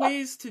other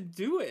ways to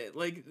do it.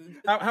 Like,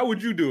 how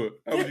would you do it?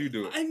 I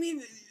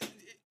mean,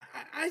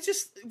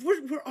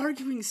 we're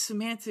arguing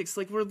semantics.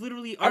 Like, we're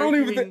literally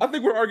arguing. I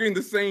think we're arguing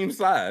the same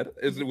side,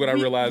 is what I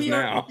realize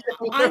now.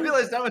 I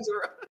realize now it's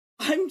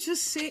I'm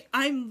just saying,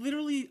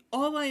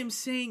 all I am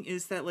saying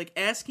is that, like,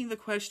 asking the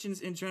questions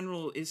in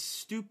general is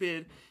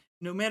stupid.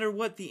 No matter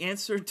what, the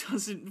answer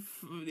doesn't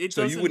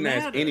So you wouldn't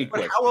matter. ask any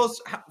question. But how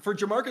else, for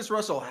Jamarcus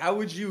Russell, how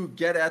would you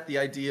get at the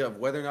idea of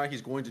whether or not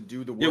he's going to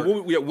do the work? What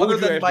other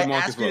would you than ask by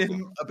Jamarcus asking Russell?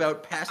 him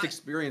about past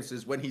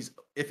experiences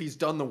if he's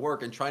done the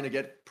work and trying to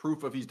get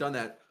proof of he's done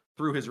that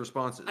through his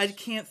responses. I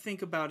can't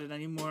think about it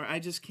anymore. I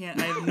just can't.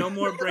 I have no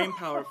more brain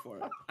power for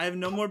it. I have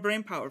no more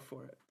brain power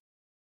for it.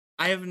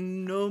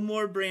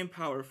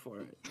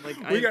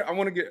 Like, I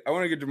want to get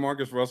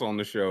Jamarcus Russell on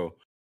the show,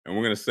 and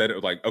we're gonna set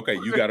it like, okay,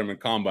 you got him in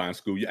combine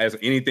school. You ask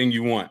anything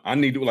you want. I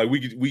need to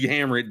we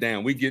hammer it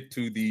down. We get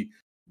to the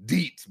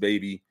deets,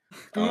 baby.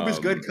 Scoob is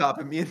good cop,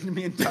 and me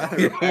and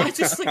Tyler.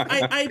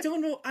 I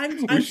don't know.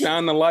 We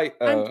shine the light.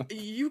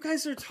 You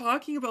guys are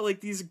talking about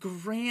like these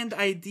grand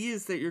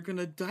ideas that you're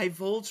gonna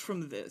divulge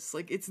from this.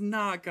 Like, it's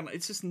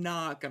just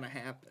not gonna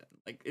happen.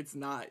 Like, it's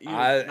not.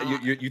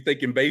 You're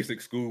thinking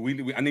basic, school.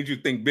 I need you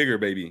to think bigger,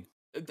 baby.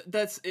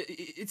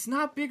 It's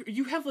not big.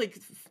 You have like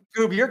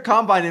Scoob, your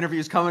combine interview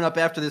is coming up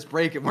after this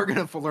break, and we're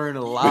gonna learn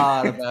a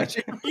lot about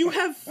you. You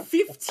have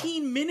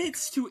 15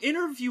 minutes to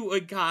interview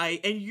a guy,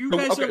 and you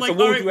guys are like,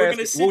 all right, we're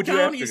gonna sit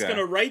down. He's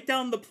gonna write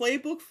down the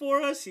playbook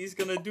for us. He's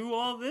gonna do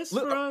all this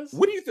for us.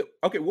 What do you think?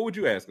 Okay, what would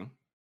you ask him?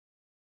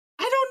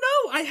 I don't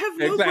know. I have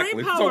no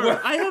brain power. So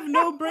I have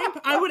no brain.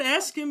 I would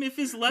ask him if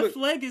his left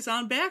leg is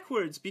on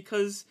backwards,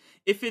 because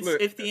if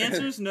the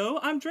answer is no,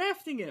 I'm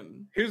drafting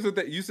him. Here's the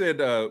thing: you said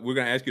we're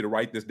gonna ask you to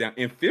write this down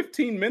in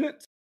 15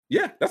 minutes.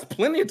 Yeah, that's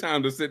plenty of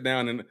time to sit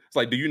down and it's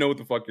like, do you know what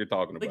the fuck you're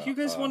talking about? Like, you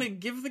guys want to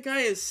give the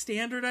guy a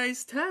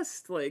standardized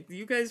test? Like,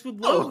 you guys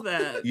would love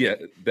that. Yeah,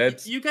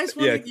 that's you guys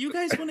want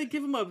to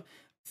give him a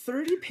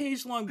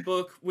 30-page long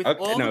book with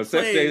all the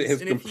plays.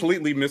 Has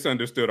completely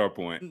misunderstood our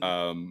point.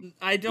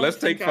 I don't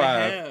think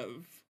I have.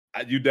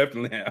 You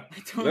definitely have.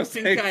 I don't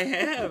think I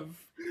have.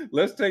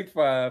 Let's take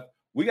 5.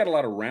 We got a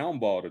lot of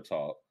round ball to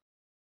talk.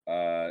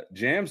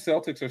 Jam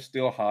Celtics are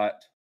still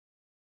hot.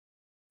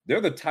 They're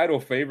the title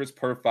favorites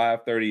per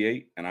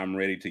 538, and I'm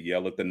ready to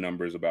yell at the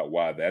numbers about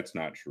why that's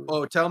not true.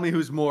 Oh, tell me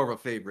who's more of a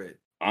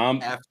favorite.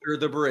 After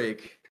the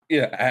break.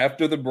 Yeah,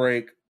 after the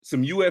break.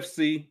 Some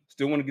UFC.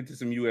 Still want to get to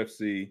some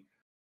UFC.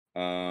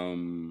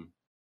 And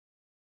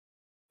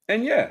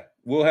yeah,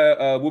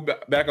 we'll be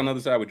back on the other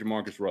side with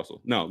Jamarcus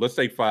Russell. No, let's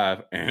take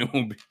 5, and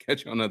we'll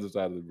catch you on the other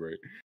side of the break.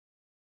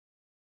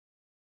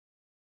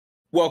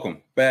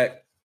 Welcome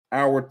back.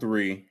 Hour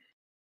 3.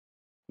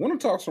 Want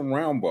to talk some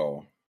round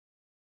ball.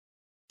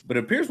 But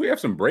it appears we have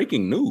some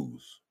breaking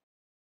news.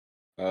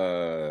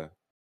 Connor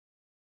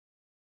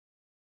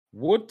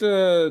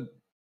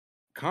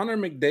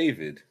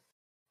McDavid,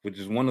 which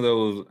is one of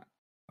those,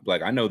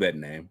 like, I know that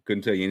name,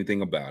 couldn't tell you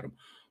anything about him,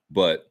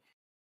 but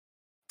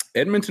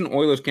Edmonton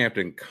Oilers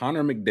captain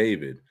Connor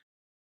McDavid,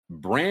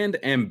 brand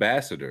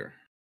ambassador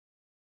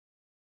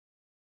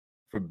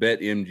for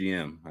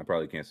BetMGM. I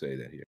probably can't say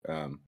that here.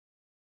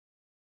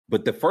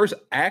 But the first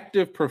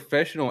active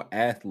professional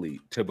athlete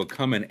to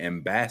become an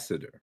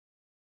ambassador.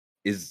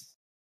 Is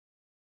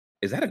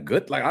that a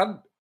good,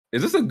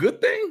 is this a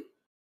good thing?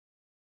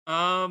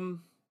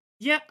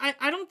 Yeah,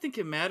 I don't think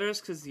it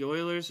matters because the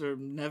Oilers are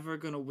never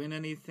gonna win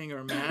anything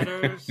or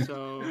matter.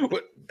 So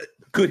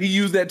could he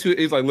use that too?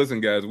 He's like,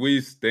 listen, guys,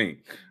 we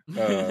stink.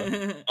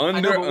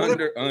 Under. What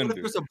if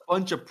there's a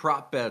bunch of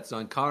prop bets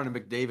on Connor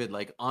McDavid,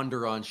 like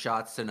under on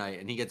shots tonight,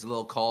 and he gets a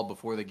little call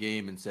before the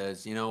game and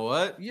says, you know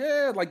what?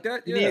 Yeah, like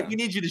that. Yeah, we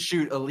need you to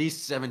shoot at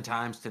least 7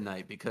 times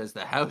tonight because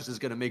the house is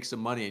gonna make some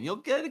money, and you'll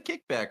get a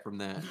kickback from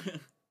that.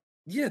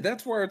 Yeah,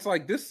 that's where it's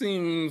like, this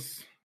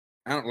seems.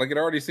 It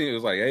already seemed, it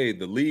was like, hey,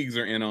 the leagues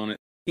are in on it,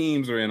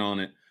 teams are in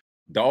on it.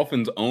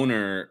 Dolphins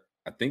owner,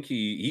 I think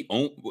he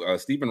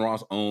Stephen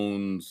Ross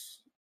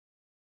owns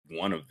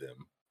one of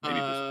them. Maybe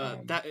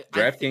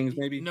DraftKings,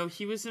 maybe. No,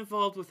 he was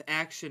involved with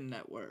Action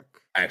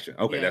Network. Action,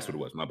 okay, yeah. That's what it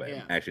was. My bad.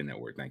 Yeah. Action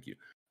Network. Thank you.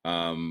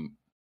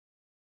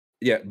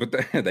 Yeah, but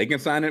they can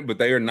sign it, but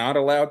they are not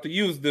allowed to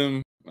use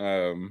them.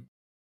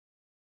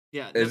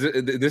 Yeah,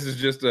 this is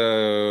just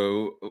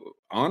a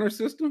honor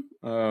system.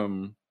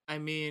 I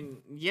mean,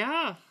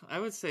 yeah, I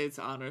would say it's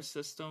honor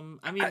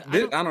system. I mean, I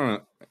don't know.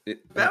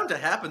 It's bound to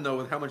happen though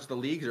with how much the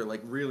leagues are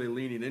like really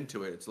leaning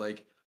into it. It's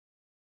like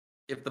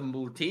if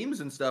the teams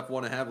and stuff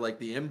want to have like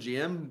the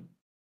MGM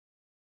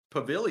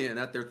pavilion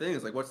at their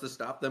things, like what's to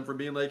stop them from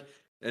being like,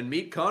 and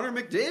meet Connor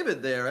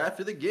McDavid there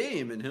after the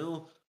game, and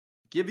he'll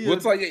give you. Well,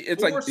 it's like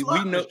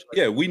we know.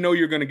 Yeah, we know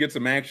you're going to get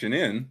some action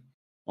in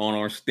on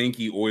our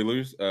stinky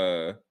Oilers.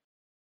 You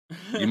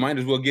might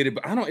as well get it,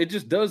 but I don't. It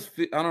just does.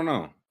 I don't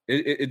know.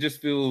 It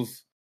just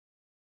feels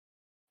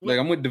like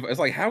I'm with. It's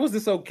like, how is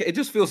this okay? It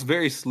just feels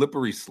very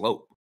slippery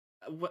slope.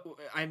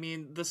 I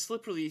mean, the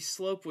slippery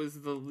slope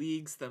was the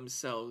leagues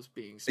themselves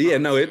being sponsored. Yeah,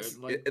 no,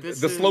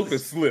 the slope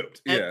is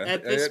slipped. Yeah,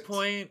 at this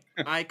point,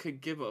 I could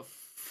give a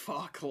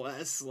fuck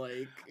less.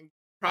 Like,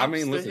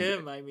 props to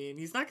him. I mean,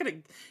 he's not gonna.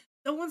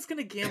 No one's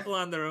gonna gamble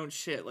on their own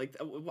shit. Like,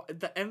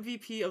 the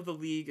MVP of the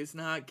league is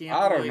not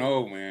gambling. I don't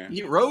know, man.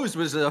 Pete Rose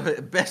was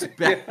the best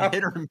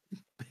hitter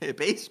in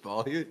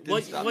baseball.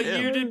 What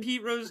year did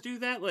Pete Rose do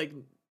that? Like,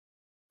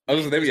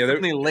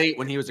 they're late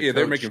when he was a coach.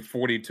 They're making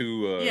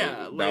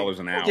 $42 dollars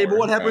an hour. Okay, but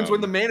what happens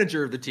when the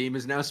manager of the team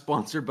is now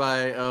sponsored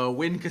by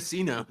Wynn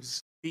Casinos?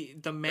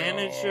 The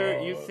manager,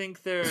 you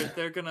think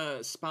they're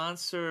gonna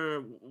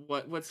sponsor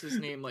what's his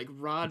name, like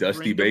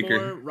Dusty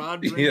Baker?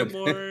 Rod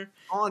Brindamore.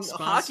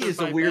 Hockey is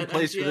a weird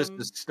place for this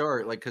to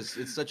start, like, because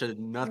it's such a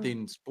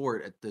nothing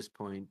sport at this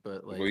point.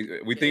 But like,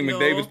 we think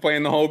McDavid's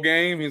playing the whole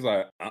game. He's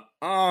like,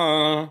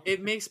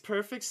 It makes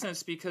perfect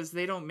sense because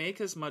they don't make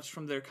as much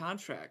from their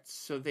contracts,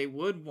 so they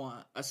would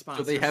want a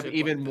sponsorship. So they have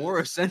even more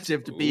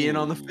incentive to be in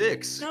on the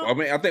fix. No. I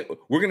mean, I think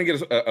we're gonna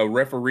get a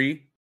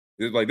referee.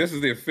 It's like, this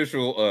is the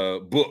official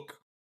book.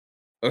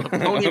 The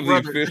Tony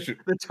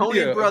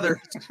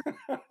brothers.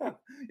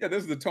 Yeah,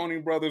 this is the Tony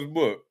brothers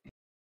book.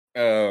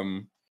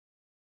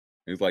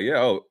 He's like,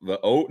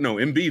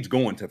 Embiid's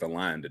going to the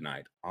line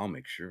tonight. I'll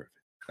make sure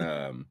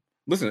of it.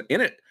 Listen,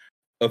 in it,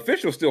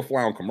 officials still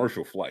fly on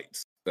commercial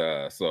flights,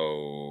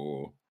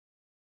 so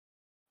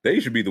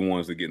they should be the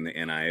ones that get in the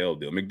NIL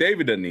deal.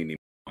 McDavid doesn't need any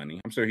money.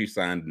 I'm sure he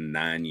signed a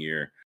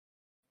 9-year,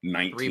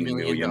 $19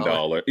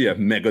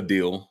 million, mega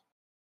deal.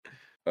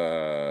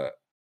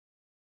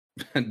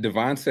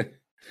 Devon said,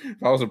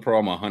 if I was a pro,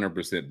 I'm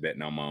 100%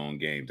 betting on my own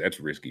games. That's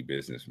risky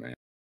business, man.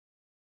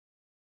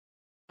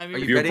 I mean, are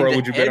you betting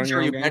the edge or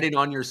are you betting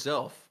on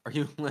yourself? Are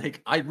you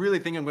like, I really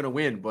think I'm going to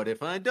win, but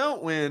if I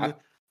don't win, I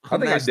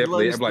think I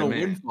definitely. I'm like, man,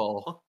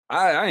 windfall.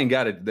 I ain't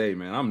got it today,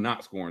 man. I'm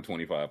not scoring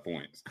 25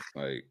 points.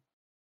 Like,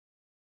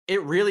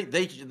 it really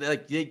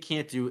they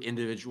can't do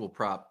individual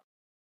prop.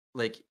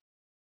 Like,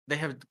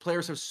 the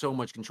players have so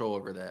much control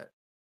over that.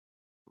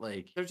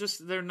 Like,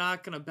 they're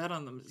not gonna bet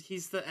on them.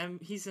 He's an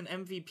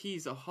MVP.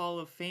 He's a Hall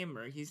of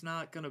Famer. He's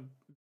not gonna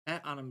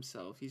bet on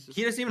himself. He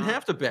doesn't even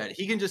have to bet.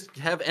 He can just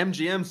have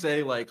MGM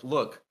say, like,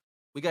 look,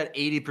 we got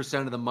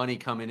 80% of the money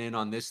coming in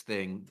on this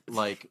thing.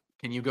 Like,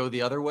 can you go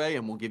the other way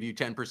and we'll give you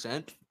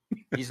 10%?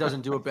 He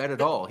doesn't do a bet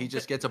at all. He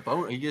just gets a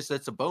bonus. He just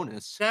gets a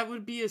bonus. That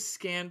would be a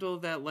scandal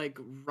that like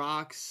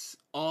rocks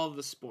all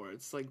the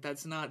sports. Like,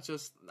 that's not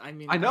just. I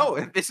mean, I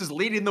know this is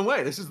leading the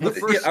way. This is the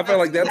first. Yeah, I feel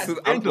like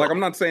I'm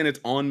not saying it's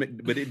on me,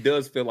 but it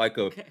does feel like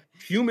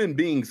human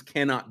beings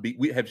cannot be.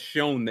 We have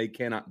shown they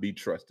cannot be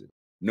trusted.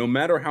 No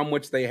matter how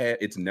much they had,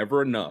 it's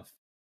never enough,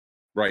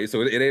 right?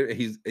 So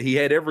he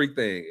had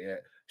everything.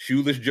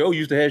 Shoeless Joe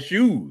used to have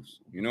shoes.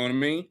 You know what I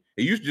mean?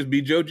 He used to just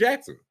be Joe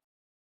Jackson.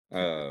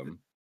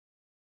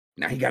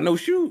 Now he got no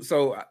shoes,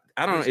 so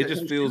I don't know. It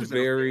just feels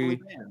very,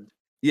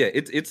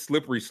 it's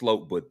slippery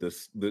slope, but the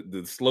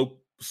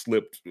slope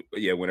slipped.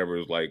 Yeah, whenever it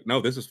was like,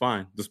 no, this is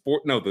fine. The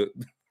sport, no, the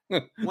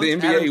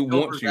NBA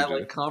wants you to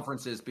like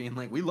conferences being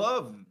like, we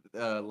love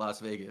Las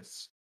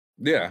Vegas.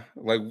 Yeah,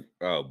 like,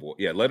 oh boy,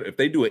 yeah. If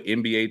they do an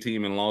NBA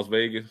team in Las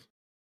Vegas,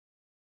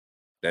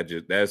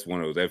 that's one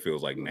of those that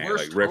feels like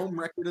worst home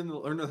record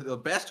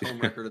the best home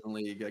record in the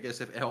league. I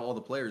guess if all the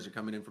players are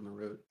coming in from the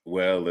road.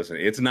 Well, listen,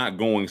 it's not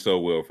going so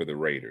well for the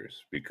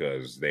Raiders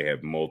because they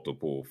have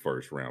multiple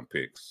first round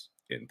picks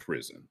in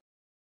prison.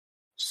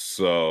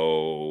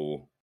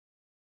 So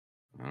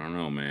I don't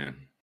know, man.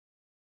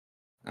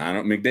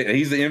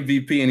 He's the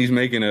MVP and he's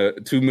making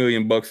 $2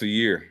 million a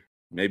year.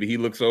 Maybe he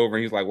looks over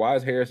and he's like, "Why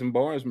is Harrison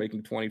Barnes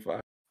making 25?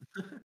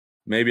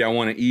 Maybe I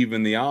want to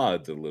even the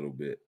odds a little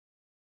bit."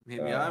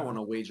 Maybe I want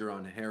to wager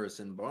on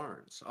Harrison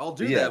Barnes. I'll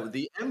do that with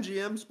the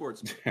MGM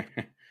Sports.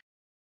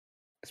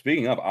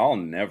 Speaking of, I'll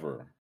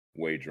never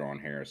wager on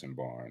Harrison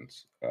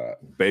Barnes.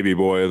 Baby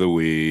boy of the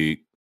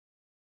week.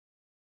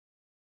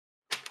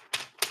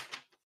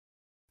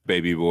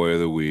 Baby boy of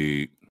the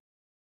week.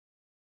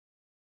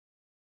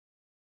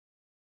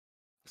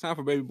 It's time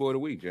for baby boy of the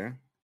week, Jan.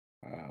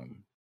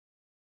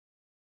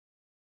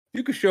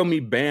 You could show me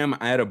Bam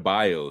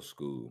Adebayo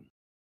school.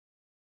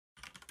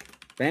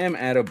 Bam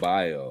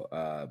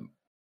Adebayo.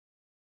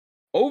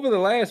 Over the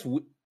last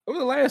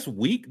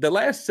week, the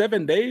last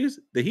 7 days,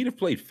 the Heat have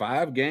played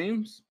 5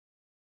 games,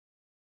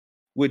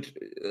 which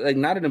like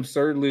not an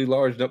absurdly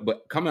large number,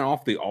 but coming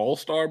off the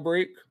All-Star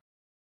break,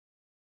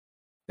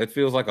 that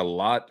feels like a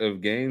lot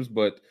of games.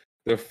 But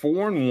they're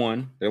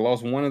 4-1. They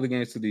lost one of the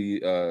games to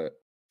the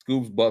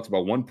Scoops Bucks by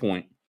 1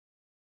 point.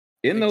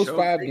 In those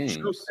 5 games,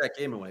 choked that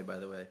game away. By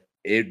the way,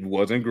 it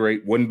wasn't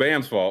great. Wasn't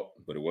Bam's fault,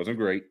 but it wasn't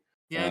great.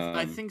 Yeah,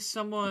 I think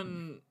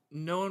someone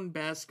known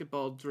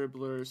basketball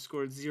dribbler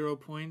scored 0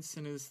 points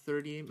in his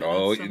 38 minutes.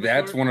 Oh,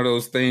 that's one of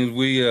those things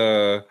we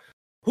was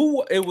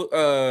it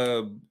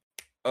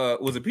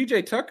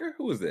PJ Tucker?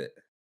 Who was that?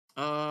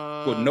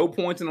 With no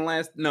points in the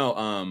last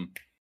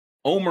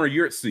Omer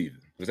Yurtseven.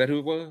 Was that who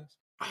it was?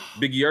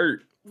 Big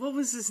Yurt. What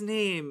was his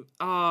name?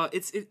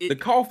 It's the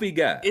coffee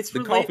guy. It's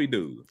the coffee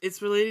dude.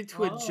 It's related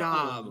to a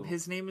job.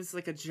 His name is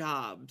like a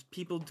job.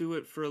 People do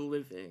it for a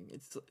living.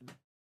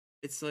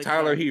 It's like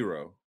Tyler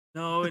Hero.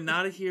 No,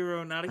 not a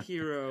hero. Not a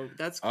hero.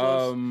 That's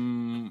close.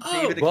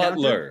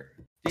 Butler.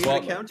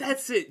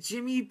 That's it.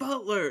 Jimmy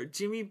Butler.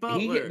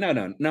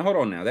 No. Hold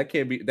on now. That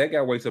can't be. That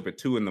guy wakes up at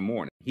 2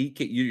 a.m.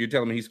 You're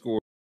telling me he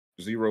scored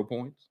 0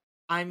 points?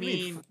 I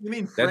mean, you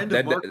mean friend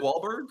of Mark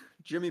Wahlberg?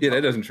 Jimmy. Yeah,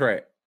 Butler. That doesn't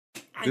track.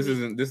 This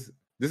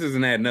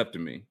isn't adding up to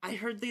me. I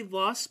heard they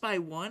lost by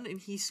 1, and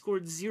he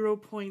scored 0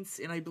 points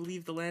in, I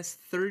believe, the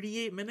last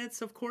 38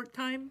 minutes of court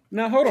time.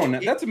 Now, hold on. Now.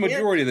 That's a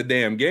majority of the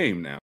damn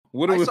game now.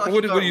 What are you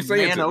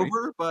saying? Ran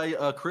over by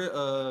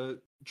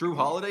Drew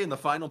Holiday in the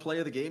final play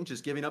of the game,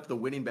 just giving up the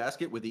winning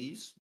basket with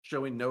ease,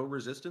 showing no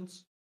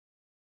resistance.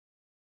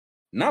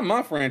 Not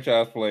my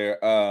franchise player.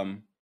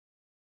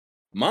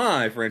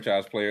 My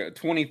franchise player,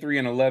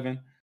 23-11,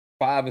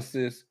 5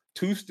 assists,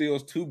 2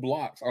 steals, 2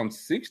 blocks on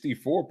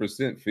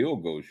 64%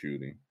 field goal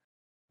shooting.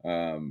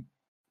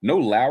 No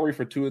Lowry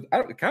for 2.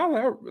 Kyle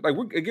Lowry, like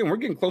we're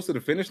getting close to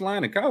the finish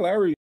line, and Kyle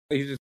Lowry,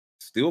 he's just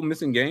still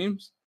missing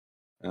games.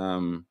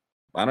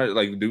 I don't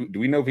like. Do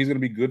we know if he's going to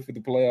be good for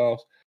the playoffs?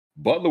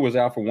 Butler was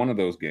out for one of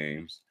those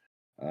games.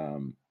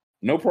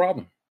 No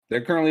problem. They're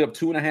currently up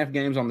 2.5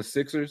 games on the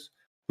Sixers,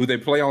 who they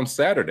play on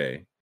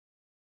Saturday.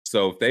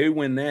 So if they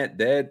win that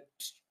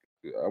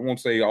I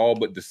won't say all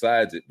but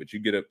decides it, but you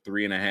get up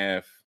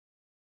 3.5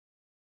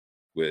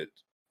 with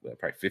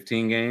probably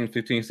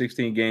 15,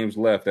 16 games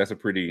left. That's a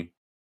pretty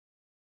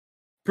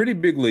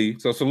big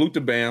lead. So salute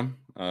to Bam,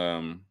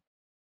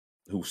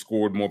 who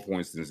scored more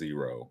points than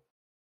 0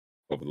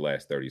 over the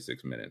last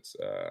 36 minutes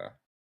of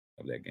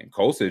that game.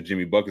 Cole says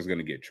Jimmy Bucket's going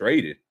to get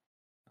traded.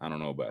 I don't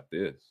know about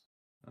this.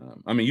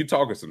 I mean, you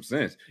talking some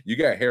sense. You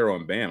got hair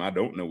on Bam. I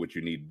don't know what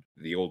you need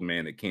the old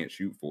man that can't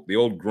shoot for. The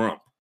old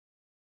grump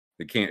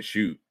that can't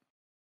shoot.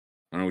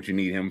 I don't know what you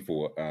need him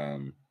for.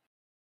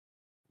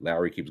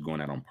 Lowry keeps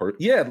going out on purpose.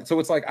 Yeah, so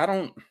it's like I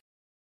don't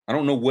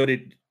know what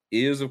it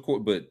is, of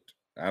course, but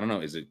I don't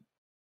know. Is it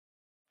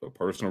a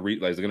personal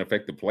reason? Like, is it going to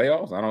affect the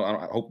playoffs?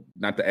 I hope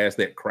not to ask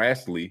that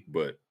crassly,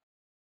 but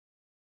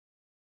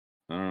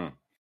I don't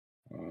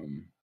know.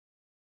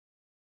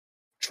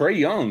 Trae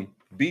Young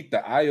beat the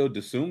Ayo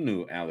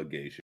Dosunmu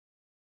allegation.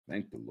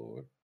 Thank the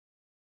Lord.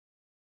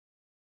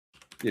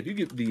 Yeah, if you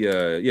get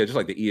the just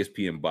like the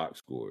ESPN box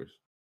scores.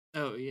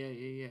 Oh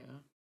yeah.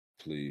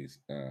 Please.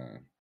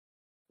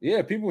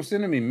 Yeah, people were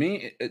sending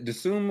me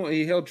Dosunmu,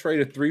 he held Trae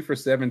to 3 for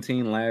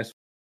 17 last week.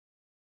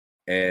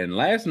 And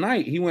last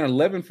night he went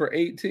 11 for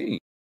 18.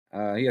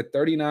 He had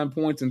 39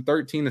 points and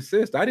 13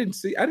 assists. I didn't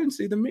see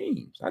the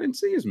memes. I didn't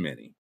see as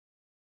many.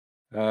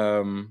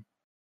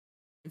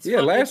 It's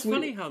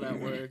funny how that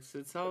works.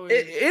 It's always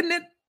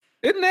isn't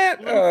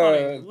that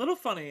a little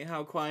funny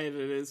how quiet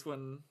it is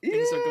when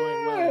things are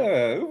going well.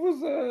 Yeah, it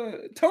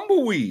was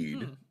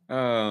tumbleweed.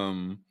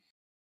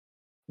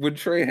 When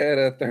Trae had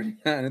a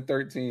 39 and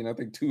 13, I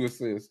think 2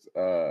 assists.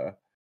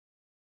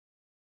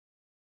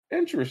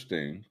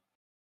 Interesting.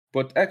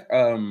 But go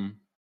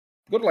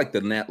to like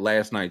the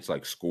last night's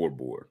like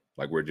scoreboard,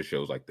 like where it just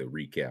shows like the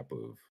recap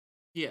of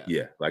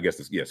I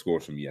guess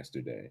scores from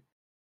yesterday.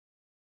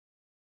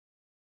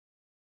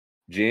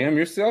 Jam,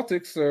 your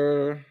Celtics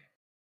are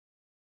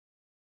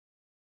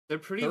they're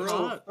pretty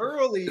hot.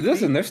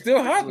 Listen, they're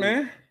still hot,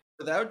 man.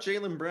 Without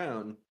Jaylen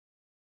Brown.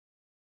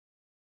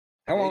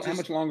 How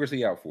much longer is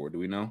he out for? Do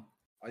we know?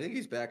 I think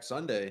he's back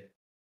Sunday.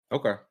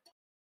 Okay.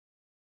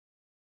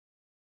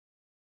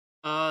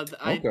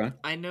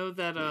 I know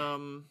that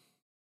oh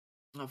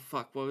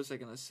fuck, what was I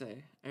gonna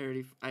say?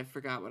 I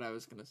forgot what I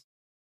was gonna say.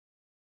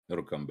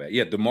 It'll come back.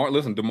 Yeah,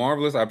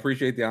 DeMarvelous, I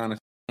appreciate the honesty.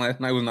 Last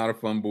night was not a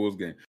fun Bulls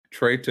game.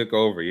 Trae took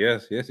over.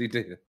 Yes, he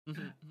did.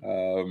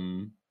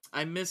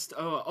 I missed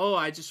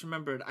I just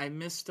remembered. I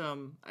missed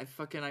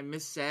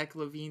Zach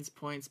LaVine's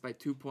points by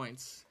 2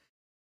 points.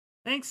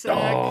 Thanks,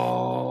 Zach.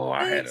 Oh,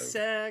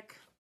 Zach.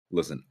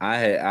 Listen,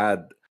 I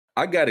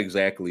got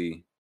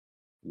exactly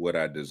what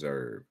I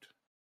deserved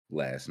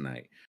last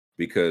night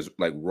because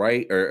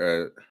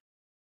I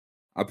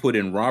put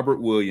in Robert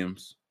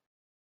Williams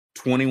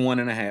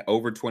 21.5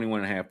 over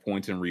 21.5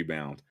 points and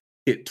rebounds,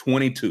 hit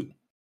 22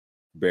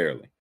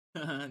 barely.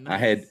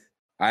 Nice.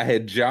 I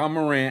had Ja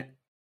Morant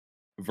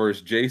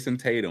versus Jason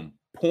Tatum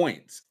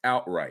points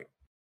outright.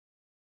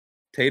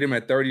 Tatum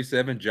had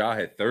 37, Ja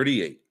had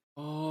 38.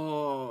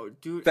 Oh,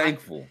 dude.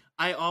 Thankful.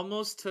 I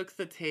almost took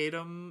the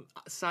Tatum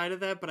side of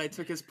that, but I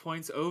took his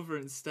points over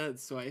instead,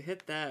 so I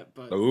hit that.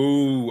 But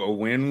a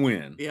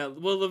win-win. Yeah,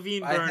 well,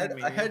 LaVine burned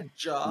me. I had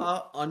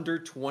Ja under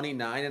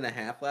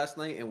 29.5 last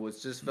night and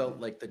felt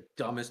like the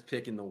dumbest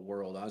pick in the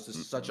world. I was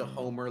just such a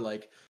homer.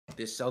 Like,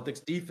 this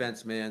Celtics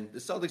defense, man. The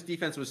Celtics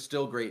defense was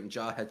still great, and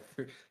Ja had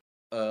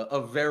a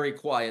very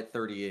quiet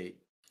 38.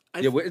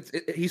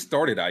 He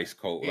started ice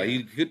cold. Yeah.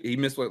 Like he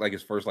missed like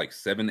his first like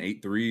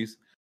 7-8 threes.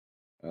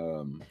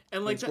 And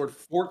like scored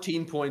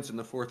 14 points in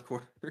the fourth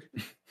quarter.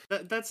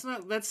 That's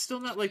still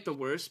not like the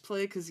worst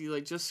play because he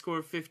like just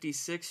scored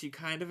 56. You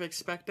kind of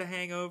expect a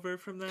hangover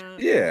from that.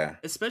 Yeah,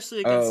 especially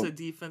against a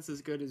defense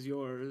as good as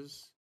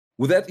yours.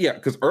 Well,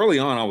 because early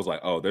on I was like,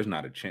 oh, there's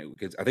not a chance.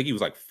 Because I think he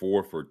was like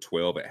 4 for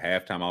 12 at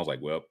halftime. I was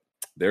like, well,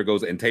 there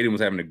goes. And Tatum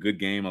was having a good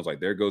game. I was like,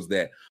 there goes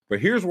that. But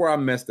here's where I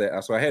messed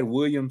that. So I had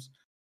Williams,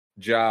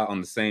 Ja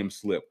on the same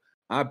slip.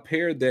 I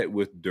paired that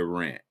with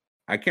Durant.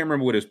 I can't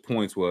remember what his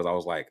points was. I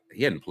was like,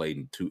 he hadn't played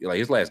in 2. Like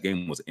his last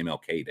game was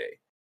MLK Day,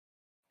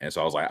 and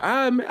so I was like,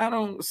 I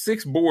don't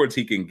 6 boards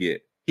he can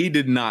get. He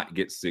did not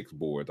get 6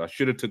 boards. I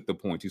should have took the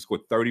points. He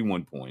scored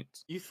 31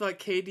 points. You thought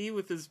KD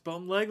with his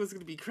bum leg was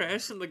going to be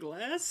crashing the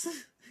glass?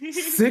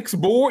 6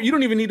 board? You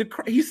don't even need to.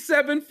 He's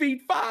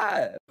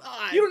 7'5".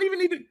 You don't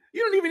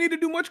even need to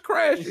do much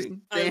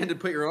crashing. Stand to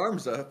put your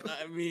arms up.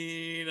 I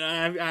mean,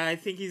 I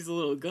think he's a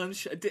little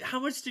gunshot.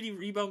 How much did he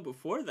rebound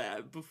before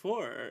that?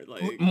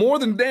 Like more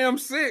than damn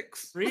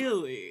 6.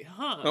 Really?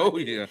 Huh? Oh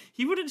yeah.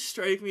 He wouldn't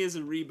strike me as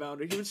a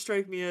rebounder. He would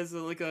strike me as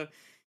like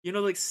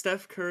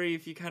Steph Curry.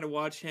 If you kind of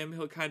watch him,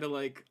 he'll kind of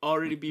like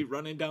already be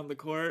running down the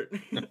court.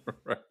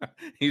 Right.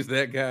 He's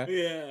that guy.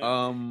 Yeah.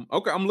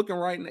 Okay, I'm looking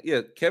right now.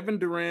 Yeah, Kevin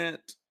Durant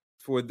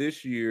for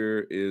this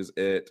year is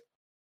at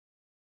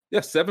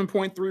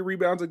 7.3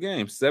 rebounds a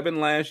game. 7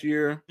 last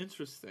year.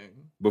 Interesting.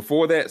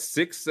 Before that,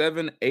 6,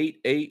 7, 8,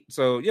 8.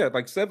 So yeah,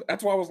 like 7.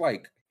 That's why I was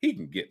like, he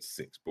can get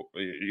 6.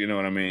 You know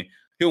what I mean?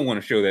 He'll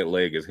want to show that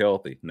leg is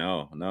healthy.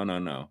 No.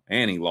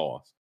 And he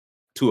lost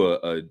to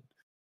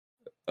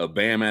a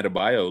Bam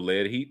Adebayo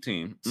led Heat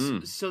team.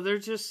 So they're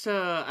just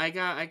I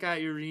got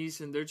your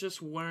reason. There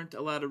just weren't a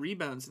lot of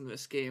rebounds in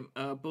this game.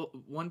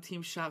 One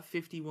team shot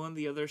 51,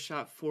 the other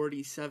shot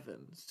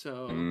 47.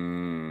 So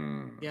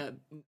yeah,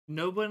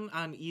 no one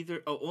on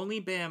either.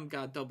 Only Bam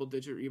got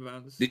double-digit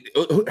rebounds.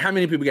 How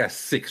many people got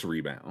 6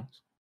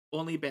 rebounds?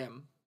 Only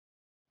Bam.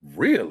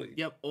 Really?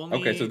 Yep. Only.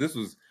 Okay, so this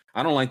was.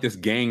 I don't like this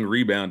gang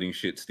rebounding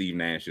shit Steve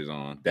Nash is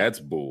on. That's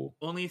bull.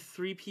 Only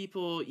 3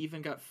 people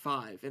even got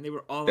 5, and they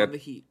were all on the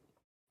Heat.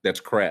 That's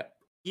crap.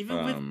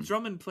 Even with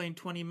Drummond playing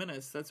 20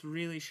 minutes, that's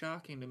really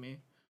shocking to me.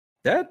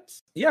 I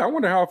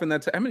wonder how often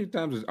how many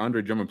times has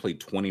Andre Drummond played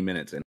 20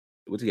 minutes and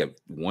what's he have?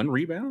 1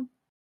 rebound?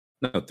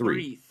 No,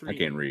 3. I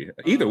can't read.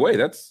 Either way,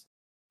 that's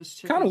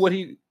kind of what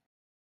he.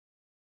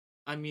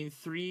 I mean,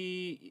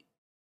 3,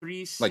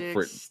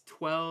 6,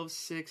 12,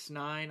 6,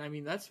 9. I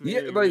mean, that's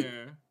very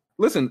rare.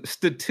 Listen,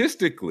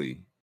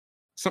 statistically,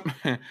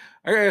 I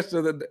asked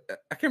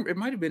I can't. It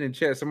might have been in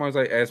chat. Someone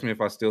was asked me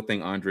if I still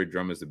think Andre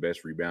Drummond is the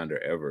best rebounder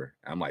ever.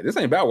 I'm like, this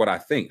ain't about what I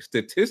think.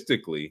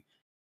 Statistically,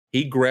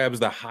 he grabs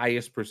the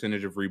highest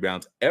percentage of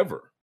rebounds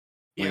ever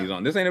when he's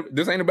on. This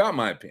ain't about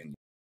my opinion.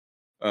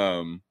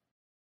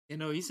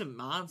 He's a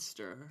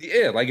monster.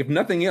 Yeah, like if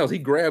nothing else, he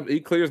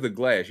clears the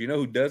glass. You know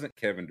who doesn't?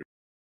 Kevin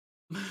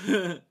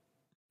Durant.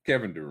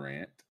 Kevin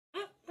Durant.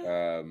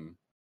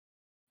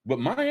 But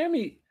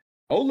Miami,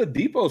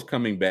 Oladipo's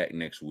coming back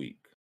next week.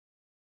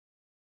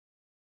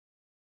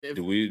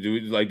 Do we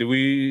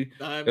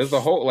there's the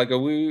whole do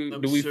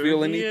we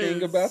feel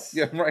anything about?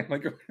 Yeah, right.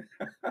 Like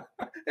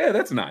yeah,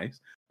 that's nice.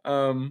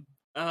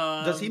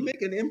 Does he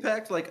make an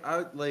impact? Like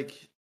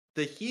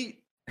the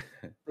Heat,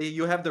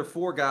 you have their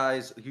 4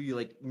 guys who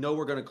you know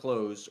we're going to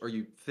close, or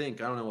you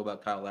think. I don't know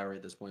about Kyle Lowry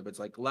at this point, but it's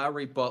like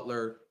Lowry,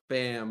 Butler,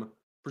 Bam,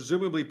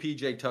 presumably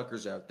PJ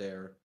Tucker's out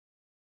there.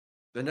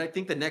 Then I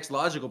think the next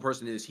logical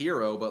person is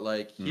Hero,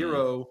 but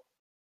Hero,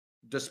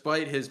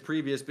 despite his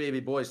previous baby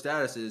boy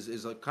status,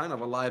 is a kind of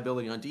a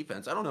liability on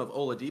defense. I don't know if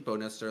Oladipo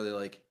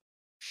necessarily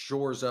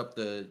shores up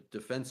the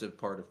defensive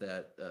part of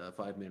that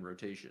 5-man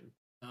rotation.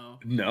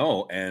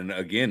 No, and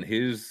again,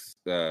 his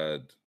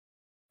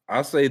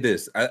I'll say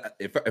this: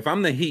 if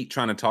I'm the Heat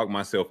trying to talk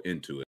myself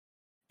into it,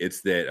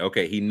 it's that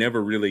okay, he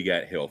never really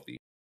got healthy,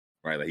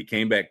 right? Like he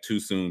came back too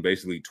soon,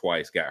 basically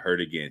twice, got hurt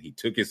again. He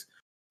took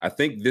I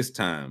think this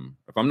time,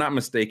 if I'm not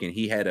mistaken,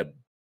 he had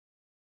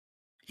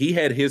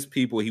his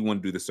people he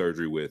wanted to do the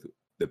surgery with.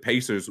 The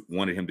Pacers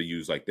wanted him to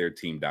use their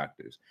team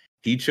doctors.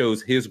 He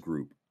chose his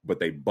group,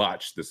 but they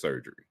botched the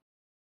surgery.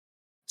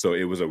 So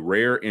it was a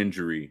rare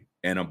injury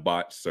and a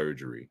botched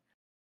surgery.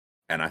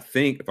 And I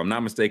think, if I'm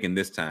not mistaken,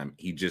 this time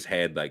he just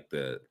had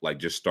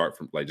just start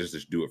from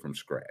just do it from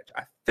scratch.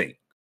 I think.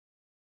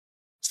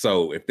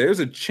 So if there's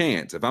a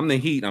chance, if I'm the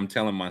Heat, I'm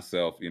telling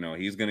myself,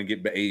 he's gonna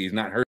get back. He's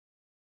not hurt.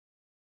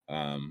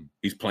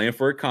 He's playing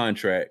for a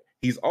contract.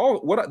 The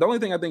only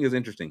thing I think is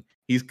interesting,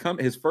 his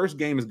first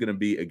game is going to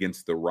be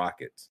against the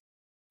Rockets,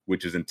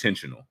 which is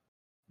intentional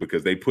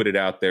because they put it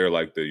out there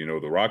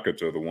the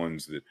Rockets are the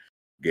ones that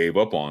gave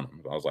up on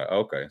him. I was like,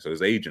 okay, so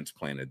his agents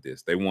planted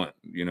this. They want,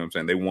 what I'm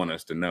saying? They want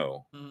us to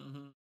know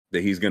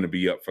that he's going to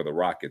be up for the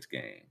Rockets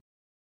game.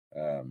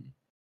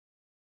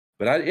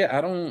 But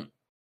I don't,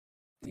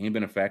 he ain't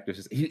been a factor.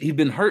 He's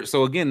been hurt.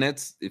 So again,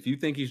 that's, if you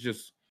think he's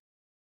just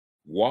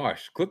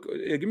washed, give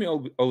me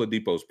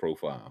Oladipo's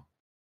profile.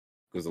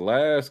 Because the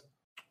last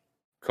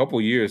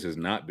couple years has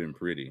not been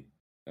pretty.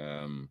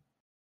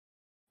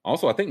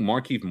 Also, I think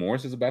Markieff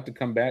Morris is about to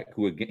come back,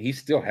 who again, he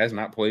still has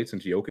not played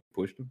since Jokic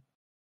pushed him.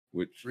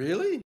 Which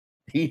really?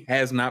 He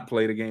has not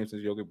played a game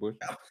since Jokic pushed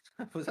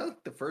him. Was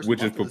that the first?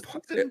 Which is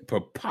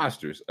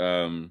preposterous.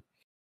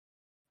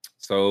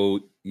 So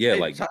yeah,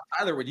 hey,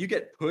 Tyler, would you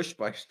get pushed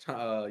by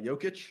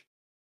Jokic?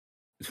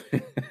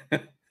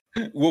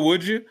 Well,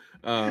 would you?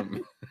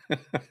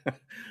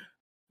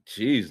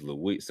 Jeez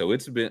Louise. So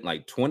it's been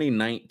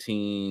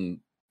 2019.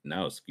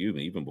 No, excuse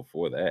me, even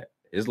before that.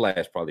 His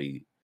last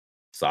probably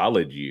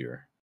solid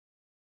year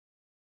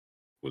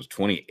was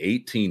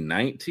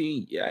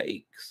 2018-19.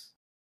 Yikes.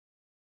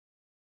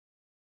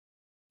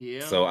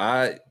 Yeah. So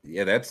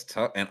that's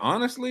tough. And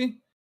honestly,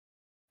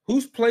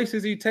 whose place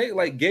does he take?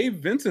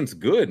 Gabe Vincent's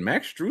good.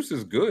 Max Strus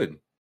is good.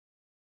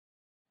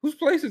 Whose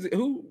place is it?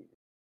 Who?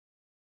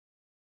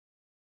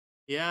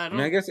 Yeah,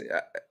 I guess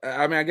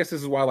this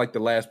is why the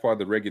last part of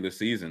the regular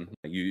season,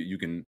 you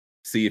can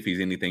see if he's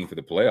anything for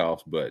the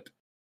playoffs, but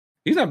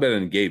he's not better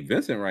than Gabe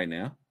Vincent right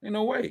now. Ain't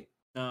no way.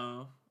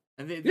 No.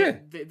 And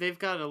they've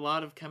got a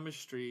lot of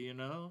chemistry,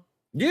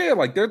 Yeah,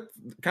 they're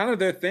kind of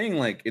their thing.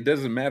 It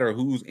doesn't matter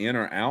who's in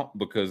or out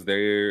because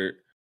they're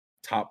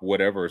top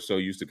whatever are so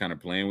used to kind of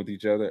playing with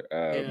each other.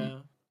 Yeah.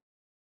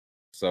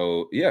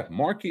 So yeah,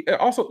 Markieff.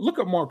 Also, look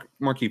up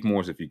Markieff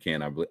Morris if you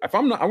can. I believe. If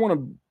I'm not,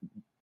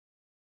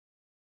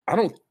 I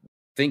don't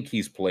think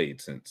he's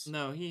played since.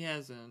 No, he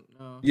hasn't.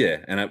 No.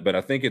 Yeah, but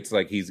I think it's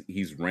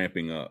he's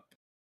ramping up.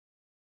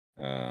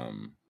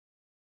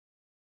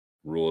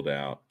 Ruled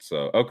out.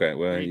 So okay,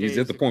 well he's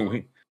at the point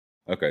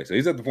where so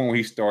he's at the point where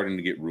he's starting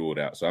to get ruled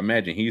out. So I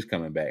imagine he's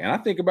coming back. And I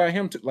think about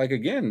him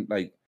again,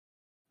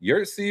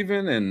 Yurt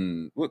Steven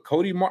and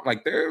Cody Martin,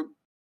 they're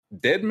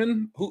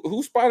Deadman.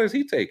 Whose spot is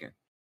he taking?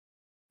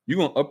 You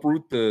gonna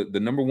uproot the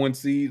number 1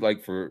 seed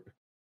for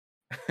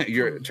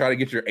try to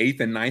get your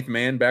 8th and 9th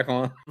man back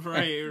on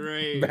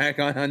right back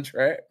on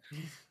track.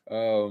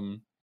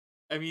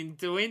 I mean,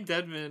 Dwayne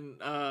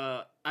Dedman,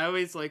 I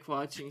always like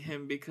watching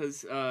him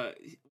because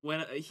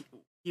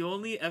he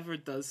only ever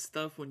does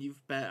stuff when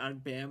you've bet on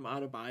Bam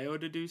Adebayo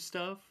to do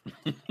stuff.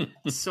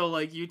 So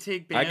like you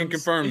take Bam's, I can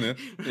confirm this.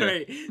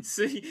 Right.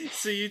 So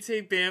you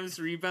take Bam's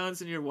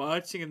rebounds and you're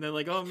watching and they're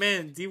like, oh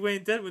man,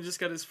 Dwayne Dedmon just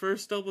got his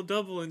first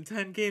double in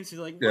 10 games.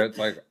 You're like, what? Yeah, it's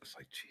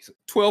like Jesus.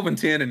 12 and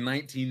 10 in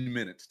 19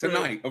 minutes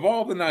tonight of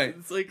all the nights.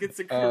 It's like it's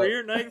a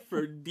career night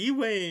for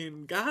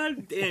Dwayne.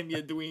 God damn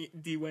you,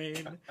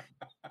 Dwayne.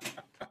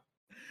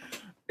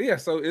 Yeah,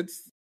 so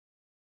it's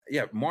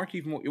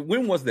Markieff Morris.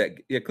 When was that?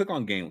 Yeah, click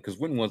on game because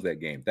when was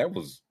that game? That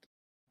was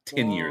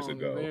 10 years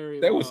ago.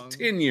 That was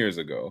 10 years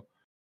ago.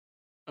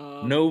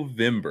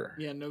 November.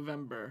 Yeah,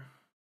 November.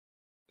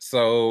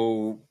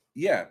 So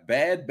yeah,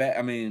 bad back.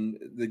 I mean,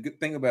 the good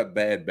thing about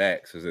bad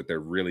backs is that they're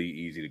really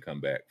easy to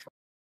come back from.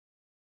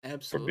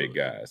 Absolutely.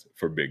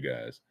 For big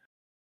guys.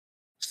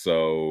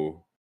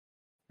 So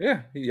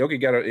yeah, Yogi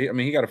got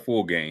a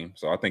full game,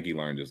 so I think he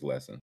learned his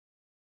lesson.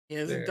 He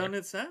hasn't done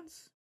it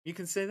since. You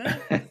can say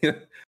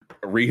that.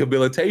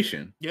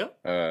 Rehabilitation. Yep.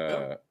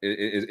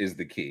 Is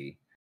the key.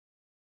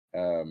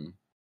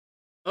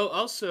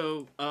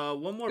 Also,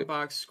 one more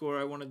box score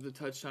I wanted to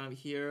touch on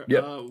here.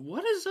 Yep.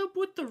 What is up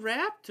with the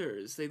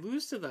Raptors? They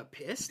lose to the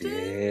Pistons?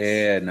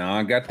 Yeah, no,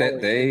 I got that.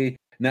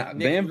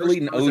 Van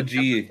Vliet and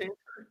OG.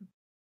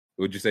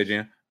 What'd you say,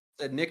 Jan?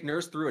 Said Nick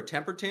Nurse threw a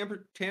temper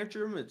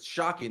tantrum. It's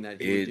shocking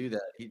that he would do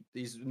that.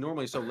 He's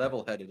normally so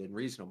level-headed and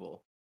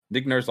reasonable.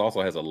 Nick Nurse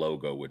also has a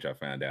logo, which I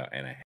found out,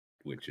 and a hat,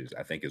 which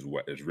I think is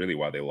really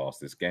why they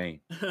lost this game.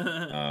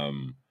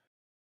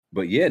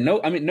 But yeah, no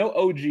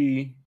OG.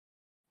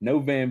 No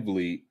Van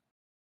Vliet.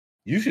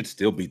 You should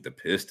still beat the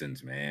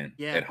Pistons, man.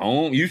 Yeah. At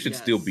home, you should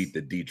still beat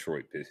the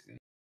Detroit Pistons.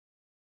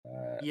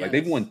 Like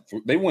they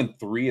won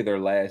 3 of their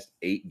last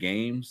 8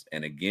 games,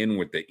 and again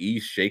with the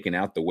East shaking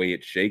out the way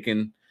it's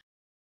shaking,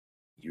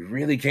 you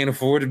really can't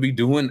afford to be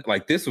doing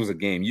like this. Was a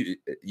game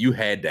you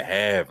had to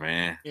have,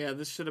 man. Yeah,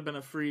 this should have been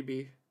a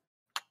freebie.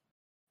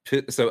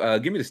 So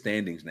give me the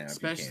standings now,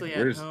 especially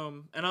at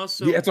home, and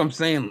also that's what I'm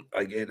saying.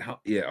 Like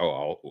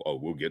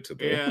we'll get to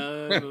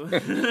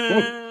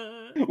that.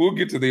 We'll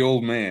get to the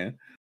old man.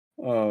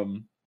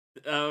 Did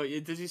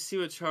you see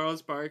what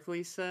Charles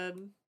Barkley said?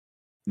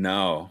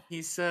 No.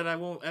 He said, I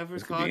won't ever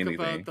talk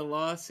about the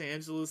Los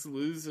Angeles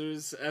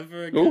losers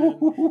ever again.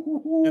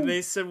 Ooh. And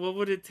they said, what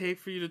would it take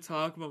for you to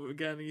talk about them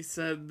again? And he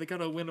said, they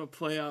gotta win a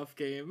playoff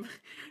game.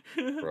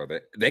 Bro,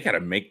 they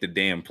gotta make the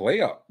damn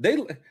playoff.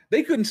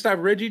 They couldn't stop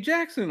Reggie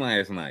Jackson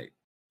last night.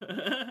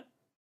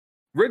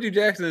 Reggie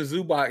Jackson and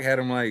Zubac had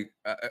him like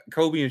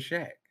Kobe and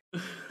Shaq.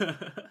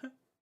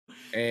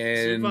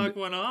 And Zubac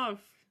went off.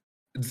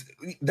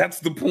 That's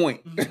the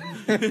point.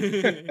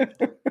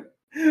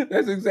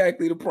 That's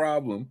exactly the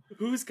problem.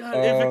 Who's got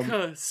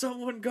Ivica?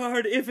 Someone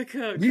guard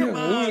Ivica. Come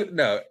on.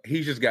 No,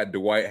 he's just got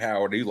Dwight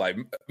Howard. He's like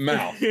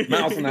mouse in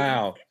the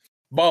house.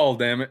 Ball,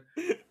 damn it.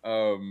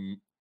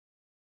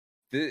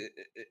 They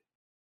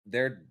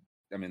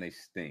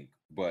stink.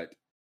 But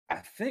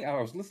I think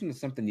I was listening to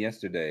something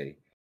yesterday.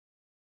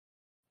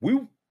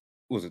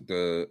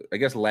 I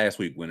guess last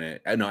week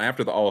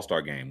after the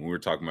All-Star game, we were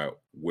talking about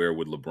where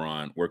could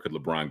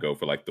LeBron go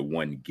for like the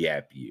one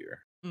gap year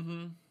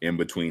in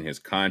between his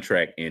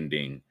contract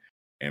ending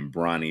and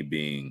Bronny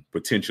being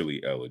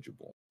potentially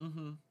eligible.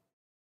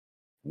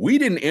 We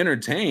didn't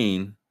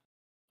entertain.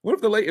 What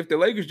if the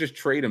Lakers just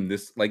trade him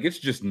this? Like it's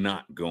just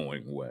not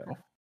going well.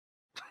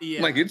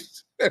 Yeah. Like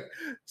it's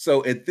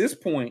so at this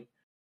point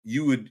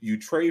you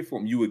trade for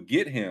him, you would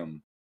get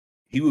him.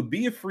 He would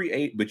be a free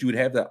agent, but you would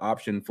have the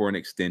option for an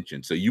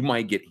extension. So you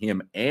might get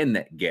him and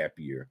that gap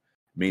year,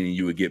 meaning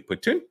you would get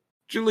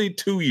potentially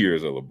 2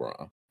 years of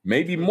LeBron,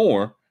 maybe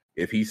more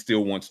if he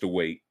still wants to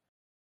wait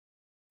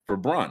for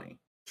Bronny.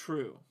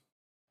 True.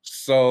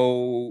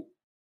 So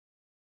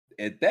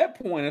at that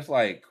point, it's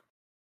like,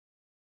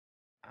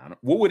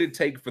 what would it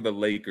take for the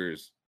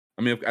Lakers?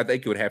 I mean, I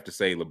think it would have to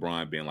say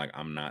LeBron being like,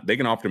 I'm not. They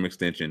can offer him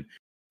extension.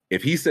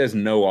 If he says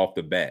no off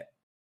the bat,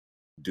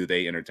 do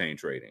they entertain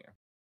trading him?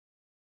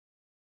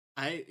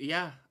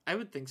 I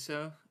would think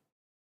so.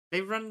 They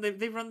run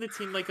the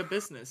team like a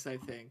business, I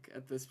think,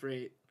 at this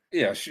rate.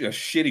 Yeah, a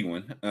shitty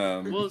one.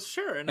 Well,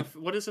 sure. And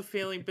what does a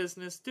failing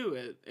business do?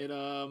 It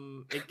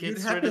gets You'd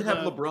have rid to of have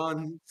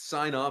LeBron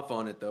sign off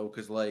on it though,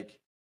 because like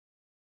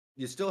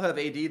you still have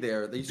AD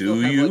there. You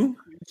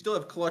still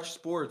have Clutch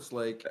Sports,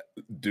 like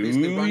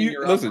basically running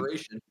your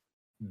operation.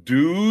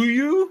 Do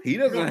you? He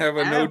doesn't have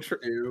a no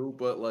trade,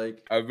 but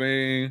like I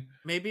mean,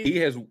 maybe he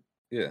has.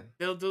 Yeah,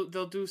 they'll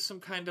do some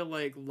kind of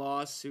like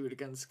lawsuit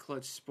against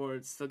Clutch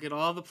Sports. They'll get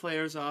all the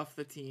players off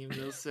the team.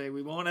 They'll say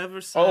we won't ever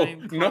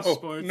sign Clutch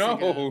Sports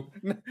again.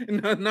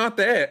 No, not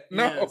that.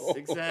 No, yes,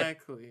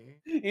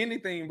 exactly.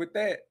 Anything but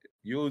that.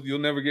 You'll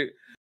never get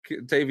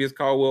Tavius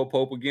Caldwell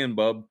Pope again,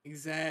 bub.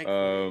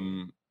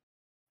 Exactly.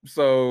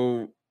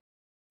 So,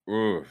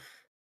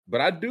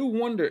 but I do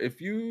wonder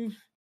if you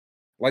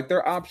like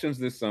their options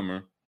this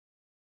summer.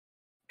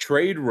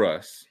 Trade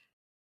Russ.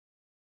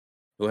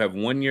 He'll have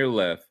 1 year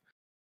left.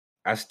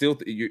 I still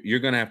you're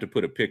going to have to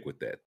put a pick with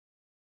that.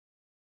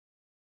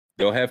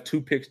 They'll have 2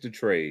 picks to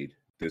trade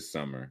this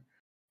summer.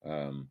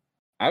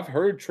 I've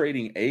heard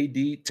trading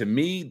AD. To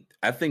me,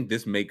 I think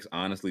this makes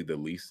honestly the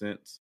least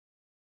sense.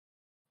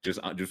 Just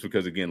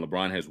because again,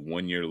 LeBron has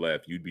 1 year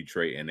left. You'd be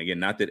trading, and again,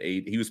 not that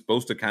he was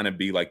supposed to kind of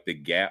be like the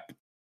gap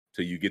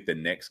till you get the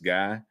next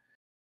guy.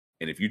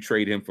 And if you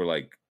trade him for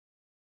like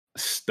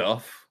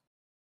stuff,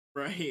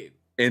 right?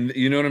 And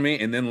you know what I mean.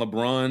 And then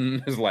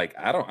LeBron is like,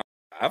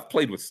 I've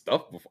played with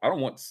stuff before. I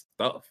don't want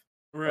stuff.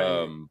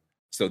 Right.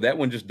 So that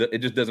one just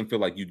doesn't feel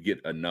like you'd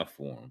get enough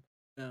for him.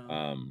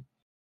 No.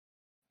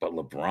 But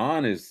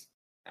LeBron is,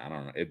 I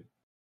don't know.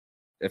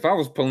 If I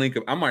was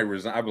Pelinka, I might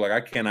resign. I'd be like,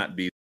 I cannot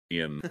be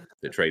him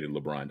that traded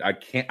LeBron.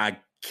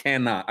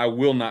 I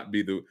will not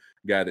be the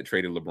guy that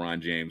traded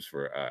LeBron James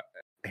for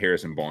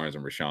Harrison Barnes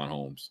and Rashawn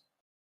Holmes.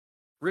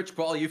 Rich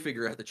Paul, you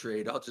figure out the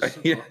trade. I'll just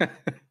yeah.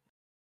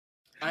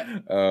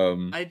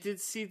 I did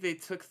see they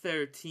took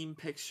their team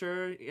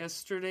picture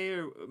yesterday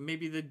or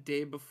maybe the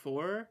day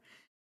before,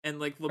 and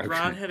like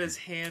LeBron had his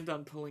hand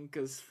on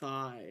Pelinka's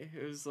thigh.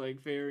 It was like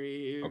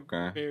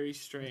very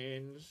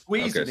strange.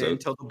 Squeeze it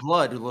until the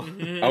blood.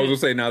 I was gonna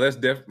say, now that's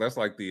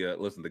like the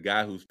listen, the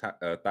guy whose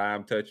thigh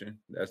I'm touching.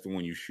 That's the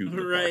one you shoot.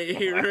 Right.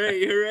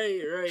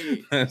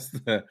 That's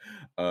the.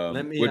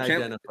 Let me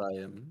identify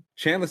him.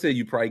 Chandler said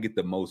you probably get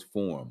the most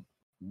for him.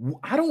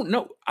 I don't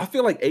know. I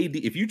feel like AD,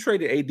 if you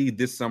traded AD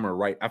this summer,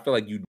 right? I feel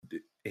like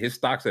his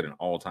stock's at an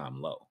all-time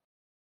low.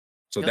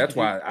 So that's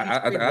why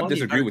I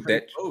disagree with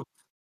that. Both.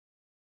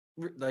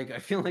 Like I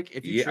feel like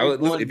if you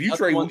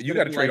trade, you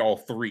got to trade all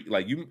three.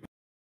 Like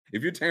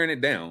if you're tearing it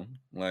down,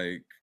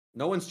 like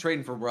no one's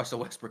trading for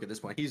Russell Westbrook at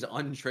this point. He's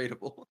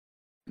untradeable.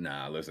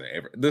 Nah, listen.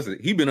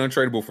 He's been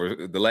untradeable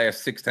for the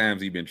last 6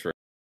 times he's been traded,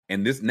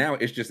 and now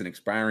it's just an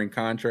expiring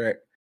contract.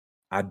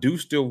 I do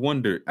still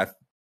wonder.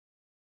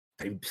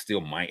 They still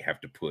might have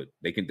to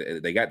they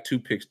got 2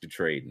 picks to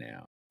trade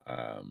now.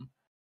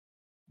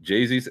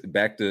 Jay-Z's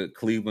back to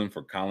Cleveland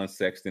for Colin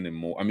Sexton and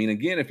more. I mean,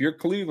 again, if you're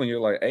Cleveland,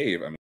 you're like, hey,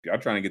 if y'all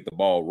trying to get the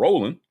ball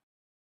rolling,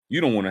 you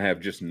don't want to have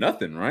just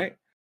nothing, right?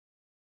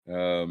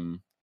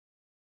 Aiden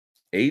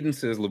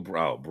says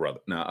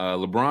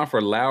LeBron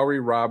for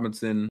Lowry,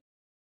 Robinson,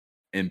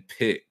 and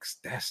picks.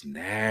 That's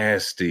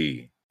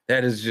nasty.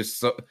 That is just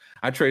so.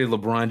 I traded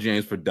LeBron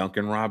James for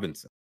Duncan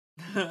Robinson.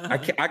 I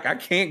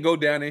can't go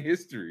down in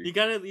history. You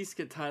gotta at least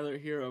get Tyler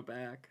Hero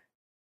back.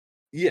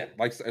 Yeah,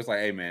 like it's like,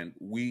 hey man,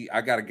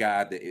 I got a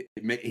guy that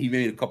he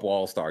made a couple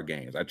All-Star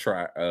games. I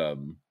try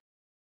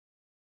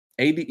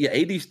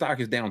AD stock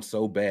is down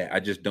so bad. I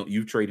just don't.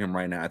 You trade him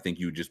right now, I think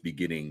you would just be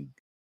getting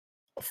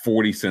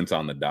 40 cents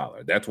on the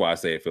dollar. That's why I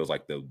say it feels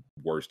like the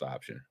worst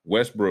option.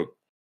 Westbrook,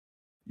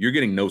 you're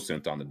getting no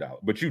cents on the dollar,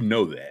 but you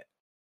know that.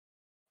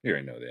 You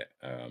already know that.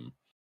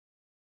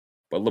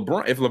 But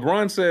if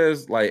LeBron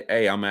says like,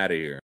 "Hey, I'm out of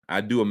here," I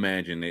do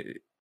imagine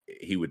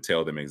he would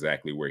tell them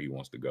exactly where he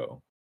wants to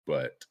go.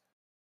 But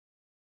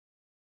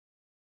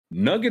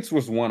Nuggets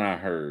was one I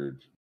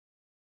heard.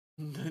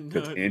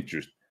 That's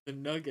interesting. The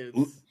Nuggets.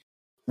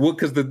 Well,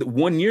 because the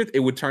 1 year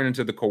it would turn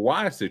into the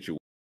Kawhi situation,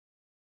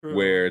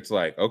 where it's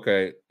like,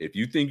 okay, if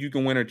you think you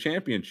can win a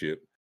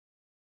championship,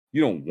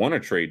 you don't want to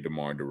trade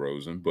DeMar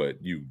DeRozan,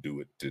 but you do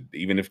it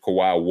even if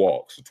Kawhi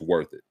walks, it's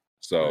worth it.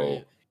 So.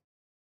 Right.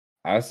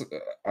 I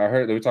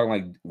heard they were talking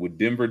like, would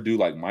Denver do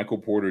like Michael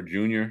Porter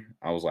Jr.?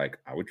 I was like,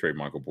 I would trade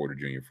Michael Porter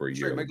Jr. for a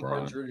year. Michael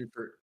Porter Jr.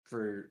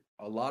 for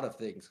a lot of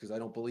things because I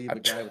don't believe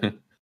the guy with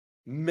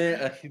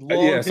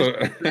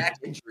back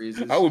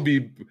injuries. I would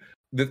be.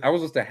 I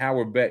was just to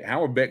Howard Beck.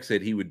 Howard Beck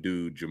said he would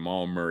do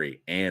Jamal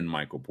Murray and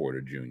Michael Porter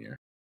Jr.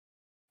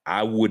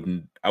 I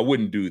wouldn't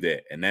do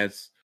that, and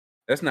that's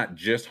not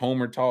just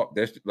Homer talk.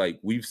 That's like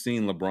we've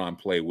seen LeBron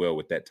play well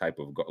with that type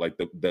of like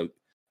the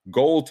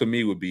goal to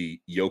me would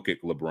be Jokic,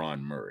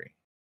 LeBron, Murray.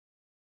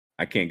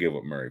 I can't give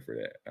up Murray for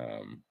that.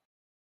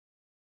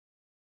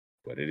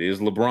 But it is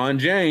LeBron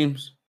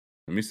James.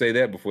 Let me say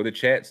that before the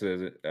chat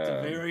says it. It's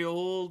a very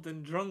old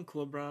and drunk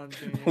LeBron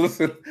James.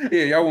 Listen,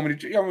 yeah, y'all want me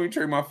to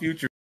trade my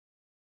future?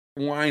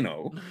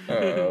 Wino.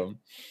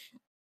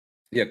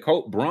 Yeah,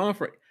 Colt Braun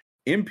for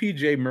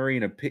MPJ Murray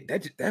and a pick.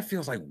 That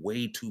feels like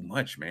way too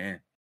much, man.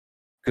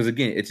 Because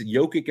again, it's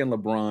Jokic and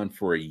LeBron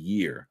for a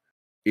year.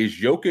 Is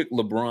Jokic,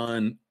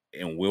 LeBron,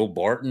 and Will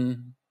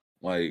Barton,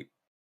 like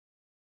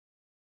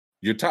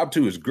your top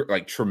 2 is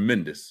like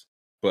tremendous,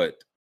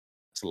 but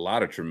it's a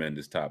lot of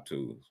tremendous top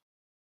 2s.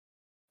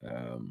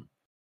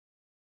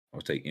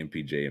 I'll take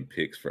MPJ and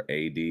picks for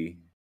AD.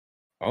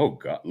 Oh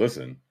God,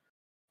 listen,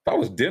 if I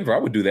was Denver, I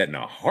would do that in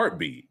a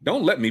heartbeat.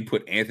 Don't let me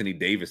put Anthony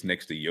Davis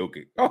next to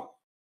Jokic.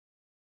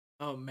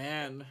 Oh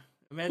man.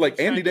 Imagine like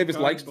Anthony Davis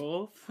likes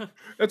both.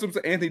 That's what I'm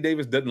saying. Anthony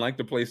Davis doesn't like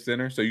to play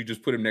center, so you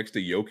just put him next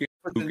to Jokic.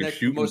 Who can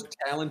shoot most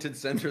talented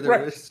center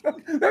there is.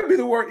 That'd be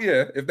the word.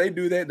 Yeah, if they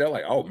do that, they're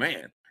like, "Oh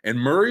man!" And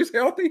Murray's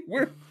healthy.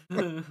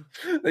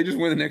 They just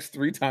win the next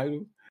 3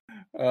 titles.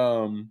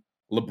 LeBron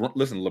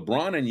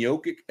and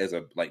Jokic as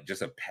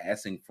just a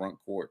passing front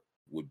court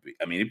would be.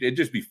 I mean, it'd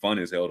just be fun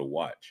as hell to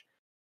watch.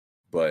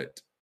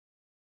 But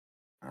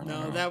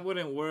No, that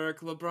wouldn't work.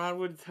 LeBron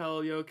would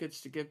tell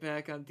Jokic to get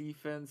back on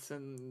defense,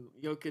 and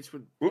Jokic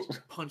would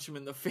punch him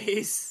in the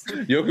face.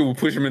 Jokic would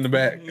push him in the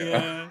back.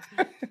 Yeah.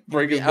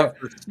 Break his back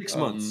for 6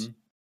 months.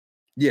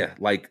 Yeah,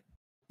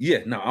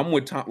 no, I'm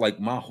with Tom. Like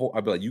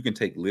I'd be like, you can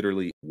take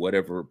literally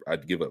whatever.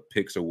 I'd give up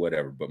picks or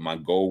whatever, but my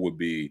goal would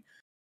be,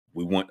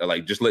 we want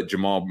just let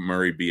Jamal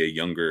Murray be a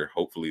younger,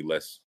 hopefully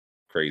less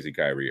crazy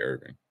Kyrie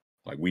Irving.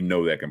 Like we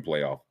know that can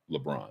play off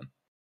LeBron,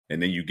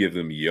 and then you give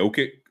them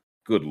Jokic.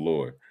 Good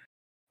Lord.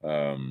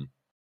 I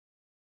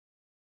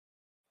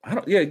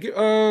don't. Yeah. Give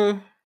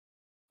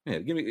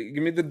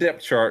me the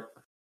depth chart.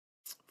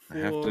 I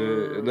have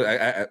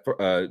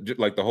to. Just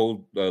like the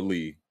whole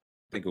league.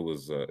 I think it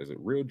was. Is it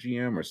Real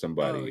GM or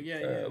somebody? Oh,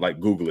 yeah. Like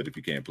Google it if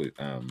you can, please.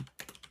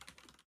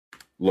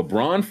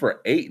 LeBron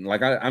for 8.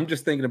 Like I'm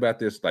just thinking about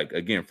this. Like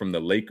again, from the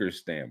Lakers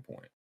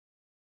standpoint,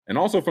 and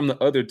also from the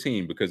other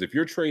team, because if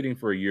you're trading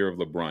for a year of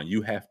LeBron,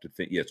 you have to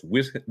think, yes,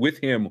 with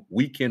him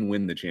we can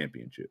win the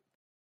championship.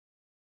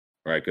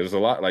 Right, because a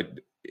lot like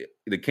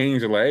the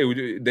Kings are like,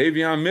 hey,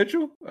 Davion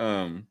Mitchell,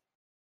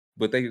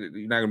 but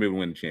you're not gonna be able to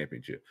win the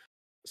championship.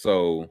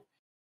 So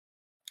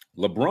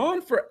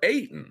LeBron for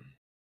Ayton,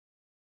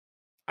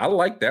 I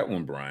like that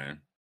one, Brian.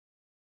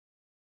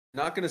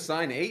 Not gonna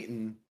sign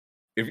Ayton.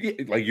 If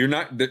you're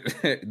not,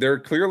 they're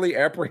clearly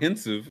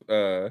apprehensive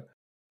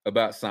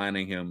about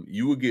signing him.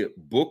 You would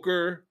get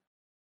Booker,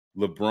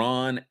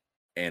 LeBron,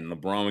 and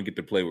LeBron would get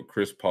to play with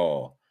Chris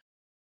Paul.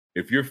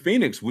 If you're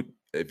Phoenix,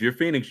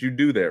 you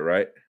do that,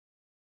 right?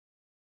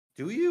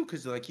 Do you?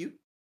 Because I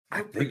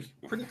think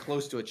pretty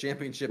close to a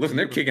championship. Listen,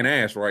 they're kicking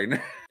ass right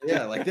now.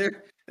 Yeah, like they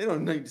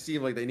don't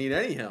seem like they need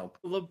any help.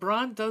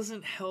 LeBron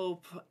doesn't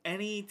help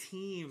any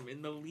team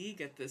in the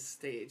league at this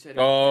stage.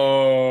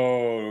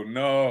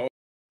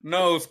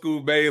 No,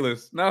 Scoot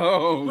Bayless,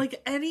 no. Like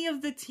any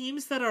of the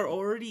teams that are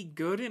already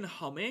good and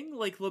humming,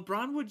 like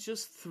LeBron would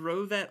just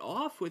throw that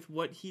off with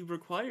what he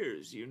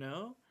requires.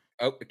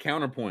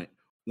 Counterpoint.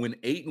 When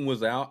Ayton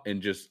was out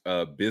and just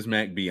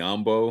Bismack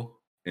Biyombo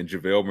and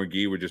JaVale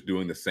McGee were just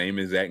doing the same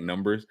exact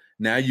numbers,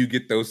 now you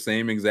get those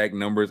same exact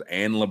numbers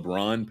and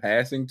LeBron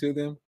passing to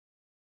them?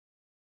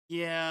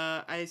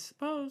 Yeah, I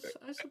suppose.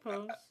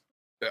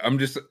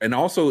 And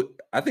also,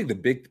 I think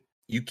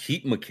you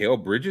keep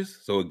Mikal Bridges.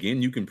 So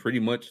again, you can pretty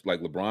much, like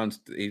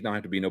he don't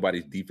have to be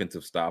nobody's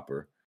defensive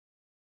stopper.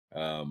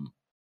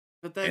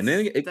 But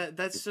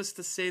that's just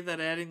to say that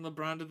adding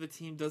LeBron to the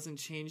team doesn't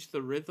change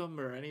the rhythm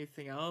or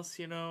anything else,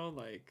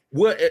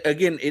 Well,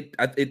 again,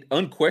 it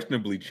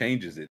unquestionably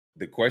changes it.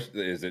 The question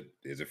is it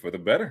for the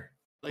better?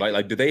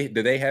 Like do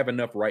they have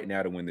enough right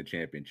now to win the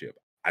championship?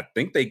 I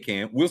think they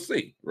can. We'll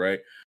see, right?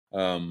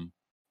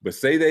 But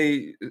say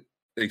they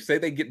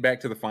get back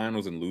to the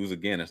finals and lose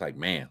again. It's like,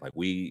 man, like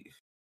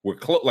we're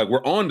close, like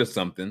we're on to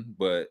something,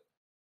 but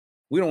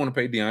we don't want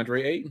to pay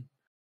DeAndre Ayton.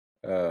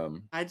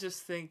 I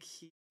just think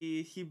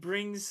he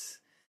brings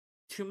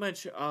too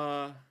much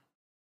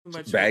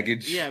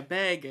baggage.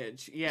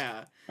 Baggage.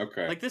 Yeah.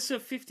 Okay. Like this is a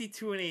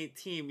 52-8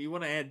 team. You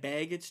want to add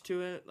baggage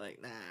to it?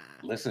 Like, nah.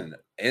 Listen,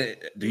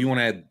 do you want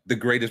to add the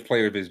greatest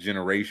player of his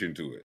generation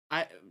to it?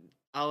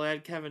 I'll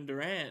add Kevin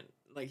Durant.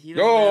 Like he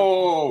doesn't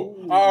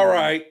all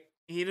right.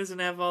 He doesn't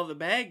have all the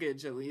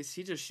baggage. At least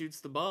he just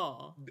shoots the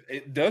ball.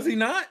 Does he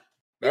not?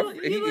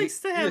 He likes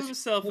to have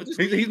himself a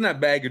tweet. He's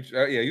not baggage.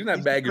 He's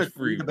not baggage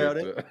free about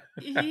it.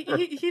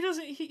 He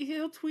doesn't.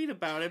 He'll tweet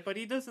about it, but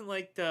he doesn't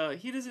like the.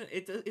 He doesn't.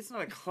 It's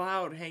not a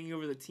cloud hanging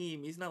over the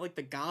team. He's not like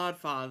the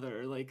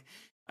Godfather. Like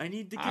I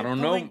need to get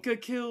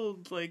Pelinka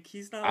killed. Like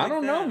he's not. I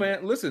don't know,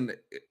 man. Listen,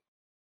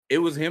 it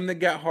was him that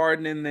got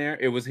Harden in there.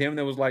 It was him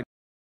that was like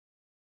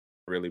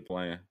really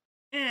playing.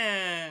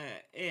 Yeah.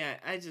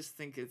 I just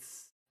think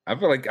it's. I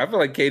feel like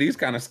KD's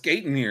kind of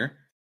skating here.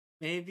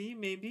 Maybe.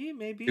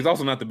 He's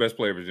also not the best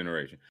player of his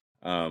generation.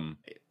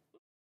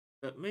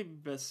 Maybe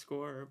best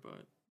scorer,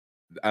 but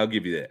I'll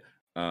give you that.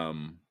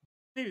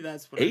 Maybe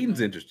that's what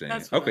Aiden's interesting.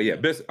 Okay, yeah,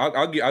 best.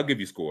 I'll give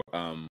you score.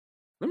 Let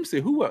me see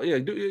who.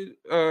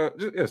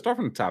 Start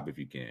from the top if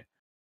you can.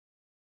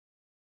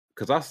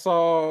 Because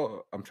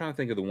I'm trying to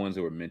think of the ones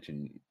that were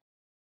mentioned,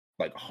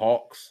 like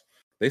Hawks.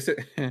 They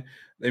said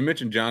they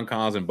mentioned John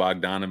Collins and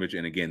Bogdanovich,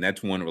 and again,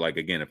 that's one where, like,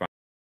 again, if I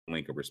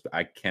link of respect,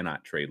 I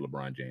cannot trade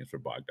LeBron James for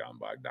Bogdan.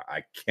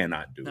 I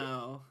cannot do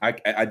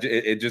it.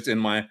 It just in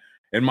my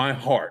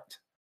heart,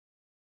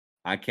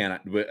 I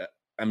cannot. But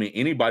I mean,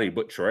 anybody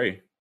but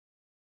Trey.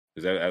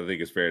 Because I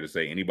think it's fair to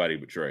say anybody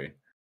but Trey.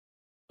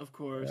 Of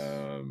course.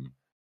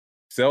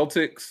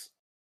 Celtics.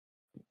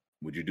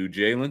 Would you do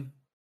Jalen?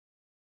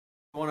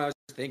 One I was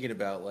thinking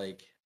about,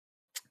 like,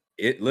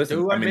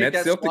 Listen, I mean,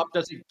 that swap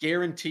doesn't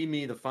guarantee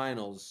me the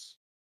finals.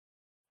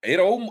 It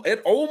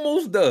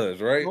almost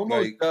does, right?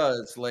 Almost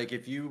does. Like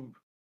if you,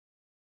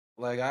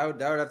 like, that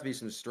would have to be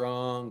some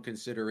strong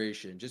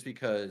consideration, just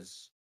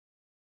because.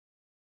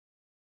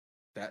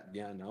 That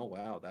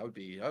would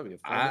be a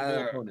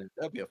formidable opponent.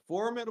 That'd be a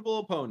formidable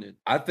opponent.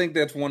 I think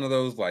that's one of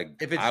those, like,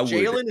 if it's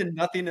Jalen and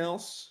nothing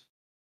else,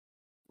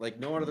 like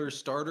no other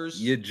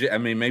starters. I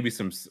mean, maybe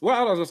some. Well,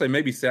 I was gonna say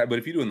maybe Sat, but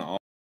if you're doing the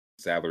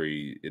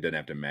salary, it doesn't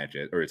have to match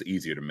it, or it's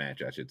easier to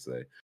match, I should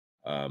say.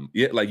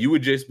 Yeah, like you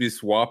would just be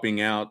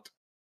swapping out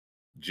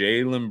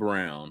Jaylen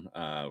Brown,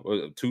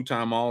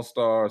 two-time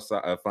All-Star,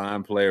 a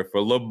fine player,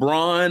 for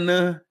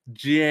LeBron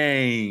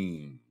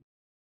James.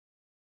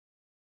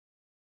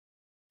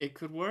 It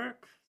could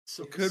work.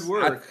 It could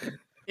work.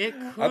 It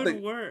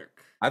could work.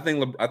 I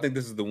think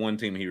this is the one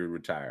team he would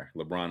retire.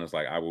 LeBron is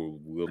like, I won't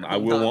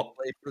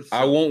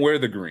wear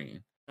the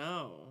green.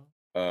 No.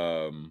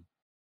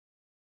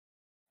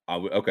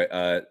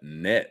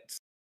 Nets.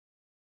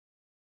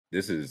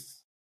 This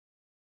is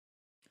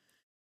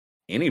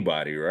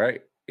anybody,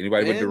 right?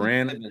 Anybody but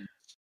Durant? Simmons.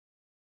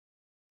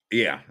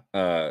 Yeah.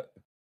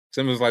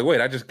 Simmons was like,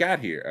 wait, I just got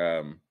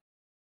here.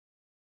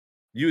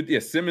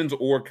 Simmons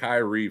or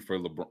Kyrie for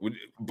LeBron.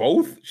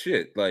 Both?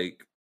 Shit.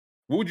 Like,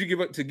 what would you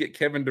give up to get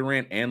Kevin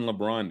Durant and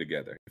LeBron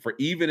together for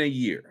even a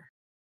year?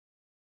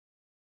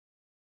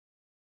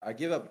 I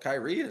give up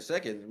Kyrie in a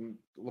second.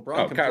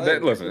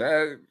 LeBron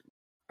listen,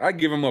 I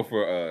give him up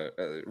for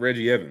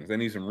Reggie Evans. They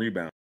need some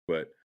rebounds.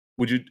 But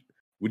would you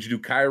do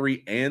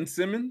Kyrie and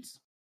Simmons?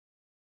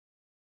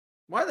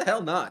 Why the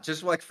hell not?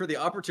 Just like for the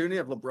opportunity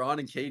of LeBron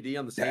and KD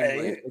on the same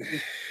lane.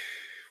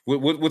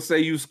 What say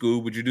you,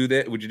 Scoob? Would you do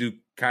that? Would you do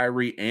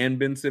Kyrie and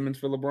Ben Simmons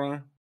for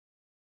LeBron?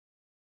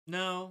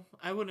 No,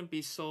 I wouldn't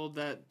be sold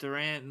that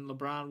Durant and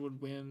LeBron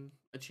would win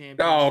a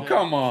championship. Oh,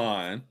 come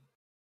on.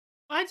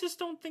 I just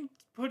don't think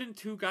putting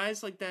two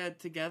guys like that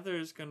together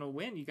is gonna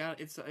win.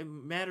 It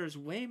matters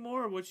way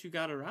more what you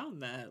got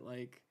around that.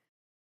 Like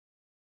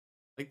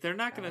they're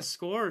not gonna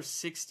score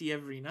 60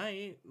 every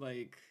night.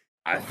 Like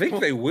I think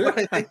they will.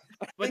 I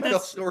think they'll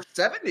score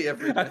 70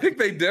 every night. I think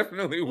they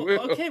definitely will.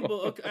 Okay,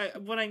 well,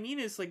 what I mean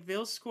is like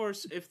they'll score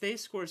if they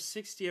score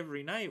 60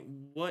 every night.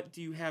 What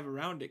do you have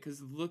around it?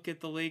 Because look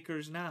at the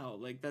Lakers now.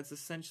 Like that's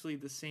essentially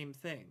the same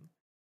thing.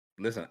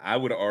 Listen, I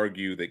would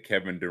argue that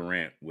Kevin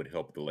Durant would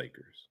help the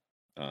Lakers.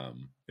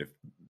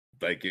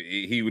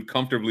 He would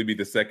comfortably be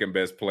the second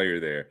best player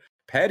there.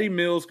 Patty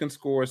Mills can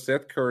score.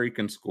 Seth Curry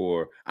can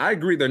score. I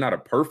agree they're not a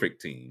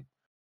perfect team,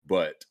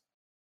 but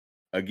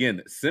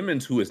again,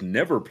 Simmons, who has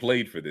never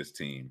played for this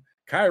team,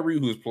 Kyrie,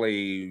 who's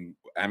played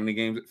how many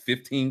games?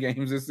 15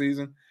 games this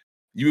season.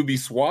 You would be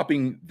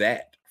swapping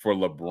that for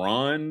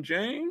LeBron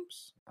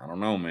James? I don't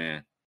know,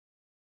 man.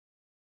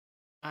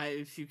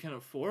 If you can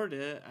afford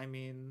it, I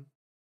mean,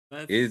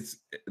 it's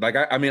like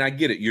I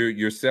get it.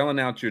 You're selling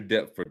out your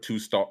depth for 2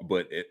 stars,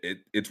 but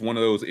it's one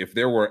of those. If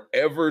there were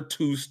ever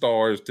 2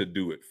 stars to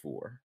do it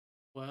for,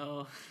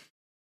 well,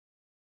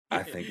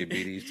 I think it'd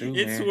be these two.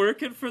 It's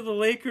working for the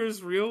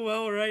Lakers real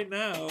well right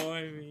now.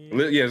 I mean,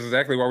 yeah, it's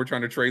exactly why we're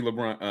trying to trade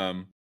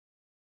LeBron.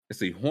 Let's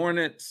see,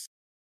 Hornets.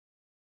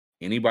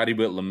 Anybody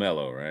but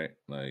LaMelo, right?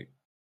 Like,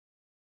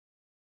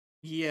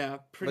 yeah,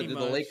 pretty much.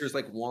 But do the Lakers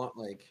want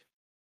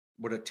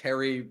would a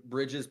Terry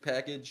Bridges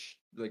package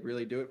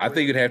really do it? I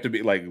think it'd have to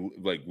be like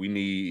we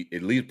need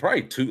at least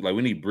probably 2. Like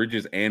we need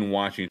Bridges and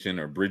Washington,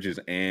 or Bridges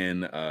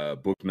and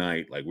Book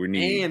Knight. Like we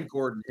need and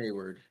Gordon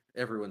Hayward,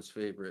 everyone's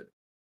favorite.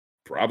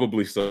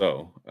 Probably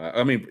so.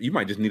 I mean, you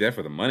might just need that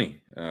for the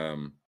money.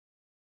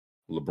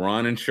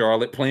 LeBron and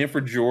Charlotte playing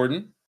for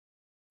Jordan,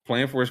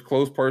 playing for his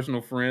close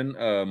personal friend,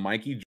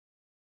 Mikey.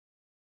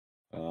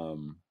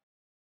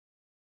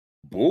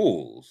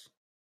 Bulls.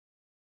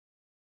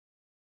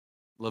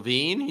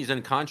 Levine, he's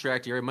in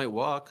contract here. He might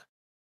walk.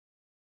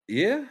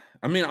 Yeah.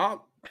 I mean, I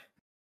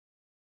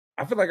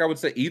feel like I would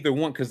say either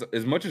one, because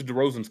as much as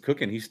DeRozan's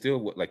cooking, he's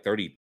still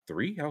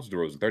 33? How's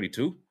DeRozan?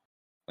 32?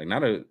 Like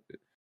not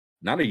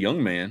a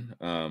young man.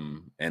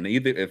 And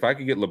either if I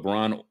could get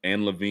LeBron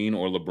and Levine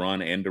or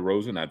LeBron and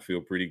DeRozan, I'd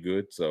feel pretty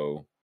good.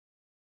 So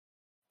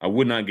I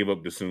would not give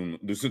up Dosunmu.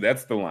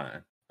 That's the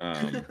line.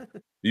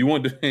 You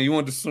want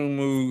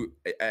Dosunmu,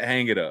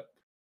 hang it up.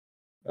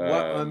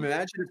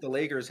 Imagine if the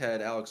Lakers had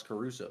Alex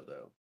Caruso,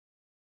 though.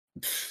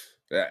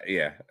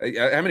 Yeah.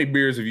 How many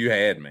beers have you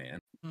had, man?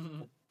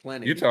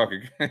 Plenty.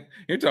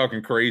 You're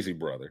talking crazy,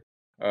 brother.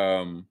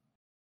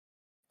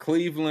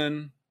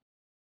 Cleveland.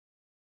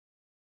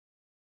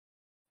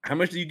 How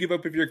much do you give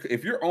up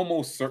if you're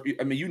almost certain?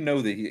 I mean, you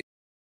know that he's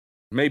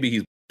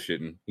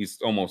bullshitting. He's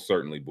almost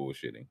certainly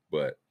bullshitting.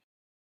 But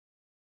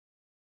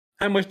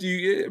how much do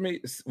you? I mean,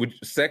 with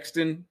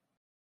Sexton,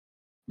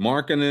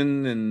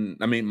 Markkanen, and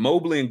I mean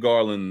Mobley and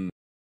Garland.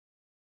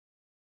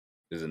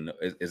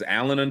 Is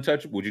Allen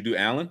untouchable? Would you do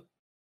Allen?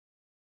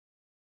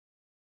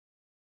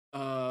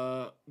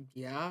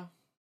 Yeah.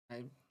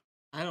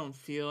 I don't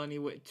feel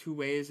two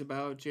ways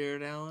about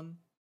Jared Allen.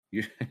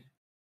 Yeah.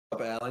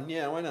 Allen,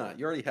 yeah, why not?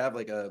 You already have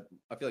I feel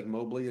like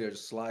Mobley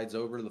just slides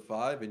over to the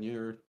 5 and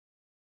you're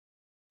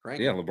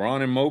cranking. Yeah,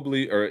 LeBron and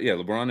Mobley,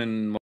 LeBron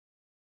and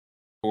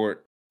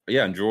court.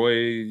 Yeah,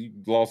 enjoy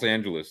Los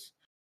Angeles,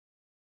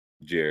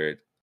 Jared.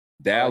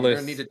 Dallas. You're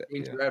gonna need to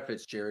change your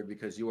outfits, Jared,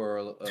 because you are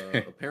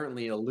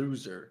apparently a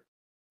loser.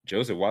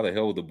 Joseph, why the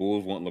hell would the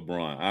Bulls want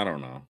LeBron? I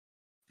don't know.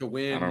 To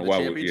win the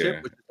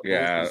championship, which the Bulls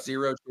have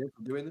 0 chance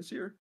of doing this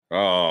year.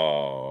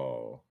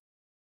 Oh,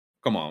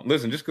 come on!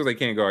 Listen, just because they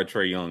can't guard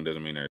Trae Young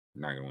doesn't mean they're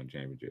not going to win a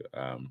championship.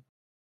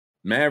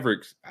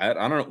 Mavericks, I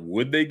don't know.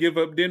 Would they give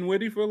up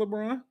Dinwiddie for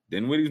LeBron?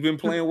 Dinwiddie's been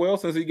playing well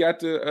since he got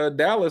to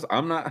Dallas.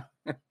 I'm not.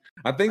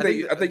 I think they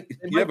you have a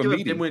give up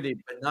meeting. Dinwiddie,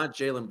 but not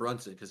Jalen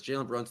Brunson, because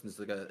Jalen Brunson is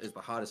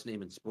the hottest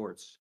name in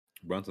sports.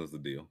 Brunson's the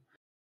deal.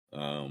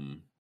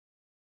 God,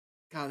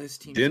 this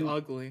team's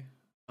ugly.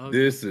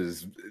 This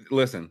is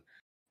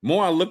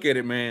more I look at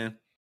it, man.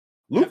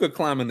 Luka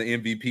climbing the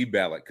MVP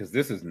ballot because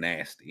this is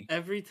nasty.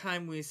 Every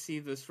time we see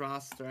this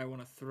roster, I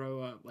want to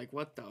throw up. Like,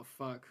 what the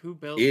fuck? Who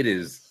built it? This?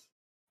 Is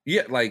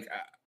yeah, like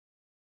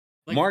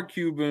Mark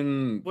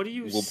Cuban. What do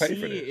you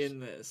see in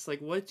this? Like,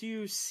 what do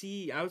you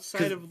see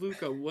outside of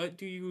Luka? What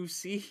do you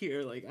see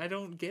here? Like, I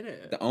don't get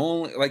it. The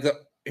only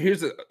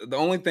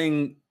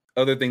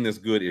other thing that's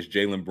good is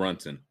Jalen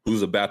Brunson,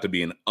 who's about to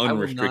be an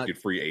unrestricted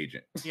free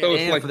agent. So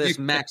it's like for this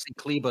Maxi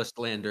Kleba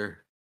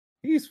slander.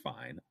 He's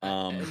fine.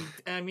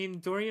 I mean,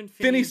 Dorian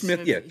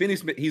Finney-Smith. Yeah,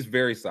 Finney-Smith. He's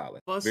very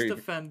solid. Plus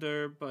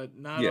defender, but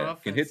not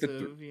offensive. Can hit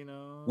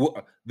the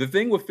Well, the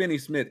thing with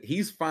Finney-Smith,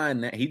 he's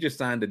fine. He just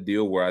signed a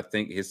deal where I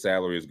think his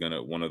salary is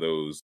gonna one of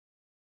those.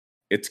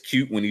 It's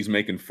cute when he's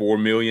making $4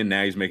 million.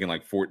 Now he's making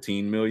like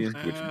 $14 million,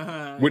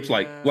 which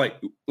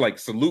like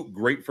salute,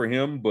 great for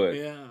him. But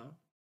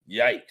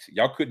yikes,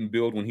 y'all couldn't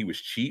build when he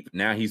was cheap.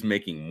 Now he's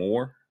making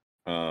more.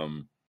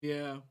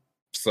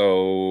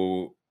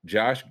 So.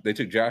 They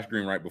took Josh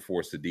Green right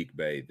before Sadiq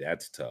Bey.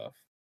 That's tough.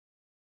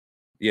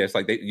 Yeah, it's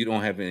like you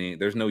don't have any.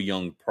 There's no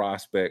young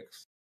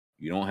prospects.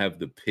 You don't have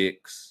the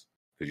picks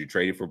because you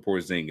traded for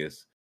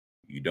Porzingis.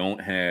 You don't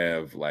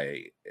have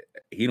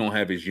he don't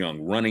have his young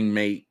running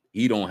mate.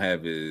 He don't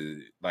have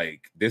his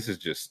This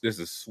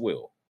is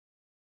swill.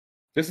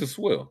 This is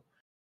swill.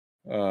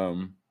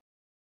 The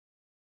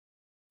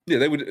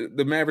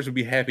Mavericks would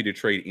be happy to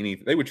trade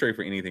anything. They would trade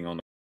for anything on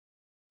the.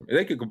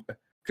 They could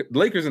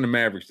Lakers and the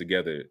Mavericks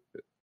together.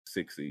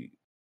 6 seed.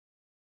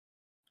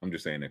 I'm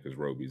just saying that because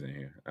Roby's in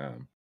here.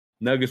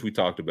 Nuggets we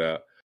talked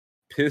about.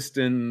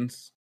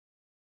 Pistons.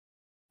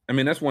 I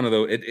mean, that's one of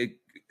those.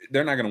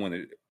 They're not going to win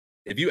it.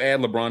 If you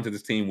add LeBron to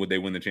this team, would they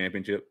win the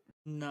championship?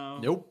 No.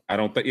 Nope. I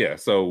don't think. Yeah.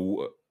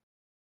 So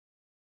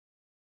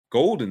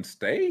Golden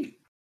State.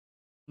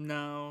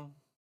 No.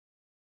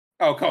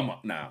 Oh, come on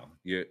now.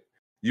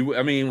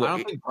 I mean, I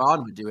don't think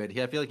Braun would do it.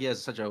 I feel like he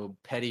has such a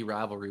petty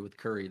rivalry with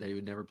Curry that he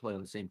would never play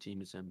on the same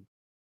team as him.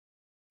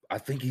 I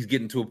think he's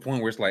getting to a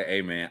point where it's like,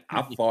 hey, man,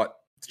 I fought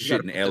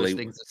shit in LA.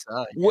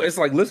 Well, it's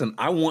like, listen,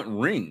 I want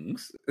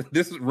rings.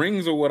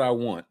 Rings are what I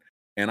want.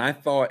 And I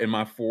thought in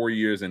my 4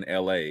 years in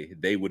LA,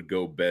 they would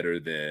go better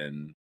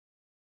than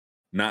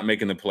not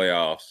making the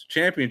playoffs.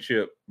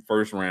 Championship,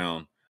 first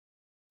round,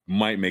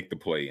 might make the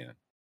play in.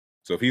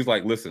 So if he's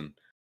like, listen,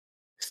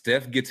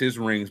 Steph gets his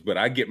rings, but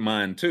I get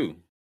mine too.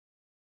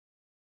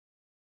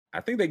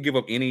 I think they give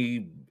up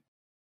any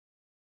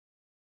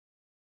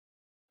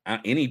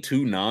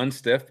two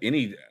non-Steph,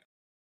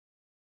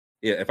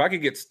 if I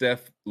could get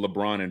Steph,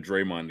 LeBron, and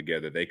Draymond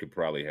together, they could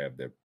probably have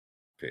their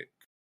pick.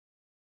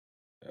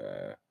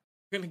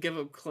 Gonna give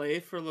up Clay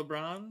for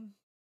LeBron?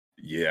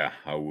 Yeah,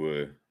 I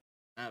would.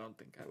 I don't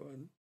think I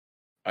would.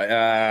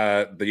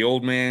 The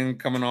old man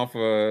coming off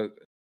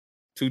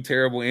two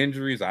terrible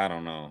injuries, I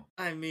don't know.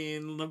 I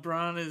mean,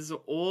 LeBron is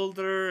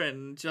older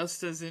and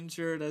just as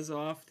injured as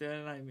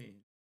often. I mean,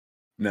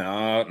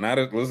 no, not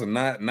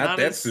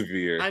that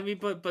severe. I mean,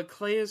 but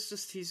Clay is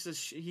just he's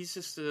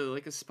just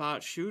a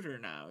spot shooter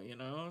now,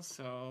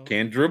 so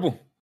can dribble.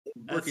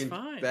 Working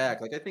fine.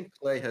 Back, I think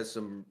Clay has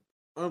some.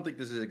 I don't think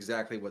this is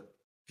exactly what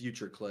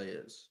future Clay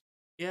is.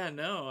 Yeah,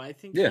 no, I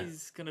think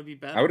he's gonna be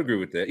better. I would agree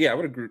with that. Yeah, I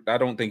would agree. I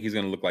don't think he's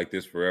gonna look like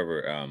this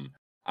forever.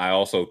 I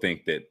also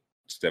think that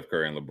Steph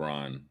Curry and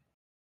LeBron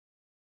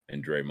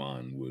and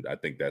Draymond would. I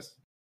think that's.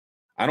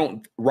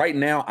 Right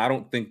now, I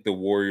don't think the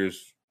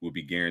Warriors would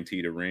be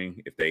guaranteed a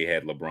ring. If they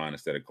had LeBron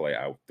instead of Clay,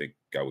 I think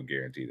I would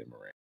guarantee them a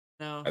ring.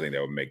 No. I think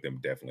that would make them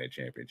definitely a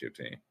championship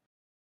team.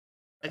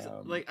 I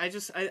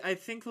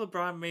think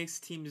LeBron makes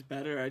teams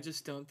better. I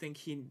just don't think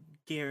he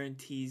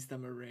guarantees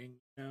them a ring.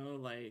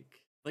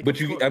 But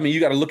you got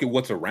to look at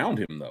what's around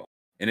him though.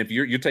 And if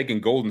you're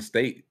taking Golden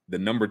State, the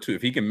number 2,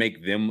 if he can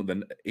make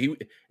them,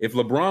 if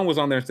LeBron was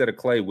on there instead of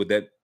Clay, would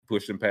that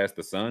push him past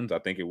the Suns? I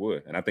think it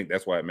would, and I think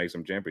that's why it makes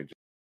them championship.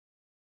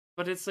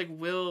 But it's like,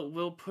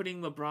 will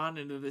putting LeBron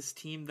into this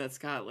team that's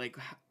got a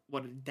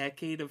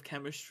decade of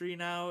chemistry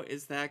now,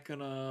 is that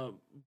gonna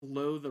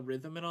blow the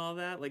rhythm and all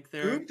that?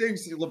 Who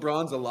thinks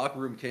LeBron's a locker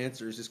room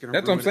cancer is just gonna?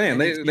 That's what I'm saying.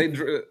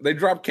 They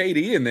dropped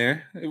KD in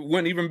there. It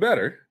went even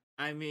better.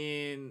 I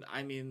mean,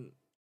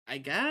 I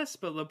guess,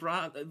 but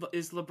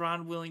is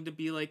LeBron willing to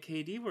be like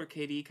KD, where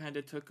KD kind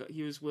of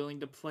he was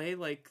willing to play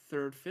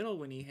third fiddle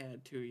when he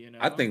had to,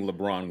 I think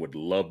LeBron would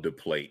love to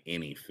play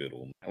any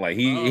fiddle.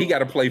 He got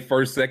to play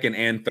first, second,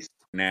 and third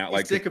now.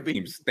 The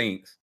team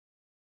stinks.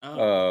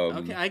 Oh,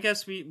 okay. I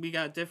guess we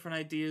got different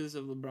ideas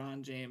of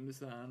LeBron James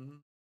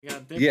then.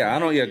 Yeah, I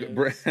don't. Yeah,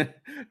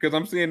 because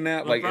I'm seeing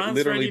now, LeBron's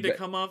literally ready to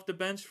come off the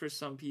bench for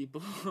some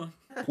people.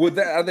 With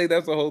that, I think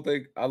that's the whole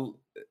thing.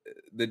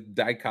 The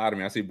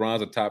dichotomy. I see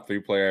Bron's a top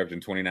 3 player,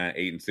 averaging 29,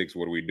 8, and 6.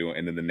 What are we doing?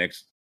 And then the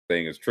next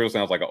thing is Trill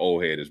sounds like an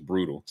old head. It's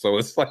brutal. So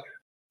it's like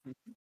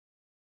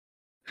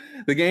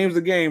the game's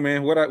the game,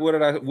 man. What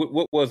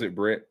was it,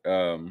 Brett?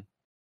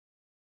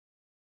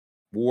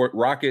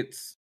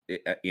 Rockets,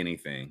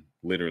 anything,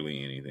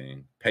 literally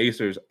anything.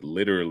 Pacers,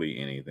 literally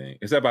anything,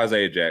 except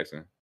Isaiah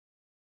Jackson.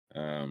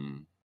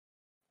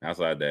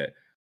 Outside that,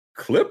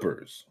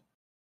 Clippers.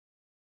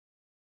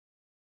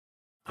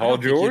 Paul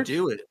George. You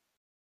do it.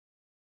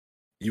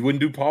 You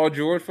wouldn't do Paul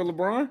George for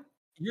LeBron?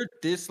 You're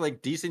this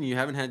decent. You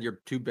haven't had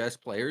your two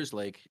best players.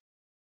 Like,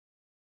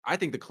 I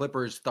think the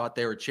Clippers thought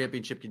they were a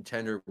championship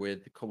contender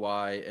with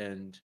Kawhi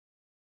and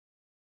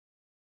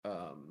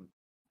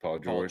Paul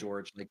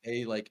George.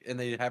 And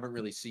they haven't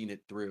really seen it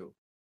through.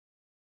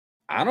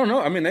 I don't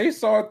know. I mean, they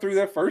saw it through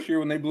that first year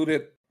when they blew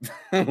that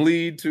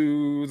lead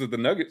to the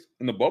Nuggets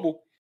in the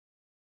bubble.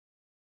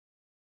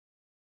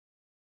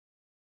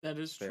 That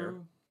is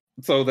true.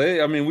 So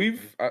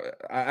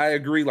I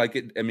agree. Like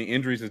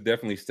injuries has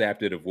definitely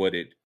sapped it of what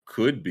it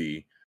could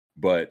be.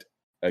 But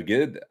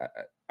again,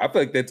 I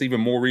feel like that's even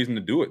more reason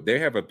to do it. They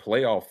have a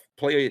playoff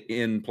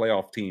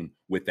team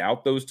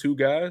without those two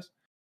guys.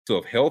 So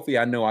if healthy,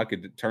 I know I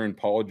could turn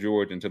Paul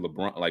George into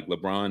LeBron. Like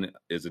LeBron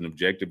is an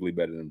objectively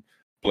better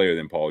player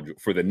than Paul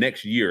George for the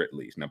next year at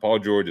least. Now Paul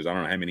George is I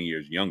don't know how many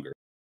years younger.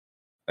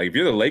 Like if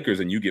you're the Lakers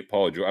and you get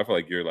Paul George, I feel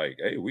like you're like,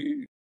 hey,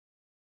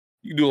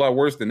 you do a lot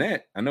worse than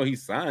that. I know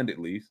he's signed at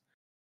least.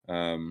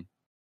 Kawhi,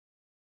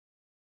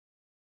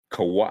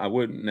 I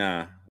wouldn't.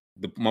 Nah.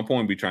 My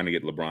point would be trying to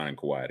get LeBron and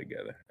Kawhi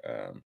together.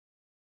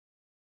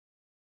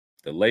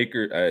 The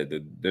Lakers,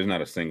 there's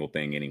not a single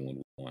thing anyone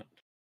would want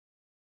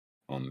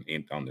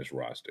on this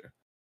roster.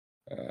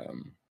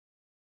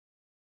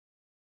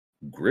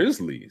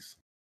 Grizzlies.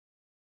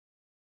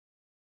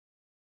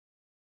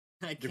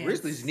 The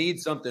Grizzlies need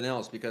something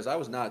else because I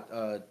was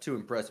not too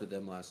impressed with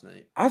them last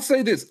night. I'll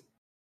say this.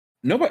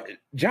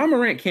 John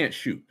Morant can't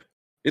shoot.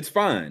 It's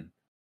fine.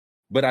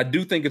 But I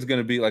do think it's going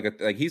to be like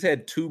he's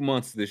had 2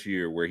 months this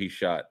year where he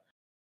shot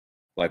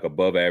like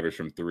above average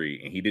from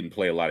three, and he didn't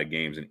play a lot of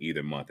games in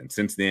either month. And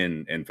since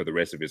then, and for the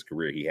rest of his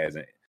career, he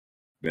hasn't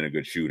been a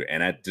good shooter.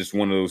 And that's just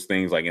one of those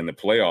things like in the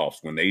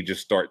playoffs when they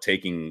just start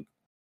taking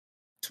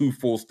 2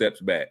 full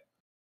steps back.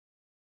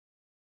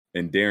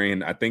 And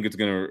Darian, I think it's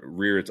going to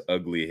rear its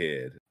ugly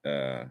head.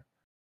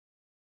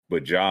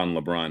 But Ja and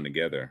LeBron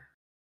together,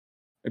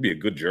 it'd be a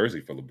good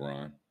jersey for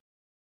LeBron.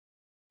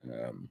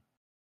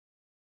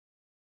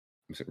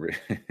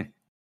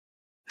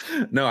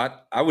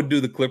 No, I would do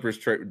the Clippers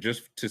trade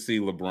just to see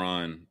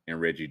LeBron and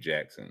Reggie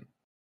Jackson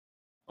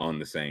on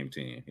the same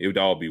team. It would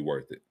all be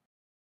worth it.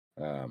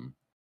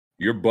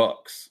 Your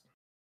Bucks,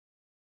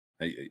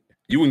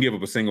 you wouldn't give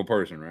up a single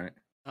person, right?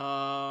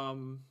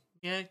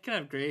 Yeah, you can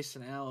have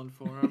Grayson Allen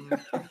for him.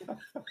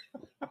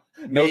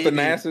 No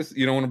Thanasis?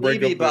 You don't want to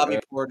break maybe up Bobby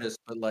Portis,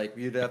 but like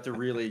you'd have to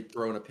really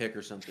throw in a pick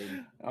or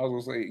something. I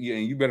was gonna say, yeah,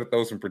 you better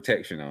throw some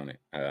protection on it.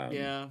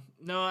 Yeah,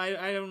 no,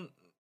 I don't.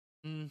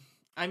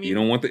 I mean, you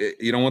don't want the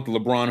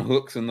LeBron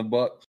hooks in the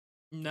Bucks.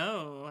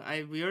 No,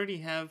 we already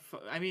have.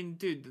 I mean,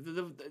 dude,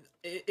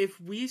 if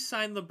we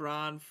sign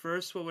LeBron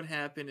first, what would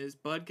happen is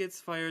Bud gets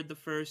fired the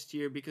first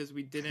year because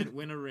we didn't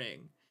win a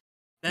ring.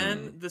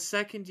 Then the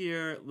second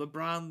year,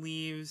 LeBron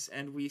leaves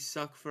and we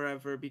suck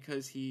forever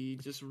because he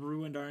just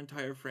ruined our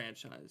entire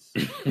franchise.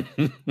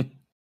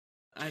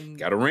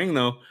 Got a ring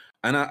though,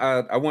 and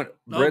I want.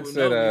 Brett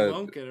said, we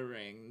won't get a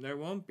ring. There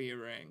won't be a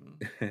ring.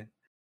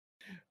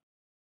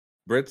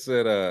 Brett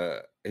said,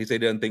 he said he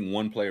doesn't think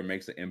one player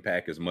makes an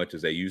impact as much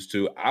as they used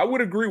to. I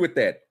would agree with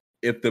that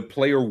if the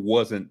player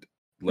wasn't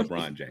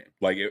LeBron James.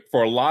 Like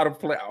for a lot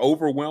of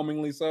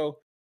overwhelmingly so,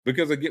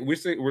 because again,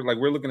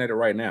 we're looking at it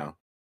right now.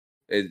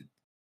 It's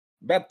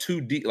about too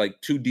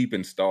deep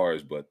in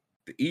stars, but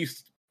the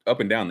East,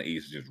 up and down the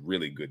East, is just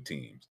really good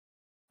teams.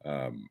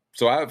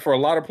 So for a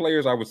lot of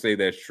players, I would say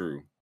that's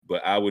true.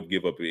 But I would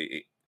give up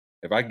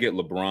if I get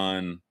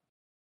LeBron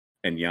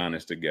and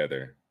Giannis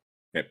together,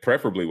 and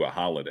preferably with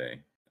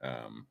Holiday.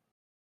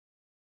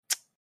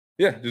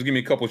 Yeah, just give me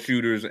a couple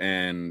shooters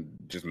and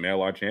just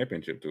mail our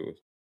championship to us.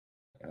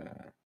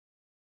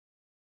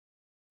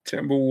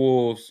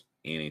 Timberwolves,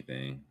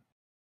 anything.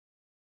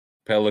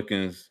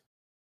 Pelicans,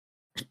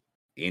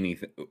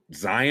 anything.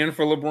 Zion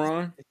for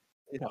LeBron?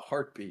 In a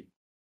heartbeat.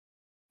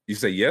 You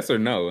say yes or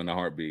no in a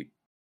heartbeat?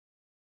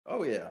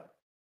 Oh, yeah.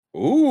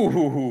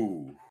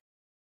 Ooh.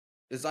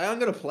 Is Zion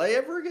going to play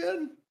ever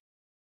again?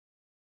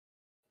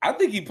 I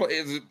think he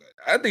plays.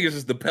 I think it's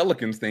just the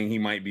Pelicans thing he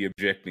might be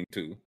objecting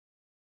to.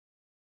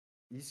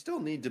 You still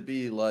need to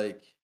be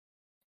like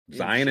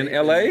Zion in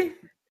LA?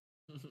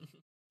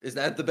 Is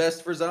that the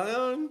best for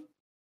Zion?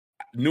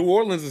 New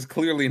Orleans has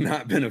clearly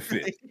not been a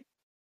fit.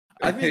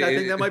 I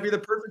think that might be the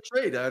perfect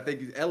trade. I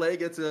think LA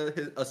gets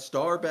a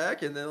star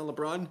back, and then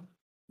LeBron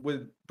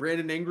with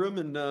Brandon Ingram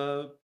and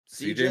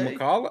CJ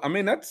McCollum. I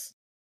mean, that's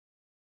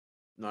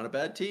not a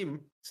bad team.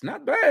 It's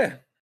not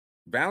bad.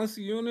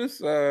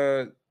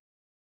 Valanciunas,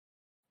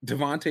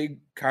 Devontae,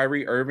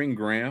 Kyrie Irving,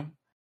 Graham.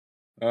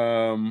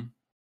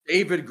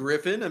 David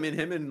Griffin. I mean,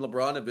 him and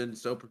LeBron have been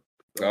so.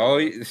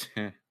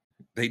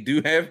 They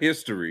do have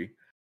history.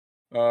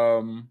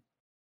 And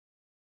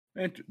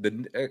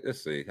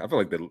let's see. I feel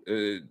like I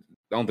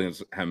don't think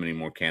there's how many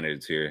more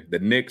candidates here. The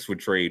Knicks would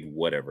trade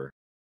whatever.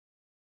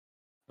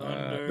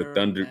 The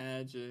Thunder,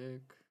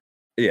 Magic.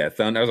 Yeah,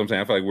 Thunder. That's what I'm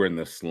saying. I feel like we're in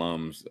the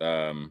slums.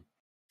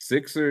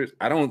 Sixers.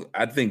 I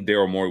think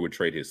Daryl Morey would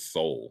trade his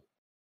soul,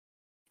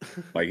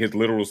 like his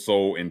literal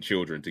soul and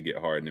children, to get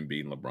Harden and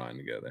Embiid and LeBron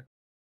together.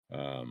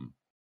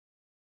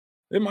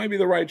 It might be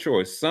the right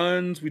choice.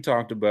 Suns. We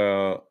talked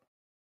about.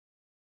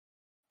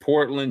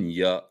 Portland,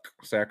 yuck.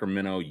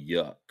 Sacramento,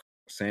 yuck.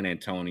 San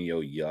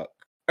Antonio, yuck.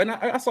 And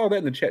I saw that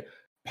in the chat.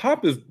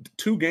 Pop is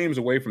 2 games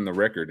away from the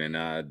record, and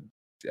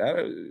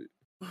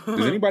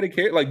does anybody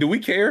care? Like, do we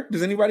care?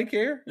 Does anybody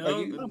care?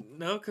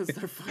 No, because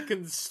they're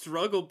fucking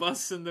struggle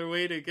busting their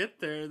way to get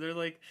there. They're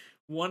like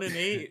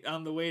 1-8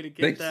 on the way to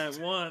get that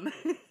one.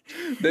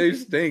 They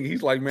stink.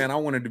 He's like, man, I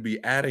wanted to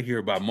be out of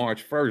here by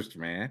March 1st,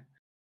 man.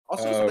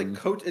 Also, it's like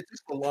it's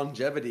just a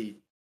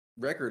longevity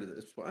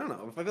record. I don't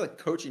know. I feel like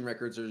coaching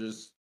records are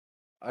just.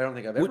 I don't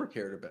think I've ever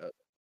cared about.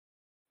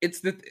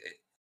 It's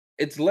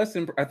less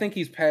than. I think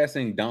he's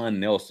passing Don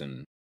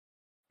Nelson.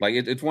 Like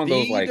it's one of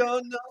those like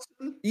Don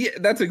Nelson. Yeah,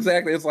 that's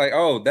exactly. It's like,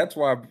 oh, that's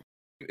why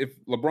if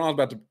LeBron's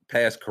about to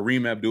pass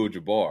Kareem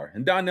Abdul-Jabbar,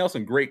 and Don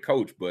Nelson, great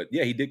coach, but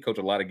yeah, he did coach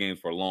a lot of games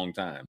for a long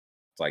time.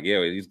 It's like,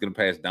 yeah, he's gonna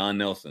pass Don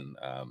Nelson.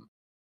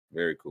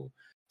 Very cool.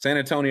 San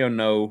Antonio,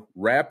 no.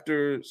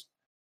 Raptors.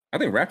 I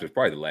think Raptors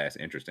probably the last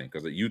interesting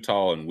because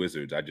Utah and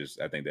Wizards. I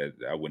think that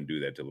I wouldn't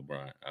do that to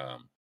LeBron.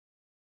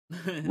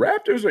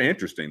 Raptors are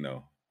interesting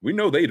though. We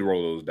know they'd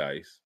roll those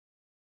dice.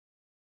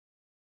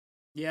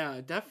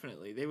 Yeah,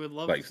 definitely. They would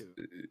love to.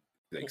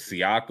 Like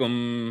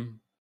Siakam.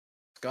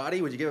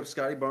 Scotty, would you give up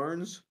Scotty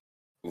Barnes?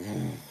 I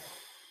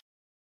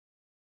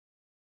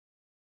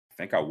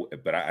think I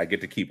would, but I get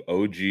to keep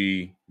OG,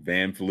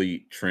 Van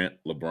Fleet, Trent,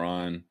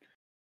 LeBron,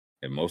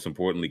 and most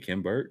importantly,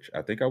 Kim Birch.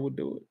 I think I would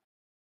do it.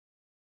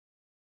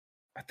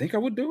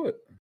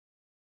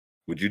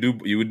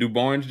 You would do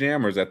Barnes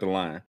Jam, or is that the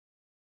line?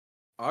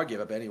 I'll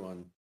give up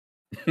anyone.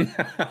 So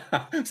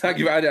I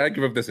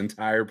give up this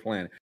entire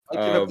planet. I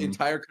give up the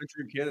entire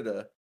country of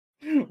Canada.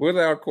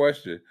 Without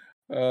question.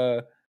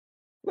 Let's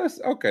lose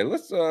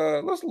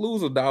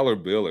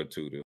 $1 bill or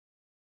two.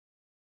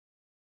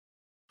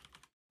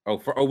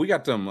 We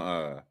got some.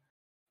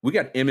 We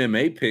got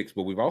MMA picks,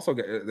 but we've also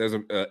got there's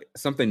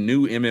something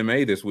new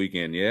MMA this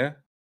weekend. Yeah.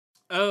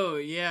 Oh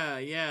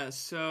yeah.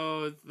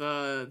 So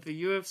the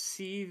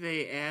UFC,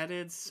 they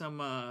added some.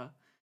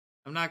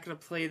 I'm not gonna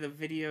play the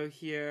video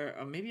here.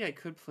 Maybe I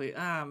could play.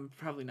 I'm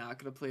probably not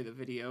gonna play the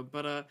video,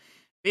 but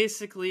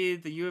basically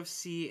the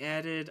UFC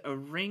added a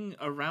ring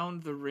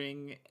around the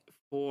ring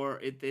for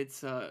it.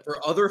 It's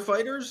for other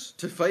fighters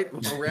to fight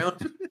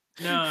around.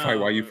 No, fight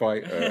while you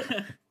fight.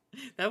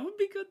 That would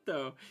be good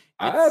though.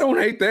 I don't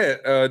hate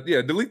that.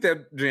 Yeah, delete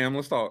that jam.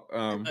 Let's talk.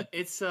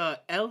 It's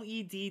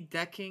LED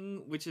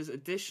decking, which is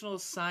additional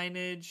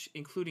signage,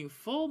 including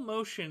full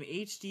motion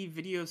HD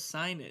video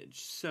signage.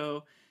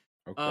 So.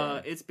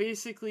 Okay. It's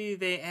basically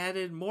they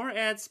added more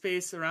ad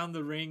space around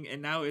the ring,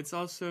 and now it's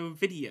also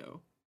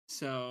video.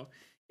 So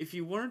if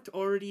you weren't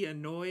already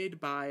annoyed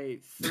by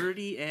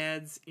 30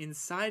 ads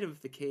inside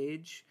of the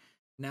cage,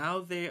 now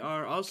they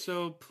are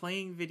also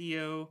playing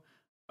video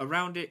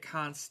around it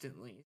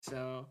constantly.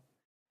 So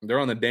they're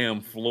on the damn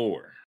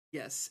floor.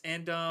 Yes,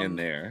 and in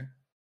there.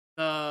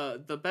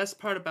 The best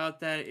part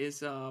about that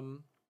is the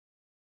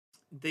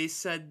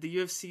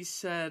UFC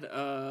said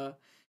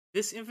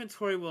this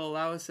inventory will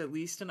allow us at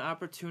least an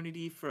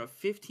opportunity for a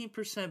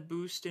 15%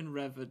 boost in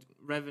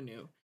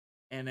revenue.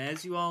 And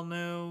as you all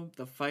know,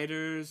 the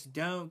fighters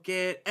don't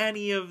get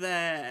any of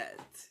that.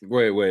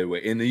 Wait.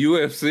 In the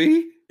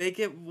UFC? They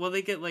get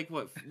like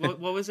what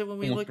was it when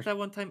we looked at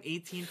one time?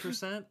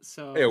 18%?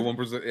 So yeah,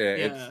 1%.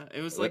 Yeah,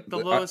 it was like the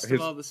lowest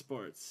of all the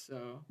sports.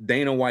 So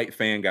Dana White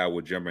fan guy will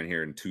jump in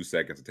here in 2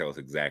 seconds to tell us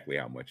exactly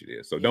how much it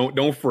is. So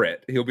don't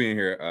fret. He'll be in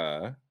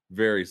here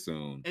very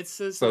soon. It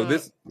says so.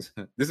 This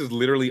is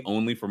literally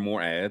only for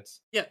more ads.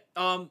 Yeah.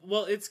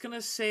 Well, it's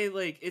gonna say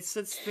like it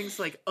says things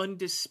like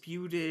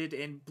undisputed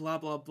and blah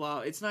blah blah.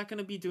 It's not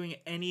gonna be doing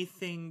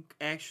anything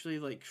actually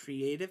like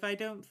creative. I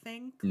don't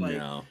think. Like,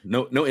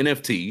 no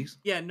NFTs.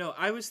 Yeah. No.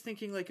 I was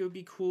thinking like it would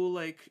be cool.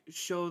 Like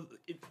show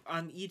it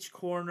on each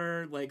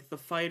corner like the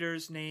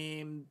fighter's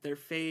name, their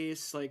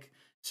face, like.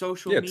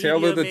 Social media,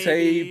 tailor the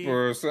tape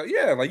or so.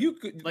 Yeah, like you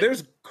could. Like,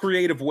 there's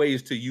creative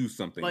ways to use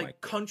something like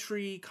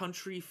country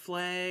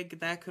flag.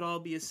 That could all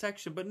be a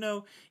section, but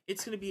no,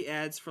 it's gonna be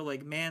ads for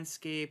like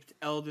Manscaped,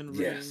 Elden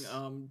Ring,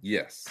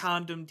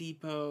 Condom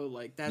Depot.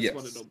 Like that's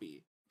what it'll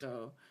be.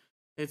 So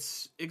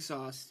it's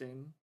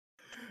exhausting.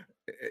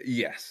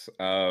 Yes.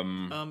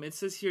 It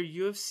says here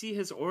UFC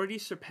has already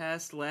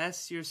surpassed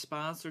last year's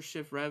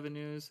sponsorship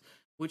revenues,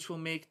 which will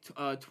make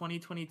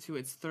 2022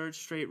 its third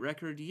straight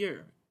record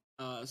year.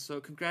 So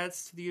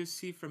congrats to the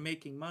UFC for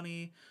making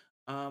money.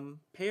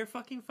 Pay your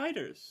fucking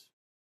fighters.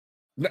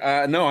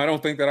 No, I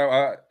don't think that.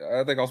 I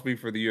think I'll speak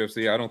for the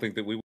UFC. I don't think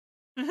that we.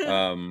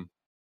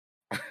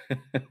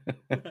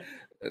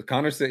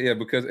 Connor said, yeah,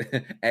 because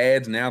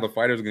ads now the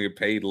fighters are gonna get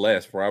paid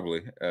less,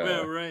 probably.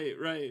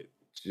 Right.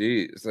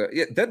 Geez,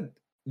 yeah,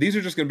 these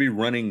are just gonna be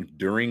running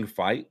during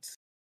fights.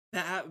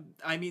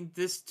 I mean,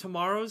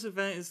 tomorrow's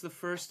event is the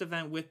first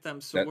event with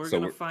them, so we're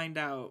gonna find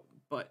out.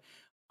 But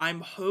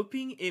I'm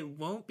hoping it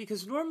won't,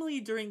 because normally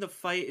during the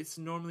fight, it's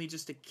normally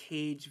just a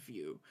cage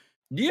view.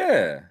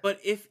 Yeah. But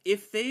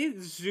if they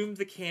zoom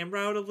the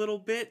camera out a little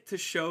bit to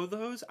show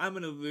those, I'm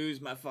gonna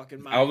lose my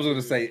fucking mind. I was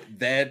gonna say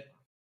that.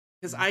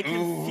 Because I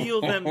can feel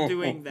them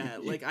doing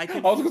that. Like I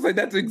was gonna say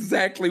that's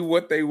exactly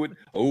what they would.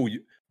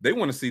 They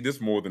want to see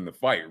this more than the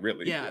fight,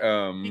 really.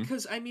 Yeah.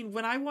 Because I mean,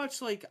 when I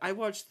watch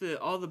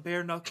all the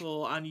bare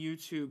knuckle on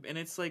YouTube, and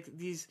it's like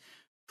these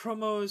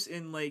promos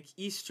in like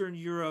Eastern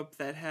Europe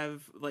that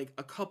have like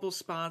a couple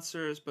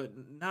sponsors, but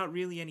not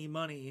really any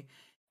money,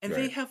 and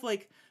they have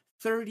like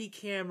 30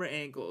 camera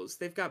angles.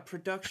 They've got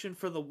production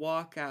for the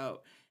walkout.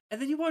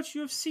 And then you watch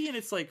UFC and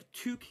it's like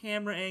 2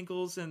 camera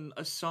angles and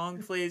a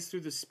song plays through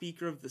the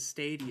speaker of the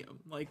stadium.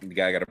 Like, the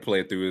guy got to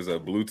play it through his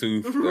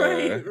Bluetooth.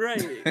 Right.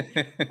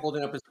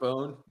 Holding up his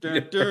phone.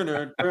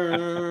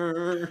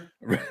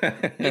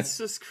 It's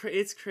just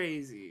it's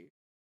crazy.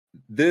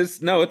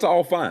 It's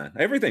all fine.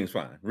 Everything's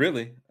fine,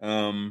 really.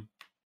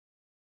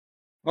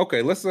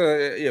 Okay, let's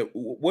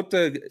what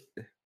are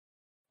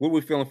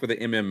we feeling for the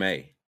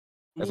MMA?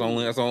 That's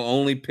the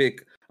only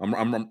pick.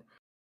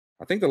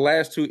 I think the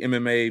last 2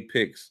 MMA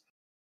picks,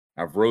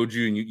 I've rode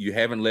you and you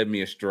haven't led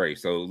me astray.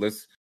 So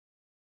let's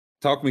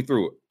talk me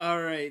through it. All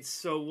right.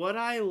 So what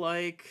I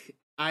like,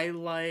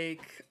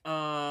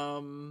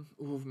 oh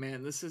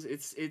man,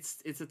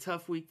 it's a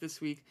tough week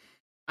this week.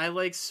 I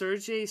like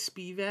Sergey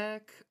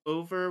Spivak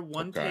over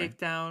one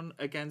takedown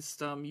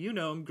against you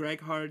know him,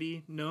 Greg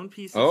Hardy, known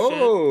piece of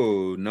shit.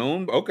 Oh,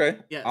 known. Okay.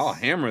 Yes. I'll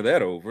hammer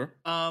that over.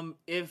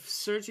 If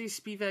Sergey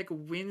Spivak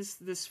wins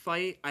this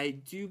fight, I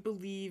do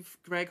believe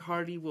Greg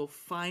Hardy will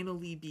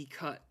finally be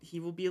cut.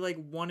 He will be like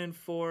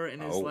 1-4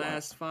 in his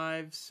last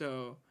 5.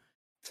 So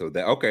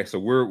that So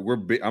we're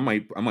I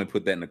might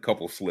put that in a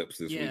couple slips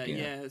this weekend.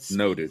 Yeah.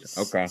 Noted.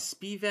 Okay.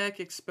 Spivak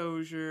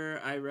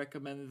exposure. I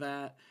recommend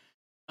that.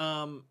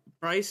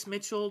 Bryce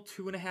Mitchell,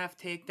 2.5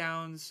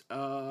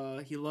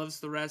 takedowns. He loves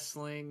the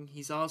wrestling.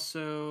 He's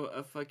also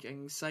a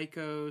fucking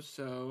psycho,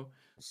 so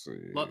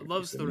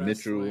loves the wrestling.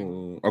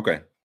 Mitchell.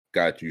 Okay,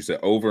 got you. You said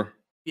over?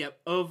 Yep,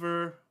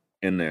 over.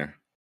 In there.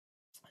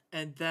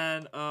 And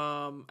then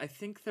I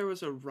think there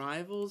was a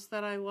Rivals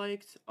that I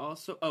liked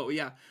also. Oh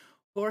yeah,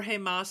 Jorge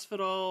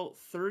Masvidal,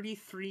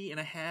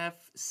 33.5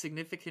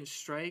 significant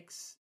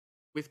strikes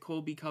with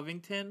Colby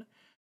Covington.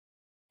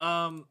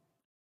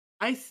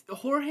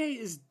 Jorge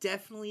is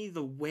definitely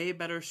the way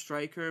better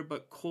striker,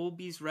 but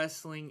Colby's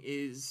wrestling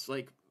is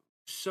like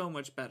so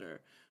much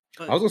better.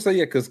 But, I was gonna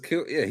say because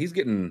he's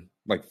getting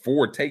like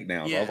 4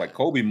 takedowns. Yeah, I was like,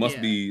 Colby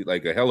must be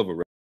like a hell of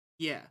a.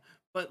 Yeah,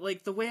 but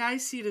like the way I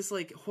see it is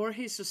like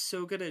Jorge's just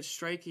so good at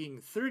striking.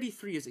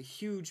 33 is a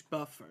huge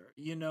buffer,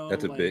 you know.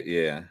 That's a bit,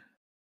 yeah.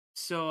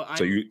 So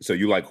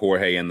you like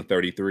Jorge and the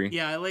 33?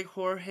 Yeah, I like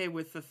Jorge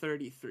with the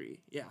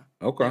 33. Yeah.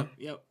 Okay.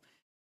 Yep.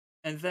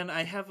 And then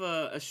I have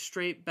a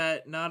straight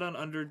bet, not on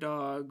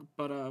underdog,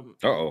 but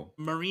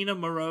Marina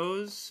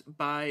Moroz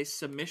by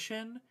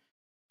submission.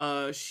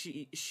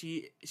 She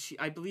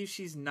I believe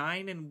she's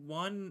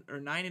 9-1 or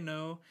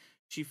 9-0.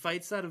 She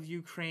fights out of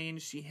Ukraine.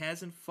 She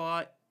hasn't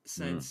fought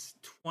since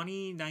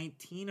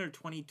 2019 or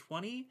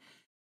 2020,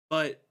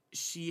 but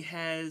she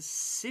has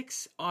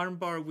 6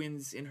 armbar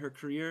wins in her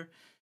career.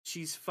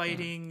 She's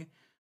fighting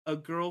a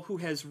girl who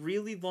has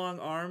really long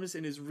arms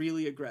and is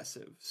really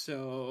aggressive.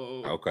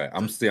 So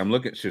I'm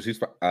looking. She's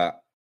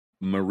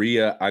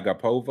Maria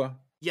Agapova.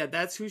 Yeah,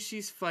 that's who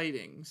she's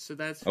fighting. So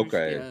that's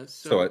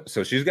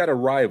so she's got a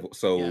rival.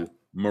 So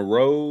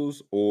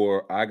Moroz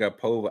or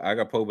Agapova.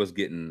 Agapova's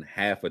getting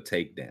half a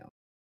takedown.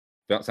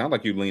 Sounds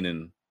like you're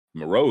leaning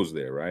Moroz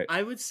there, right?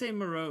 I would say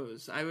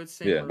Moroz.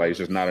 Yeah, but it's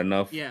just not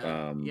enough.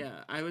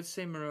 Yeah, I would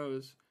say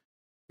Moroz.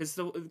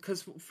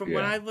 Because from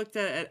when I looked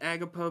at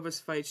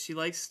Agapova's fight,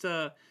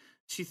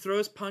 she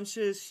throws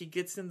punches, she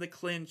gets in the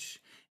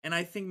clinch, and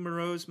I think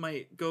Moroz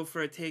might go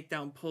for a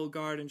takedown pull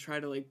guard and try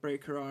to like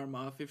break her arm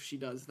off if she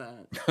does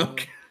that. So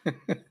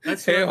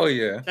that's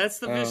That's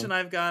the vision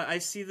I've got. I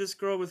see this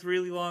girl with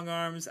really long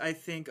arms. I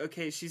think,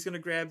 okay, she's gonna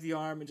grab the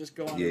arm and just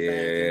go on her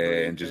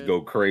back and just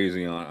go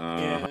crazy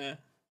on.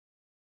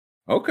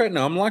 Okay,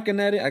 now I'm locking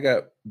that in. I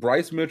got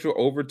Bryce Mitchell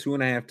over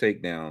 2.5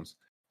 takedowns.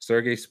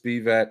 Sergey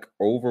Spivak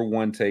over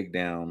 1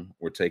 takedown.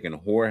 We're taking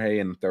Jorge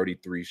in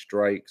 33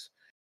 strikes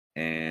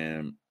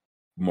and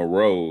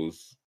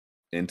Moroz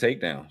in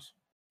takedowns.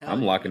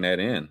 I'm locking that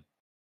in.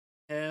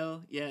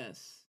 Hell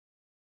yes.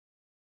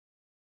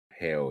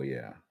 Hell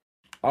yeah.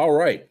 All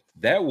right.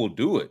 That will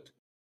do it.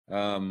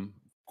 Of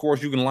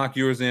course, you can lock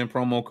yours in,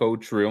 promo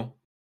code TRILL.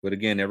 But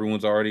again,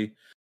 everyone's already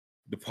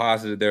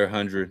deposited their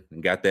 100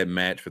 and got that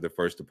match for the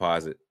first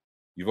deposit.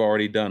 You've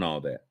already done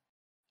all that.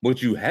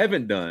 What you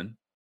haven't done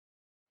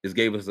is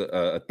gave us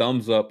a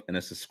thumbs up and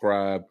a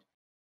subscribe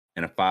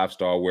and a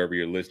 5-star wherever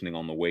you're listening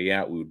on the way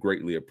out. We would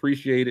greatly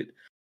appreciate it.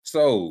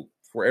 So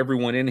for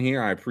everyone in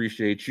here. I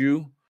appreciate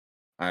you.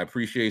 I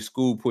appreciate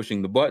School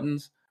pushing the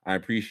buttons. I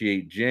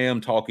appreciate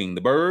Jam talking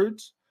the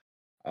birds.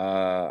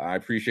 I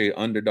appreciate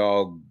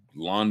Underdog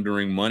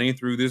laundering money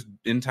through this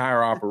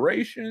entire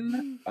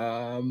operation.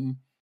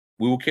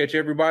 We will catch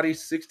everybody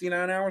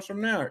 69 hours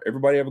from now.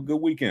 Everybody have a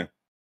good weekend.